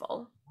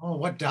scornful. Oh,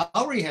 what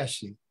dowry has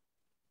she?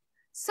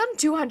 Some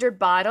 200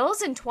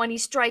 bottles and 20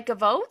 strike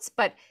of oats,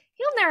 but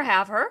he'll ne'er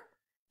have her.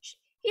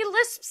 He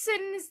lisps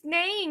in his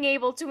neighing,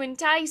 able to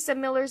entice a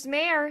miller's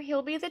mare.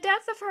 He'll be the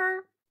death of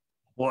her.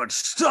 What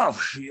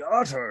stuff she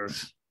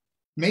utters!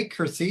 Make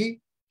her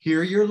see,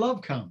 here your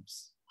love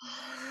comes.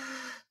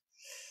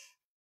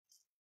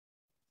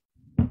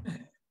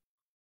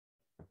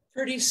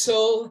 Pretty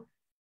soul,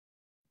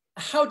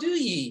 how do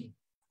ye?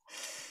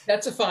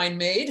 That's a fine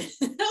maid.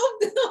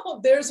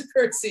 No, there's a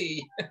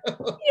curtsy.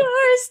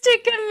 Yours to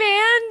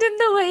command in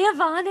the way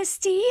of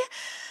honesty.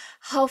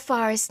 How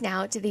far is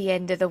now to the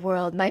end of the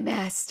world, my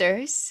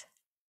masters?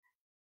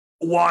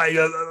 Why,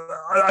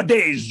 a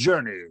day's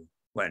journey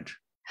went.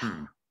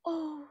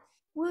 Oh,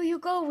 will you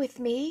go with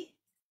me?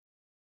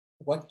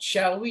 What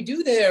shall we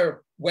do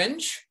there,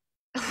 wench?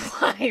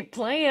 Why,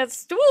 play a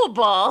stool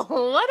ball.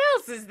 What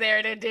else is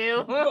there to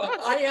do? Well,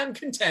 I am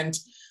content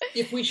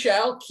if we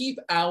shall keep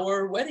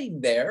our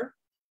wedding there.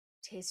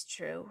 'Tis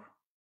true.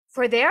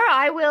 For there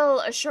I will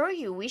assure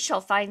you we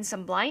shall find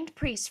some blind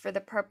priests for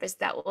the purpose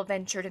that will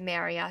venture to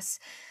marry us.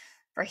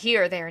 For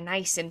here they are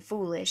nice and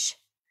foolish.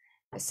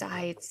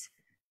 Besides,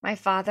 my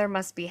father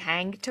must be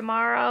hanged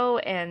tomorrow,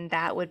 and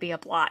that would be a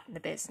blot in the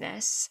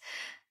business.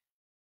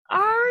 Are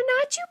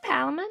not you,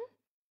 Palamon?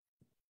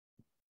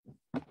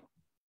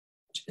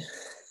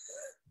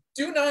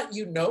 Do not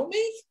you know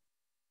me?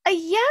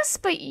 Yes,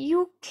 but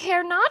you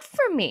care not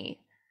for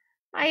me.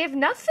 I have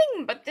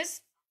nothing but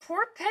this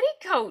poor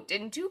petticoat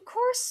and 2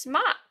 coarse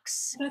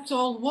smocks. That's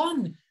all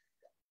one.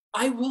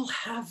 I will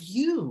have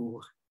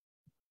you.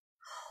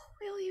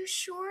 Will you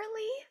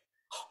surely?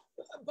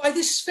 By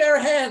this fair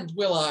hand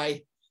will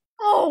I.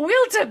 Oh,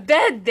 we'll to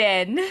bed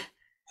then.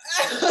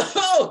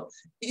 Oh,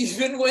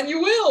 even when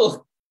you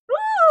will.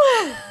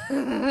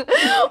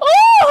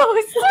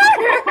 Oh,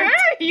 sir,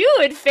 you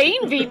would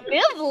fain be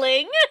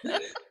nibbling.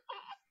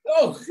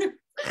 Oh,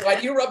 why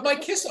do you rub my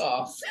kiss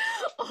off?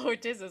 Oh,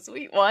 'tis a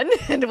sweet one,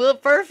 and will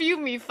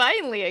perfume me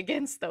finely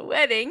against the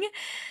wedding.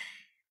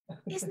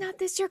 Is not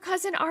this your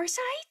cousin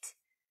Arcite?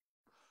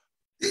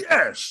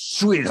 Yes,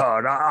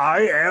 sweetheart,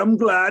 I am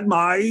glad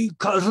my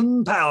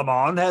cousin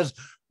Palamon has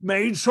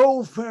made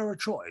so fair a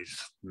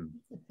choice.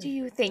 Do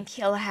you think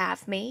he'll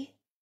have me?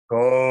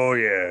 Oh,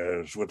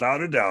 yes,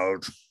 without a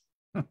doubt.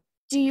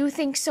 Do you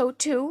think so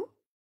too?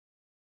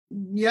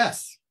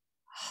 Yes.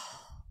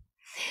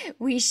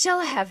 We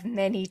shall have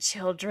many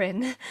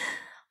children.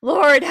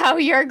 Lord, how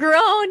you're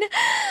grown.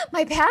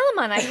 My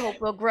Palamon, I hope,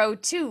 will grow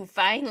too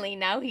finely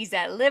now he's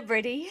at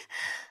liberty.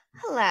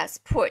 Alas,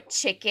 poor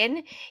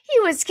chicken. He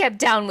was kept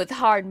down with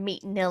hard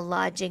meat and ill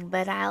lodging,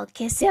 but I'll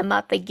kiss him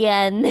up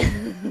again.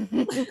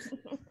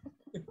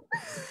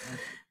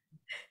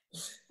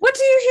 What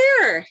do you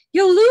hear?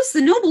 You'll lose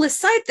the noblest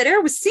sight that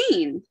e'er was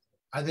seen.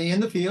 Are they in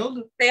the field?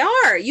 They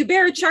are. You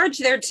bear a charge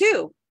there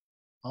too.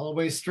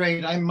 Always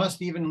straight. I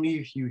must even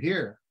leave you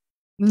here.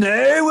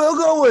 Nay, we'll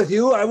go with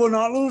you. I will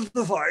not lose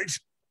the fight.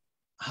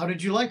 How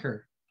did you like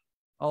her?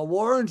 I'll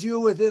warrant you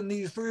within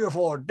these 3 or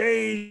 4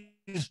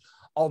 days,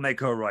 I'll make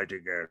her right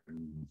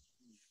again.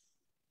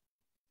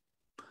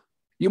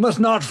 You must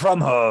not from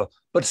her,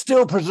 but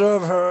still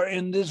preserve her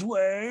in this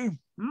way.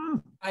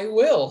 I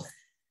will.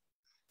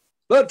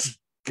 But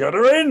get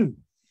her in.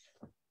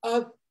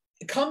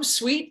 Come,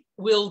 sweet.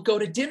 We'll go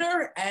to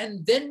dinner,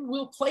 and then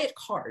we'll play at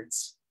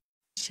cards.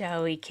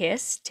 Shall we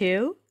kiss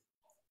too?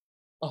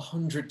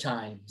 100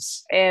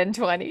 times. And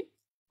 20.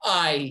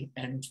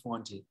 And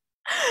 20.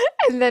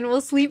 And then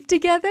we'll sleep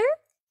together?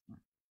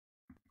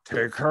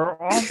 Take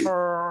her off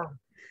her.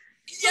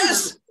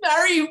 Yes,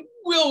 marry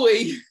will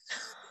we?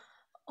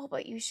 Oh,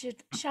 but you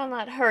shall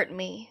not hurt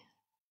me.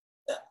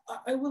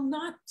 I will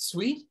not,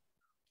 sweet.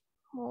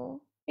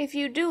 Oh, if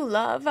you do,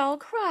 love, I'll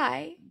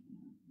cry.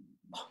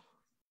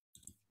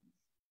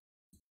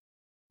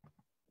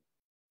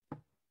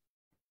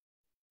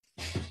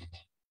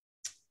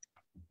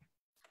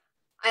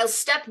 I'll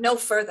step no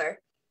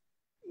further.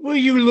 Will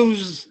you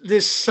lose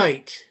this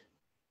sight?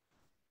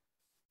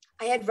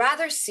 I had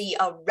rather see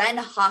a wren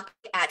hawk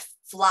at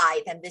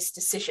fly than this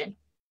decision.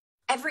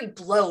 Every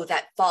blow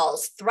that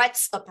falls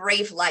threats a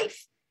brave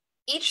life.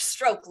 Each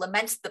stroke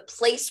laments the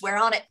place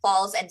whereon it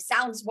falls and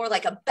sounds more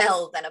like a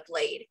bell than a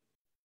blade.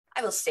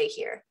 I will stay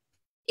here.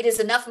 It is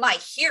enough my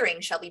hearing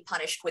shall be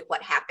punished with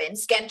what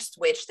happens, gainst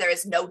which there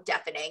is no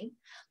deafening,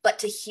 but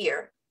to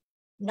hear,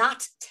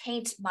 not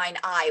taint mine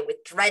eye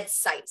with dread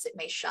sights it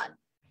may shun.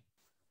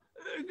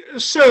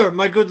 Sir,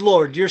 my good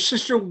lord, your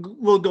sister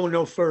will go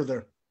no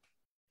further.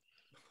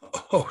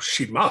 Oh,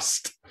 she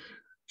must.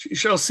 She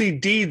shall see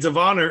deeds of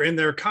honor in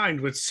their kind,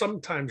 which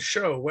sometimes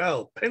show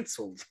well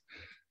penciled.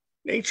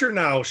 Nature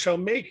now shall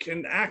make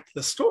and act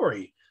the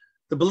story,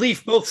 the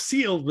belief both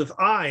sealed with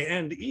eye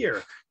and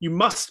ear. You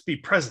must be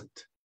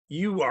present.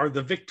 You are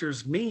the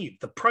victor's meed,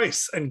 the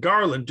price and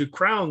garland to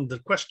crown the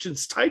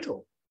question's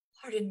title.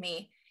 Pardon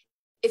me.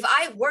 If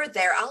I were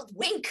there, I'll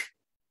wink.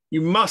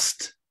 You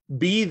must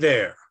be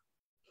there.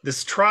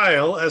 This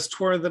trial as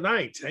 'twere the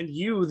night, and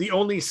you the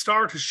only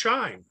star to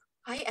shine.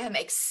 I am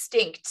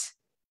extinct.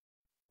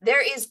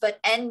 There is but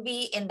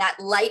envy in that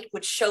light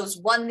which shows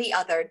one the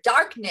other,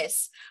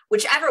 darkness,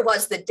 whichever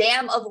was the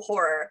dam of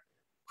horror,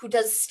 who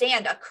does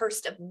stand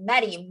accursed of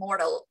many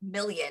mortal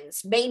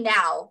millions, may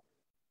now,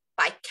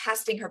 by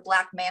casting her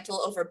black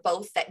mantle over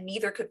both that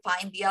neither could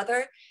find the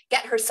other,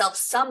 get herself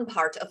some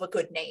part of a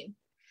good name,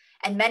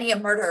 and many a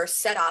murderer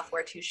set off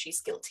whereto she's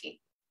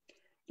guilty.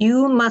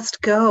 You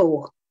must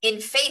go.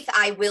 In faith,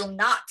 I will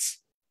not.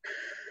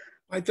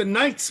 Why, the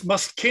knights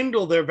must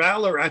kindle their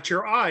valor at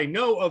your eye.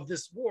 Know of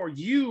this war,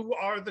 you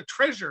are the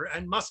treasure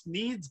and must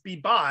needs be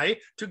by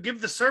to give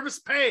the service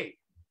pay.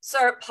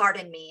 Sir,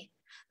 pardon me.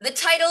 The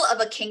title of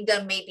a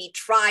kingdom may be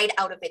tried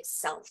out of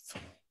itself.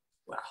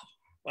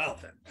 Well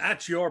then,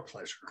 at your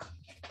pleasure.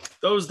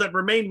 Those that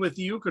remain with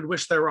you could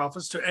wish their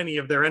office to any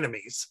of their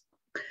enemies.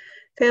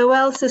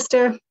 Farewell,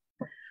 sister.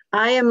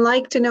 I am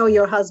like to know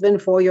your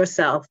husband for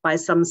yourself by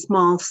some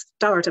small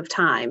start of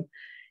time.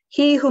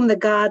 He whom the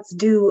gods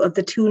do of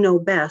the two know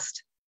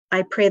best,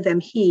 I pray them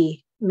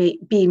he may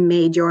be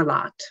made your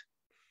lot.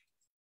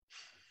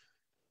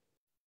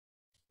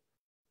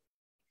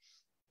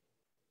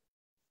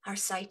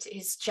 Arcite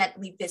is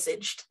gently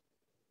visaged,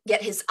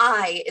 yet his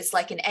eye is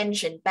like an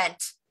engine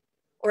bent,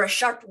 or a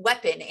sharp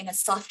weapon in a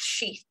soft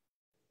sheath.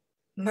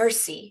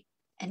 Mercy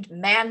and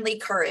manly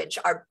courage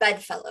are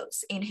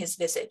bedfellows in his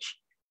visage.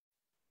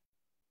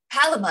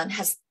 Palamon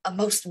has a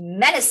most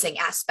menacing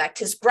aspect.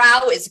 His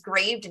brow is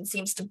graved and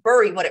seems to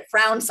bury what it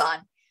frowns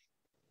on.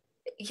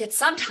 Yet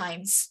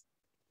sometimes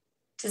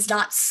 'tis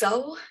not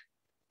so,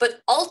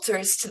 but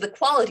alters to the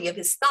quality of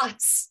his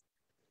thoughts.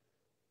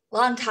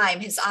 Long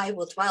time his eye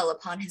will dwell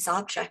upon his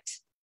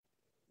object.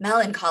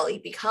 Melancholy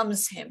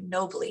becomes him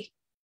nobly.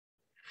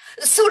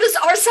 So does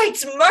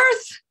Arcite's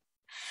mirth.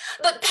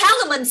 But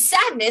Palamon's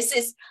sadness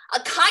is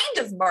a kind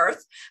of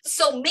mirth,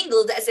 so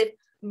mingled as if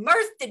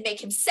mirth did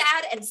make him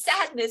sad and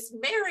sadness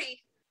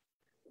merry.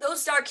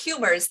 Those dark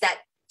humors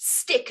that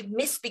stick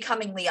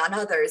misbecomingly on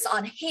others,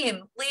 on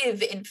him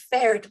live in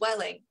fair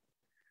dwelling.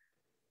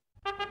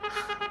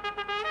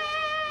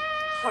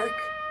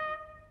 Hark.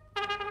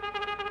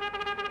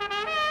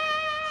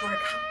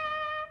 Hark.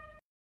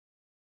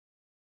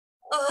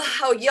 Oh,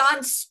 how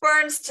yon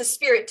spurns to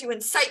spirit to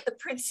incite the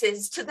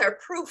princes to their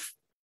proof,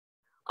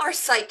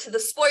 Arcite to the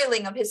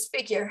spoiling of his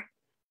figure.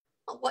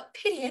 Oh, what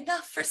pity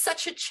enough for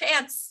such a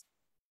chance.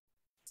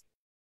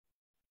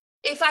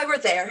 If I were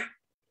there,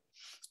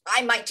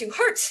 I might do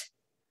hurt,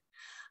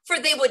 for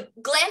they would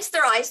glance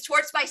their eyes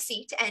towards my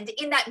seat, and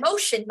in that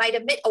motion might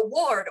emit a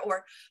ward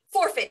or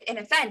forfeit an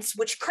offense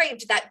which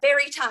craved that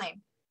very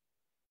time.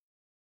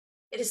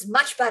 It is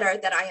much better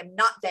that I am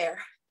not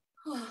there.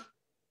 Oh,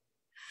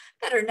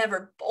 better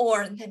never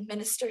born than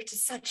minister to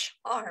such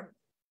harm.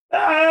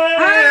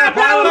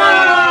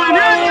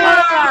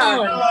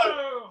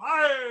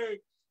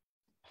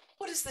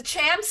 What is the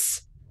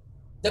chance?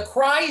 The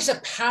cries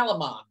of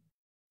Palamon.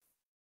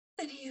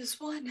 Then he is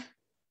one.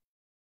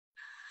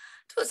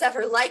 'Twas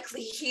ever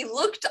likely he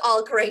looked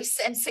all grace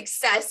and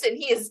success, and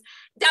he is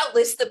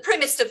doubtless the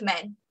primmest of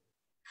men.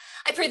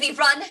 I prithee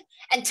run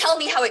and tell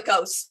me how it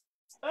goes.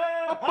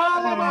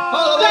 Palamon!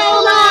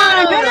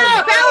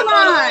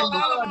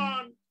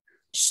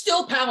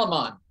 Still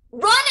Palamon.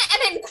 Run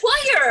and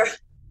inquire.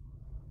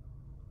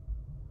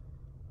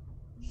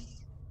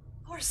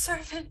 Poor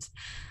servant,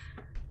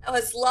 I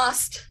was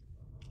lost.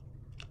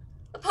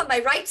 Upon my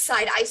right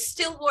side, I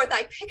still wore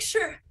thy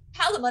picture.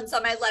 Palamon's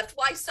on my left.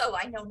 Why so?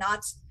 I know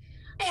not.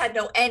 I had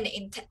no end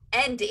in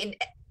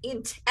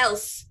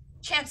else.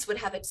 Chance would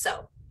have it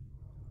so.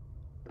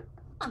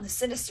 On the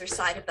sinister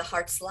side of the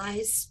heart's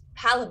lies,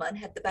 Palamon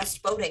had the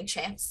best voting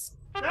chance.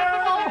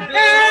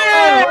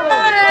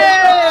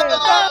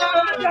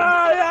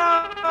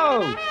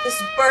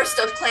 This burst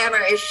of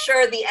clamor is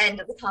sure the end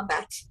of the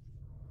combat.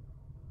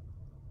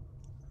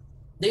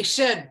 They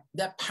said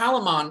that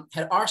Palamon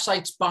had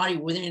Arcite's body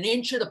within an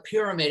inch of the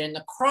pyramid, and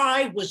the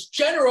cry was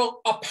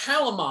General a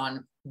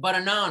Palamon, but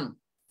anon.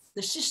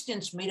 The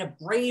assistants made a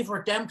brave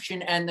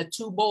redemption, and the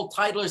two bold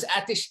titlers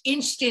at this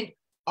instant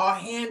are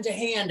hand to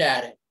hand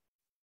at it.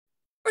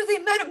 Were they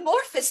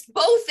metamorphosed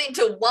both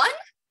into one?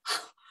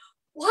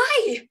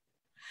 Why?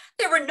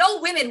 There were no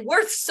women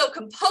worth so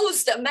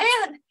composed a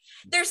man.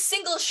 Their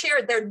single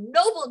shared their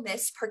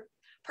nobleness,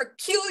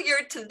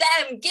 peculiar to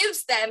them,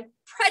 gives them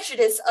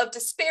prejudice of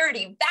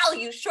disparity,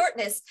 value,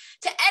 shortness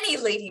to any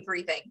lady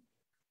breathing.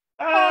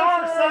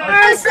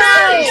 Arcite!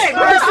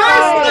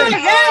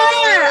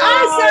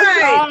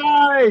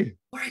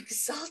 More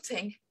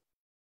exalting.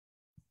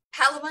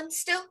 Palamon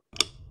still?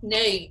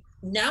 Nay,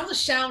 now the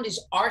sound is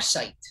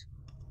Arcite.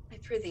 I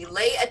prithee,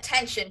 lay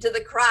attention to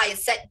the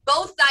cries, set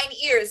both thine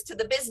ears to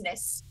the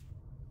business.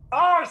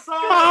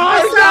 Arcite!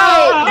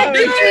 Arcite!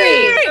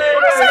 Victory!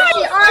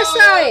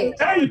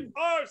 Arcite!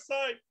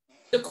 Arcite!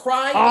 The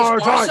cry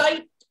is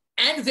Arcite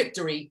and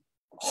victory.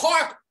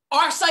 Hark!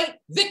 Arcite,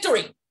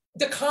 victory!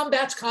 The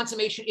combat's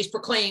consummation is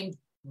proclaimed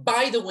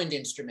by the wind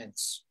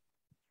instruments.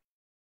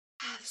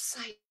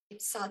 Arcite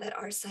saw that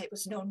Arcite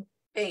was no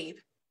babe.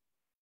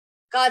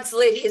 God's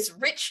lid, his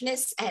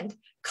richness and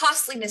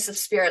costliness of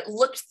spirit,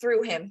 looked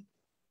through him.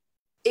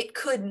 It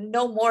could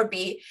no more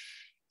be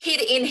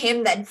hid in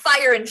him than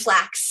fire and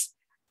flax,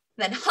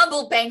 than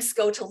humble banks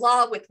go to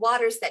law with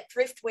waters that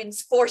drift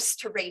winds force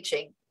to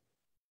raging.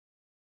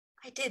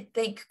 I did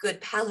think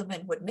good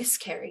Palamon would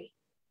miscarry,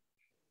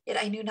 yet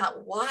I knew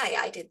not why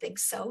I did think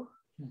so.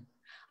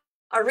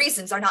 Our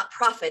reasons are not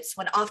prophets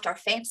when oft our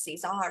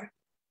fancies are.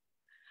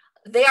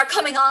 They are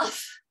coming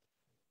off.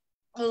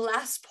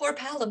 Alas, poor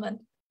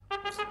Palamon.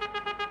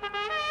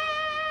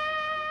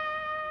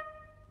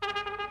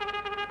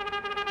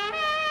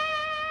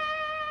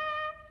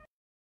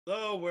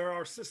 Lo, where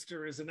our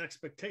sister is in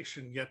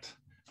expectation, yet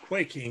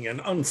quaking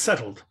and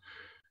unsettled.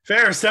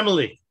 Fairest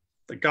Emily,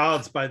 the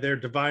gods by their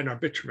divine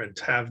arbitrament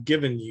have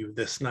given you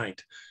this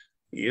night.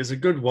 He is a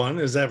good one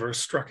as ever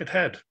struck at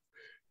head.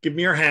 Give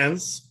me your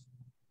hands.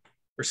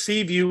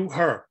 Receive you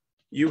her,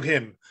 you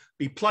him.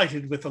 Be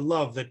plighted with a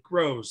love that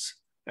grows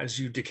as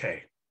you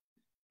decay.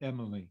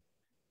 Emily,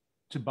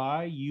 to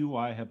buy you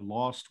I have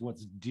lost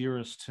what's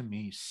dearest to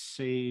me,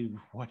 save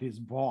what is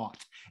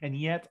bought, and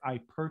yet I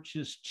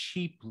purchase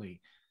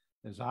cheaply,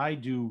 as I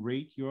do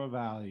rate your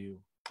value.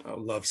 Oh,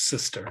 love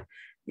sister,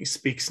 he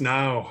speaks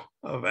now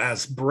of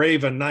as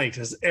brave a knight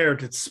as e'er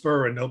did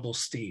spur a noble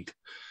steed.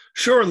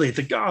 Surely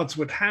the gods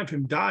would have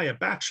him die a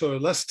bachelor,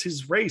 lest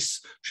his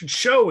race should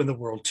show in the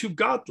world too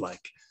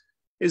godlike.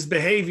 His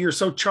behavior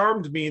so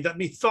charmed me that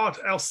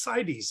methought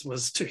Alcides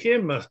was to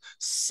him a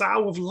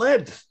sow of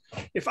lead.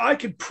 If I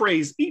could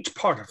praise each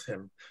part of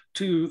him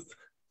to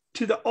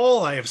the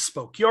all I have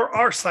spoke, your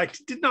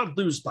Arcite did not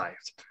lose by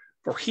it,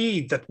 for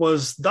he that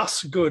was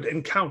thus good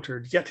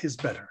encountered yet his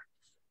better.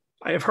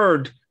 I have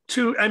heard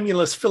 2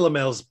 emulous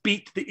Philomels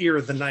beat the ear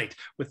of the night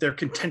with their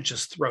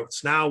contentious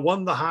throats, now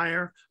one the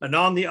higher,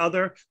 anon the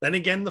other, then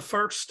again the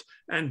first,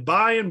 and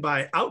by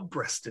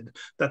outbreasted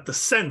that the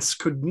sense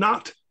could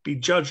not be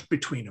judged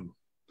between them.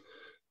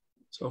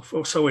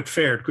 So it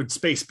fared good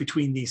space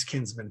between these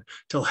kinsmen,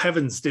 till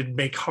heavens did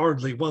make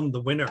hardly one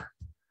the winner.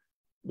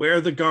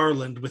 Wear the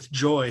garland with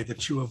joy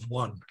that you have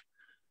won.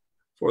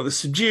 For the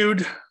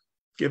subdued,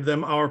 give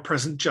them our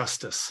present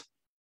justice,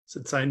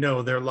 since I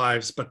know their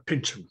lives but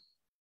pinch 'em.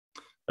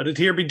 Let it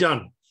here be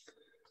done.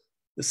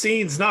 The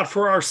scene's not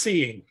for our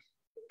seeing.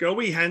 Go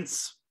we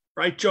hence,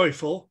 right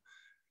joyful,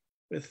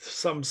 with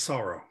some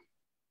sorrow.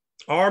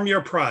 Arm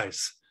your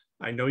prize.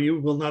 I know you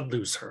will not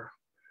lose her.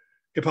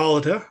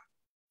 Hippolyta,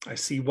 I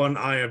see one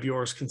eye of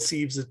yours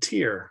conceives a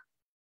tear,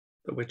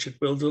 the which it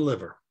will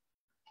deliver.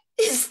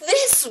 Is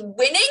this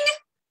winning?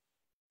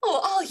 Oh,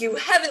 all you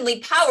heavenly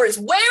powers,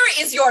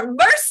 where is your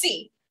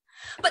mercy?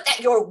 But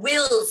that your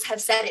wills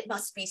have said it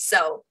must be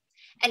so,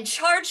 and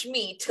charge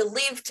me to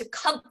live to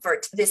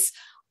comfort this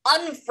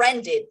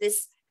unfriended,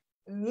 this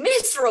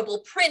miserable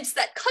prince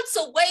that cuts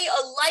away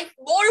a life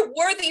more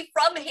worthy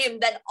from him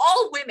than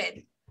all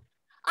women.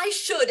 I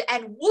should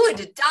and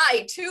would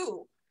die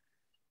too.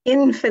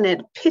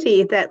 Infinite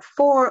pity that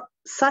 4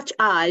 such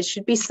eyes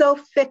should be so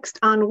fixed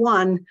on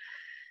one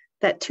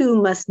that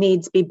 2 must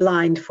needs be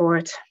blind for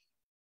it.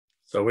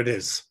 So it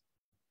is.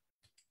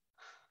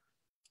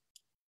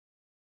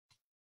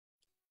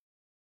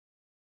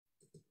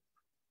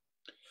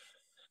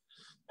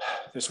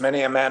 There's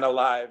many a man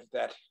alive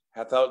that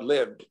hath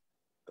outlived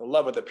the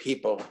love of the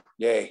people,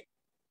 yea,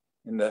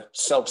 in the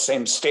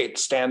selfsame state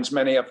stands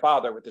many a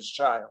father with his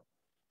child.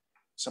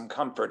 Some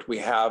comfort we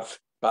have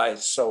by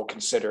so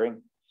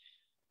considering.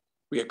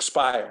 We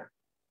expire,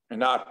 and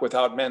not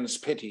without men's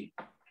pity,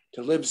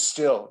 to live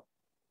still,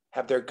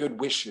 have their good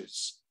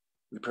wishes.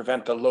 We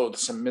prevent the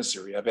loathsome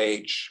misery of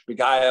age,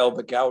 beguile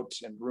the gout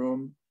and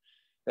rheum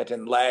that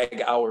in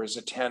lag hours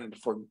attend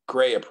for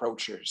gray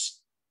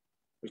approachers.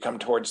 We come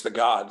towards the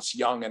gods,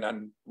 young and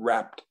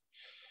unwrapped,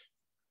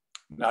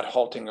 not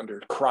halting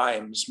under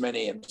crimes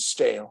many and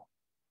stale,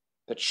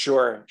 that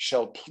sure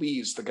shall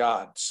please the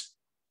gods,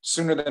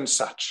 sooner than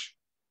such,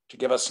 to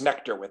give us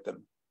nectar with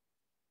them,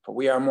 for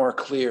we are more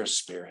clear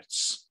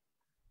spirits.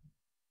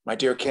 My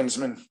dear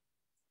kinsmen,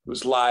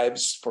 whose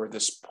lives for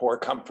this poor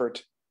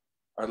comfort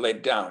are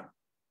laid down,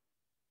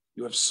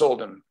 you have sold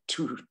them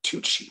too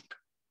cheap.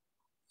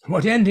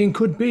 What ending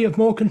could be of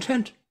more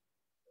content?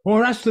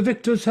 Or as the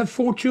victors have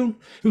fortune,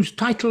 whose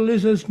title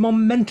is as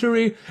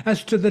momentary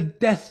as to the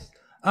death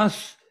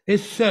us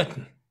is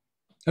certain.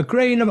 A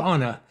grain of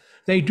honour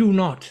they do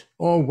not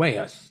o'erweigh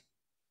us.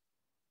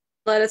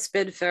 Let us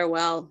bid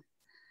farewell,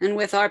 and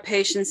with our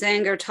patience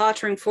anger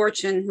tottering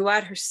fortune, who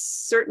at her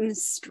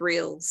certainest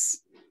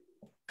reels.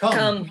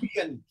 Come.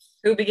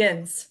 Who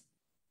begins?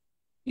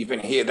 Even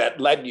he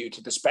that led you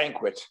to this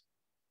banquet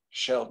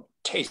shall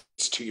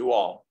taste to you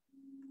all.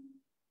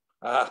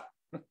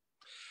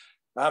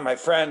 My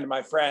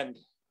friend,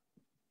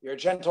 your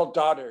gentle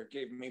daughter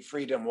gave me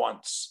freedom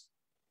once.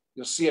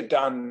 You'll see it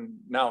done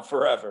now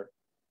forever.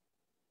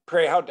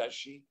 Pray, how does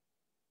she?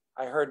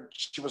 I heard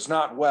she was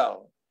not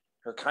well.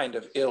 Her kind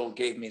of ill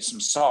gave me some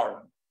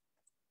sorrow.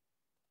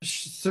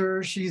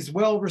 Sir, she's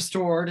well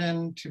restored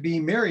and to be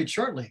married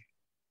shortly.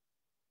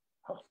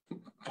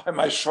 By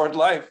my short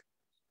life,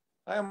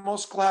 I am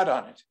most glad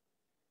on it.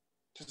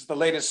 'Tis the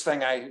latest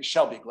thing I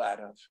shall be glad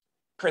of.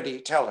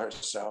 Prithee, tell her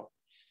so.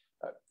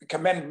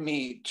 Commend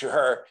me to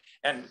her,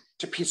 and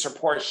to piece her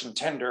portion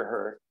tender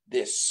her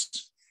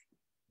this.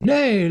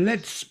 Nay,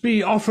 let's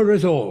be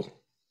offerers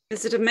all.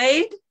 Is it a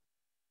maid?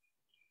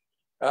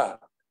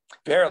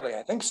 Verily,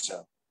 I think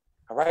so.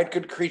 A right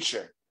good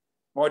creature,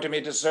 more to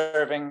me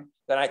deserving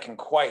than I can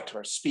quite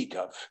or speak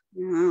of.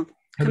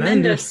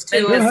 Commend us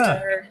to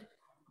her.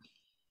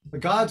 The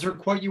gods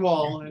requite you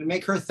all and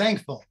make her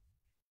thankful.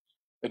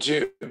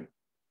 Adieu,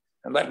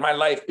 and let my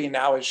life be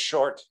now as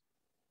short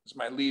as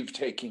my leave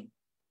taking.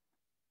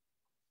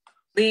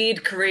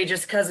 Lead,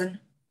 courageous cousin.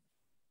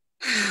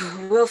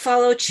 We'll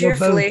follow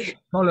cheerfully.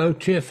 Follow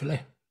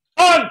cheerfully.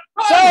 On!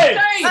 Say!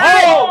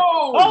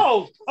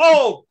 Oh!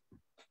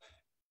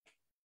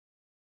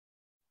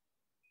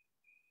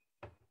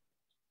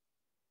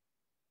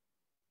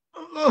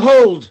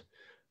 Hold!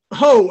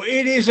 Ho!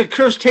 It is a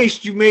cursed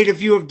haste you made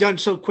if you have done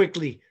so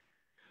quickly.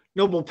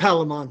 Noble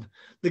Palamon,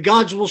 the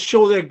gods will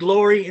show their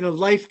glory in a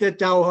life that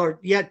thou art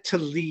yet to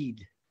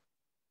lead.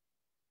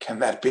 Can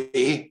that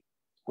be?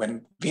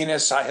 When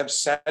Venus I have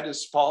said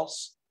is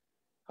false?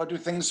 How do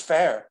things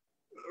fare?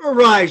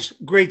 Arise,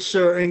 great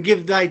sir, and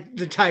give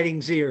the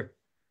tidings ear.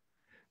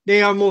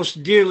 They are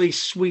most dearly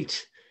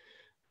sweet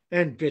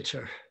and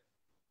bitter.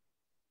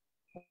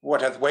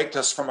 What hath waked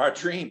us from our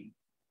dream?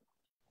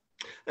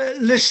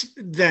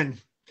 Listen then.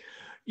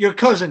 your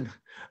cousin,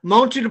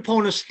 mounted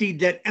upon a steed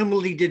that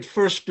Emily did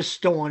first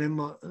bestow on him,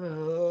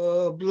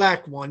 a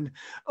black one,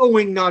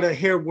 owing not a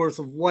hairworth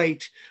of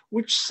white,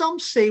 which some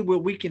say will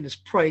weaken his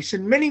price,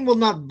 and many will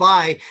not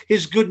buy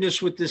his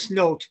goodness with this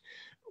note,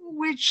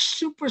 which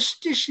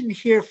superstition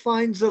here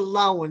finds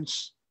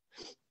allowance.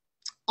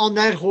 On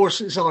that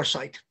horse is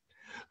Arcite,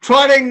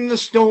 trotting the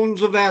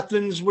stones of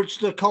Athens, which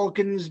the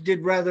Calkins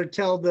did rather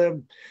tell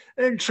them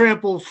and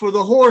trample, for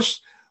the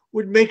horse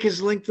would make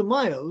his length a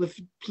mile, if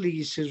it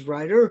pleased his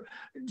rider,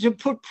 to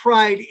put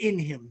pride in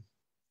him.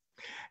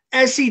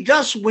 As he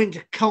thus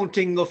went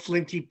counting the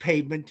flinty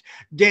pavement,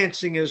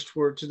 dancing as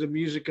 'twere to the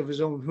music of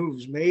his own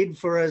hooves made,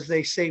 for as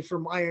they say,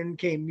 from iron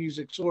came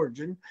music's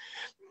origin,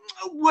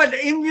 what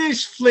in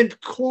this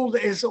flint cold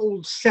as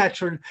old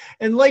Saturn,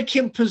 and like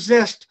him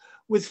possessed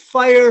with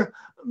fire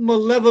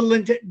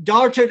malevolent,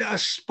 darted a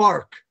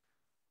spark.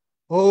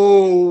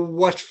 Oh,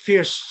 what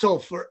fierce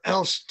sulphur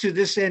else to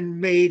this end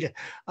made,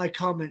 I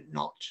comment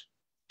not.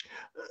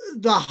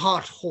 The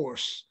hot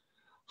horse,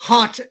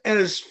 hot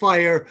as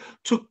fire,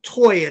 took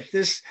toy at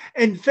this,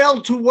 and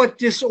fell to what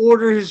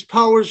disorder his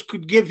powers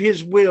could give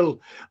his will,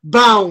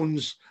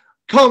 bounds,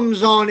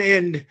 comes on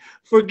end,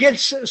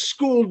 forgets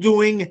school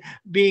doing,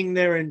 being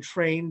there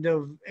entrained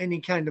of any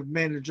kind of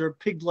manager,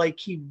 pig-like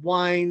he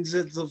whines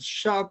at the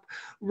sharp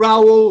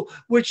rowel,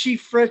 which he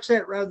frets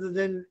at rather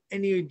than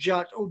any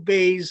jot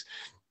obeys,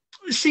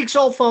 seeks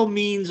all foul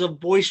means of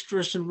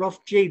boisterous and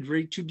rough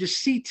jadery to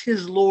deceit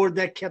his lord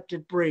that kept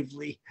it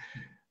bravely,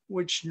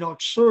 which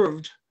not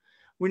served,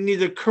 when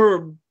neither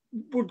curb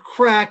would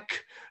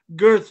crack,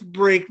 girth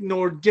break,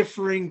 nor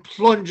differing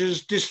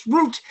plunges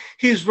disroot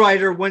his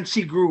rider whence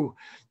he grew,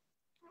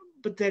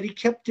 but that he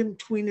kept him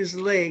tween his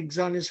legs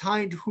on his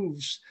hind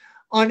hoofs.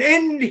 On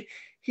end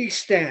he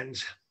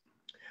stands,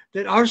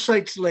 that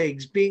Arcite's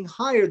legs, being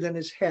higher than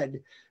his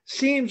head,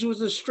 seems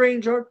with a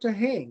strange art to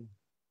hang.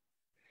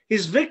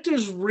 His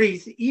victor's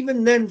wreath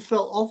even then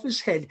fell off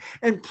his head,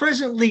 and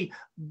presently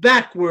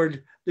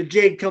backward the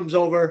jade comes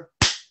over,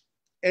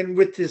 and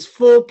with his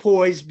full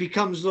poise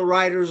becomes the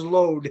rider's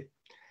load.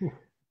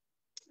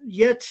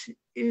 Yet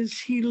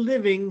is he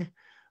living,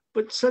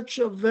 but such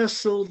a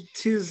vessel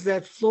 'tis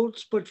that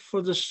floats but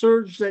for the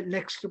surge that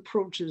next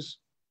approaches.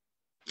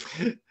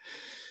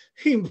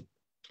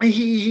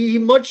 He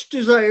much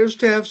desires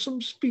to have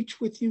some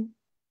speech with you.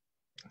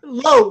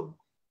 Lo,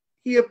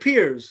 he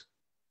appears.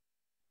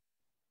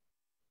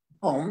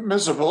 Oh,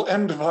 miserable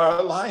end of our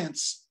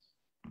alliance.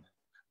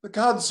 The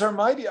gods are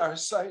mighty,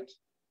 Arcite.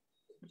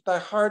 If thy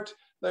heart,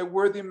 thy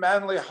worthy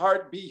manly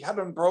heart be yet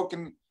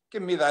unbroken,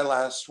 give me thy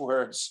last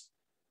words.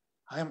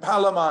 I am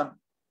Palamon,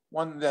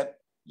 one that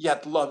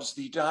yet loves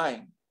thee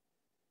dying.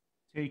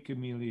 Take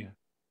Emilia,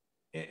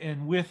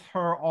 and with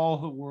her all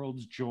the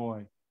world's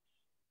joy.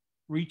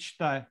 Reach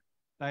thy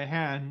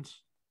hand.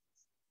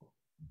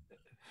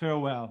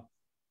 Farewell.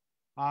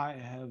 I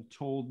have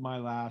told my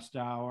last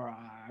hour.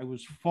 I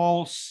was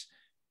false,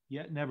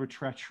 yet never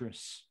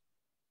treacherous.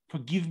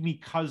 Forgive me,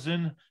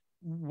 cousin.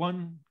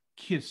 One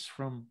kiss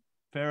from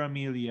fair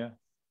Emilia.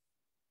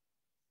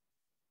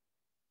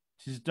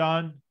 'Tis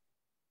done.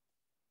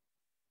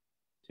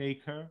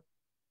 Take her.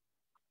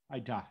 I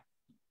die.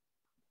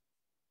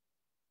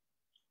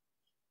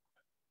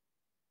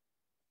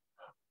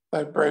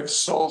 Thy brave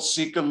soul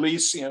seek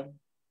Elysium.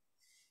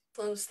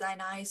 Close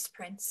thine eyes,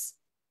 Prince.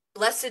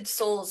 Blessed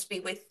souls be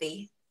with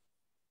thee.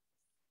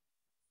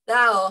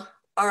 Thou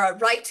art a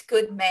right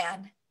good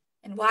man,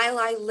 and while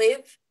I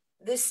live,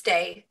 this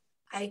day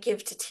I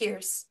give to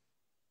tears.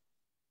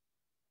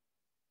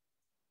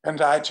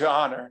 And I to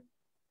honor.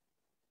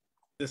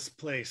 This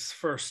place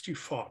first you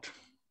fought.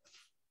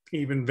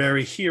 Even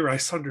very here I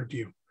sundered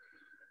you.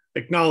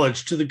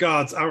 Acknowledge to the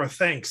gods our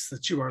thanks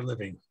that you are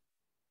living.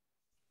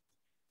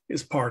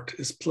 His part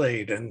is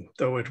played, and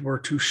though it were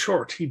too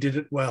short, he did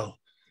it well.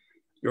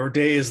 Your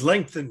day is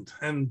lengthened,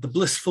 and the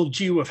blissful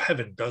dew of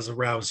heaven does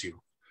arouse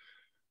you.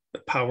 The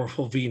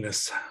powerful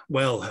Venus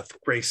well hath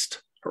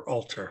graced her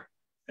altar,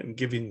 and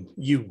given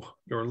you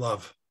your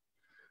love.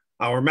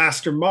 Our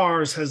master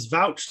Mars has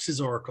vouched his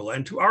oracle,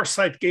 and to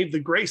Arcite gave the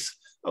grace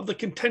of the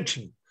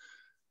contention.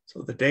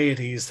 So the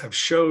deities have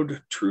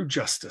showed true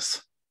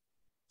justice.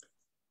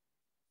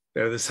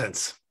 Bear this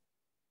hence.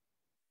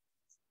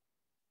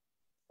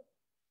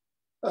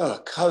 Oh,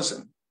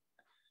 cousin,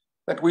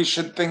 that we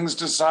should things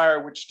desire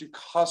which do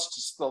cost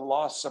us the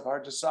loss of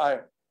our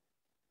desire.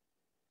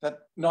 That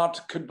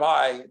naught could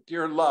buy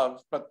dear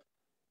love, but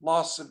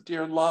loss of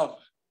dear love.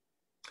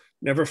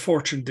 Never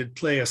fortune did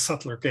play a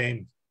subtler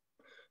game.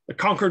 The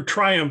conquered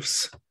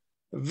triumphs,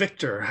 the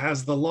victor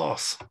has the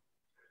loss.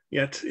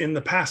 Yet in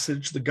the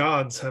passage, the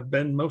gods have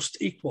been most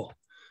equal.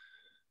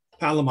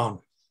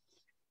 Palamon,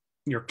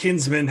 your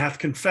kinsman hath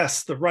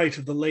confessed the right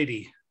of the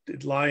lady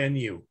did lie in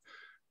you,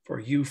 for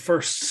you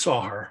first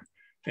saw her,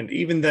 and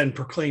even then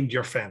proclaimed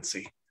your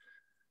fancy.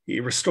 He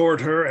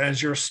restored her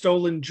as your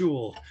stolen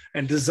jewel,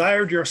 and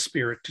desired your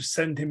spirit to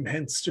send him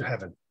hence to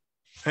heaven,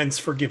 hence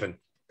forgiven.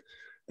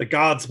 The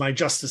gods my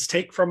justice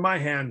take from my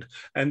hand,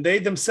 and they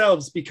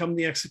themselves become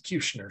the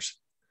executioners.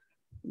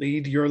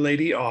 Lead your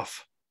lady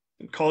off,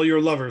 and call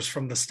your lovers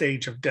from the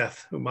stage of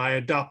death, whom I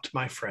adopt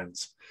my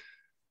friends.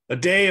 A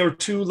day or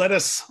two let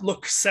us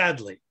look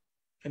sadly,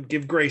 and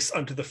give grace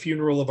unto the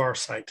funeral of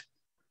Arcite,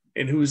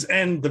 in whose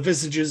end the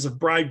visages of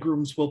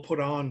bridegrooms will put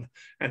on,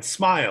 and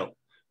smile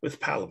with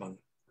Palamon,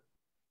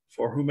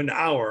 for whom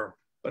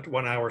but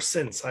 1 hour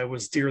since, I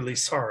was dearly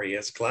sorry,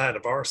 as glad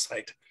of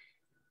Arcite,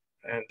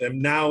 and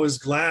am now as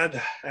glad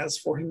as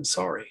for him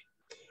sorry.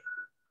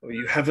 O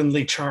you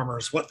heavenly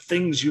charmers, what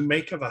things you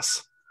make of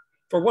us!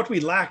 For what we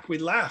lack, we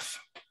laugh.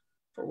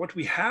 For what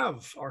we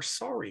have, are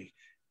sorry.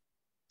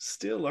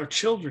 Still are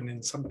children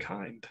in some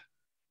kind.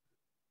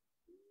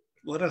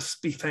 Let us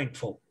be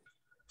thankful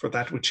for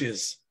that which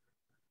is,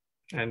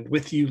 and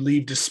with you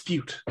leave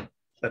dispute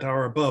that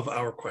are above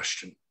our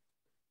question.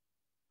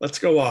 Let's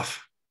go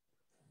off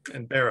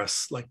and bear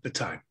us like the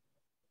time.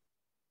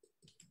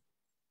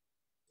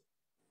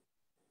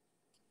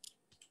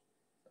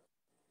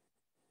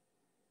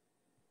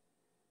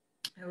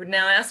 I would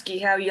now ask ye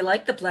how ye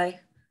like the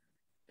play,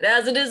 but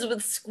as it is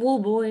with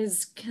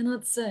schoolboys,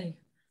 cannot say.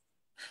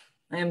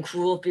 I am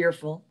cruel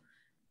fearful.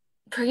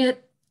 Pray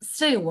yet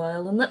stay a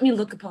while, and let me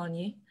look upon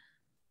ye.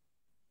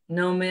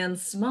 No man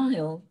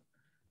smile,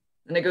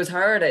 and it goes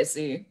hard, I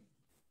see.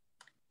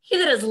 He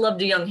that has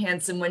loved a young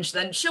handsome wench,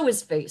 then show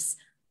his face.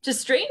 'Tis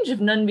strange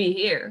if none be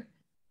here.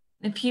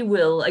 If he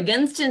will,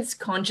 against his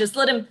conscience,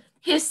 let him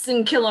hiss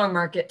and kill our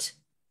market.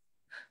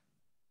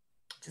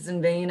 'Tis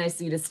in vain I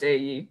see to stay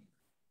ye.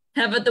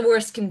 Have it the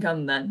worst can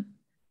come then.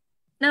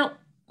 Now,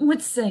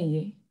 what say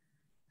ye?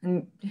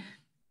 And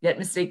yet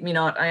mistake me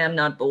not, I am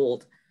not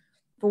bold,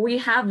 for we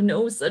have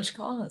no such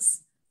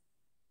cause.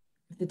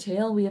 If the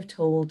tale we have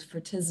told, for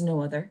 'tis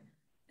no other,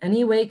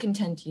 any way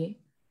content ye,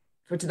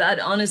 for to that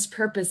honest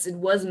purpose it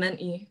was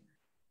meant ye,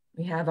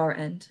 we have our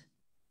end.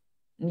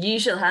 And ye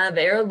shall have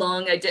ere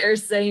long, I dare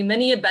say,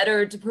 many a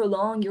better to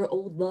prolong your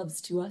old loves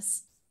to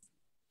us.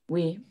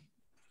 We,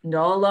 and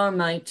all our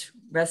might,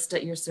 rest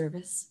at your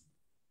service.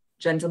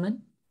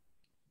 Gentlemen,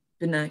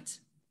 good night.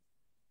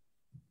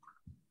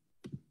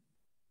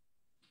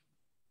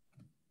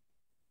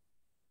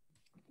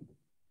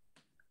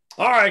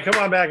 All right,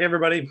 come on back,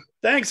 everybody.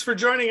 Thanks for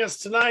joining us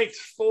tonight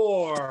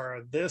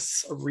for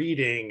this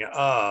reading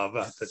of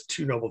The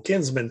Two Noble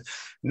Kinsmen.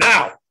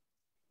 Now,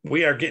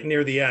 we are getting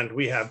near the end.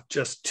 We have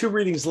just 2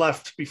 readings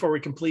left before we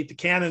complete the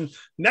canon.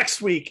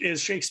 Next week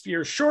is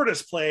Shakespeare's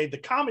shortest play, The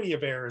Comedy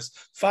of Errors,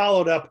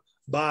 followed up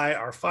by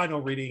our final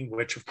reading,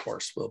 which, of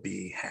course, will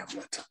be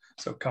Hamlet.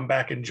 So come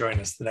back and join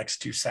us the next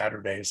 2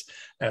 Saturdays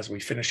as we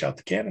finish out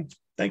the canon.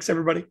 Thanks,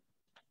 everybody.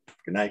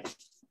 Good night.